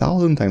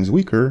 1,000 times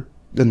weaker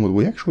than what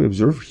we actually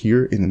observe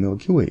here in the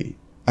Milky Way.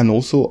 And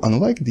also,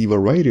 unlike the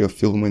variety of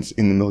filaments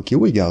in the Milky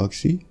Way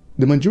galaxy,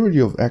 the majority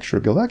of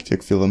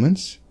extragalactic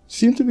filaments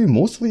seem to be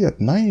mostly at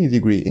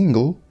 90-degree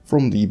angle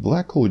from the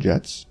black hole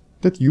jets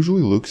that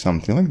usually look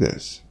something like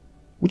this.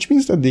 Which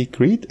means that they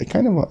create a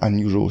kind of an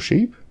unusual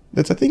shape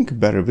that's I think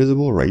better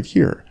visible right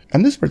here.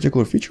 And this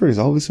particular feature is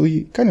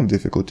obviously kind of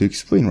difficult to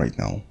explain right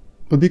now.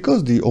 But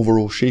because the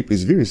overall shape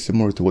is very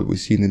similar to what we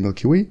see in the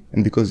Milky Way,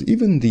 and because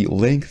even the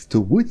length to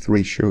width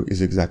ratio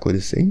is exactly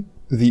the same,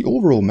 the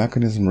overall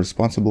mechanism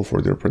responsible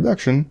for their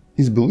production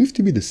is believed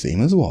to be the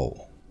same as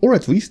well, or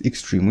at least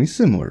extremely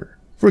similar.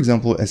 For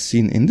example, as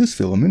seen in this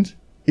filament,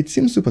 it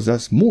seems to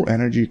possess more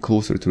energy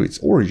closer to its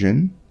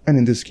origin, and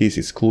in this case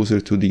it's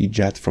closer to the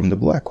jet from the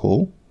black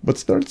hole, but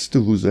starts to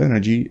lose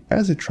energy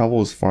as it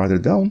travels farther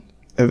down,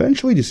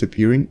 eventually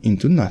disappearing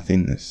into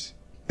nothingness.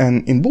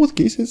 And in both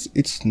cases,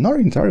 it's not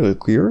entirely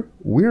clear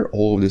where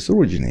all of this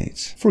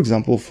originates. For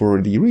example,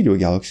 for the radio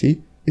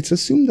galaxy, it's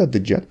assumed that the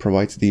jet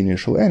provides the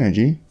initial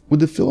energy, with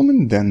the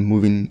filament then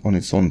moving on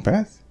its own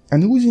path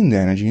and losing the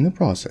energy in the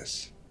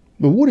process.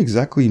 But what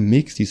exactly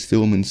makes these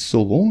filaments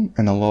so long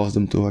and allows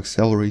them to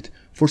accelerate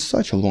for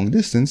such a long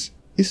distance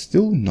is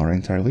still not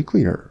entirely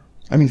clear.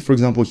 I mean, for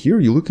example, here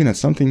you're looking at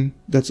something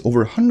that's over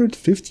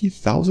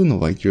 150,000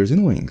 light-years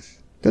in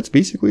length. That's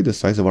basically the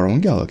size of our own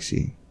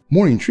galaxy.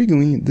 More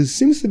intriguingly, this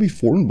seems to be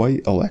formed by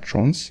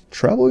electrons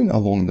traveling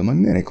along the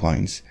magnetic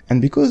lines,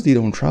 and because they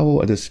don't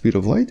travel at the speed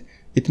of light,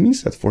 it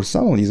means that for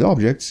some of these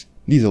objects,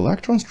 these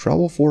electrons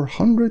travel for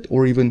 100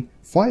 or even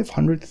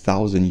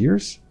 500,000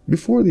 years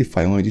before they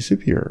finally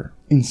disappear.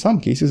 In some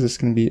cases, this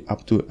can be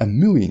up to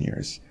 1,000,000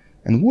 years,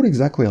 and what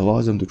exactly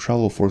allows them to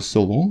travel for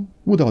so long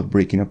without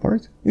breaking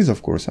apart is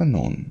of course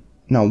unknown.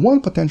 Now,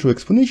 one potential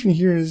explanation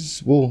here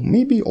is, well,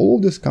 maybe all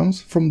of this comes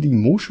from the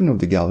motion of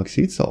the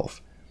galaxy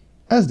itself.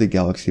 As the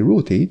galaxy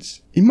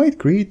rotates, it might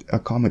create a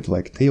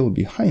comet-like tail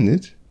behind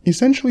it,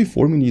 essentially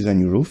forming these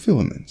unusual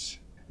filaments.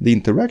 The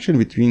interaction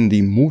between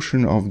the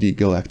motion of the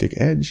galactic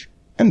edge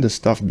and the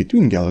stuff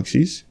between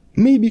galaxies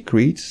maybe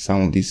creates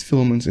some of these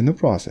filaments in the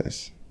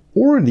process.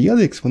 Or the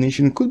other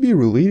explanation could be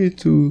related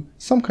to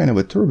some kind of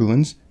a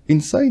turbulence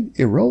inside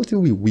a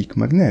relatively weak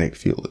magnetic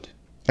field.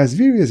 As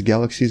various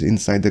galaxies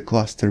inside the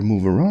cluster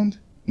move around,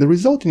 the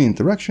resulting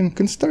interaction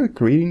can start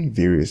creating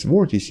various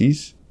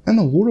vortices and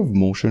a lot of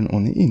motion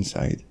on the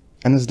inside.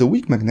 And as the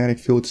weak magnetic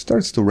field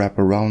starts to wrap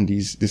around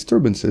these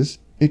disturbances,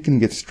 it can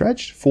get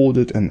stretched,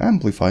 folded, and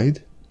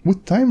amplified,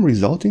 with time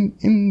resulting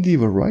in the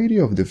variety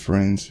of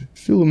different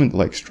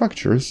filament-like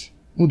structures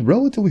with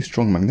relatively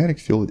strong magnetic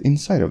field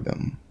inside of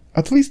them.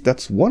 At least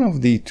that's one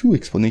of the two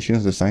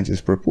explanations the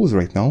scientists propose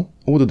right now,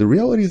 although the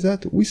reality is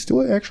that we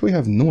still actually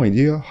have no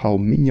idea how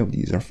many of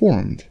these are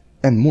formed.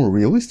 And more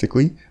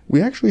realistically,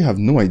 we actually have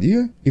no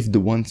idea if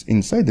the ones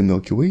inside the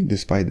Milky Way,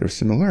 despite their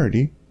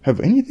similarity, have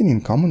anything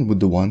in common with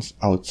the ones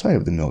outside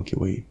of the Milky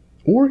Way,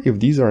 or if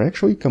these are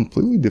actually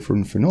completely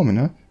different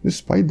phenomena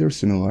despite their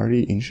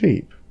similarity in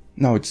shape.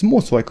 Now, it's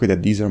most likely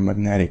that these are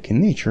magnetic in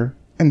nature,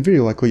 and very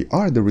likely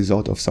are the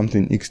result of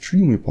something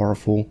extremely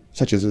powerful,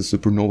 such as a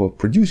supernova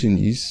producing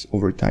these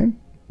over time,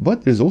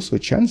 but there's also a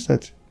chance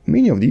that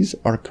many of these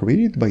are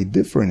created by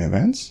different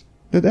events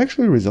that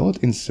actually result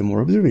in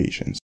similar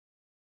observations.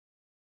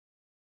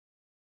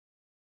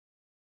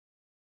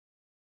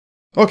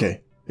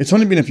 Okay, it's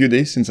only been a few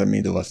days since I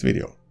made the last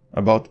video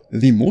about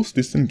the most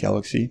distant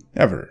galaxy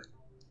ever.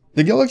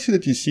 The galaxy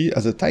that you see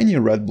as a tiny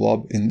red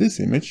blob in this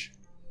image,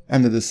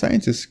 and that the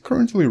scientists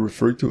currently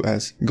refer to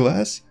as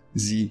Glass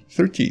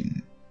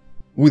Z13,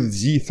 with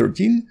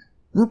Z13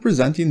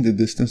 representing the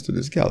distance to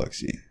this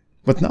galaxy.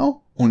 But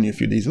now, only a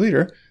few days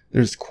later,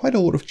 there's quite a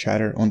lot of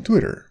chatter on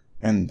Twitter,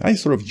 and I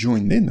sort of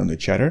joined in on the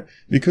chatter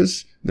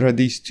because there are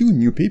these two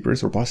new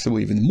papers, or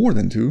possibly even more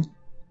than two,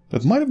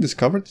 that might have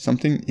discovered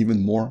something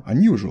even more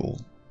unusual,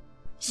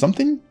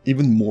 something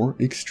even more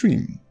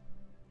extreme,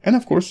 and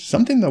of course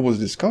something that was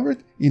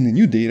discovered in the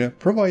new data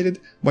provided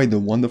by the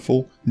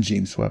wonderful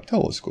James Webb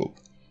telescope.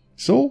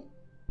 So,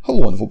 hello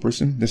wonderful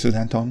person, this is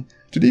Anton.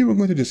 Today we're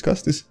going to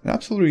discuss this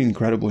absolutely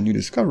incredible new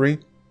discovery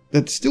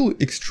that's still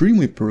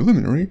extremely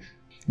preliminary,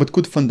 but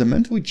could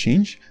fundamentally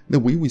change the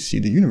way we see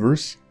the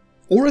universe,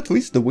 or at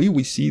least the way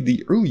we see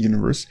the early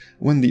universe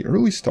when the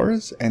early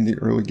stars and the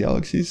early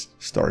galaxies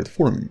started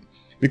forming.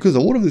 Because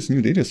a lot of this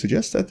new data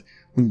suggests that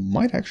we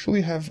might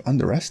actually have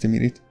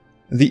underestimated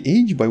the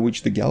age by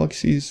which the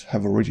galaxies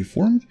have already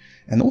formed,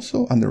 and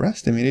also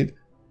underestimated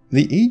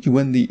the age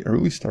when the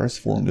early stars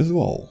formed as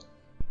well.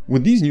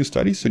 With these new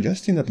studies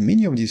suggesting that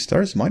many of these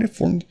stars might have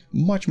formed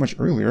much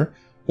earlier,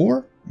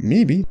 or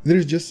maybe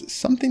there's just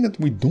something that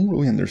we don't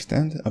really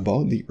understand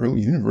about the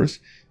early universe,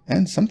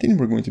 and something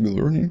we're going to be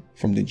learning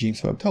from the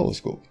James Webb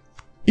telescope.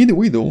 Either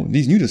way though,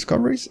 these new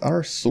discoveries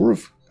are sort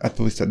of, at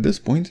least at this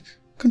point,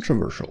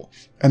 controversial,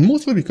 and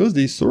mostly because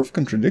they sort of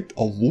contradict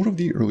a lot of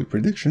the early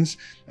predictions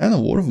and a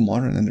lot of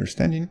modern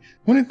understanding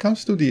when it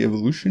comes to the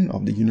evolution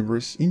of the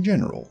universe in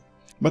general.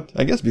 But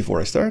I guess before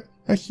I start,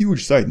 a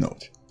huge side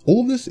note.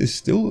 All of this is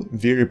still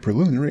very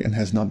preliminary and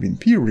has not been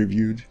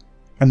peer-reviewed,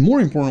 and more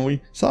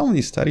importantly, some of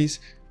these studies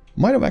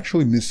might have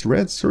actually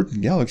misread certain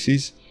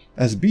galaxies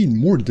as being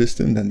more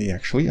distant than they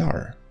actually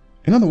are.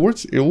 In other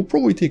words, it will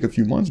probably take a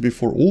few months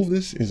before all of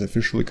this is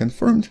officially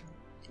confirmed,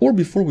 or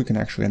before we can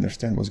actually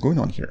understand what's going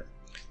on here.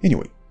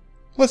 Anyway,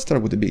 let's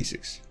start with the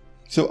basics.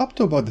 So up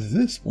to about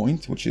this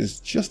point, which is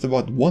just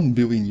about 1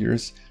 billion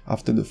years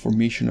after the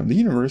formation of the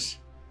universe,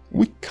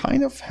 we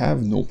kind of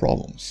have no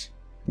problems.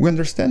 We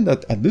understand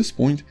that at this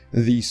point,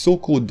 the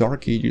so-called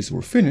dark ages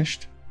were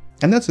finished,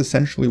 and that's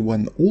essentially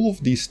when all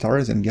of these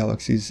stars and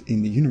galaxies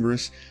in the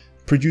universe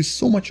produced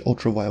so much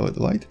ultraviolet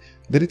light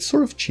that it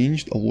sort of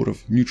changed a lot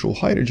of neutral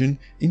hydrogen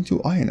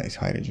into ionized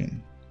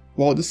hydrogen,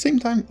 while at the same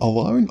time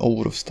allowing a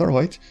lot of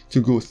starlight to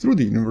go through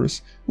the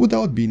universe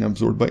without being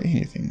absorbed by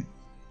anything.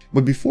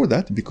 But before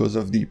that, because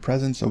of the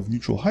presence of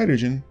neutral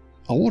hydrogen,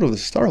 a lot of the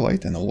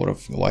starlight and a lot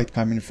of light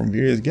coming from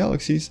various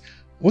galaxies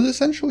was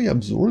essentially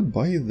absorbed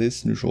by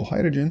this neutral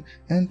hydrogen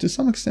and to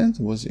some extent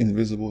was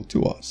invisible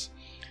to us.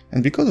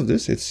 And because of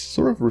this, it's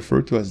sort of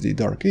referred to as the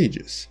Dark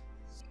Ages.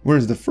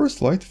 Whereas the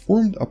first light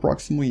formed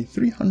approximately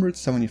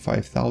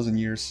 375,000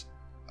 years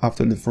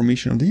after the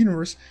formation of the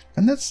universe,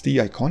 and that's the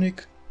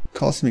iconic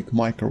cosmic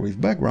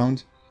microwave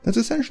background that's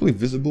essentially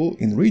visible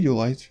in radio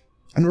light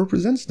and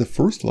represents the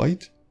first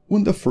light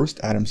when the first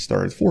atoms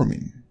started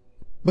forming.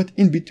 But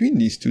in between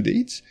these two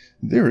dates,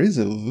 there is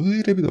a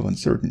little bit of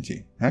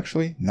uncertainty.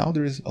 Actually, now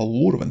there is a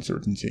lot of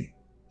uncertainty.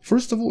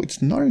 First of all,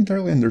 it's not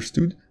entirely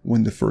understood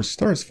when the first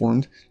stars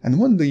formed and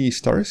when the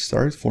stars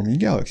started forming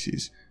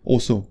galaxies,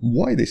 also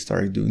why they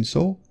started doing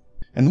so,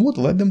 and what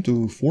led them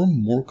to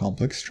form more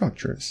complex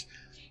structures.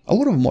 A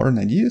lot of modern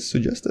ideas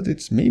suggest that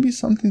it's maybe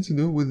something to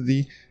do with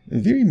the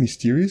very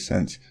mysterious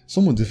and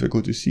somewhat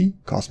difficult to see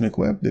cosmic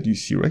web that you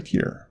see right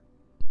here.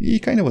 A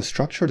kind of a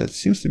structure that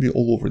seems to be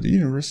all over the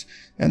universe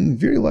and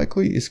very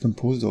likely is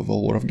composed of a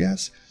lot of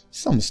gas,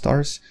 some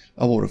stars,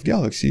 a lot of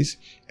galaxies,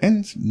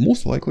 and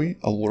most likely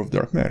a lot of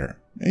dark matter,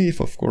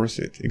 if of course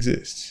it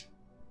exists.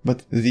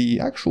 But the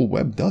actual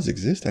web does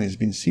exist and has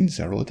been seen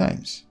several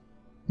times.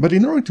 But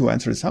in order to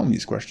answer some of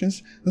these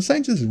questions, the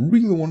scientists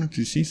really wanted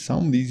to see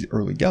some of these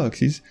early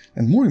galaxies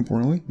and more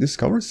importantly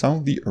discover some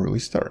of the early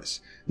stars.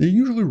 They're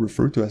usually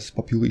referred to as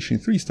population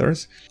 3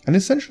 stars and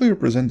essentially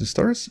represent the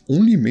stars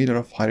only made out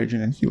of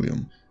hydrogen and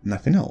helium,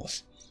 nothing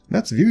else.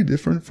 That's very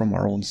different from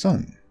our own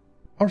sun.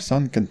 Our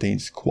sun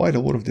contains quite a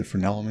lot of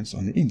different elements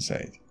on the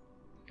inside.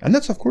 And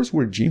that's of course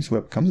where James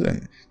Webb comes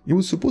in. It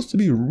was supposed to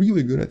be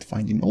really good at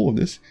finding all of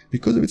this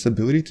because of its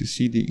ability to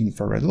see the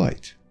infrared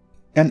light.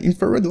 And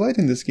infrared light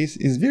in this case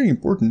is very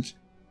important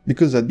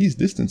because at these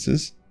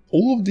distances,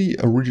 all of the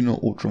original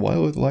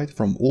ultraviolet light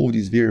from all of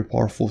these very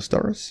powerful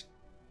stars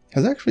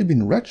has actually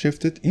been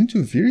redshifted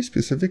into very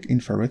specific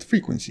infrared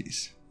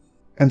frequencies.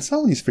 And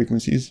some of these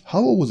frequencies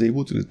Hubble was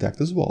able to detect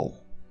as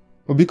well.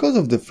 But because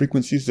of the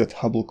frequencies that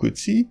Hubble could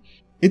see,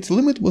 its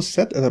limit was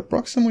set at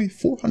approximately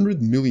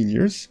 400 million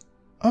years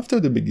after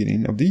the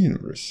beginning of the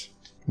universe.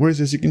 Whereas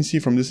as you can see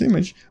from this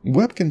image,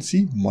 Webb can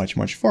see much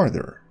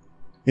farther.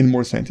 In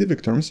more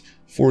scientific terms,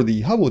 for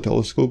the Hubble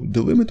telescope,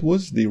 the limit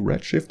was the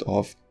redshift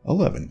of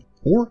 11,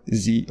 or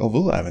Z of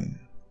 11.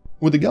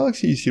 With the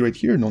galaxy you see right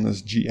here, known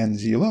as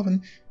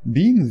GNZ11,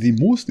 being the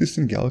most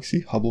distant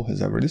galaxy Hubble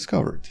has ever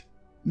discovered.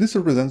 This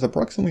represents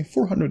approximately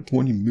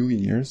 420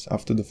 million years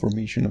after the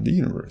formation of the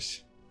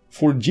universe.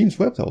 For James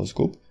Webb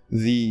telescope,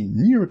 the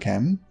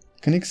NIRCam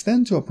can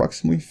extend to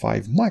approximately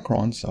 5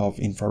 microns of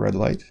infrared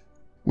light,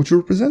 which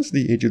represents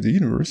the age of the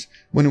universe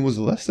when it was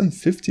less than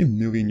 50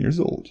 million years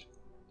old.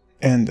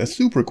 And a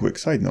super quick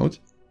side note,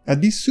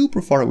 at these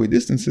super far away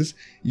distances,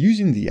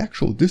 using the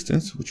actual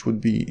distance, which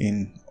would be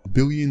in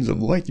billions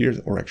of light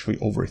years or actually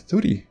over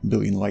 30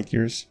 billion light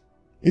years,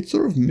 it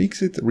sort of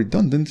makes it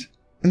redundant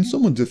and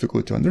somewhat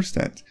difficult to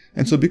understand.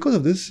 And so because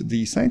of this,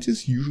 the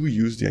scientists usually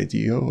use the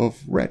idea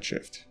of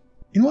redshift.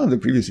 In one of the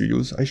previous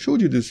videos, I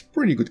showed you this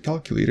pretty good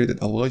calculator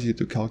that allows you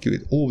to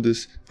calculate all of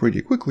this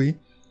pretty quickly,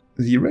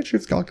 the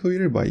redshift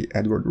calculator by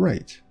Edward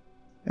Wright.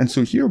 And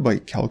so here, by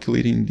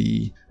calculating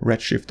the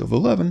redshift of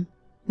 11,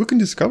 we can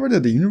discover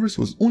that the universe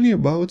was only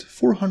about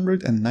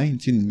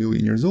 419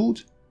 million years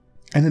old,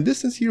 and the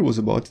distance here was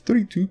about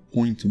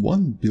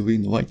 32.1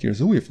 billion light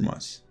years away from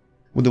us,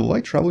 with the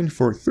light traveling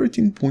for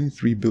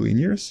 13.3 billion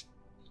years,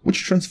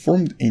 which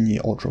transformed any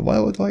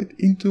ultraviolet light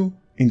into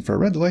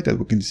infrared light that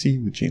we can see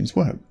with James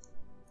Webb.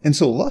 And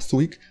so last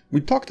week,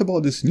 we talked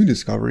about this new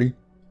discovery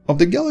of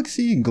the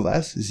galaxy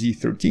Glass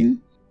Z13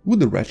 with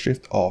the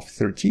redshift of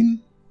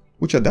 13,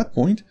 which at that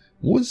point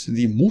was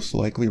the most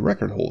likely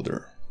record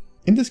holder.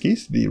 In this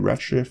case, the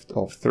redshift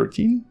of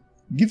 13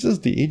 gives us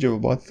the age of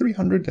about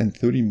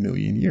 330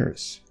 million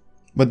years.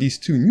 But these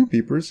two new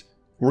papers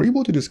were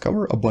able to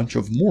discover a bunch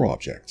of more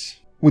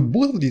objects, with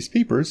both of these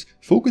papers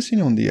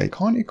focusing on the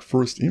iconic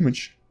first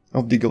image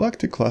of the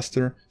galactic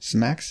cluster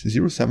SMACS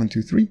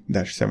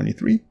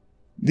 0723-73,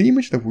 the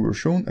image that we were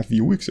shown a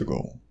few weeks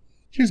ago.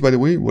 Here's, by the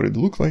way, what it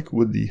looked like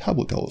with the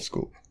Hubble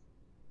telescope.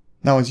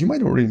 Now, as you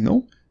might already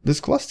know, this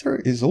cluster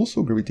is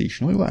also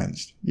gravitationally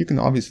lensed. You can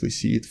obviously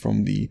see it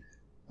from the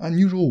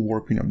unusual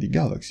warping of the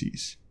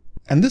galaxies.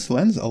 And this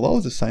lens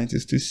allows the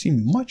scientists to see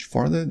much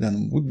farther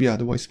than would be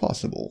otherwise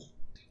possible.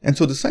 And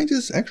so the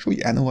scientists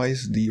actually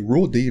analyzed the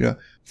raw data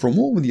from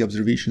all of the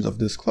observations of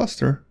this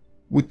cluster,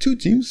 with two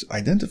teams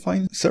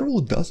identifying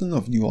several dozen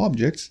of new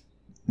objects,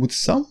 with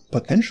some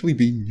potentially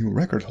being new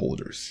record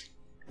holders.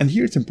 And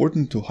here it's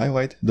important to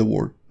highlight the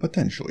word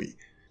potentially.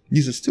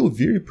 These are still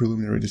very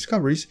preliminary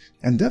discoveries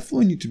and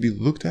definitely need to be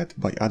looked at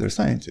by other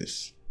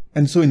scientists.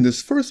 And so in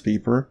this first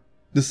paper,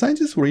 the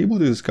scientists were able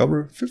to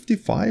discover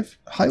 55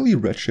 highly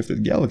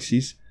redshifted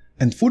galaxies,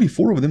 and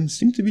 44 of them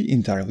seem to be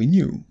entirely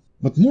new.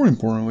 But more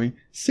importantly,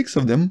 6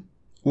 of them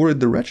were at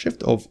the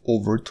redshift of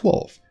over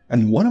 12,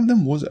 and one of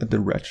them was at the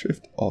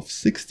redshift of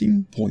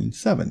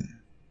 16.7,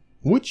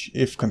 which,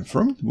 if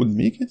confirmed, would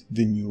make it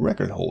the new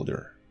record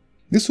holder.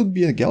 This would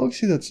be a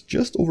galaxy that's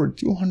just over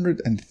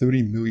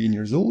 230 million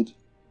years old,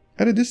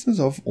 at a distance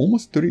of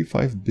almost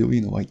 35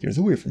 billion light years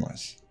away from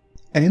us.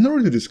 And in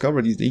order to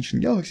discover these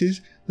ancient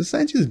galaxies, the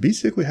scientists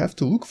basically have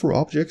to look for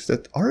objects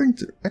that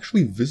aren't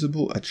actually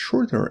visible at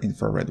shorter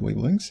infrared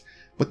wavelengths,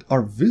 but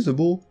are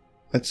visible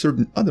at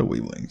certain other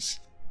wavelengths,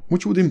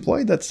 which would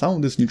imply that some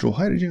of this neutral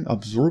hydrogen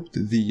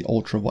absorbed the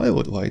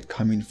ultraviolet light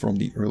coming from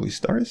the early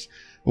stars,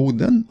 but would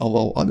then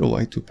allow other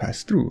light to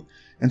pass through.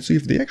 And so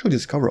if they actually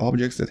discover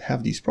objects that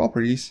have these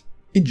properties,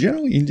 it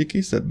generally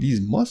indicates that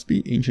these must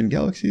be ancient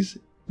galaxies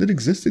that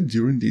existed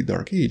during the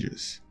Dark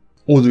Ages.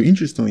 Although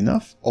interestingly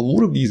enough, a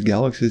lot of these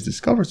galaxies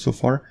discovered so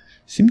far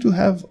seem to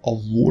have a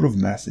lot of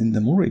mass in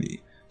them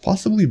already,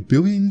 possibly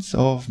billions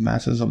of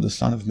masses of the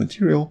Sun of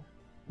material,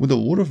 with a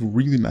lot of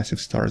really massive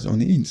stars on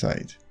the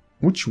inside,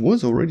 which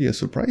was already a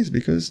surprise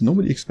because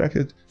nobody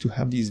expected to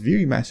have these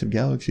very massive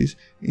galaxies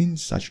in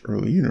such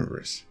early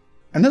universe.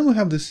 And then we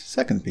have this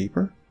second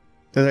paper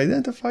that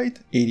identified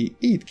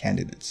 88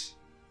 candidates.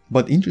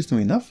 But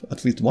interestingly enough,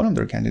 at least one of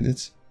their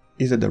candidates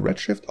is at the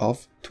redshift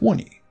of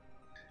 20.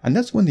 And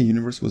that's when the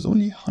universe was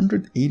only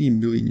 180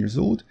 million years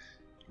old,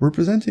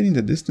 representing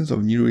the distance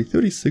of nearly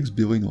 36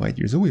 billion light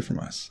years away from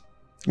us.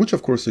 Which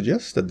of course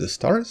suggests that the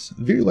stars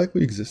very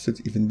likely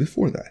existed even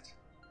before that.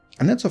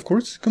 And that's of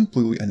course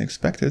completely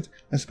unexpected,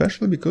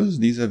 especially because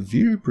these are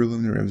very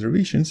preliminary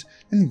observations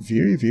and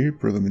very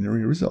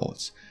preliminary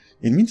results.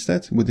 It means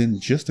that within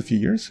just a few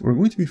years we're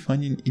going to be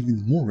finding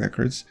even more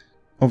records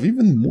of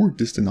even more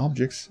distant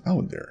objects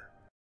out there.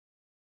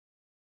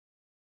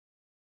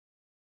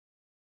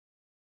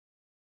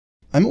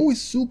 I'm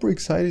always super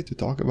excited to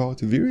talk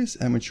about various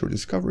amateur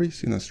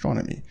discoveries in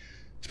astronomy,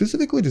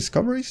 specifically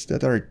discoveries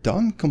that are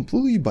done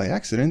completely by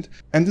accident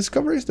and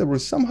discoveries that were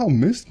somehow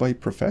missed by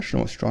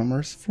professional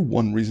astronomers for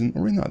one reason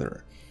or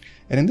another.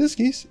 And in this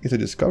case, it's a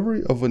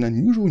discovery of an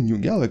unusual new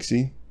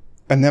galaxy,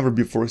 a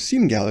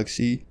never-before-seen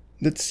galaxy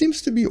that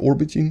seems to be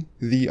orbiting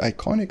the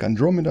iconic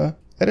Andromeda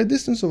at a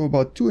distance of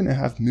about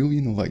 2.5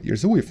 million light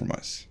years away from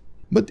us.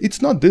 But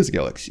it's not this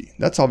galaxy,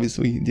 that's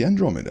obviously the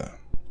Andromeda.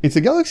 It's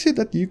a galaxy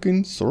that you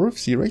can sort of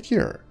see right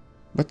here.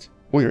 But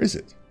where is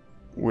it?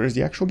 Where's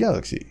the actual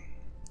galaxy?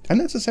 And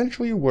that's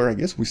essentially where I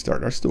guess we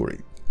start our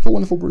story. Hello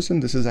wonderful person,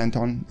 this is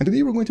Anton, and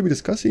today we're going to be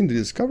discussing the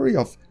discovery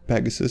of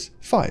Pegasus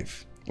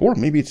 5. Or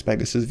maybe it's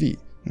Pegasus V.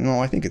 No,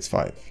 I think it's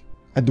 5.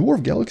 A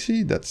dwarf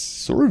galaxy that's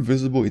sort of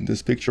visible in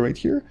this picture right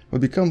here, but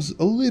becomes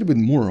a little bit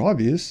more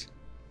obvious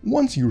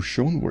once you're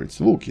shown where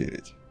it's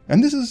located.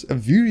 And this is a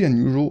very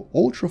unusual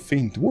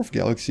ultra-faint dwarf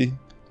galaxy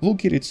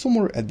located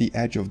somewhere at the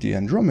edge of the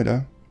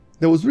Andromeda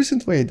that was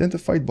recently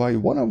identified by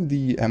one of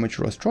the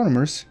amateur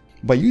astronomers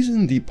by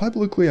using the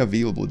publicly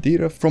available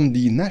data from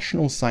the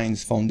National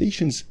Science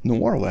Foundation's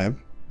NOIR lab,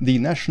 the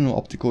National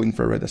Optical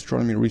Infrared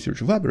Astronomy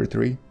Research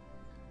Laboratory,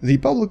 the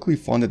publicly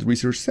funded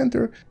research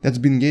center that's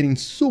been getting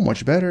so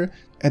much better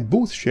at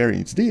both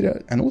sharing its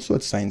data and also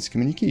at science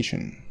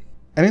communication.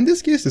 And in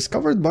this case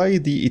discovered by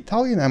the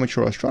Italian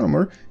amateur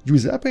astronomer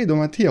Giuseppe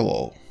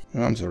Donatello.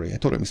 I'm sorry, I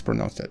totally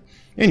mispronounced that.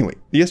 Anyway,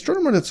 the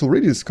astronomer that's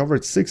already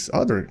discovered 6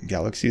 other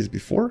galaxies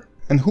before,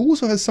 and who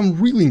also has some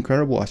really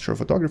incredible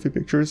astrophotography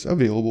pictures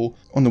available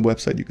on the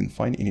website you can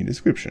find in the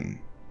description.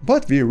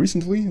 But very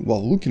recently,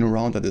 while looking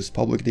around at this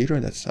public data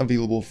that's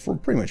available for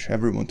pretty much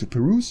everyone to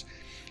peruse,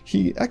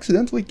 he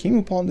accidentally came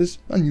upon this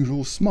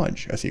unusual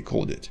smudge, as he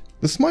called it.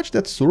 The smudge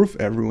that sort of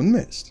everyone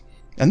missed.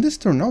 And this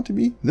turned out to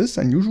be this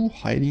unusual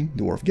hiding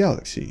dwarf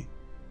galaxy.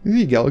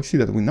 The galaxy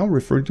that we now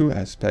refer to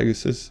as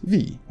Pegasus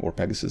V, or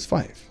Pegasus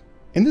 5.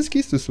 In this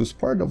case, this was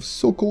part of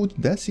so-called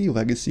DESI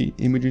Legacy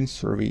Imaging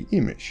Survey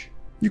image.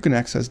 You can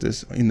access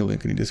this in the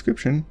link in the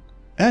description,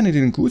 and it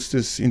includes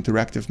this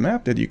interactive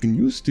map that you can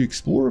use to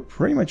explore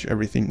pretty much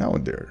everything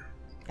out there.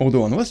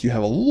 Although unless you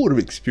have a lot of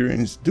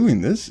experience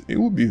doing this, it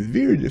would be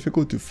very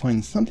difficult to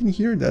find something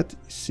here that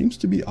seems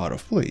to be out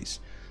of place.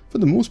 For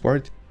the most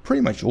part,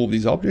 pretty much all of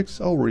these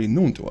objects are already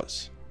known to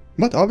us.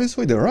 But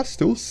obviously there are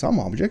still some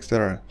objects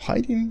that are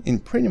hiding in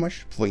pretty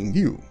much plain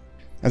view.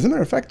 As a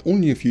matter of fact,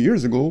 only a few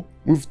years ago,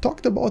 we've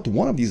talked about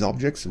one of these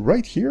objects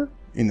right here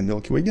in the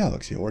Milky Way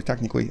galaxy, or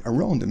technically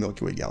around the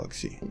Milky Way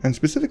galaxy. And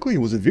specifically,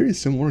 it was a very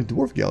similar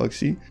dwarf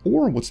galaxy,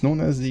 or what's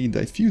known as the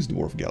diffuse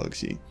dwarf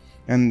galaxy.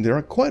 And there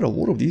are quite a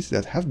lot of these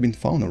that have been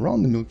found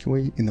around the Milky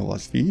Way in the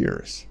last few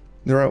years.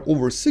 There are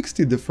over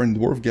 60 different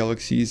dwarf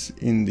galaxies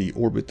in the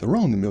orbit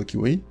around the Milky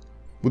Way,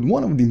 with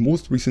one of the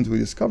most recently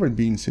discovered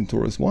being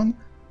Centaurus 1,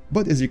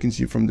 but as you can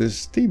see from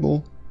this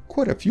table,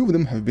 quite a few of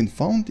them have been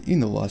found in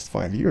the last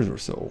 5 years or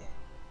so.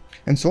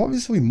 And so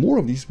obviously more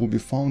of these will be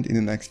found in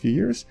the next few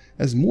years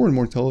as more and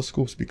more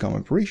telescopes become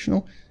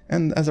operational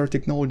and as our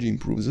technology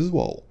improves as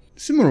well.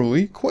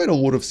 Similarly, quite a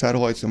lot of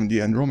satellites on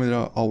the Andromeda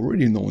are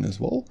already known as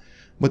well,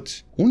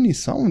 but only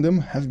some of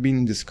them have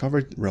been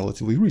discovered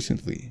relatively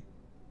recently.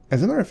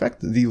 As a matter of fact,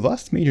 the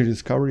last major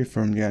discovery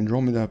from the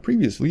Andromeda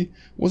previously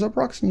was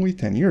approximately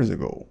 10 years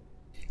ago.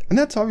 And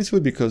that's obviously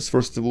because,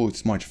 first of all,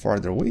 it's much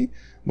farther away,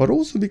 but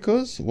also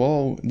because,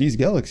 well, these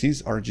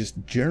galaxies are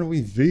just generally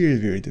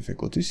very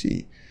difficult to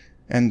see.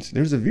 And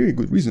there's a very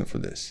good reason for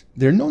this.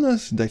 They're known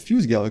as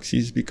diffuse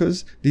galaxies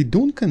because they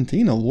don't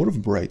contain a lot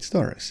of bright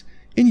stars.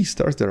 Any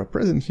stars that are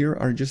present here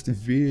are just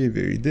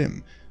very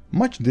dim,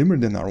 much dimmer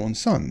than our own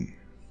sun.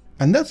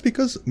 And that's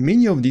because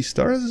many of these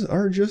stars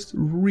are just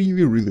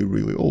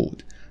really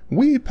old,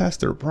 way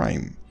past their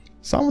prime.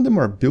 Some of them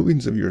are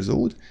billions of years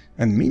old,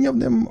 and many of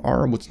them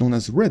are what's known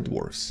as red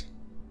dwarfs.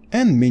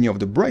 And many of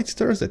the bright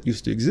stars that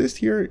used to exist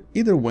here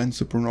either went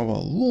supernova a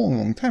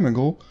long time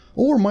ago,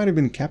 or might have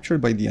been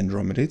captured by the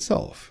Andromeda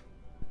itself.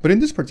 But in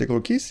this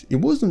particular case, it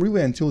wasn't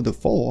really until the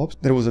follow-ups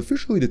that it was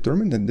officially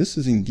determined that this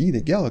is indeed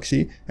a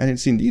galaxy, and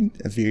it's indeed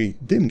a very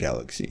dim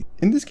galaxy.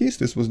 In this case,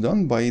 this was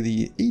done by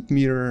the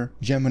 8-meter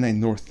Gemini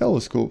North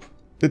telescope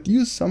that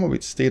used some of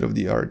its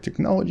state-of-the-art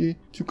technology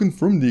to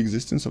confirm the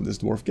existence of this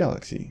dwarf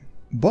galaxy.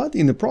 But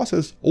in the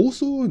process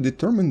also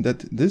determined that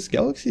this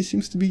galaxy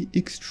seems to be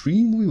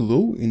extremely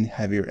low in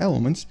heavier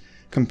elements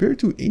compared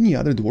to any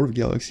other dwarf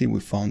galaxy we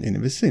found in the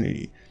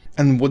vicinity.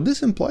 And what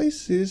this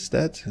implies is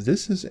that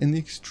this is an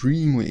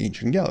extremely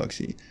ancient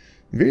galaxy,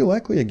 very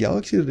likely a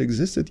galaxy that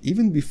existed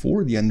even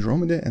before the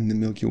Andromeda and the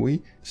Milky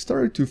Way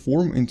started to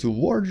form into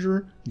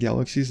larger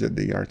galaxies that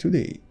they are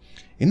today.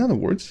 In other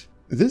words,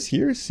 this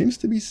here seems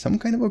to be some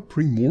kind of a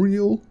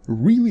primordial,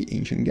 really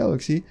ancient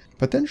galaxy,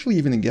 potentially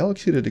even a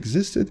galaxy that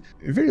existed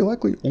very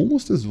likely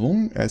almost as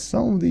long as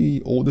some of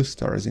the oldest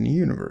stars in the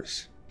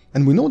universe.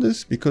 And we know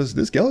this because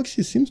this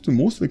galaxy seems to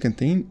mostly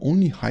contain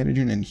only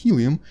hydrogen and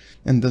helium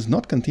and does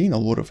not contain a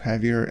lot of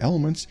heavier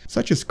elements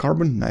such as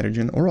carbon,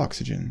 nitrogen or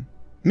oxygen,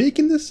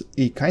 making this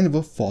a kind of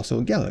a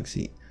fossil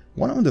galaxy,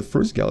 one of the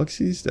first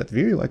galaxies that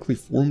very likely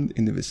formed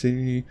in the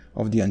vicinity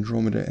of the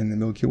Andromeda and the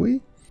Milky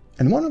Way,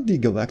 and one of the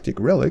galactic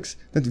relics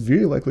that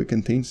very likely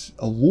contains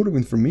a lot of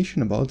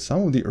information about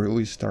some of the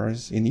early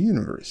stars in the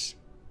universe.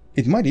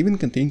 It might even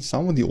contain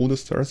some of the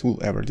oldest stars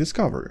we'll ever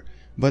discover,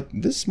 but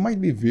this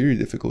might be very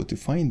difficult to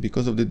find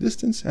because of the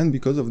distance and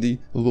because of the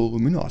low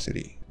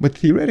luminosity. But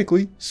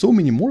theoretically, so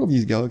many more of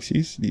these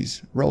galaxies,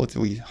 these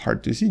relatively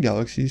hard to see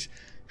galaxies,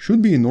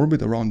 should be in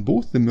orbit around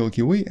both the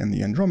Milky Way and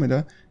the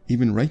Andromeda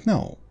even right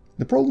now.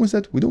 The problem is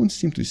that we don't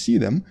seem to see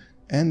them,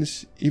 and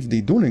if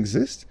they don't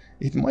exist,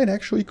 it might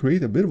actually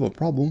create a bit of a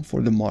problem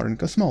for the modern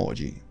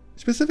cosmology.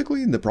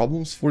 Specifically, the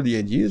problems for the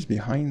ideas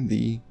behind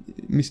the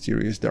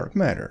mysterious dark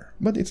matter.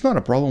 But it's not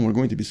a problem we're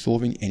going to be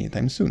solving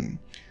anytime soon.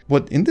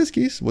 But in this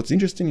case, what's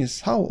interesting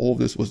is how all of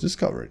this was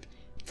discovered.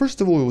 First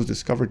of all, it was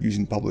discovered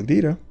using public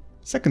data.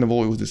 Second of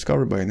all, it was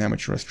discovered by an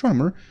amateur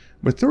astronomer.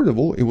 But third of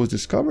all, it was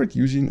discovered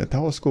using a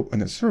telescope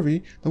and a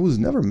survey that was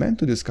never meant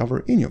to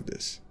discover any of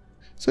this.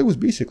 So it was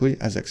basically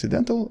as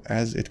accidental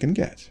as it can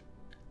get.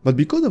 But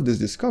because of this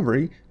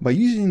discovery, by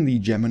using the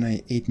Gemini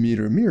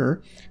 8-meter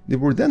mirror, they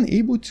were then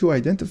able to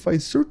identify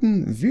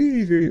certain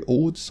very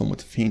old,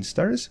 somewhat faint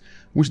stars,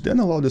 which then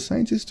allowed the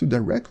scientists to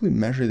directly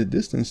measure the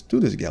distance to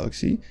this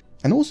galaxy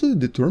and also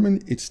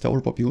determine its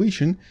stellar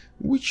population,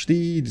 which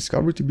they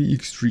discovered to be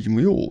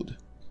extremely old.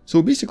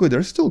 So basically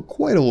there's still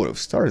quite a lot of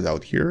stars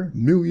out here,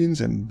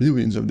 millions and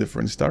billions of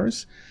different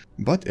stars,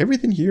 but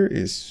everything here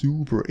is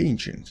super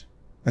ancient.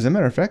 As a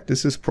matter of fact,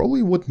 this is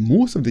probably what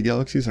most of the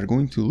galaxies are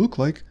going to look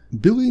like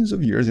billions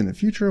of years in the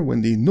future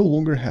when they no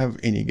longer have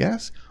any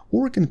gas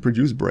or can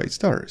produce bright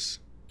stars.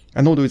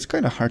 And although it's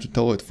kinda hard to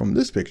tell it from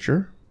this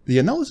picture, the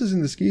analysis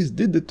in this case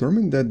did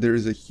determine that there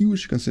is a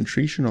huge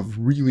concentration of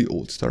really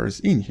old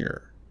stars in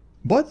here.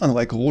 But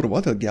unlike a lot of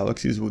other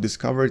galaxies we've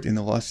discovered in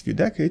the last few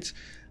decades,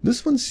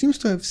 this one seems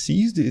to have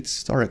ceased its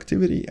star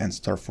activity and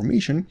star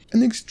formation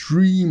an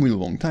extremely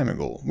long time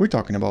ago. We're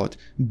talking about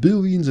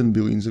billions and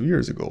billions of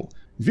years ago.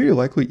 Very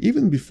likely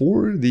even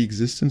before the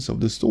existence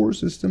of the solar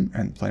system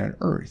and planet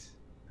Earth.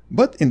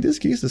 But in this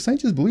case, the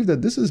scientists believe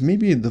that this is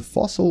maybe the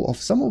fossil of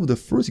some of the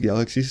first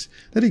galaxies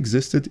that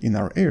existed in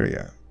our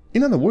area.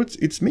 In other words,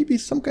 it's maybe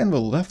some kind of a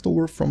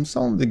leftover from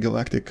some of the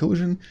galactic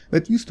collision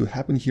that used to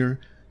happen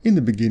here in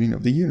the beginning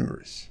of the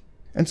universe.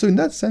 And so in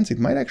that sense, it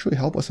might actually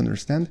help us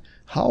understand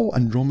how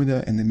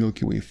Andromeda and the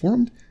Milky Way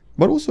formed,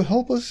 but also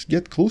help us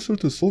get closer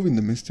to solving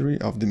the mystery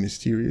of the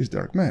mysterious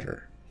dark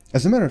matter.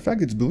 As a matter of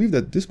fact, it's believed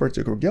that this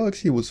particular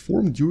galaxy was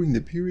formed during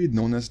the period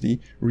known as the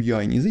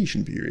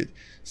reionization period,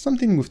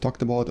 something we've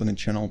talked about on the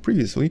channel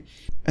previously,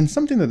 and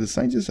something that the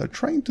scientists are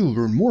trying to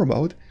learn more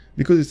about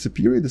because it's a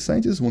period the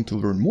scientists want to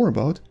learn more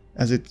about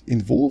as it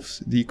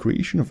involves the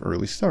creation of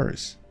early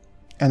stars.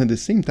 And at the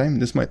same time,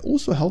 this might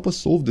also help us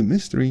solve the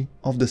mystery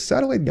of the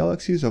satellite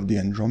galaxies of the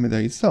Andromeda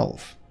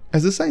itself.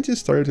 As the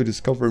scientists started to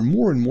discover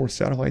more and more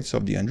satellites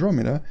of the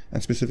Andromeda,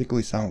 and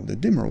specifically some of the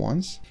dimmer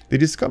ones, they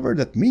discovered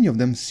that many of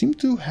them seem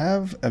to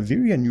have a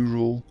very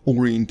unusual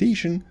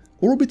orientation,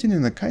 orbiting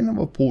in a kind of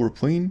a polar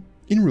plane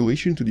in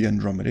relation to the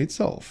Andromeda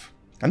itself.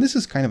 And this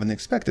is kind of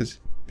unexpected,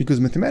 because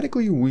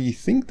mathematically we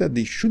think that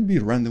they should be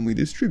randomly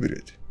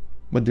distributed.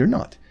 But they're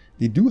not.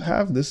 They do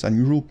have this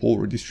unusual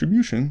polar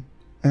distribution,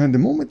 and at the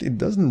moment it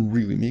doesn't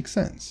really make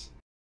sense.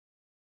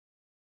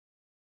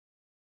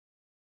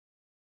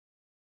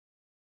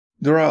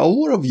 There are a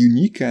lot of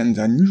unique and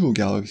unusual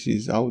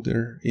galaxies out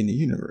there in the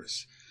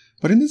universe,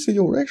 but in this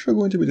video we're actually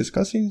going to be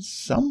discussing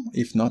some,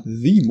 if not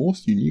the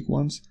most unique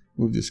ones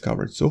we've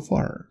discovered so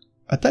far.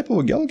 A type of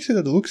a galaxy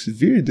that looks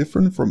very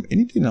different from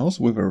anything else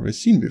we've ever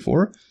seen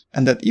before,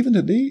 and that even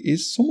today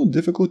is somewhat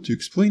difficult to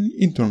explain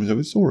in terms of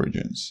its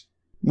origins.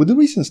 With the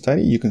recent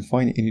study you can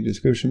find in the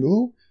description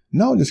below,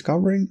 now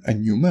discovering a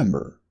new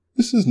member.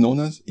 This is known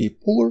as a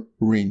polar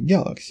ring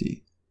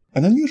galaxy,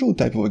 an unusual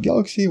type of a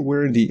galaxy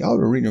where the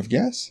outer ring of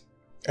gas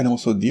and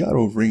also the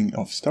outer ring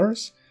of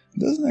stars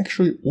doesn't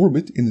actually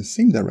orbit in the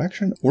same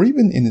direction or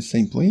even in the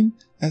same plane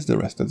as the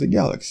rest of the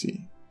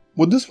galaxy.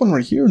 With this one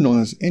right here,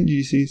 known as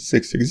NGC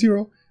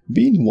 660,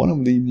 being one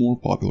of the more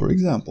popular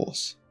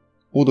examples.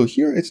 Although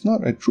here it's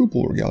not a true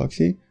polar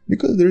galaxy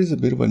because there is a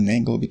bit of an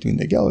angle between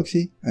the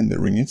galaxy and the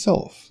ring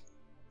itself.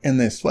 And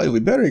a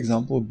slightly better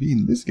example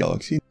being this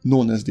galaxy,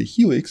 known as the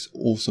Helix,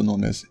 also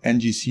known as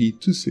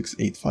NGC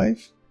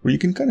 2685, where you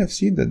can kind of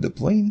see that the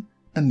plane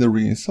and the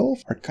ring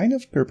itself are kind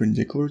of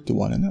perpendicular to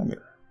one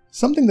another.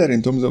 Something that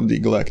in terms of the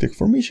galactic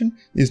formation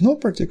is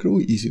not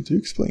particularly easy to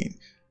explain.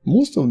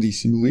 Most of the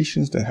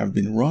simulations that have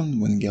been run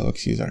when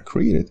galaxies are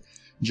created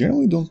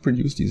generally don't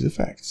produce these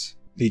effects.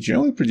 They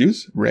generally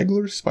produce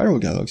regular spiral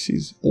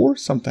galaxies or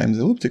sometimes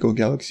elliptical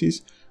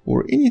galaxies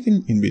or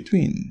anything in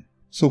between.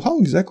 So how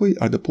exactly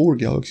are the polar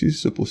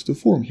galaxies supposed to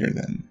form here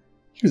then?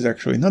 Here's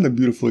actually another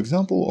beautiful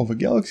example of a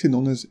galaxy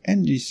known as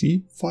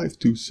NGC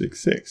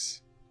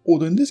 5266.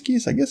 Although in this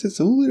case I guess it's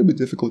a little bit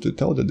difficult to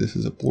tell that this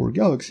is a polar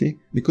galaxy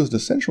because the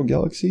central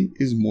galaxy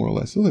is more or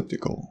less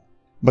elliptical.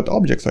 But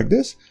objects like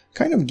this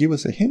kind of give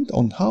us a hint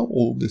on how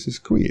all of this is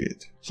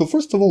created. So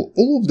first of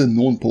all of the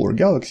known polar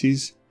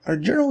galaxies are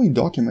generally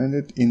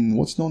documented in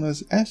what's known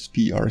as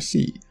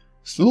SPRC,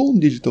 Sloan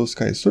Digital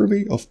Sky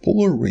Survey of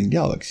Polar Ring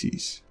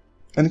Galaxies.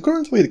 And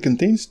currently it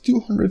contains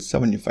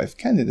 275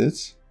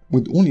 candidates,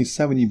 with only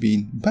 70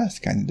 being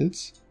best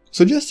candidates,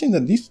 suggesting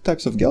that these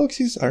types of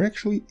galaxies are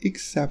actually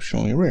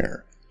exceptionally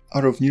rare.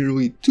 Out of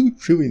nearly 2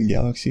 trillion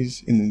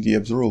galaxies in the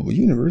observable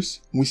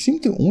universe, we seem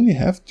to only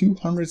have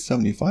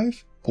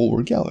 275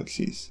 polar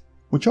galaxies,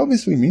 which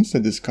obviously means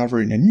that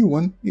discovering a new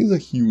one is a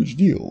huge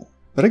deal.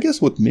 But I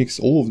guess what makes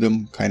all of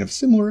them kind of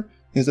similar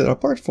is that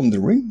apart from the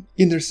ring,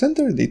 in their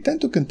center they tend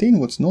to contain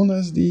what's known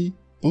as the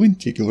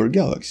lenticular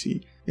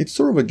galaxy. It's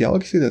sort of a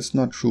galaxy that's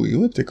not truly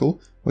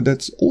elliptical, but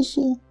that's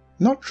also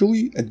not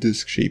truly a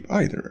disk shape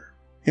either.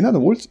 In other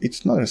words,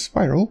 it's not a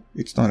spiral,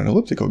 it's not an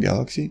elliptical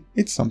galaxy,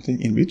 it's something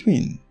in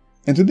between.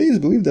 And today it's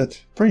believed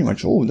that pretty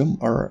much all of them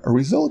are a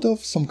result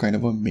of some kind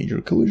of a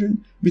major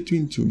collision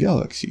between two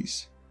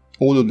galaxies,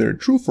 although their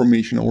true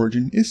formation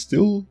origin is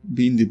still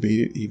being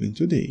debated even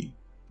today.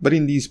 But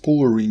in these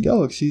polar ring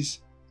galaxies,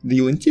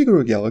 the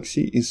lenticular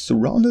galaxy is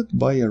surrounded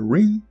by a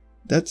ring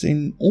that's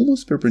in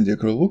almost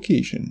perpendicular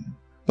location.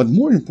 But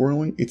more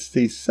importantly, it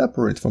stays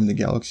separate from the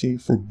galaxy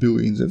for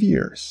billions of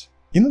years.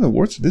 In other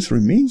words, this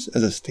remains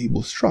as a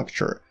stable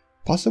structure,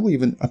 possibly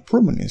even a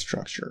permanent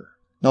structure.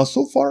 Now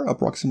so far,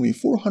 approximately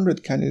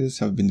 400 candidates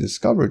have been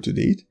discovered to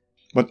date,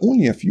 but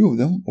only a few of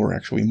them, or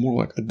actually more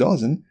like a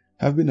dozen,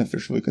 have been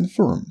officially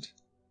confirmed.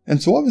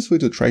 And so obviously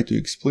to try to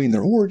explain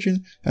their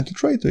origin and to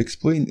try to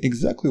explain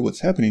exactly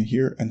what's happening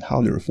here and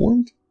how they're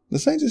formed, the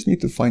scientists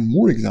need to find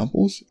more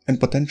examples and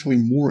potentially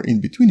more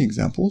in-between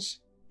examples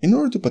in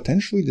order to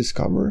potentially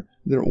discover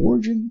their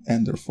origin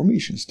and their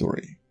formation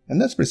story. And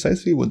that's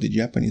precisely what the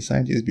Japanese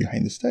scientists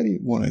behind the study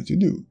wanted to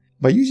do,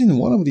 by using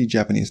one of the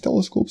Japanese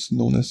telescopes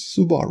known as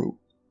Subaru.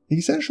 They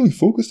essentially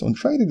focused on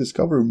trying to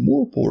discover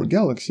more polar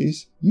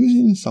galaxies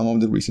using some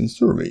of the recent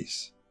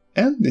surveys.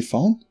 And they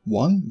found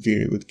one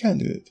very good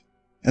candidate.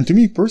 And to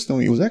me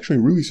personally, it was actually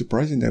really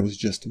surprising that it was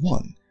just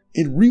one.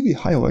 It really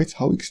highlights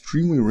how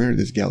extremely rare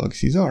these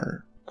galaxies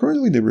are.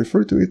 Currently they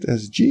refer to it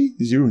as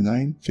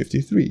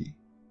G0953,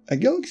 a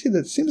galaxy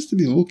that seems to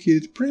be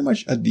located pretty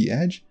much at the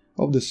edge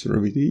of the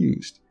survey they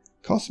used,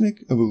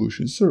 Cosmic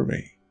Evolution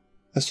Survey.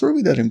 A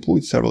survey that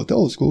employed several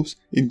telescopes,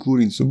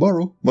 including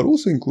Subaru, but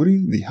also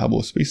including the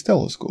Hubble Space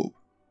Telescope.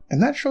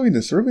 And naturally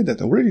the survey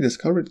that already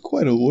discovered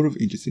quite a lot of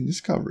interesting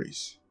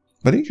discoveries.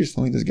 But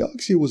interestingly, this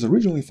galaxy was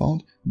originally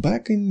found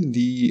back in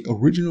the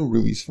original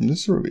release from the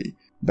survey,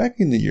 back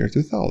in the year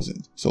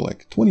 2000, so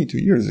like 22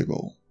 years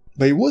ago.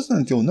 But it wasn't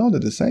until now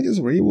that the scientists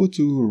were able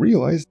to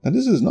realize that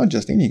this is not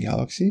just any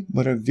galaxy,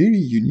 but a very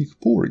unique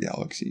polar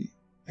galaxy.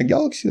 A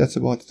galaxy that's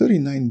about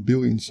 39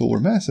 billion solar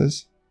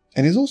masses,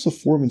 and is also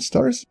forming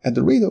stars at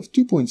the rate of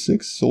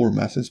 2.6 solar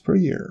masses per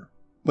year.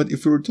 But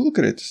if we were to look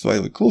at it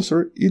slightly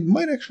closer, it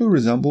might actually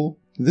resemble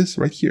this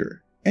right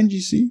here,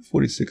 NGC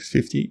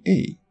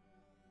 4650a,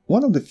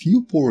 one of the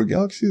few polar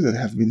galaxies that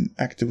have been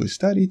actively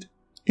studied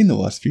in the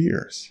last few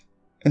years.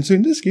 And so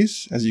in this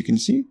case, as you can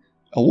see,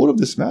 a lot of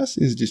this mass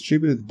is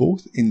distributed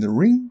both in the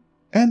ring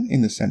and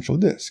in the central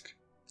disk.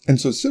 And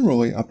so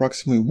similarly,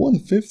 approximately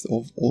 1/5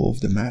 of all of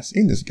the mass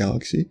in this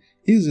galaxy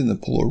is in the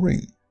polar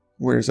ring,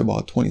 whereas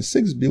about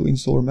 26 billion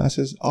solar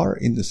masses are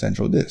in the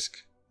central disk,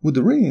 with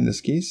the ring in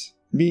this case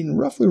being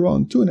roughly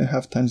around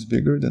 2.5 times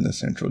bigger than the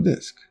central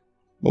disk.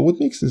 But what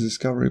makes this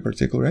discovery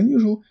particularly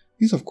unusual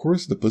is of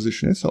course the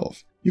position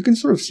itself. You can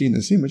sort of see in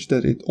this image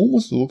that it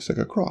almost looks like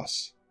a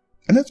cross.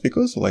 And that's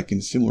because, like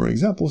in similar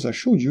examples I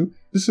showed you,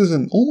 this is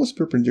an almost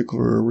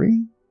perpendicular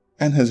ring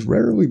and has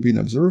rarely been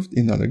observed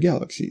in other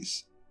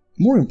galaxies.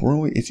 More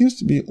importantly, it seems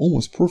to be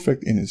almost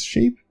perfect in its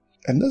shape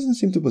and doesn't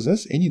seem to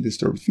possess any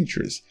disturbed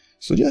features,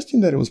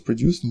 suggesting that it was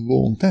produced a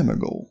long time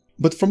ago.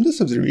 But from this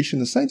observation,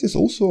 the scientists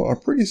also are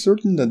pretty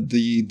certain that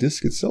the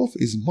disk itself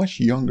is much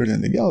younger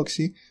than the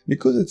galaxy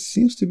because it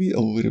seems to be a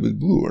little bit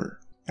bluer,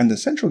 and the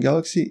central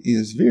galaxy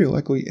is very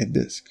likely a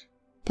disk,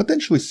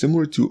 potentially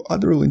similar to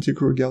other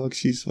lenticular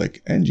galaxies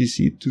like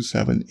NGC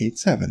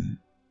 2787.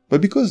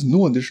 But because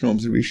no additional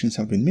observations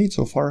have been made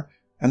so far,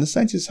 and the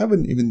scientists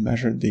haven't even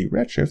measured the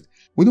redshift,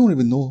 we don't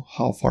even know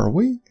how far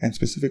away and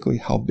specifically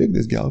how big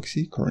this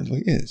galaxy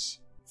currently is.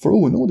 For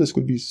all we know, this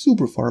could be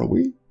super far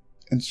away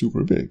and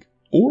super big.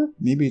 Or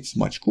maybe it's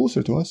much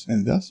closer to us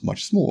and thus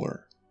much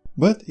smaller.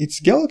 But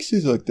it's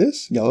galaxies like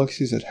this,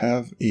 galaxies that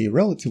have a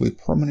relatively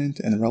prominent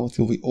and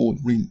relatively old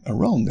ring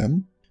around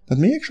them, that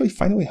may actually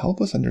finally help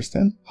us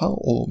understand how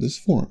all of this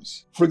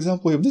forms. For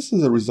example, if this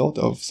is a result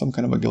of some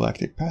kind of a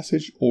galactic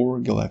passage or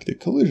galactic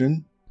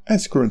collision,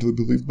 as currently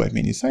believed by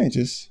many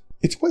scientists,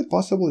 it's quite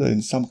possible that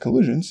in some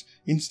collisions,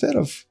 instead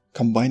of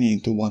combining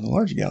into one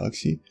large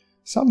galaxy,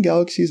 some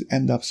galaxies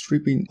end up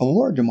stripping a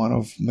large amount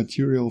of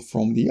material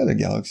from the other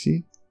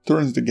galaxy,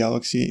 turns the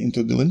galaxy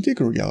into the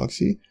lenticular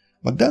galaxy,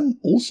 but then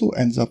also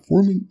ends up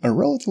forming a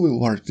relatively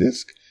large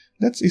disk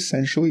that's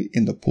essentially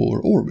in the polar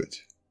orbit.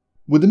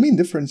 With the main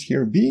difference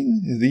here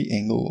being the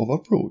angle of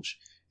approach.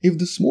 If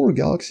the smaller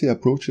galaxy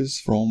approaches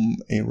from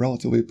a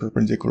relatively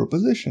perpendicular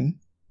position,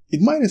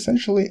 it might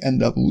essentially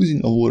end up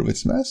losing a lot of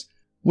its mass,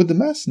 with the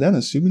mass then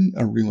assuming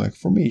a ring-like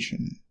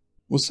formation.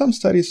 With some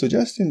studies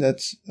suggesting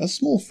that a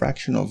small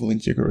fraction of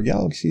lenticular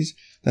galaxies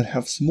that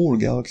have smaller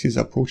galaxies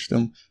approach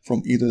them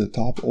from either the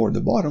top or the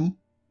bottom,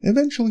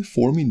 eventually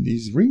forming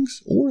these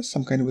rings or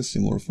some kind of a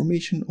similar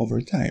formation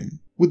over time,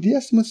 with the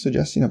estimates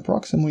suggesting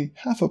approximately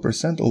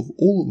 0.5% of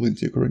all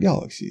lenticular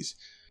galaxies.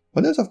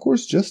 But that's of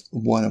course just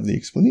one of the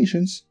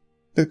explanations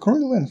that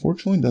currently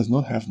unfortunately does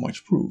not have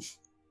much proof.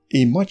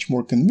 A much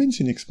more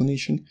convincing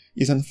explanation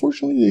is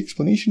unfortunately the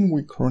explanation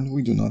we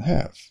currently do not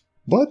have.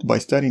 But by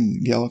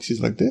studying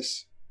galaxies like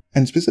this,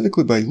 and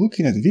specifically by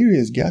looking at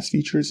various gas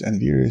features and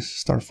various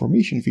star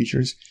formation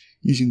features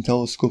using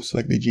telescopes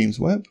like the James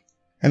Webb,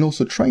 and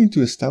also trying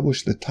to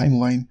establish the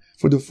timeline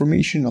for the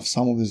formation of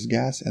some of this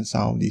gas and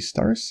some of these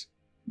stars,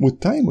 with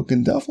time we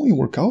can definitely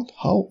work out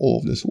how all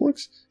of this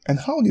works and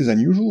how these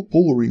unusual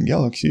polar ring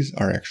galaxies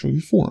are actually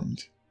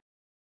formed.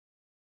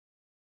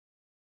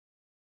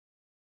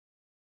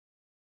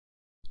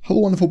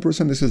 Hello wonderful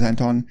person, this is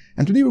Anton,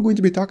 and today we're going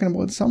to be talking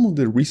about some of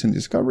the recent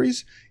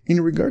discoveries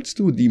in regards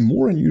to the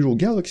more unusual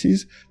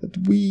galaxies that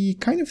we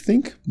kind of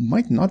think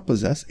might not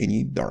possess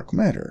any dark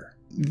matter.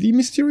 The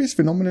mysterious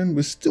phenomenon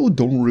we still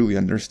don't really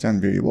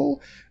understand very well,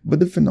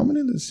 but the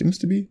phenomenon that seems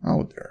to be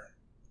out there.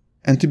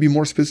 And to be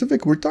more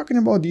specific, we're talking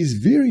about these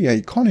very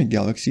iconic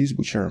galaxies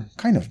which are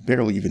kind of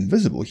barely even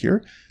visible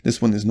here.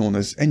 This one is known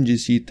as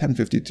NGC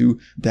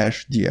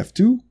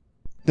 1052-DF2.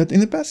 That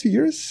in the past few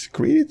years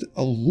created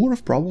a lot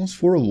of problems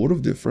for a lot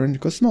of different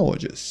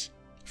cosmologists.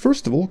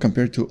 First of all,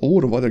 compared to a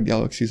lot of other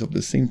galaxies of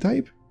the same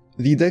type,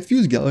 the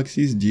diffuse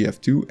galaxies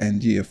DF2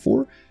 and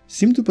DF4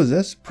 seem to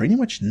possess pretty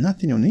much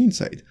nothing on the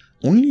inside,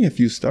 only a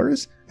few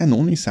stars and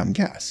only some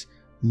gas,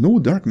 no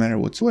dark matter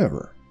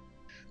whatsoever.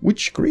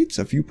 Which creates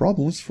a few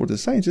problems for the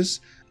scientists,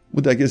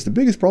 but I guess the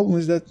biggest problem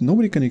is that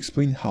nobody can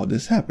explain how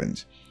this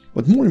happened.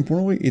 But more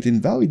importantly, it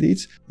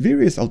invalidates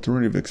various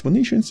alternative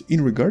explanations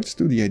in regards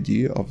to the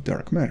idea of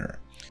dark matter.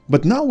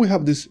 But now we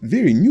have this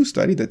very new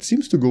study that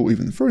seems to go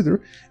even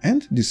further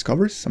and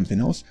discovers something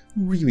else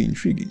really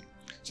intriguing.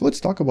 So let's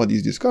talk about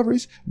these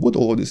discoveries, what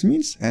all of this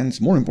means, and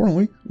more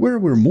importantly, where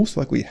we're most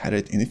likely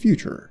headed in the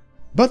future.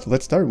 But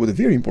let's start with a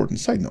very important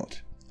side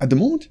note. At the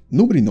moment,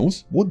 nobody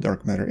knows what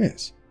dark matter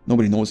is.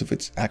 Nobody knows if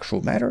it's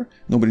actual matter,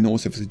 nobody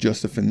knows if it's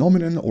just a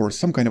phenomenon or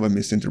some kind of a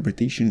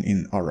misinterpretation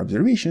in our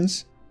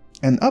observations.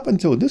 And up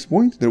until this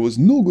point, there was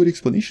no good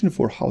explanation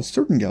for how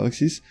certain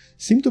galaxies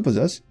seem to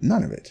possess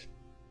none of it.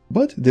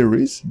 But there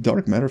is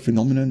dark matter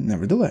phenomenon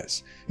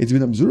nevertheless. It's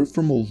been observed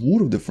from a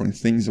lot of different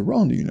things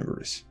around the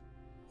universe.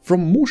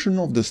 From motion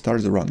of the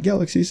stars around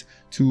galaxies,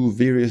 to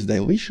various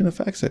dilation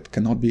effects that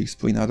cannot be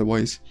explained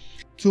otherwise,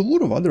 to a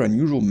lot of other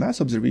unusual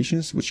mass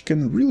observations which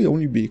can really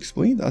only be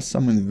explained as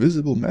some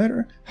invisible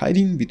matter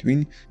hiding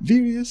between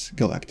various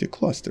galactic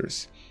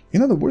clusters.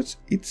 In other words,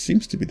 it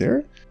seems to be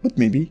there, but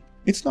maybe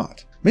it's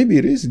not. Maybe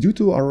it is due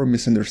to our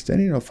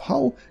misunderstanding of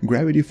how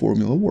gravity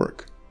formula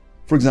work.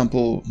 For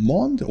example,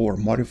 MOND, or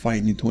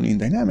Modified Newtonian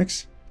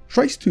Dynamics,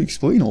 tries to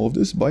explain all of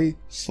this by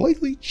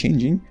slightly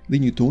changing the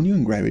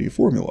Newtonian gravity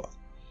formula.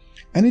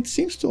 And it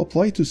seems to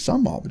apply to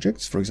some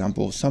objects, for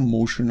example, some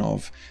motion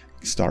of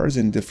stars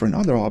and different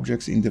other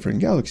objects in different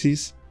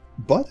galaxies,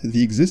 but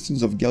the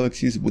existence of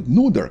galaxies with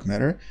no dark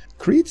matter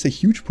creates a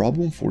huge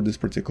problem for this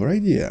particular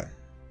idea.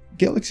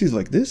 Galaxies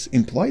like this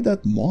imply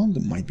that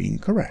MOND might be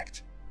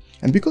incorrect.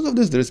 And because of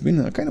this, there's been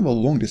a kind of a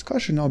long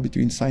discussion now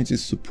between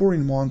scientists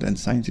supporting MOND and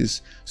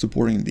scientists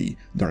supporting the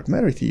dark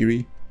matter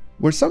theory,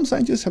 where some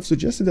scientists have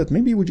suggested that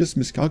maybe we just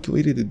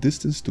miscalculated the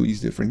distance to these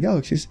different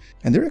galaxies,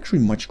 and they're actually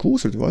much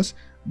closer to us,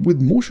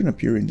 with motion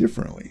appearing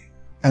differently.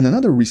 And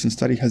another recent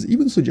study has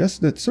even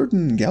suggested that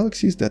certain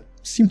galaxies that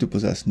seem to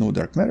possess no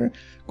dark matter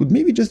could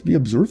maybe just be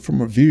observed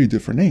from a very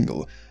different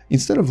angle.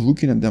 Instead of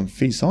looking at them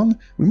face on,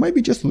 we might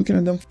be just looking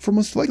at them from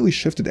a slightly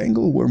shifted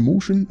angle where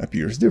motion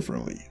appears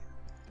differently.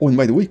 Oh, and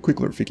by the way, quick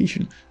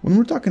clarification, when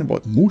we're talking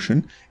about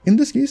motion, in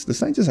this case the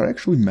scientists are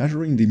actually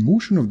measuring the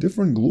motion of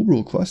different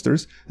globular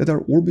clusters that are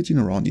orbiting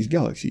around these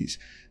galaxies.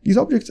 These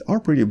objects are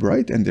pretty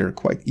bright and they're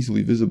quite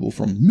easily visible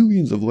from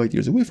millions of light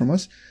years away from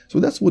us, so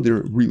that's what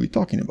they're really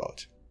talking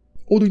about.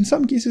 Although in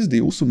some cases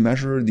they also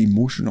measure the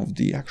motion of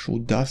the actual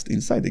dust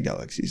inside the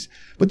galaxies,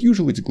 but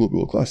usually it's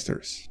globular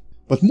clusters.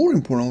 But more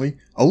importantly,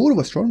 a lot of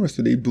astronomers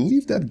today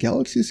believe that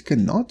galaxies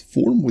cannot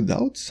form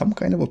without some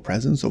kind of a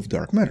presence of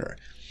dark matter.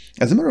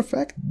 As a matter of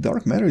fact,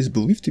 dark matter is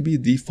believed to be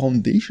the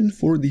foundation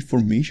for the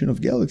formation of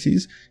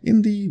galaxies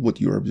in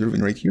what you're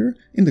observing right here,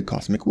 in the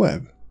cosmic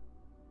web.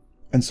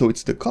 And so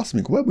it's the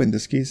cosmic web in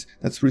this case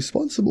that's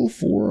responsible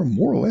for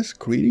more or less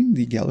creating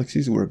the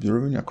galaxies we're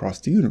observing across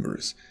the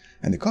universe.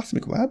 And the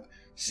cosmic web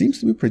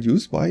seems to be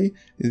produced by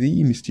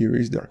the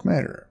mysterious dark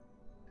matter.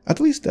 At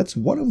least that's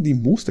one of the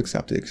most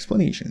accepted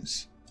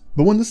explanations.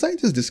 But when the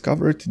scientists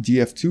discovered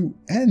DF2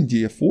 and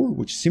DF4,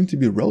 which seem to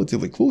be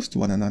relatively close to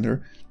one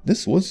another,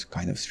 this was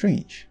kind of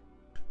strange.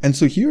 And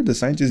so here the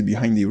scientists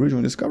behind the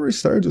original discovery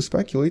started to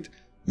speculate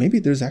maybe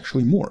there's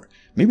actually more.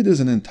 Maybe there's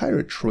an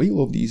entire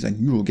trail of these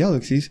unusual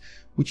galaxies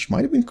which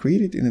might have been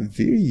created in a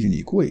very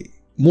unique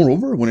way.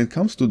 Moreover, when it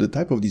comes to the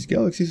type of these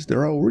galaxies, there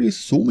are already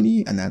so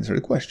many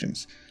unanswered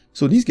questions.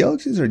 So these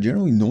galaxies are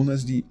generally known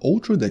as the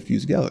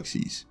ultra-diffuse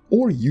galaxies,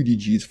 or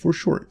UDGs for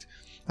short.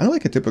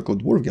 Unlike a typical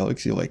dwarf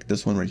galaxy like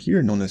this one right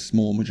here, known as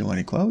Small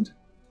Magellanic Cloud,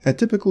 a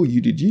typical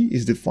UDG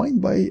is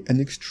defined by an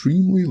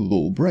extremely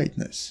low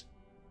brightness.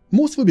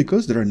 Mostly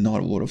because there are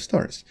not a lot of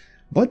stars,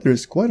 but there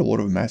is quite a lot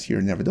of mass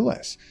here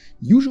nevertheless,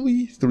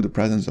 usually through the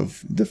presence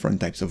of different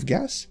types of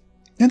gas,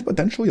 and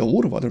potentially a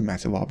lot of other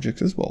massive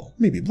objects as well,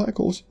 maybe black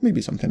holes,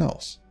 maybe something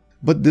else.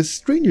 But the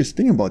strangest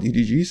thing about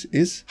UDGs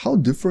is how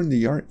different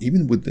they are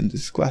even within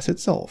this class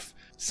itself.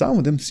 Some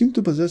of them seem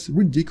to possess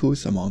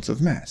ridiculous amounts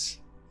of mass.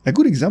 A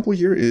good example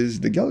here is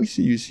the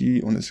galaxy you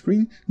see on the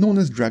screen known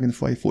as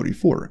Dragonfly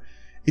 44.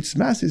 Its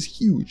mass is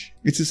huge.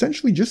 It's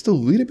essentially just a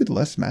little bit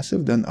less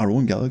massive than our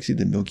own galaxy,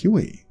 the Milky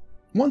Way.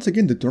 Once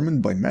again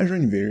determined by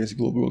measuring various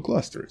globular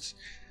clusters.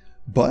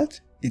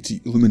 But its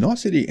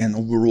luminosity and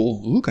overall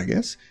look, I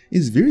guess,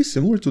 is very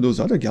similar to those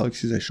other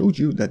galaxies I showed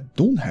you that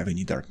don't have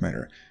any dark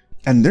matter.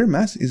 And their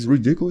mass is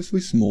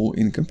ridiculously small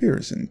in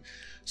comparison.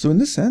 So in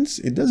this sense,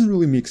 it doesn't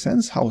really make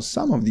sense how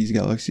some of these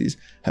galaxies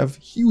have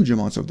huge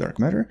amounts of dark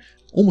matter,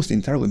 almost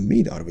entirely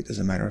made out of it as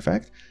a matter of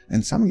fact,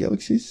 and some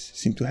galaxies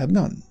seem to have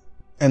none.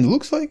 And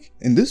looks like,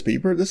 in this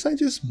paper, the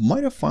scientists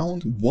might have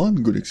found one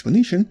good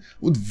explanation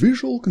with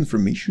visual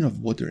confirmation of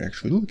what they're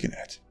actually looking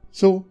at.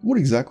 So what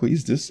exactly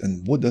is this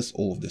and what does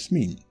all of this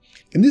mean?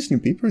 In this new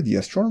paper, the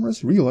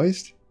astronomers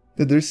realized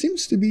that there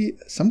seems to be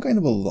some kind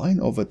of a line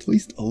of at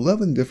least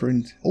 11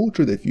 different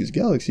ultra-diffuse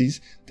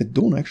galaxies that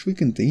don't actually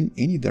contain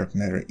any dark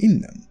matter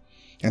in them,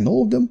 and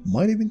all of them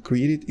might have been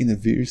created in a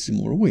very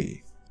similar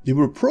way. They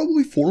were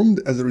probably formed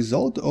as a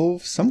result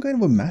of some kind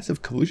of a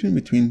massive collision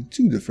between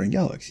two different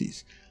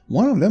galaxies.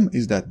 One of them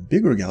is that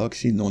bigger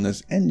galaxy known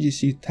as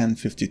NGC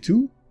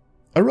 1052,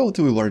 a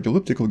relatively large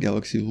elliptical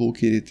galaxy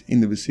located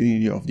in the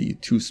vicinity of the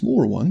two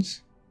smaller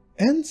ones,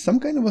 and some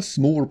kind of a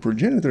smaller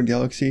progenitor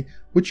galaxy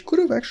which could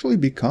have actually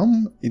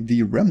become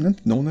the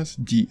remnant known as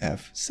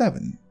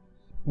DF7,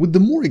 with the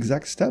more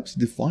exact steps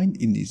defined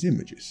in these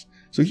images.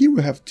 So here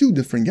we have two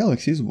different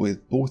galaxies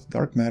with both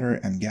dark matter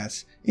and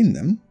gas in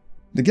them,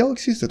 the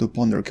galaxies that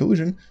upon their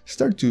collision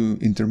start to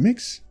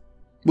intermix,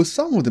 with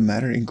some of the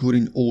matter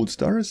including old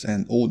stars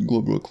and old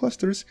globular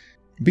clusters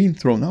being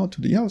thrown out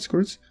to the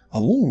outskirts,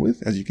 along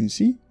with, as you can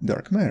see,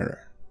 dark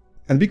matter.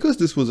 And because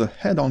this was a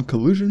head-on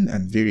collision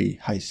and very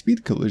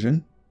high-speed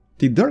collision,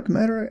 the dark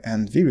matter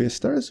and various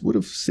stars would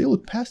have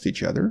sailed past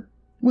each other,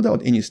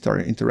 without any star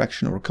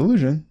interaction or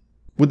collision,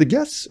 with the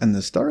gas and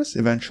the stars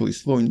eventually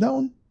slowing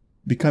down,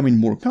 becoming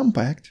more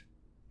compact,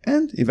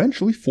 and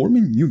eventually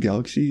forming new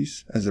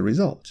galaxies as a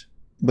result.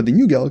 But the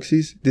new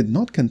galaxies did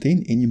not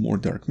contain any more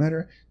dark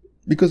matter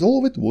because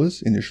all of it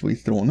was initially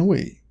thrown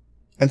away.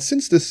 And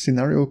since this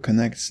scenario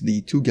connects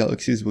the two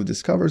galaxies we've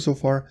discovered so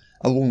far,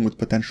 along with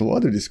potential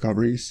other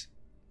discoveries,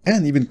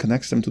 and even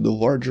connects them to the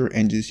larger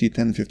NGC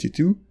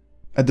 1052,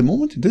 at the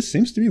moment this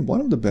seems to be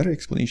one of the better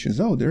explanations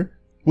out there,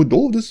 with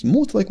all of this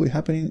most likely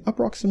happening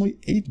approximately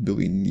 8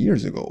 billion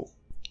years ago.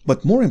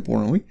 But more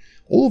importantly,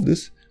 all of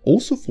this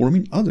also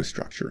forming other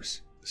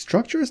structures.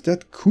 Structures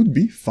that could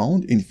be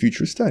found in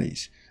future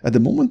studies. At the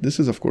moment this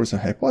is of course a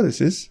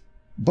hypothesis,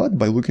 but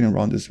by looking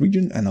around this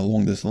region and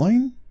along this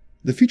line,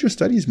 the future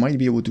studies might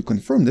be able to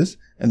confirm this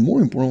and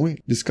more importantly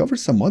discover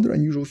some other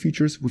unusual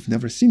features we've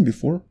never seen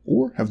before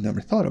or have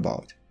never thought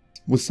about,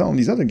 with some of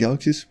these other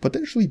galaxies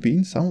potentially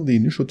being some of the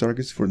initial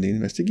targets for the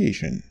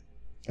investigation.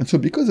 And so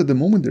because at the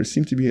moment there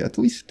seem to be at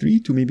least 3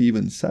 to maybe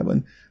even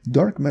 7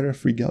 dark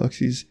matter-free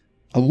galaxies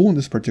along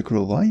this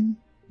particular line,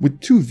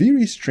 with 2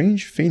 very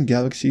strange faint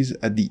galaxies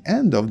at the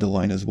end of the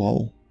line as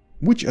well,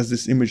 which as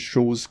this image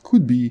shows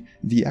could be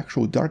the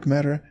actual dark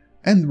matter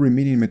and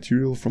remaining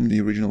material from the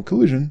original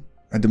collision,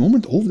 at the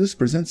moment all of this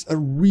presents a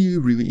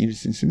really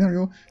interesting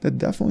scenario that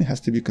definitely has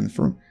to be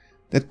confirmed,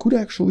 that could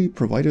actually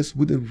provide us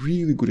with a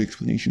really good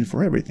explanation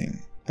for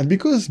everything. And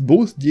because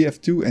both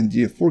DF2 and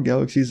DF4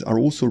 galaxies are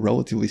also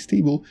relatively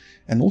stable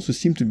and also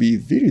seem to be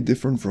very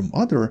different from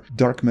other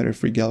dark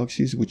matter-free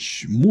galaxies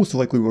which most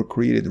likely were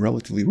created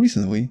relatively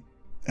recently,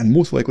 and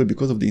most likely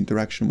because of the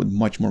interaction with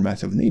much more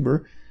massive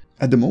neighbor,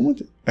 at the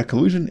moment a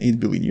collision 8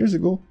 billion years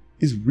ago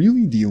is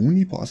really the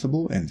only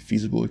possible and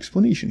feasible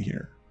explanation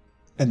here.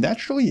 And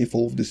naturally, if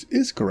all of this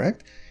is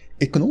correct,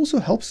 it can also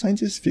help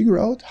scientists figure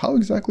out how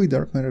exactly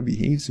dark matter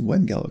behaves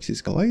when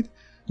galaxies collide,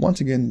 once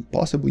again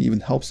possibly even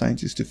help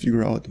scientists to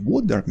figure out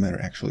what dark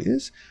matter actually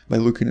is by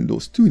looking at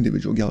those 2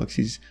 individual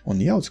galaxies on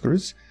the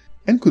outskirts,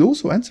 and could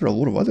also answer a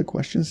lot of other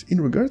questions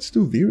in regards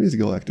to various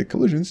galactic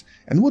collisions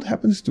and what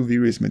happens to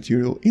various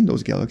material in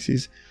those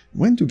galaxies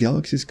when 2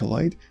 galaxies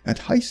collide at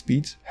high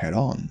speeds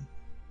head-on.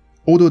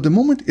 Although at the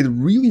moment it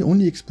really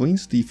only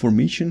explains the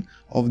formation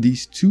of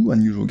these 2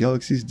 unusual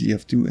galaxies,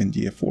 DF2 and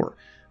DF4,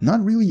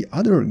 not really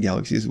other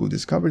galaxies we've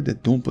discovered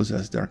that don't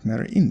possess dark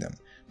matter in them.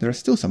 There are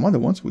still some other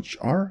ones which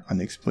are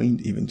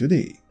unexplained even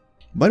today.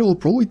 But it will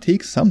probably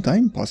take some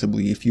time,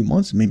 possibly a few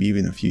months, maybe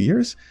even a few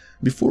years,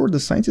 before the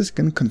scientists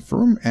can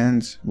confirm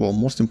and, well,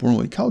 most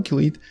importantly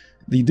calculate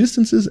the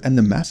distances and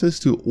the masses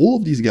to all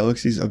of these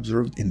galaxies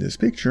observed in this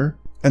picture,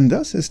 and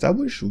thus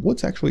establish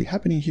what's actually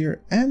happening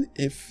here and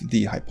if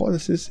the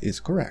hypothesis is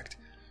correct.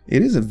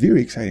 It is a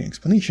very exciting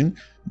explanation,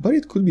 but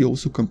it could be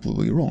also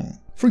completely wrong.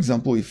 For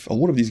example, if a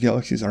lot of these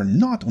galaxies are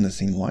not on the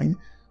same line,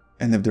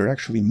 and if they're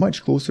actually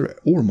much closer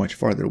or much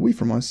farther away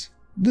from us,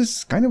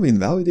 this kind of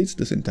invalidates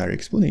this entire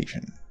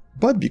explanation.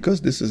 But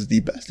because this is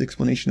the best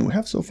explanation we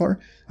have so far,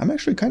 I'm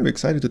actually kind of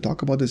excited to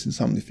talk about this in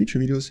some of the future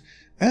videos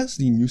as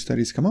the new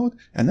studies come out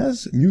and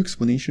as new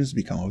explanations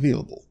become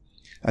available.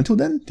 Until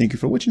then, thank you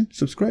for watching,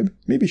 subscribe,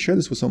 maybe share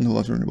this with someone who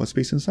loves learning about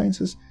space and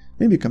sciences,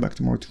 maybe come back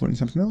tomorrow to learn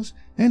something else,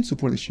 and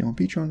support this channel on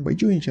Patreon by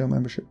joining channel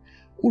membership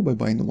or by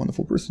buying the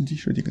Wonderful Person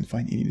t-shirt you can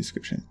find in the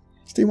description.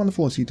 Stay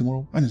wonderful, I'll see you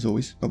tomorrow, and as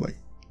always, bye bye.